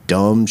through this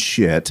dumb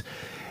shit,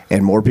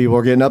 and more people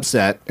are getting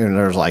upset, and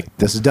there's like,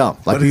 this is dumb.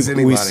 Like,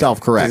 we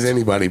self-correct. Is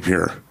anybody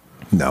pure?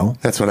 No.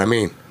 That's what I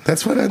mean.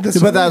 That's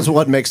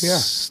what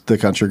makes the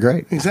country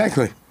great.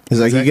 Exactly. It's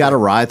like you got to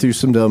ride through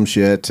some dumb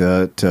shit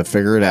to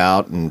figure it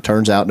out, and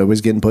turns out nobody's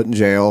getting put in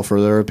jail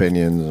for their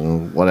opinions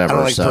and whatever. I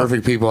don't like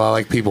perfect people. I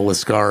like people with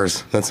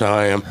scars. That's how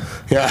I am.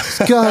 Yeah.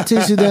 Scar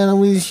tissue that I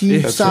wish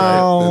you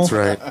saw. That's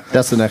right.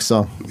 That's the next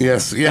song.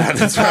 Yes. Yeah,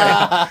 that's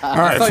right. All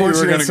right.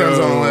 Fortunate Sons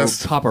on the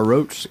list. Papa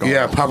Roach scars.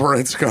 Yeah, Papa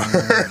Roach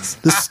scars.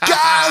 The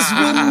scars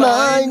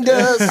remind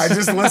us. I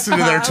just listened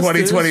to their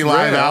 2020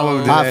 live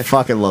album today. I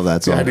fucking love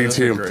that song. Yeah, I do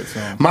too.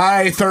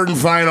 My second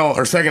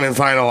and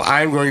final,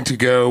 I'm going to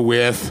go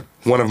with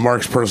one of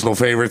Mark's personal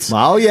favorites.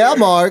 Oh, yeah,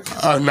 Mark.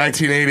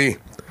 1980,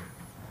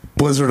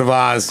 Blizzard of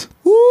Oz.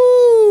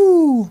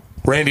 Woo!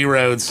 Randy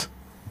Rhoads,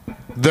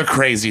 The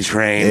Crazy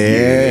Train.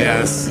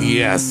 Yeah.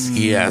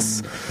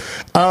 Yes.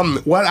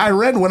 What I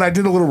read when I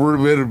did a little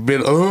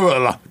bit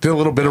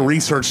of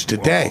research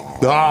today,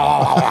 when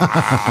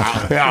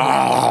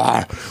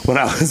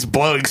I was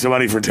blowing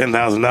somebody for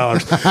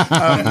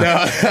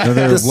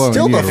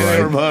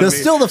 $10,000.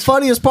 Still the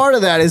funniest part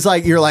of that is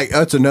like you're like,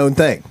 oh, it's a known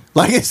thing.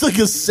 Like it's like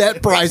a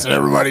set price and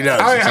everybody knows.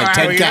 It's like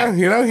 10K.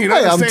 You know,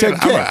 I'm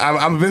 10K.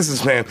 I'm a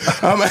businessman.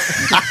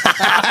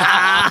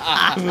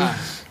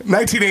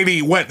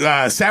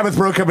 1980. Sabbath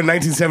broke up in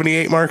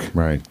 1978, Mark.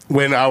 Right.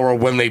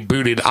 When they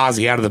booted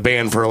Ozzy out of the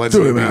band for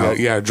allegedly being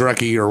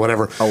druggy or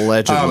whatever.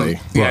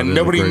 Allegedly.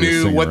 Nobody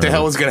knew what the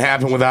hell was going to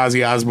happen with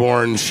Ozzy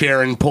Osbourne.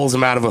 Sharon pulls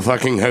him out of a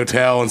fucking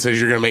hotel and says,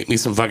 "You're going to make me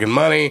some fucking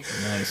money."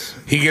 Nice.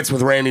 He gets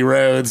with Randy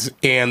Rhoads,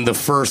 and the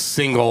first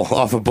single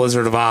off of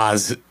Blizzard of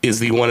Oz is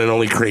the one and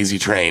only "Crazy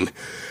Train."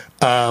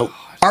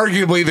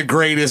 Arguably the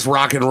greatest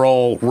rock and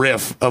roll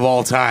riff of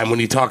all time when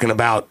you're talking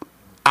about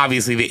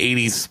obviously the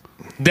 80s.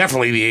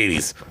 Definitely the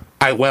 80s.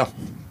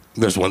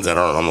 There's ones that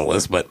aren't on the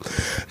list, but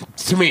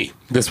to me,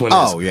 this one is.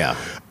 Oh, yeah.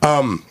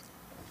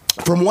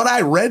 From what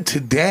I read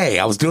today,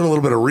 I was doing a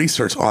little bit of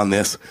research on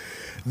this.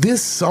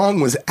 This song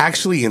was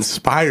actually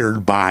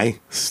inspired by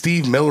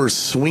Steve Miller's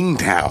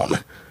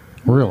Swingtown.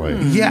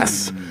 Really?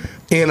 Yes.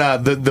 And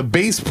the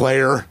bass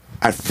player,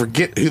 I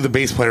forget who the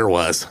bass player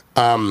was.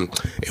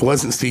 It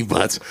wasn't Steve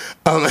Butts.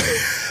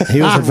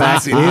 He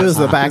was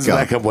the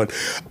backup one.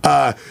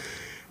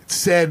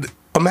 Said,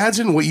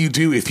 imagine what you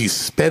do if you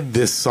sped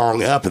this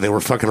song up and they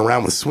were fucking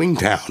around with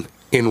Swingtown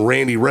and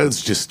Randy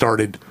Rhoads just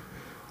started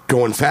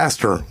going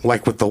faster,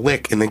 like with the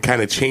lick, and then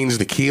kind of changed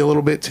the key a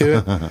little bit to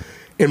it.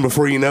 And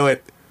before you know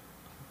it,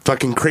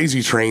 fucking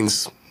Crazy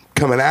Train's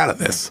coming out of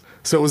this.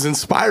 So it was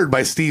inspired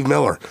by Steve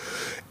Miller.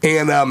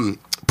 And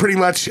pretty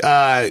much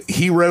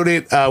he wrote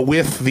it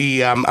with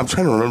the, I'm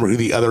trying to remember who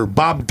the other,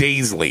 Bob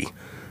Daisley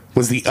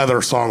was the other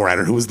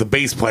songwriter who was the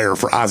bass player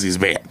for Ozzy's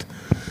band.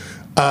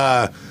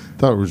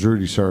 Thought it was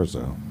Rudy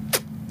Sarzo.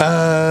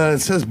 It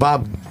says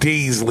Bob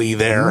Daisley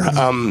there.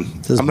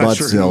 It says I'm not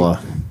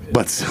Budzilla. sure.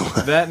 but still.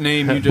 That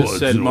name you just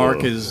said,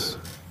 Mark, is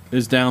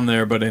down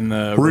there, but in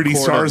the Rudy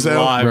recorded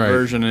Sarzo? live Right.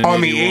 version in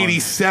On the 81.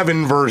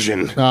 87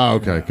 version. Oh,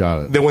 okay,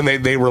 got it. The one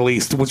they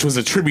released, which was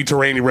a tribute to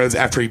Randy Rhoads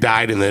after he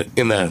died in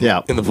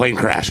the plane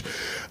crash.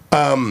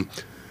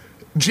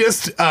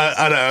 Just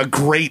a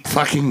great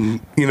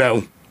fucking,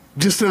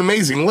 just an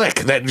amazing lick.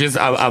 That just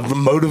a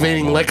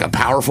motivating lick, a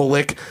powerful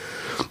lick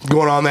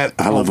going on. That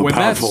I love a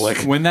powerful lick.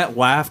 When that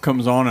laugh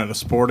comes on at a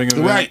sporting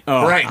event,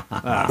 Right.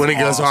 When it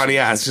goes on,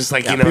 it's just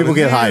like people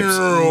get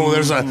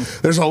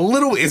hyped. There's a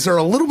little. Is there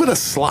a little bit of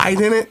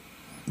slide in it?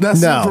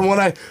 That's No. from what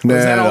I. No, or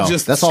is that no, all no.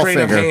 just That's all straight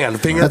up finger.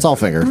 finger? That's all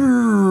finger.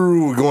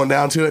 Going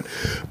down to it,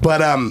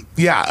 but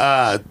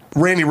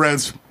Randy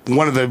Rhoads,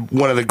 one of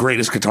the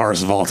greatest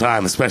guitarists of all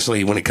time,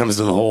 especially when it comes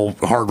to the whole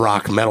hard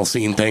rock metal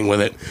scene thing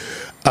with it.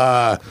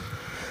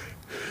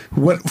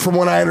 From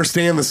what I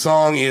understand, the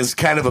song is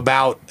kind of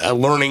about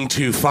learning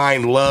to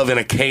find love in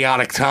a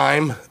chaotic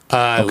time.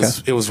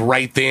 It was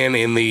right then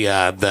in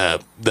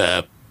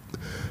the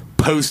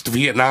post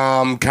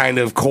Vietnam kind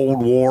of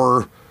Cold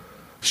War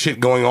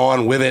shit going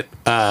on with it.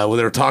 Where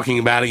they're talking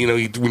about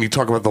it, when you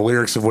talk about the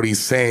lyrics of what he's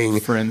saying,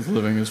 friends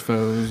living as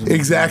foes.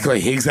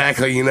 Exactly. Heirs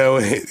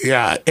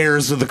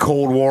of the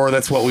Cold War.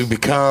 That's what we've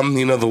become.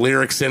 The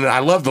lyrics in it. I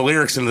love the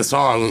lyrics in the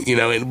song.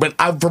 But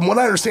from what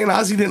I understand,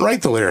 Ozzy didn't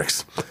write the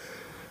lyrics.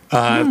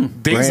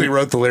 Daisley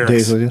wrote the lyrics.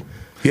 Daisley did?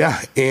 Yeah,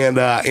 and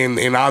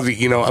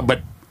Ozzy,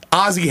 but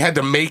Ozzy had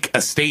to make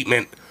a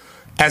statement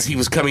as he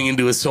was coming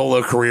into his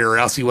solo career, or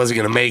else he wasn't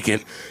going to make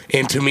it.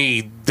 And to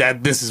me,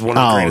 this is one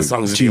of the greatest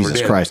songs that he ever did.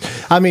 Jesus Christ!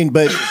 I mean,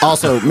 but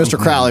also, Mr.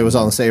 Crowley was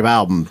on the same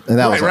album, and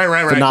that was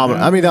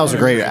phenomenal. I mean, that was a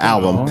great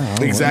album.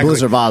 Exactly.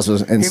 Blizzard of Oz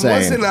was insane.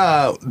 It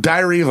wasn't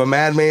Diary of a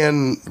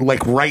Madman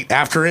right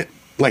after it.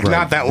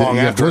 Not that long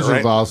after. Blizzard right?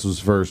 of Oz was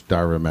first.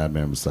 Diary of a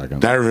Madman was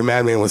second. Diary of a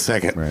Madman was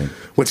second, Right.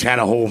 which had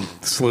a whole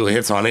slew of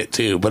hits on it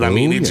too. But I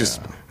mean,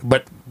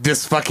 but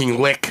this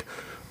fucking lick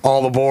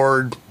all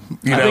aboard.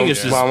 I think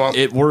it's just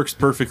it works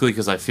perfectly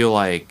because I feel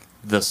like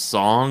the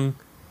song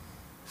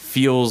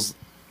feels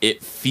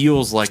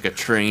like a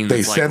train They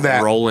that's said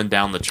that. rolling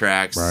down the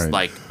tracks Right.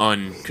 like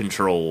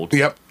uncontrolled.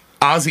 Yep.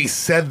 Ozzy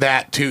said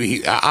that too.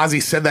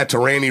 Ozzy said that to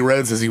Randy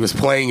Rhoads as he was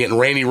playing it, and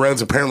Randy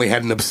Rhoads apparently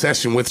had an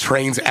obsession with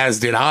trains, as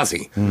did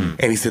Ozzy.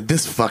 And he said,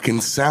 "This fucking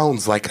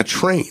sounds like a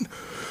train."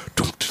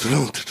 And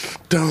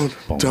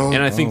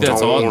I think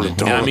that's all.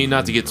 And I mean,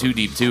 not to get too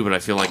deep too, but I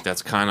feel like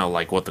that's kind of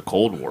like what the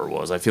Cold War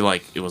was. I feel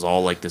like it was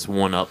all like this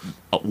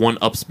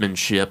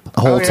one-upsmanship The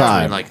whole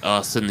time. between, like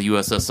us and the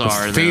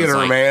USSR. And Theater,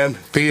 then man.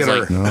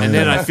 Theater. And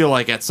then I feel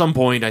like at some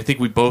point, I think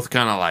we both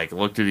kind of like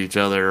looked at each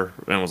other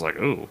and was like,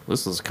 "Oh,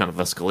 this is kind of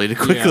escalated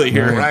quickly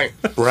here."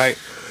 Right.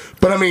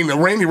 But I mean,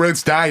 Randy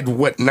Rhoads died,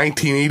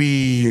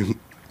 1980?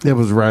 It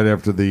was right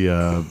after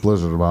the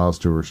Blizzard of Oz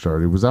tour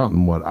started. It was out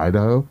in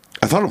Idaho?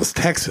 I thought it was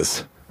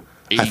Texas.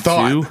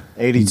 82?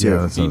 82.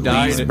 Yeah, He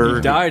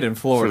died in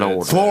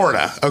Florida.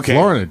 Florida. Okay.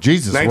 Florida.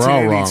 Jesus, we're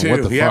all wrong. What the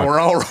 1982. Yeah, fuck? we're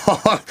all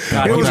wrong.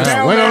 It was we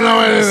down don't there know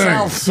in the anything.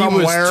 South He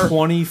somewhere. was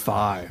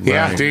 25.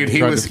 Yeah, Right. dude, he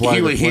Tried to was fly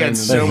the he plane had and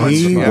so then much.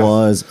 He yeah.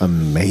 was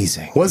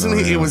amazing. Wasn't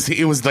he?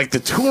 It was like the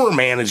tour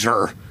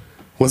manager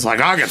was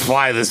like, I could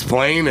fly this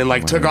plane,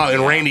 and took off,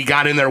 and Randy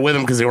got in there with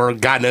him because they were,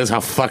 God knows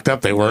how fucked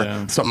up they were.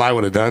 Yeah. Something I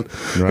would have done.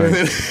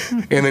 Right.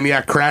 And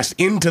then crashed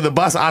into the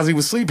bus Ozzy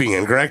was sleeping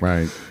in. Correct.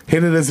 Right.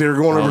 Hit it as they were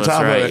going Oh, over that's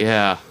top right. of it.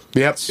 Yeah.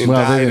 Yep. and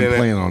Well, died they in didn't it.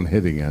 plan on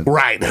hitting it.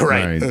 Right.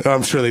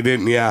 I'm sure they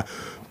didn't. Yeah.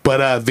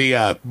 But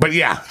but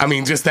yeah, I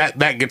mean, just that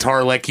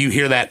guitar lick, you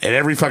hear that at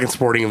every fucking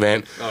sporting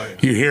event. Oh, yeah.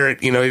 You hear it.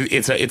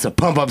 It's a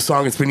pump up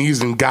song. It's been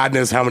used in God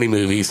knows how many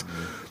movies.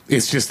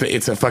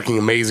 It's a fucking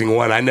amazing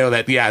one. I know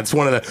that. Yeah, it's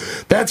one of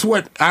the. That's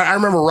what I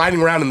remember riding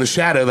around in the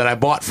Shadow that I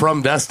bought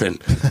from Dustin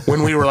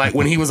when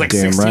he was like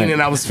Damn 16 right.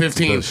 and I was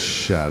 15. The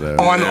Shadow.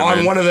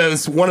 On one of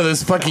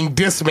those fucking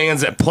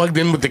Discmans that plugged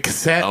in with the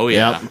cassette. Oh,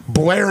 yeah.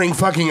 Blaring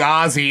fucking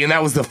Ozzy, and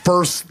that was the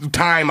first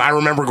time I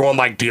remember going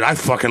like, dude, I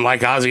fucking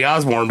like Ozzy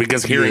Osbourne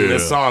because hearing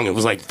this song, it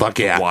was like, fuck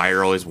yeah.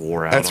 Wire always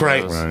wore out. That's on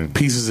right. those.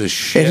 Pieces of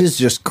shit. It is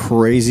just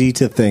crazy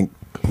to think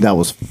that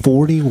was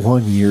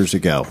 41 years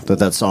ago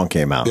that song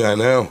came out. Yeah, I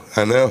know.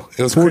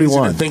 It was 41.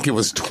 crazy to think it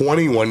was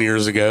 21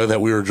 years ago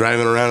that we were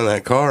driving around in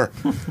that car.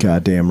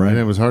 Goddamn And right.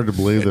 it was hard to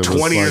believe that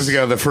 20 years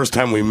ago, the first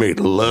time we made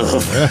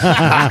love.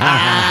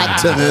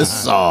 To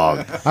this song.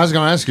 I was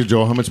going to ask you,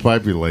 Joel, how much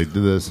pipe you laid to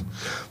this?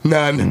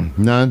 None.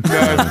 None?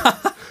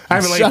 I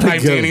haven't laid Shut pipe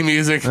it to go. any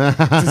music.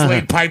 Just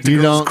laid pipe to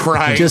You girls don't-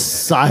 crying.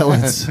 Just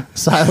silence.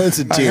 Silence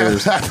and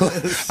tears.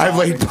 I've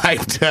laid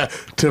pipe to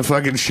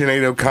fucking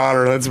Sinead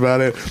O'Connor. That's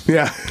about it.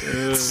 Yeah.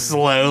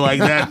 Slow like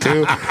that,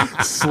 too.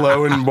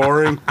 Slow and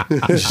boring.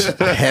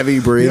 Heavy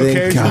You breathing.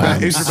 okay? Is your God, back-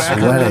 I'm is your back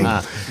sweating.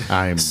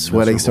 I am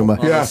Sweating so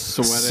miserable. much. Yeah.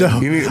 So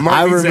Mark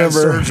I needs to have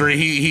remember surgery.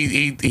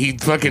 He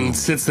fucking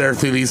sits there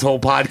through these whole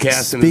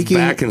podcasts and his Speaking-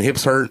 back and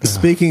hips hurt.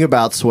 speaking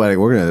about sweating,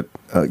 we're gonna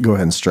go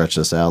ahead and stretch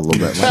this out a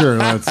little bit. Sure,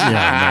 let's.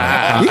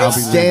 Yeah, no, You I'll can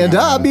be stand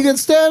leaving. up. You can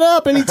stand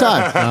up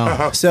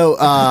anytime. So,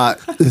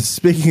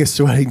 speaking of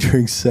sweating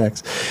during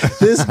sex,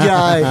 this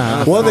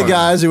guy, one of the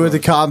guys who went to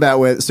combat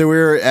with, so we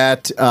were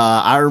at,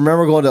 I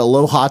remember going to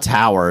Aloha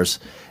Towers,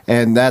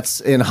 and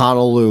that's in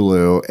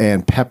Honolulu,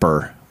 and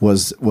Pepper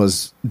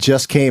was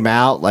just came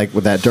out, like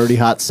with that Dirty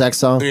Hot Sex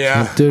song.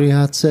 Yeah. Dirty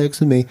Hot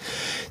Sex with me.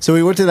 So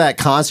we went to that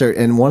concert,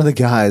 and one of the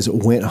guys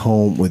went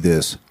home with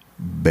this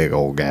big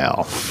old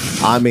gal.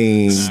 I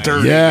mean,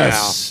 Sturdy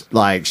yes,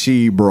 like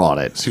she brought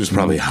it. She was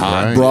probably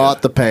hot. Right.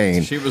 Brought the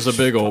pain. She was a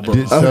big old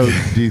bro. So,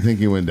 do you think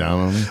he went down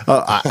on him?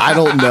 I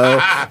don't know,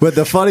 but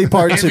the funny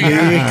part to If he me,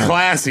 had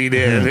classy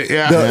did.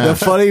 Yeah. the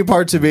funny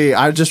part to me,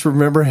 I just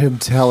remember him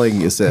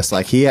telling us this.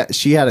 Like she had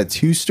a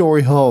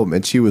 2-story home,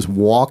 and she was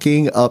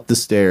walking up the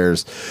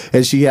stairs,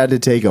 and she had to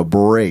take a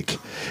break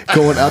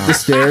going up the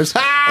stairs,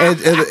 and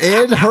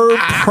in her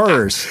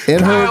purse,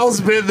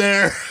 Kyle's been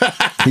there.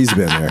 he's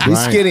been there. He's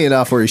Right. skinny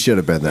enough where he should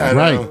have been there.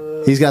 Right.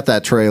 He's got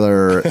that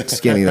trailer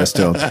skinniness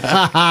to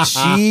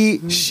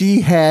him.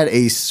 She had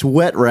a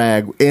sweat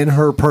rag in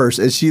her purse,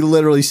 and she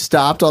literally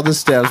stopped on the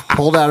steps,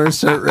 pulled out her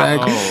sweat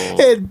rag,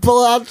 and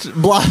blotted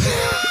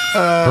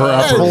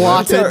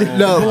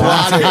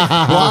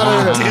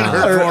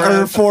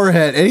her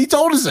forehead. And he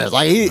told us this.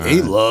 Like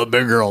he loved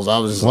big girls. I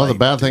was just Well, like, the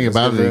bad thing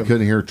about it, he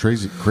couldn't hear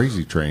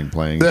Crazy Train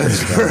playing.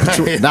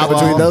 not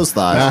between those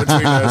thighs.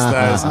 Between those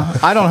thighs.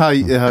 I don't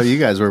know how you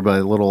guys were,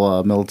 but a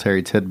little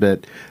military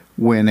tidbit.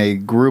 When a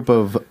group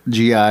of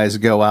GIs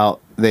go out,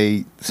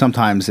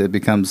 sometimes it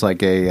becomes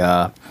like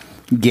a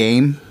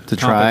game to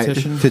try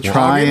Competition? and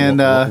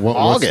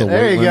What's the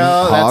there you weight go.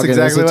 limit? That's Hogging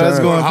exactly is what the I was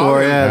term. going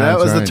for. Yeah, that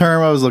That's was the right.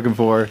 term I was looking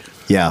for.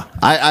 Yeah,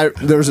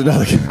 there was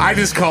another. I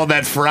just called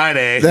that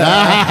Friday. Shit,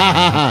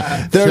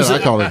 I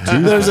called it Tuesday.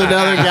 There's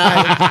another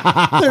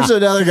guy. There's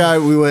another guy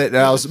we went.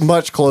 I was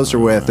much closer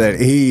with that.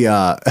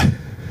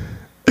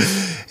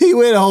 He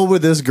went home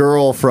with this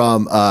girl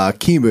from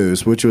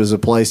Kimu's, which was a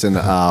place in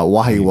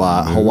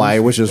Wahiawa, Hawaii,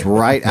 which is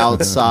right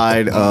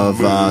outside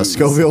of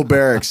Scoville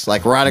Barracks,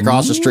 like right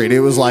across the street. It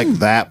was like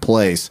that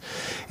place.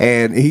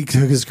 And he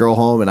took his girl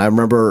home, and I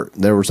remember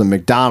there was a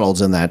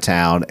McDonald's in that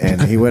town,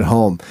 and he went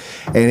home,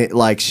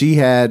 and she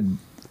had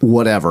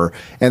whatever,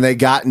 and they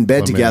got in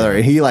bed together,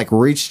 and he like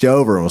reached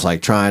over and was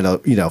like trying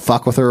to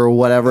fuck with her or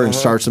whatever and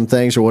start some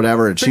things or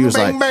whatever, and she was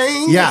bang, like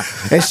bang. yeah,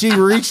 and she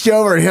reached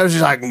over and he was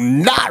just like,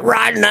 not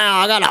right now,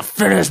 I gotta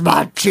finish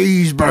my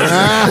cheeseburger.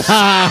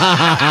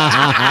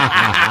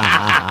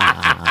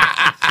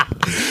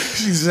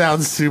 She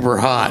sounds super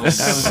hot.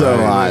 So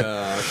hot.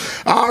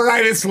 All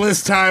right, it's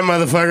list time,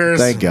 motherfuckers.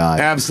 Thank God.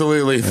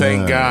 Absolutely,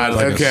 thank God.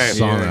 like a Okay.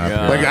 sauna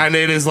up here. Like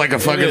it is like a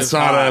fucking is sauna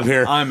hot. up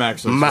here. I'm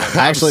actually My- sweating.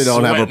 I actually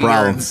don't have a sweating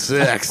problem. during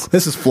sex.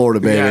 This is Florida,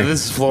 baby. Yeah,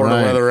 this is Florida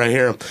Right. weather right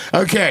here.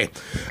 Okay,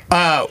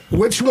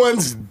 which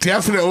one's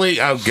definitely?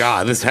 Oh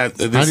God, this had.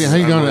 This How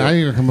you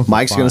gonna come up?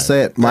 Mike's with gonna five?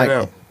 say it. I Mike,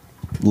 know.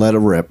 let it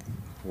rip.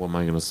 What am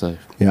I going to say?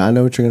 Yeah, I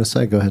know what you're gonna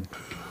say. Go ahead.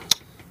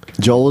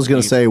 Joel was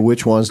gonna say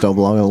which ones don't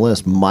belong on the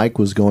list. Mike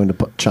was going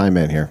to chime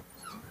in here.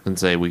 And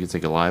say we can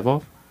take it live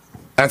off?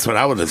 That's what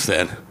I would have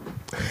said.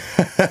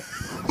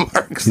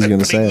 Mark's He's gonna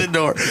opening say the it.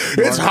 door.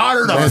 It's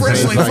hotter than a It's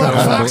freshly like- flipped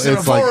fox in a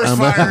it's like- forest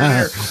fire in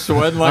here.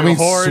 Sweating like I mean, a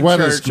whore in sweat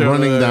is church over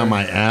running there. down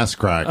my ass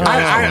crack.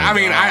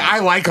 I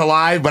like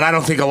Alive, but I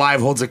don't think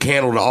Alive holds a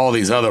candle to all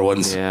these other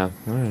ones. Yeah.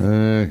 All right.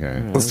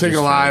 Okay. Let's take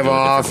Alive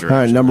off. All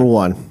right, number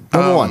one.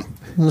 Number one.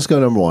 Let's go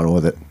number one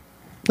with it.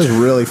 Let's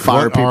really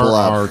fire What people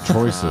are up. our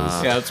choices?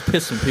 Yeah, it's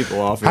pissing people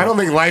off. I don't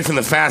think Life in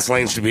the Fast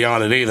Lane should be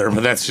on it either,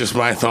 but that's just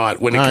my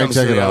thought. When it All right, comes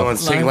to take the it other off.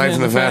 ones, take Life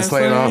in the Fast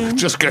Lane off.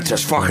 Just get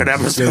this fucking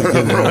episode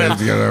over with.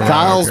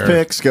 Kyle's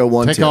picks go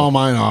 1, Take 2. all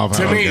mine off.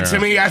 I don't To care.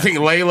 me, I think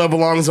Layla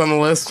belongs on the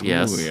list.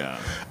 Yes. Ooh, yeah.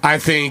 I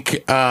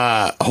think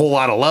A Whole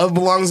Lot of Love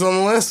belongs on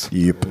the list.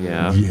 Yep.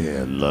 Yeah.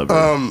 Yeah, love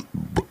it.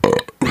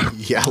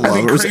 Yeah, I think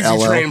lovers, Crazy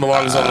LL. Train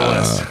belongs on the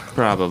list.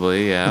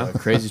 Probably, yeah.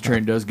 Crazy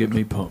Train does get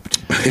me pumped.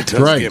 It does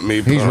Right. get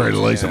me He's pumped. ready to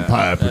lay some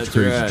pipe. It's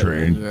Crazy right.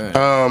 Train. That's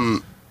right.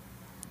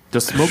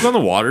 Does Smoke on the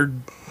Water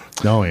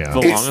Oh, yeah.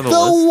 belong It's on the the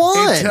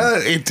list?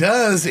 one. It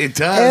does. Everybody It's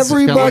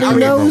kinda like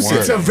knows number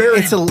It's it. a very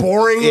It's a-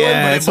 boring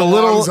yeah, one, but it's it a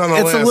little- belongs on the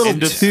it's a list. little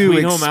And does too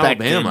Sweet Home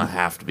expected. Alabama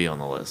have to be on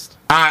the list?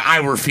 I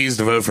refuse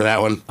to vote for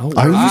that one.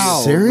 Are you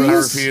I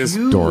serious? refuse.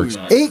 Dorks.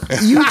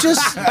 You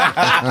just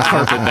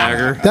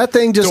Carpetbagger. that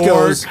thing just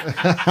goes. What?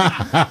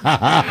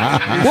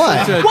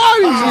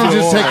 Why are you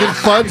just taking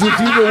funds with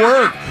you to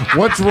work?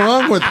 What's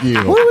wrong with you?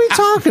 What are we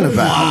talking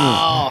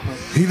about?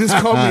 He just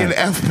called me an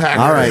F packer.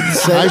 All right,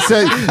 I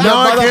said, no,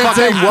 I can't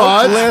take woke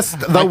funds. list.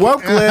 The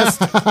woke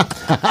list.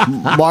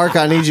 Mark,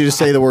 I need you to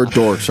say the word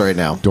dorks right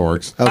now.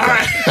 Dorks.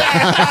 Okay.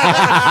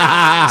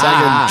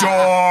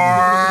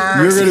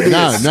 George. You're gonna be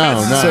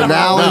No. So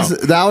now,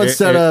 now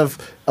instead of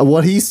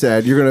what he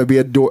said. You're going to be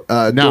a dork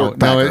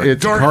bagger.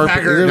 it's Dork carpet.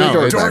 bagger. No,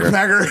 dork it's Dork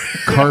bagger.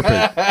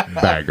 carpet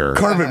bagger.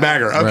 Carpet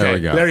bagger. Okay, we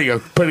go. there you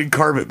go. Put in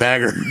carpet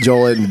bagger.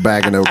 Joel ain't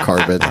bagging no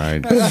carpet.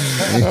 Right.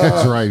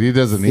 That's right. He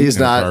doesn't eat He's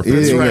no not. carpet. He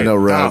ain't Right. got no Oh,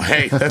 rug.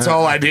 hey, that's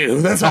all I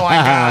do. That's all I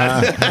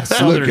got.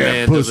 Southern Look at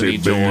man doesn't pussy,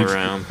 need Joel bitch.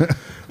 around.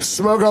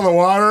 Smoke on the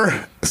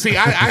water. See,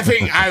 I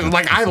think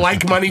I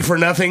like Money for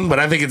Nothing, but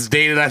I think it's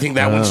dated. I think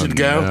that one should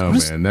go. No,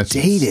 man, that's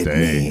dated stay.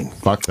 mean?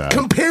 Fuck that.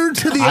 Compared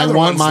to the I other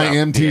want ones, my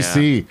though.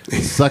 MTC.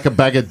 Suck a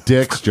bag of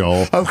dicks,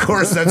 Joel. Of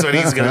course, that's what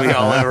he's going to be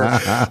all over.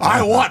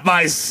 I want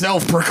my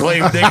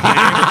self-proclaimed nickname.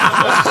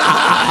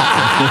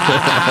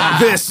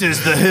 This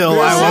is the hill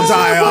I will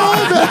die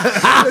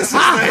on. This is the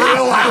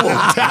hill I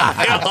will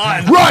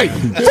die on. Right.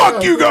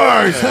 Fuck you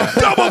guys.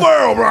 Double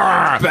barrel.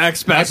 Back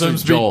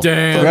spasms be Joel.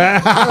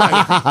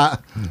 damned.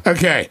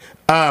 Okay.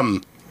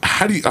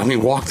 How do you?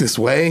 Walk this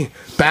way.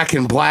 Back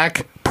in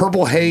Black.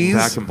 Purple Haze.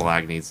 Back in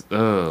Black needs.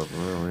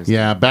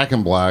 Yeah, Back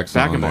in Black's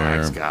Back on in there.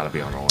 Black's got to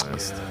be on the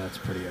list. That's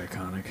pretty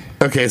iconic.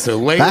 Okay, so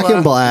Layla, Back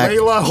in Black,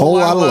 Layla, Whole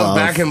Lot of Love.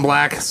 Back in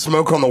Black.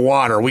 Smoke on the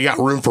Water. We got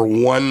room for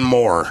one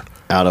more.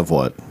 Out of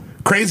what?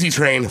 Crazy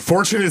Train.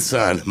 Fortunate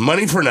Son.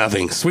 Money for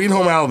Nothing. Sweet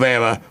Home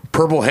Alabama.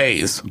 Purple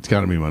Haze. It's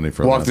got to be money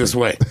for Walk nothing. this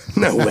way.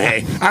 No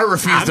way. I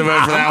refuse to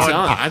vote for that one.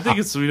 I think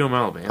it's Sweet Home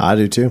Alabama. I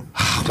do too.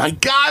 Oh my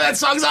God, that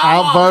song's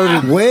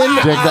Outvoted. When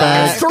Dick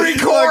bag. 3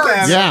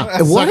 chords.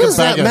 Yeah. What Suck a does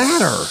that bag of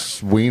matter?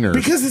 Wieners.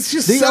 Because it's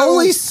just The so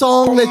only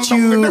song that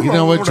you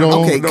know what,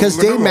 Joel? Okay, because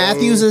Dave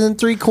Matthews isn't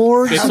 3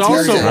 chords. It's How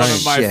also dare one you?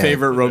 of my Shit.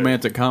 favorite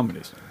romantic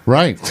comedies.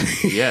 Right.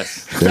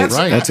 Yes. That's,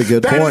 right. that's a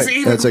good That is point.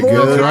 even That's a more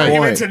of good an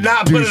argument point. to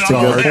not put it That's a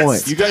on the good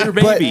list. point. You got your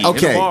But baby in a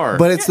okay, bar.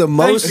 but it's the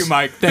most Thank you,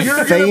 Mike. Thank You're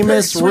you. gonna pick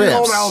famous Sweet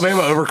Home riffs.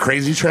 Alabama over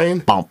Crazy Train?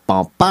 Bum,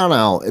 bum, bum,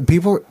 now.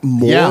 People,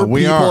 more We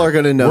people are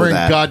going to know We're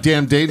that. in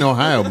goddamn Dayton,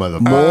 Ohio,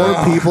 motherfucker. More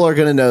people are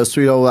going to know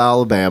Sweet Old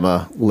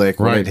Alabama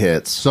lick when it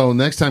hits. So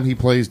next time he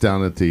plays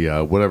down at the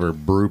whatever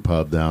brew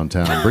pub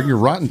downtown, bring your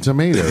rotten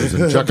tomatoes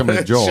and chuck them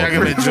at Joel. Chuck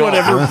 'em at Joel.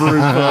 Whatever brew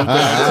pub.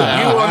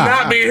 You will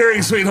not be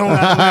hearing Sweet Home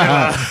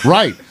Alabama.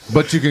 Right,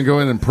 but you can go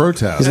in and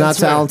protest. He's not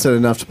That's right. talented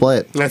enough to play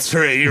it. That's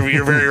true.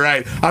 You're very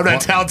right. I'm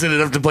not talented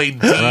enough to play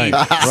D, right.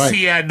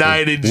 C at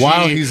 9, and G.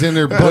 While he's in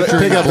there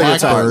butchering Pick up the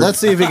guitar. Blackbird. Let's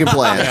see if he can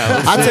play it.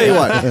 I'll tell you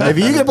what. If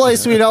you can play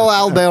Sweet Old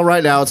Alabama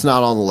right now, it's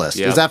not on the list.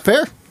 Yeah. Is that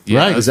fair?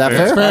 Right. Is that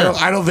fair?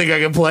 I don't think I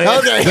can play it.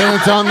 Okay. Then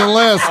it's on the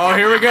list. Oh,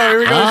 here we go. Here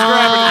we go. He's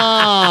grabbing it.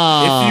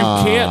 If you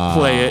Ah. can't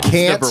play it,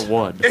 Can't. it's number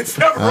one. It's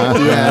number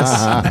one.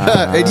 Yes.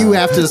 And you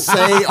have to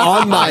say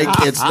on mic,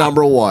 it's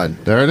number 1.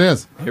 There it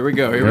is. Here we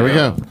go. Here we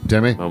go.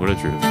 Timmy. Moment of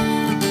truth.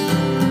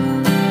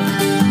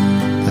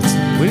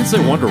 We didn't say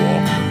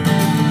Wonderwall.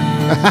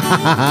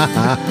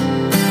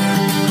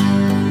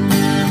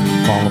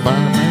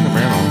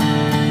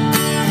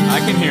 I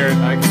can hear it.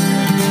 I can hear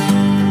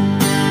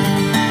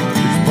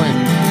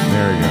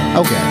There you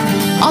go. Okay.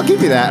 I'll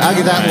give you that. I'll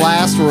give that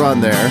last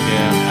run there.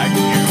 Yeah. I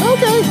can hear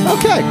it.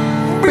 Okay.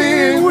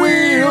 Big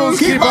wheels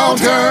keep on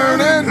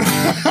turning.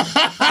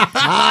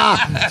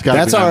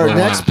 That's our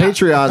next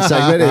Patreon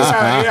segment is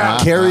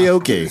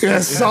karaoke. Yeah,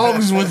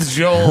 songs with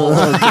Joel.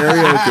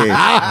 Karaoke.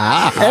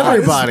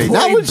 Everybody. Just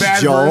Not play with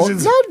bad Joel.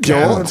 versions. Not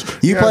Joel. Yeah.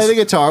 You Yes. play the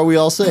guitar, we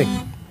all sing.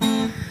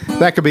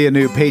 That could be a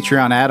new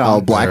Patreon add-on.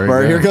 Oh,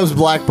 Blackbird. go. Here comes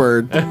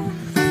Blackbird.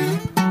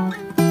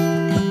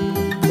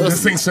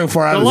 This thing's so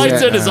far out The of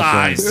light's the in his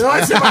eyes. The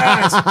light's in my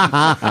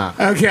eyes.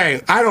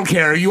 Okay, I don't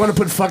care. You want to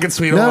put fucking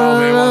Sweet Home No,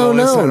 Alabama on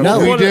the list? no, I don't no.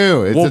 care. We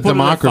do. It's We'll a put it at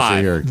democracy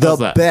 5. here. The How's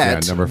that?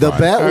 bet. Yeah, number The 5.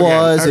 bet Okay,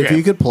 was if okay.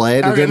 you could play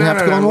it, it Okay, didn't have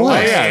to go on the no.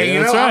 list. Yeah, you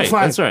that's know, I'm right.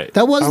 fine. That's right.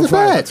 That was I'm the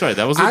fine. bet. That's right.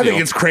 That was the I deal.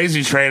 think it's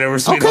Crazy Train over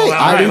Sweet Okay, Home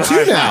I Alabama.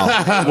 do too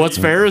now. What's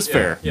fair is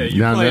fair. Yeah,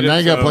 you Now played you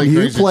it. got to play You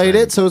Crazy played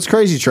Train. it, so it's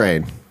Crazy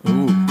Train.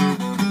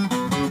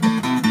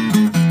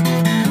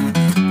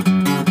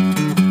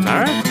 All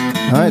right.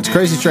 All right, it's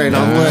Crazy Train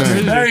on the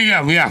list. There you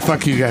go. Yeah,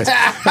 fuck you guys. Suck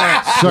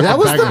That a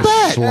was bag the of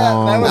bet.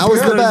 schlong. That was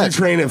the Crazy bet.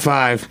 Train at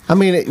 5. I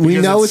mean, we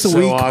Because know it's it's a so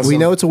weak. awesome. We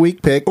know it's a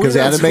weak pick because We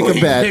we know had to it's make a a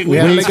weak bet. pick. We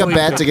had to We make know a it's a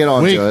bet weak to get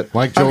onto Weak, it.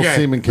 like Joel's Okay,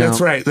 semen count. that's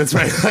right. That's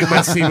right. Like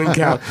my semen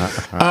count.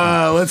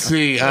 Let's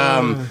see.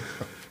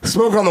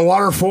 Smoke on the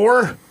Water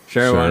 4.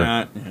 Sure, why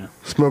not? Yeah.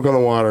 Smoke on the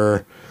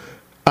Water.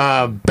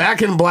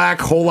 Back in Black.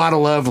 Whole Lot of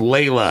Love.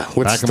 Layla.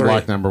 What's Back in 3?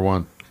 Black, number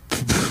 1.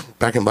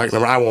 Back in Black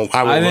number. I won't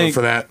I vote think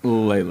for that.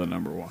 Layla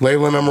number 1.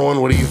 Layla number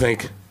 1. What do you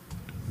think?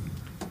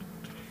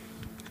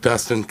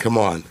 Dustin, come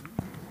on.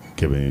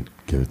 Give it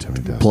to me,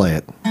 Dustin. Play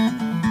it.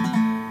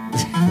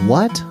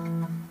 What?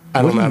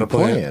 I don't know how to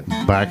play it.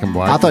 Back in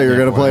Black. I thought you were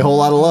going to play Whole.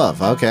 Whole Lot of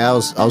Love. Okay, I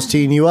was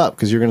teeing you up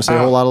because you're going to say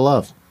Whole Lot of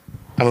Love.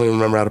 I don't even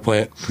remember how to play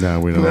it. No,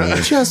 we don't.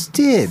 You just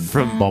did.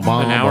 From an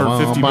hour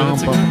and 50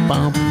 minutes ago.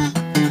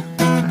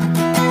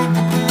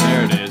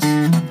 There it is.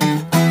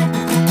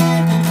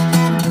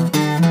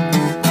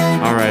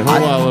 All right.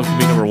 Whole Lot of Love can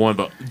be number 1,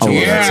 but Joel's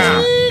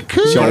Yeah.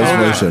 Joel's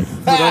version.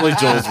 but only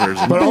Joel's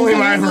version. But only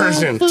my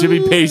version.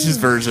 Jimmy Page's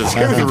version.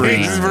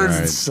 Page's version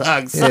Right.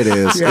 sucks. It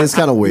is. It's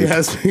kind of weak.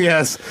 Yes,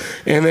 yes.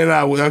 And then,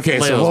 okay,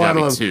 so Layla's Whole gotta Lot of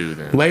be Love. 2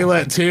 then.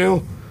 Layla at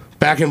 2.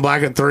 Back in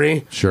Black at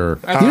 3. Sure.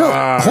 You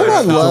know, Hold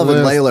On Love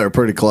and list. Layla are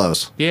pretty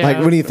close. Yeah. Like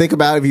when you think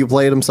about it, if you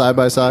played them side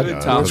by side,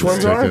 Which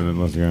ones are?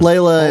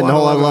 Layla and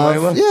Hold On Love.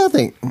 Layla? Yeah, I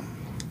think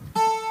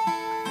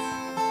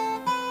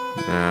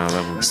No,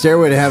 that one's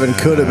Stairway to Heaven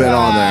could have been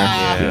on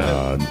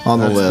there on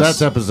the list.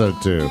 That's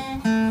episode 2.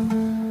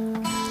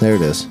 There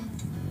it is.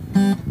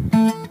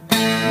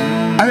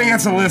 I think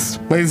that's a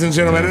list, ladies and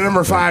gentlemen. At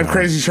number 5,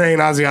 Crazy Train,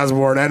 Ozzy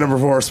Osbourne. At number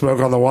 4,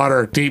 Smoke on the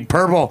Water, Deep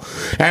Purple.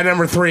 At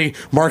number 3,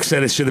 Mark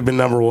said it should have been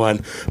number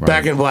 1,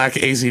 Back in Black,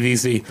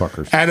 AC/DC.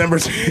 Fuckers. At number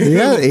 2,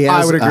 Yeah, he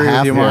has I would agree a with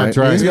half you, Mark. point. That's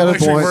right. He's got a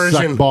Electric point.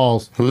 version. Suck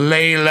balls.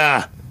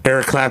 Layla,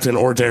 Eric Clapton,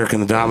 or Derek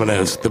and the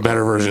Dominoes, the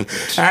better version.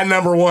 At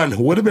number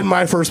 1, would have been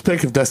my first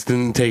pick if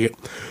Dustin didn't take it.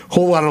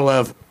 Whole Lot of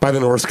Love by the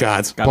Norse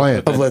Gods Play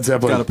it. of Led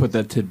Zeppelin. Got to put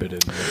that tidbit in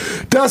there.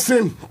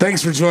 Dustin,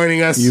 thanks for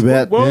joining us. You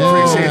bet.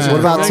 Appreciate you. What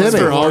about Thanks Timmy?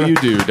 for all you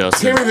do,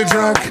 Dustin. Timmy the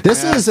Drunk.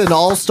 This is an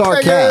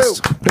all-star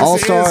cast. This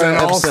All-star is an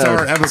episode.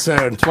 all-star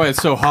episode. That's why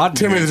it's so hot. in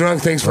Timmy here. the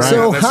Drunk, thanks for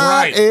So That's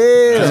hot right.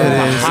 is.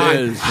 Hot,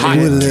 It is. hot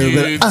It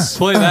dudes.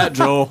 Play that,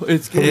 Joel.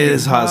 It's It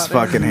is hot as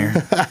fuck in here.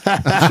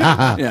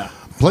 Yeah.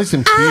 Play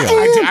some Kia.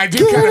 I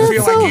do kind of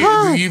feel so like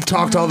hot. you've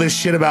talked all this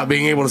shit about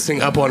being able to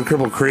sing Up on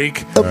Cripple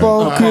Creek. Up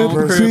on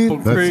Cripple Creek.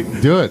 Cripple Creek.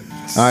 Let's do it.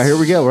 All right, here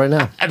we go right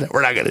now.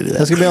 We're not going to do that.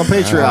 That's going to be on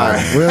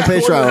Patreon. We're on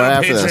Patreon We're on right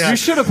after Patreon. this. You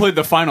should have played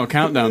the final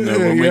countdown though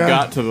when we Yeah.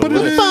 got to the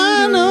list.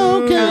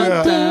 Final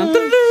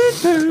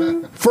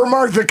countdown. For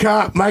Mark the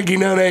Cop, Mikey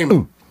No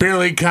Name, Beer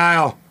League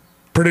Kyle,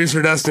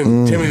 producer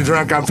Dustin, Timmy the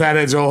Drunk, I'm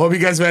Fathead Joel. Hope you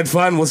guys have had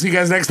fun. We'll see you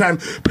guys next time.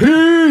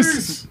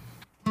 Peace.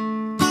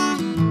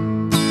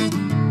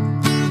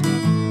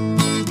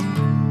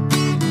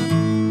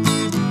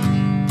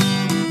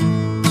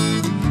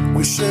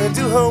 We sure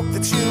do hope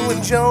that you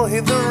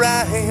enjoy the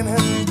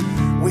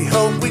ride. We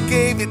hope we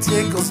gave you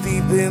tickles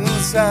deep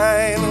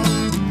inside.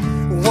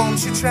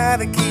 Won't you try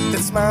to keep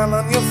that smile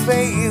on your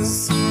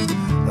face?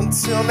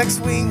 Until next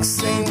week,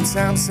 same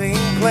time, same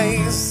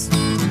place.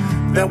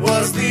 That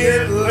was the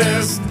hit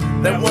list.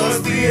 That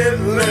was the hit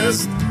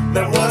list.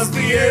 That was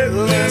the hit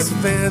list.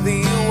 Fare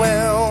thee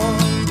well.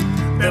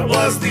 That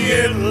was the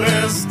hit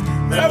list.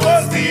 That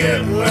was the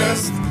hit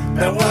list.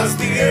 That was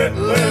the hit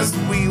list.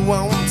 We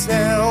won't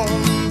tell.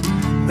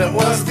 That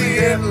was the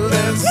hit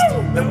list.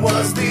 That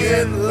was the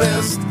hit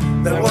list.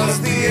 That was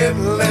the hit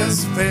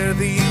list. Fare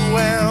thee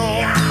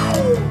well.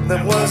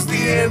 That was the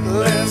hit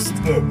list.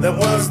 That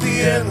was the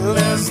hit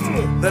list.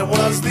 That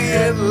was the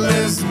hit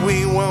list.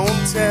 We won't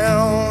tell.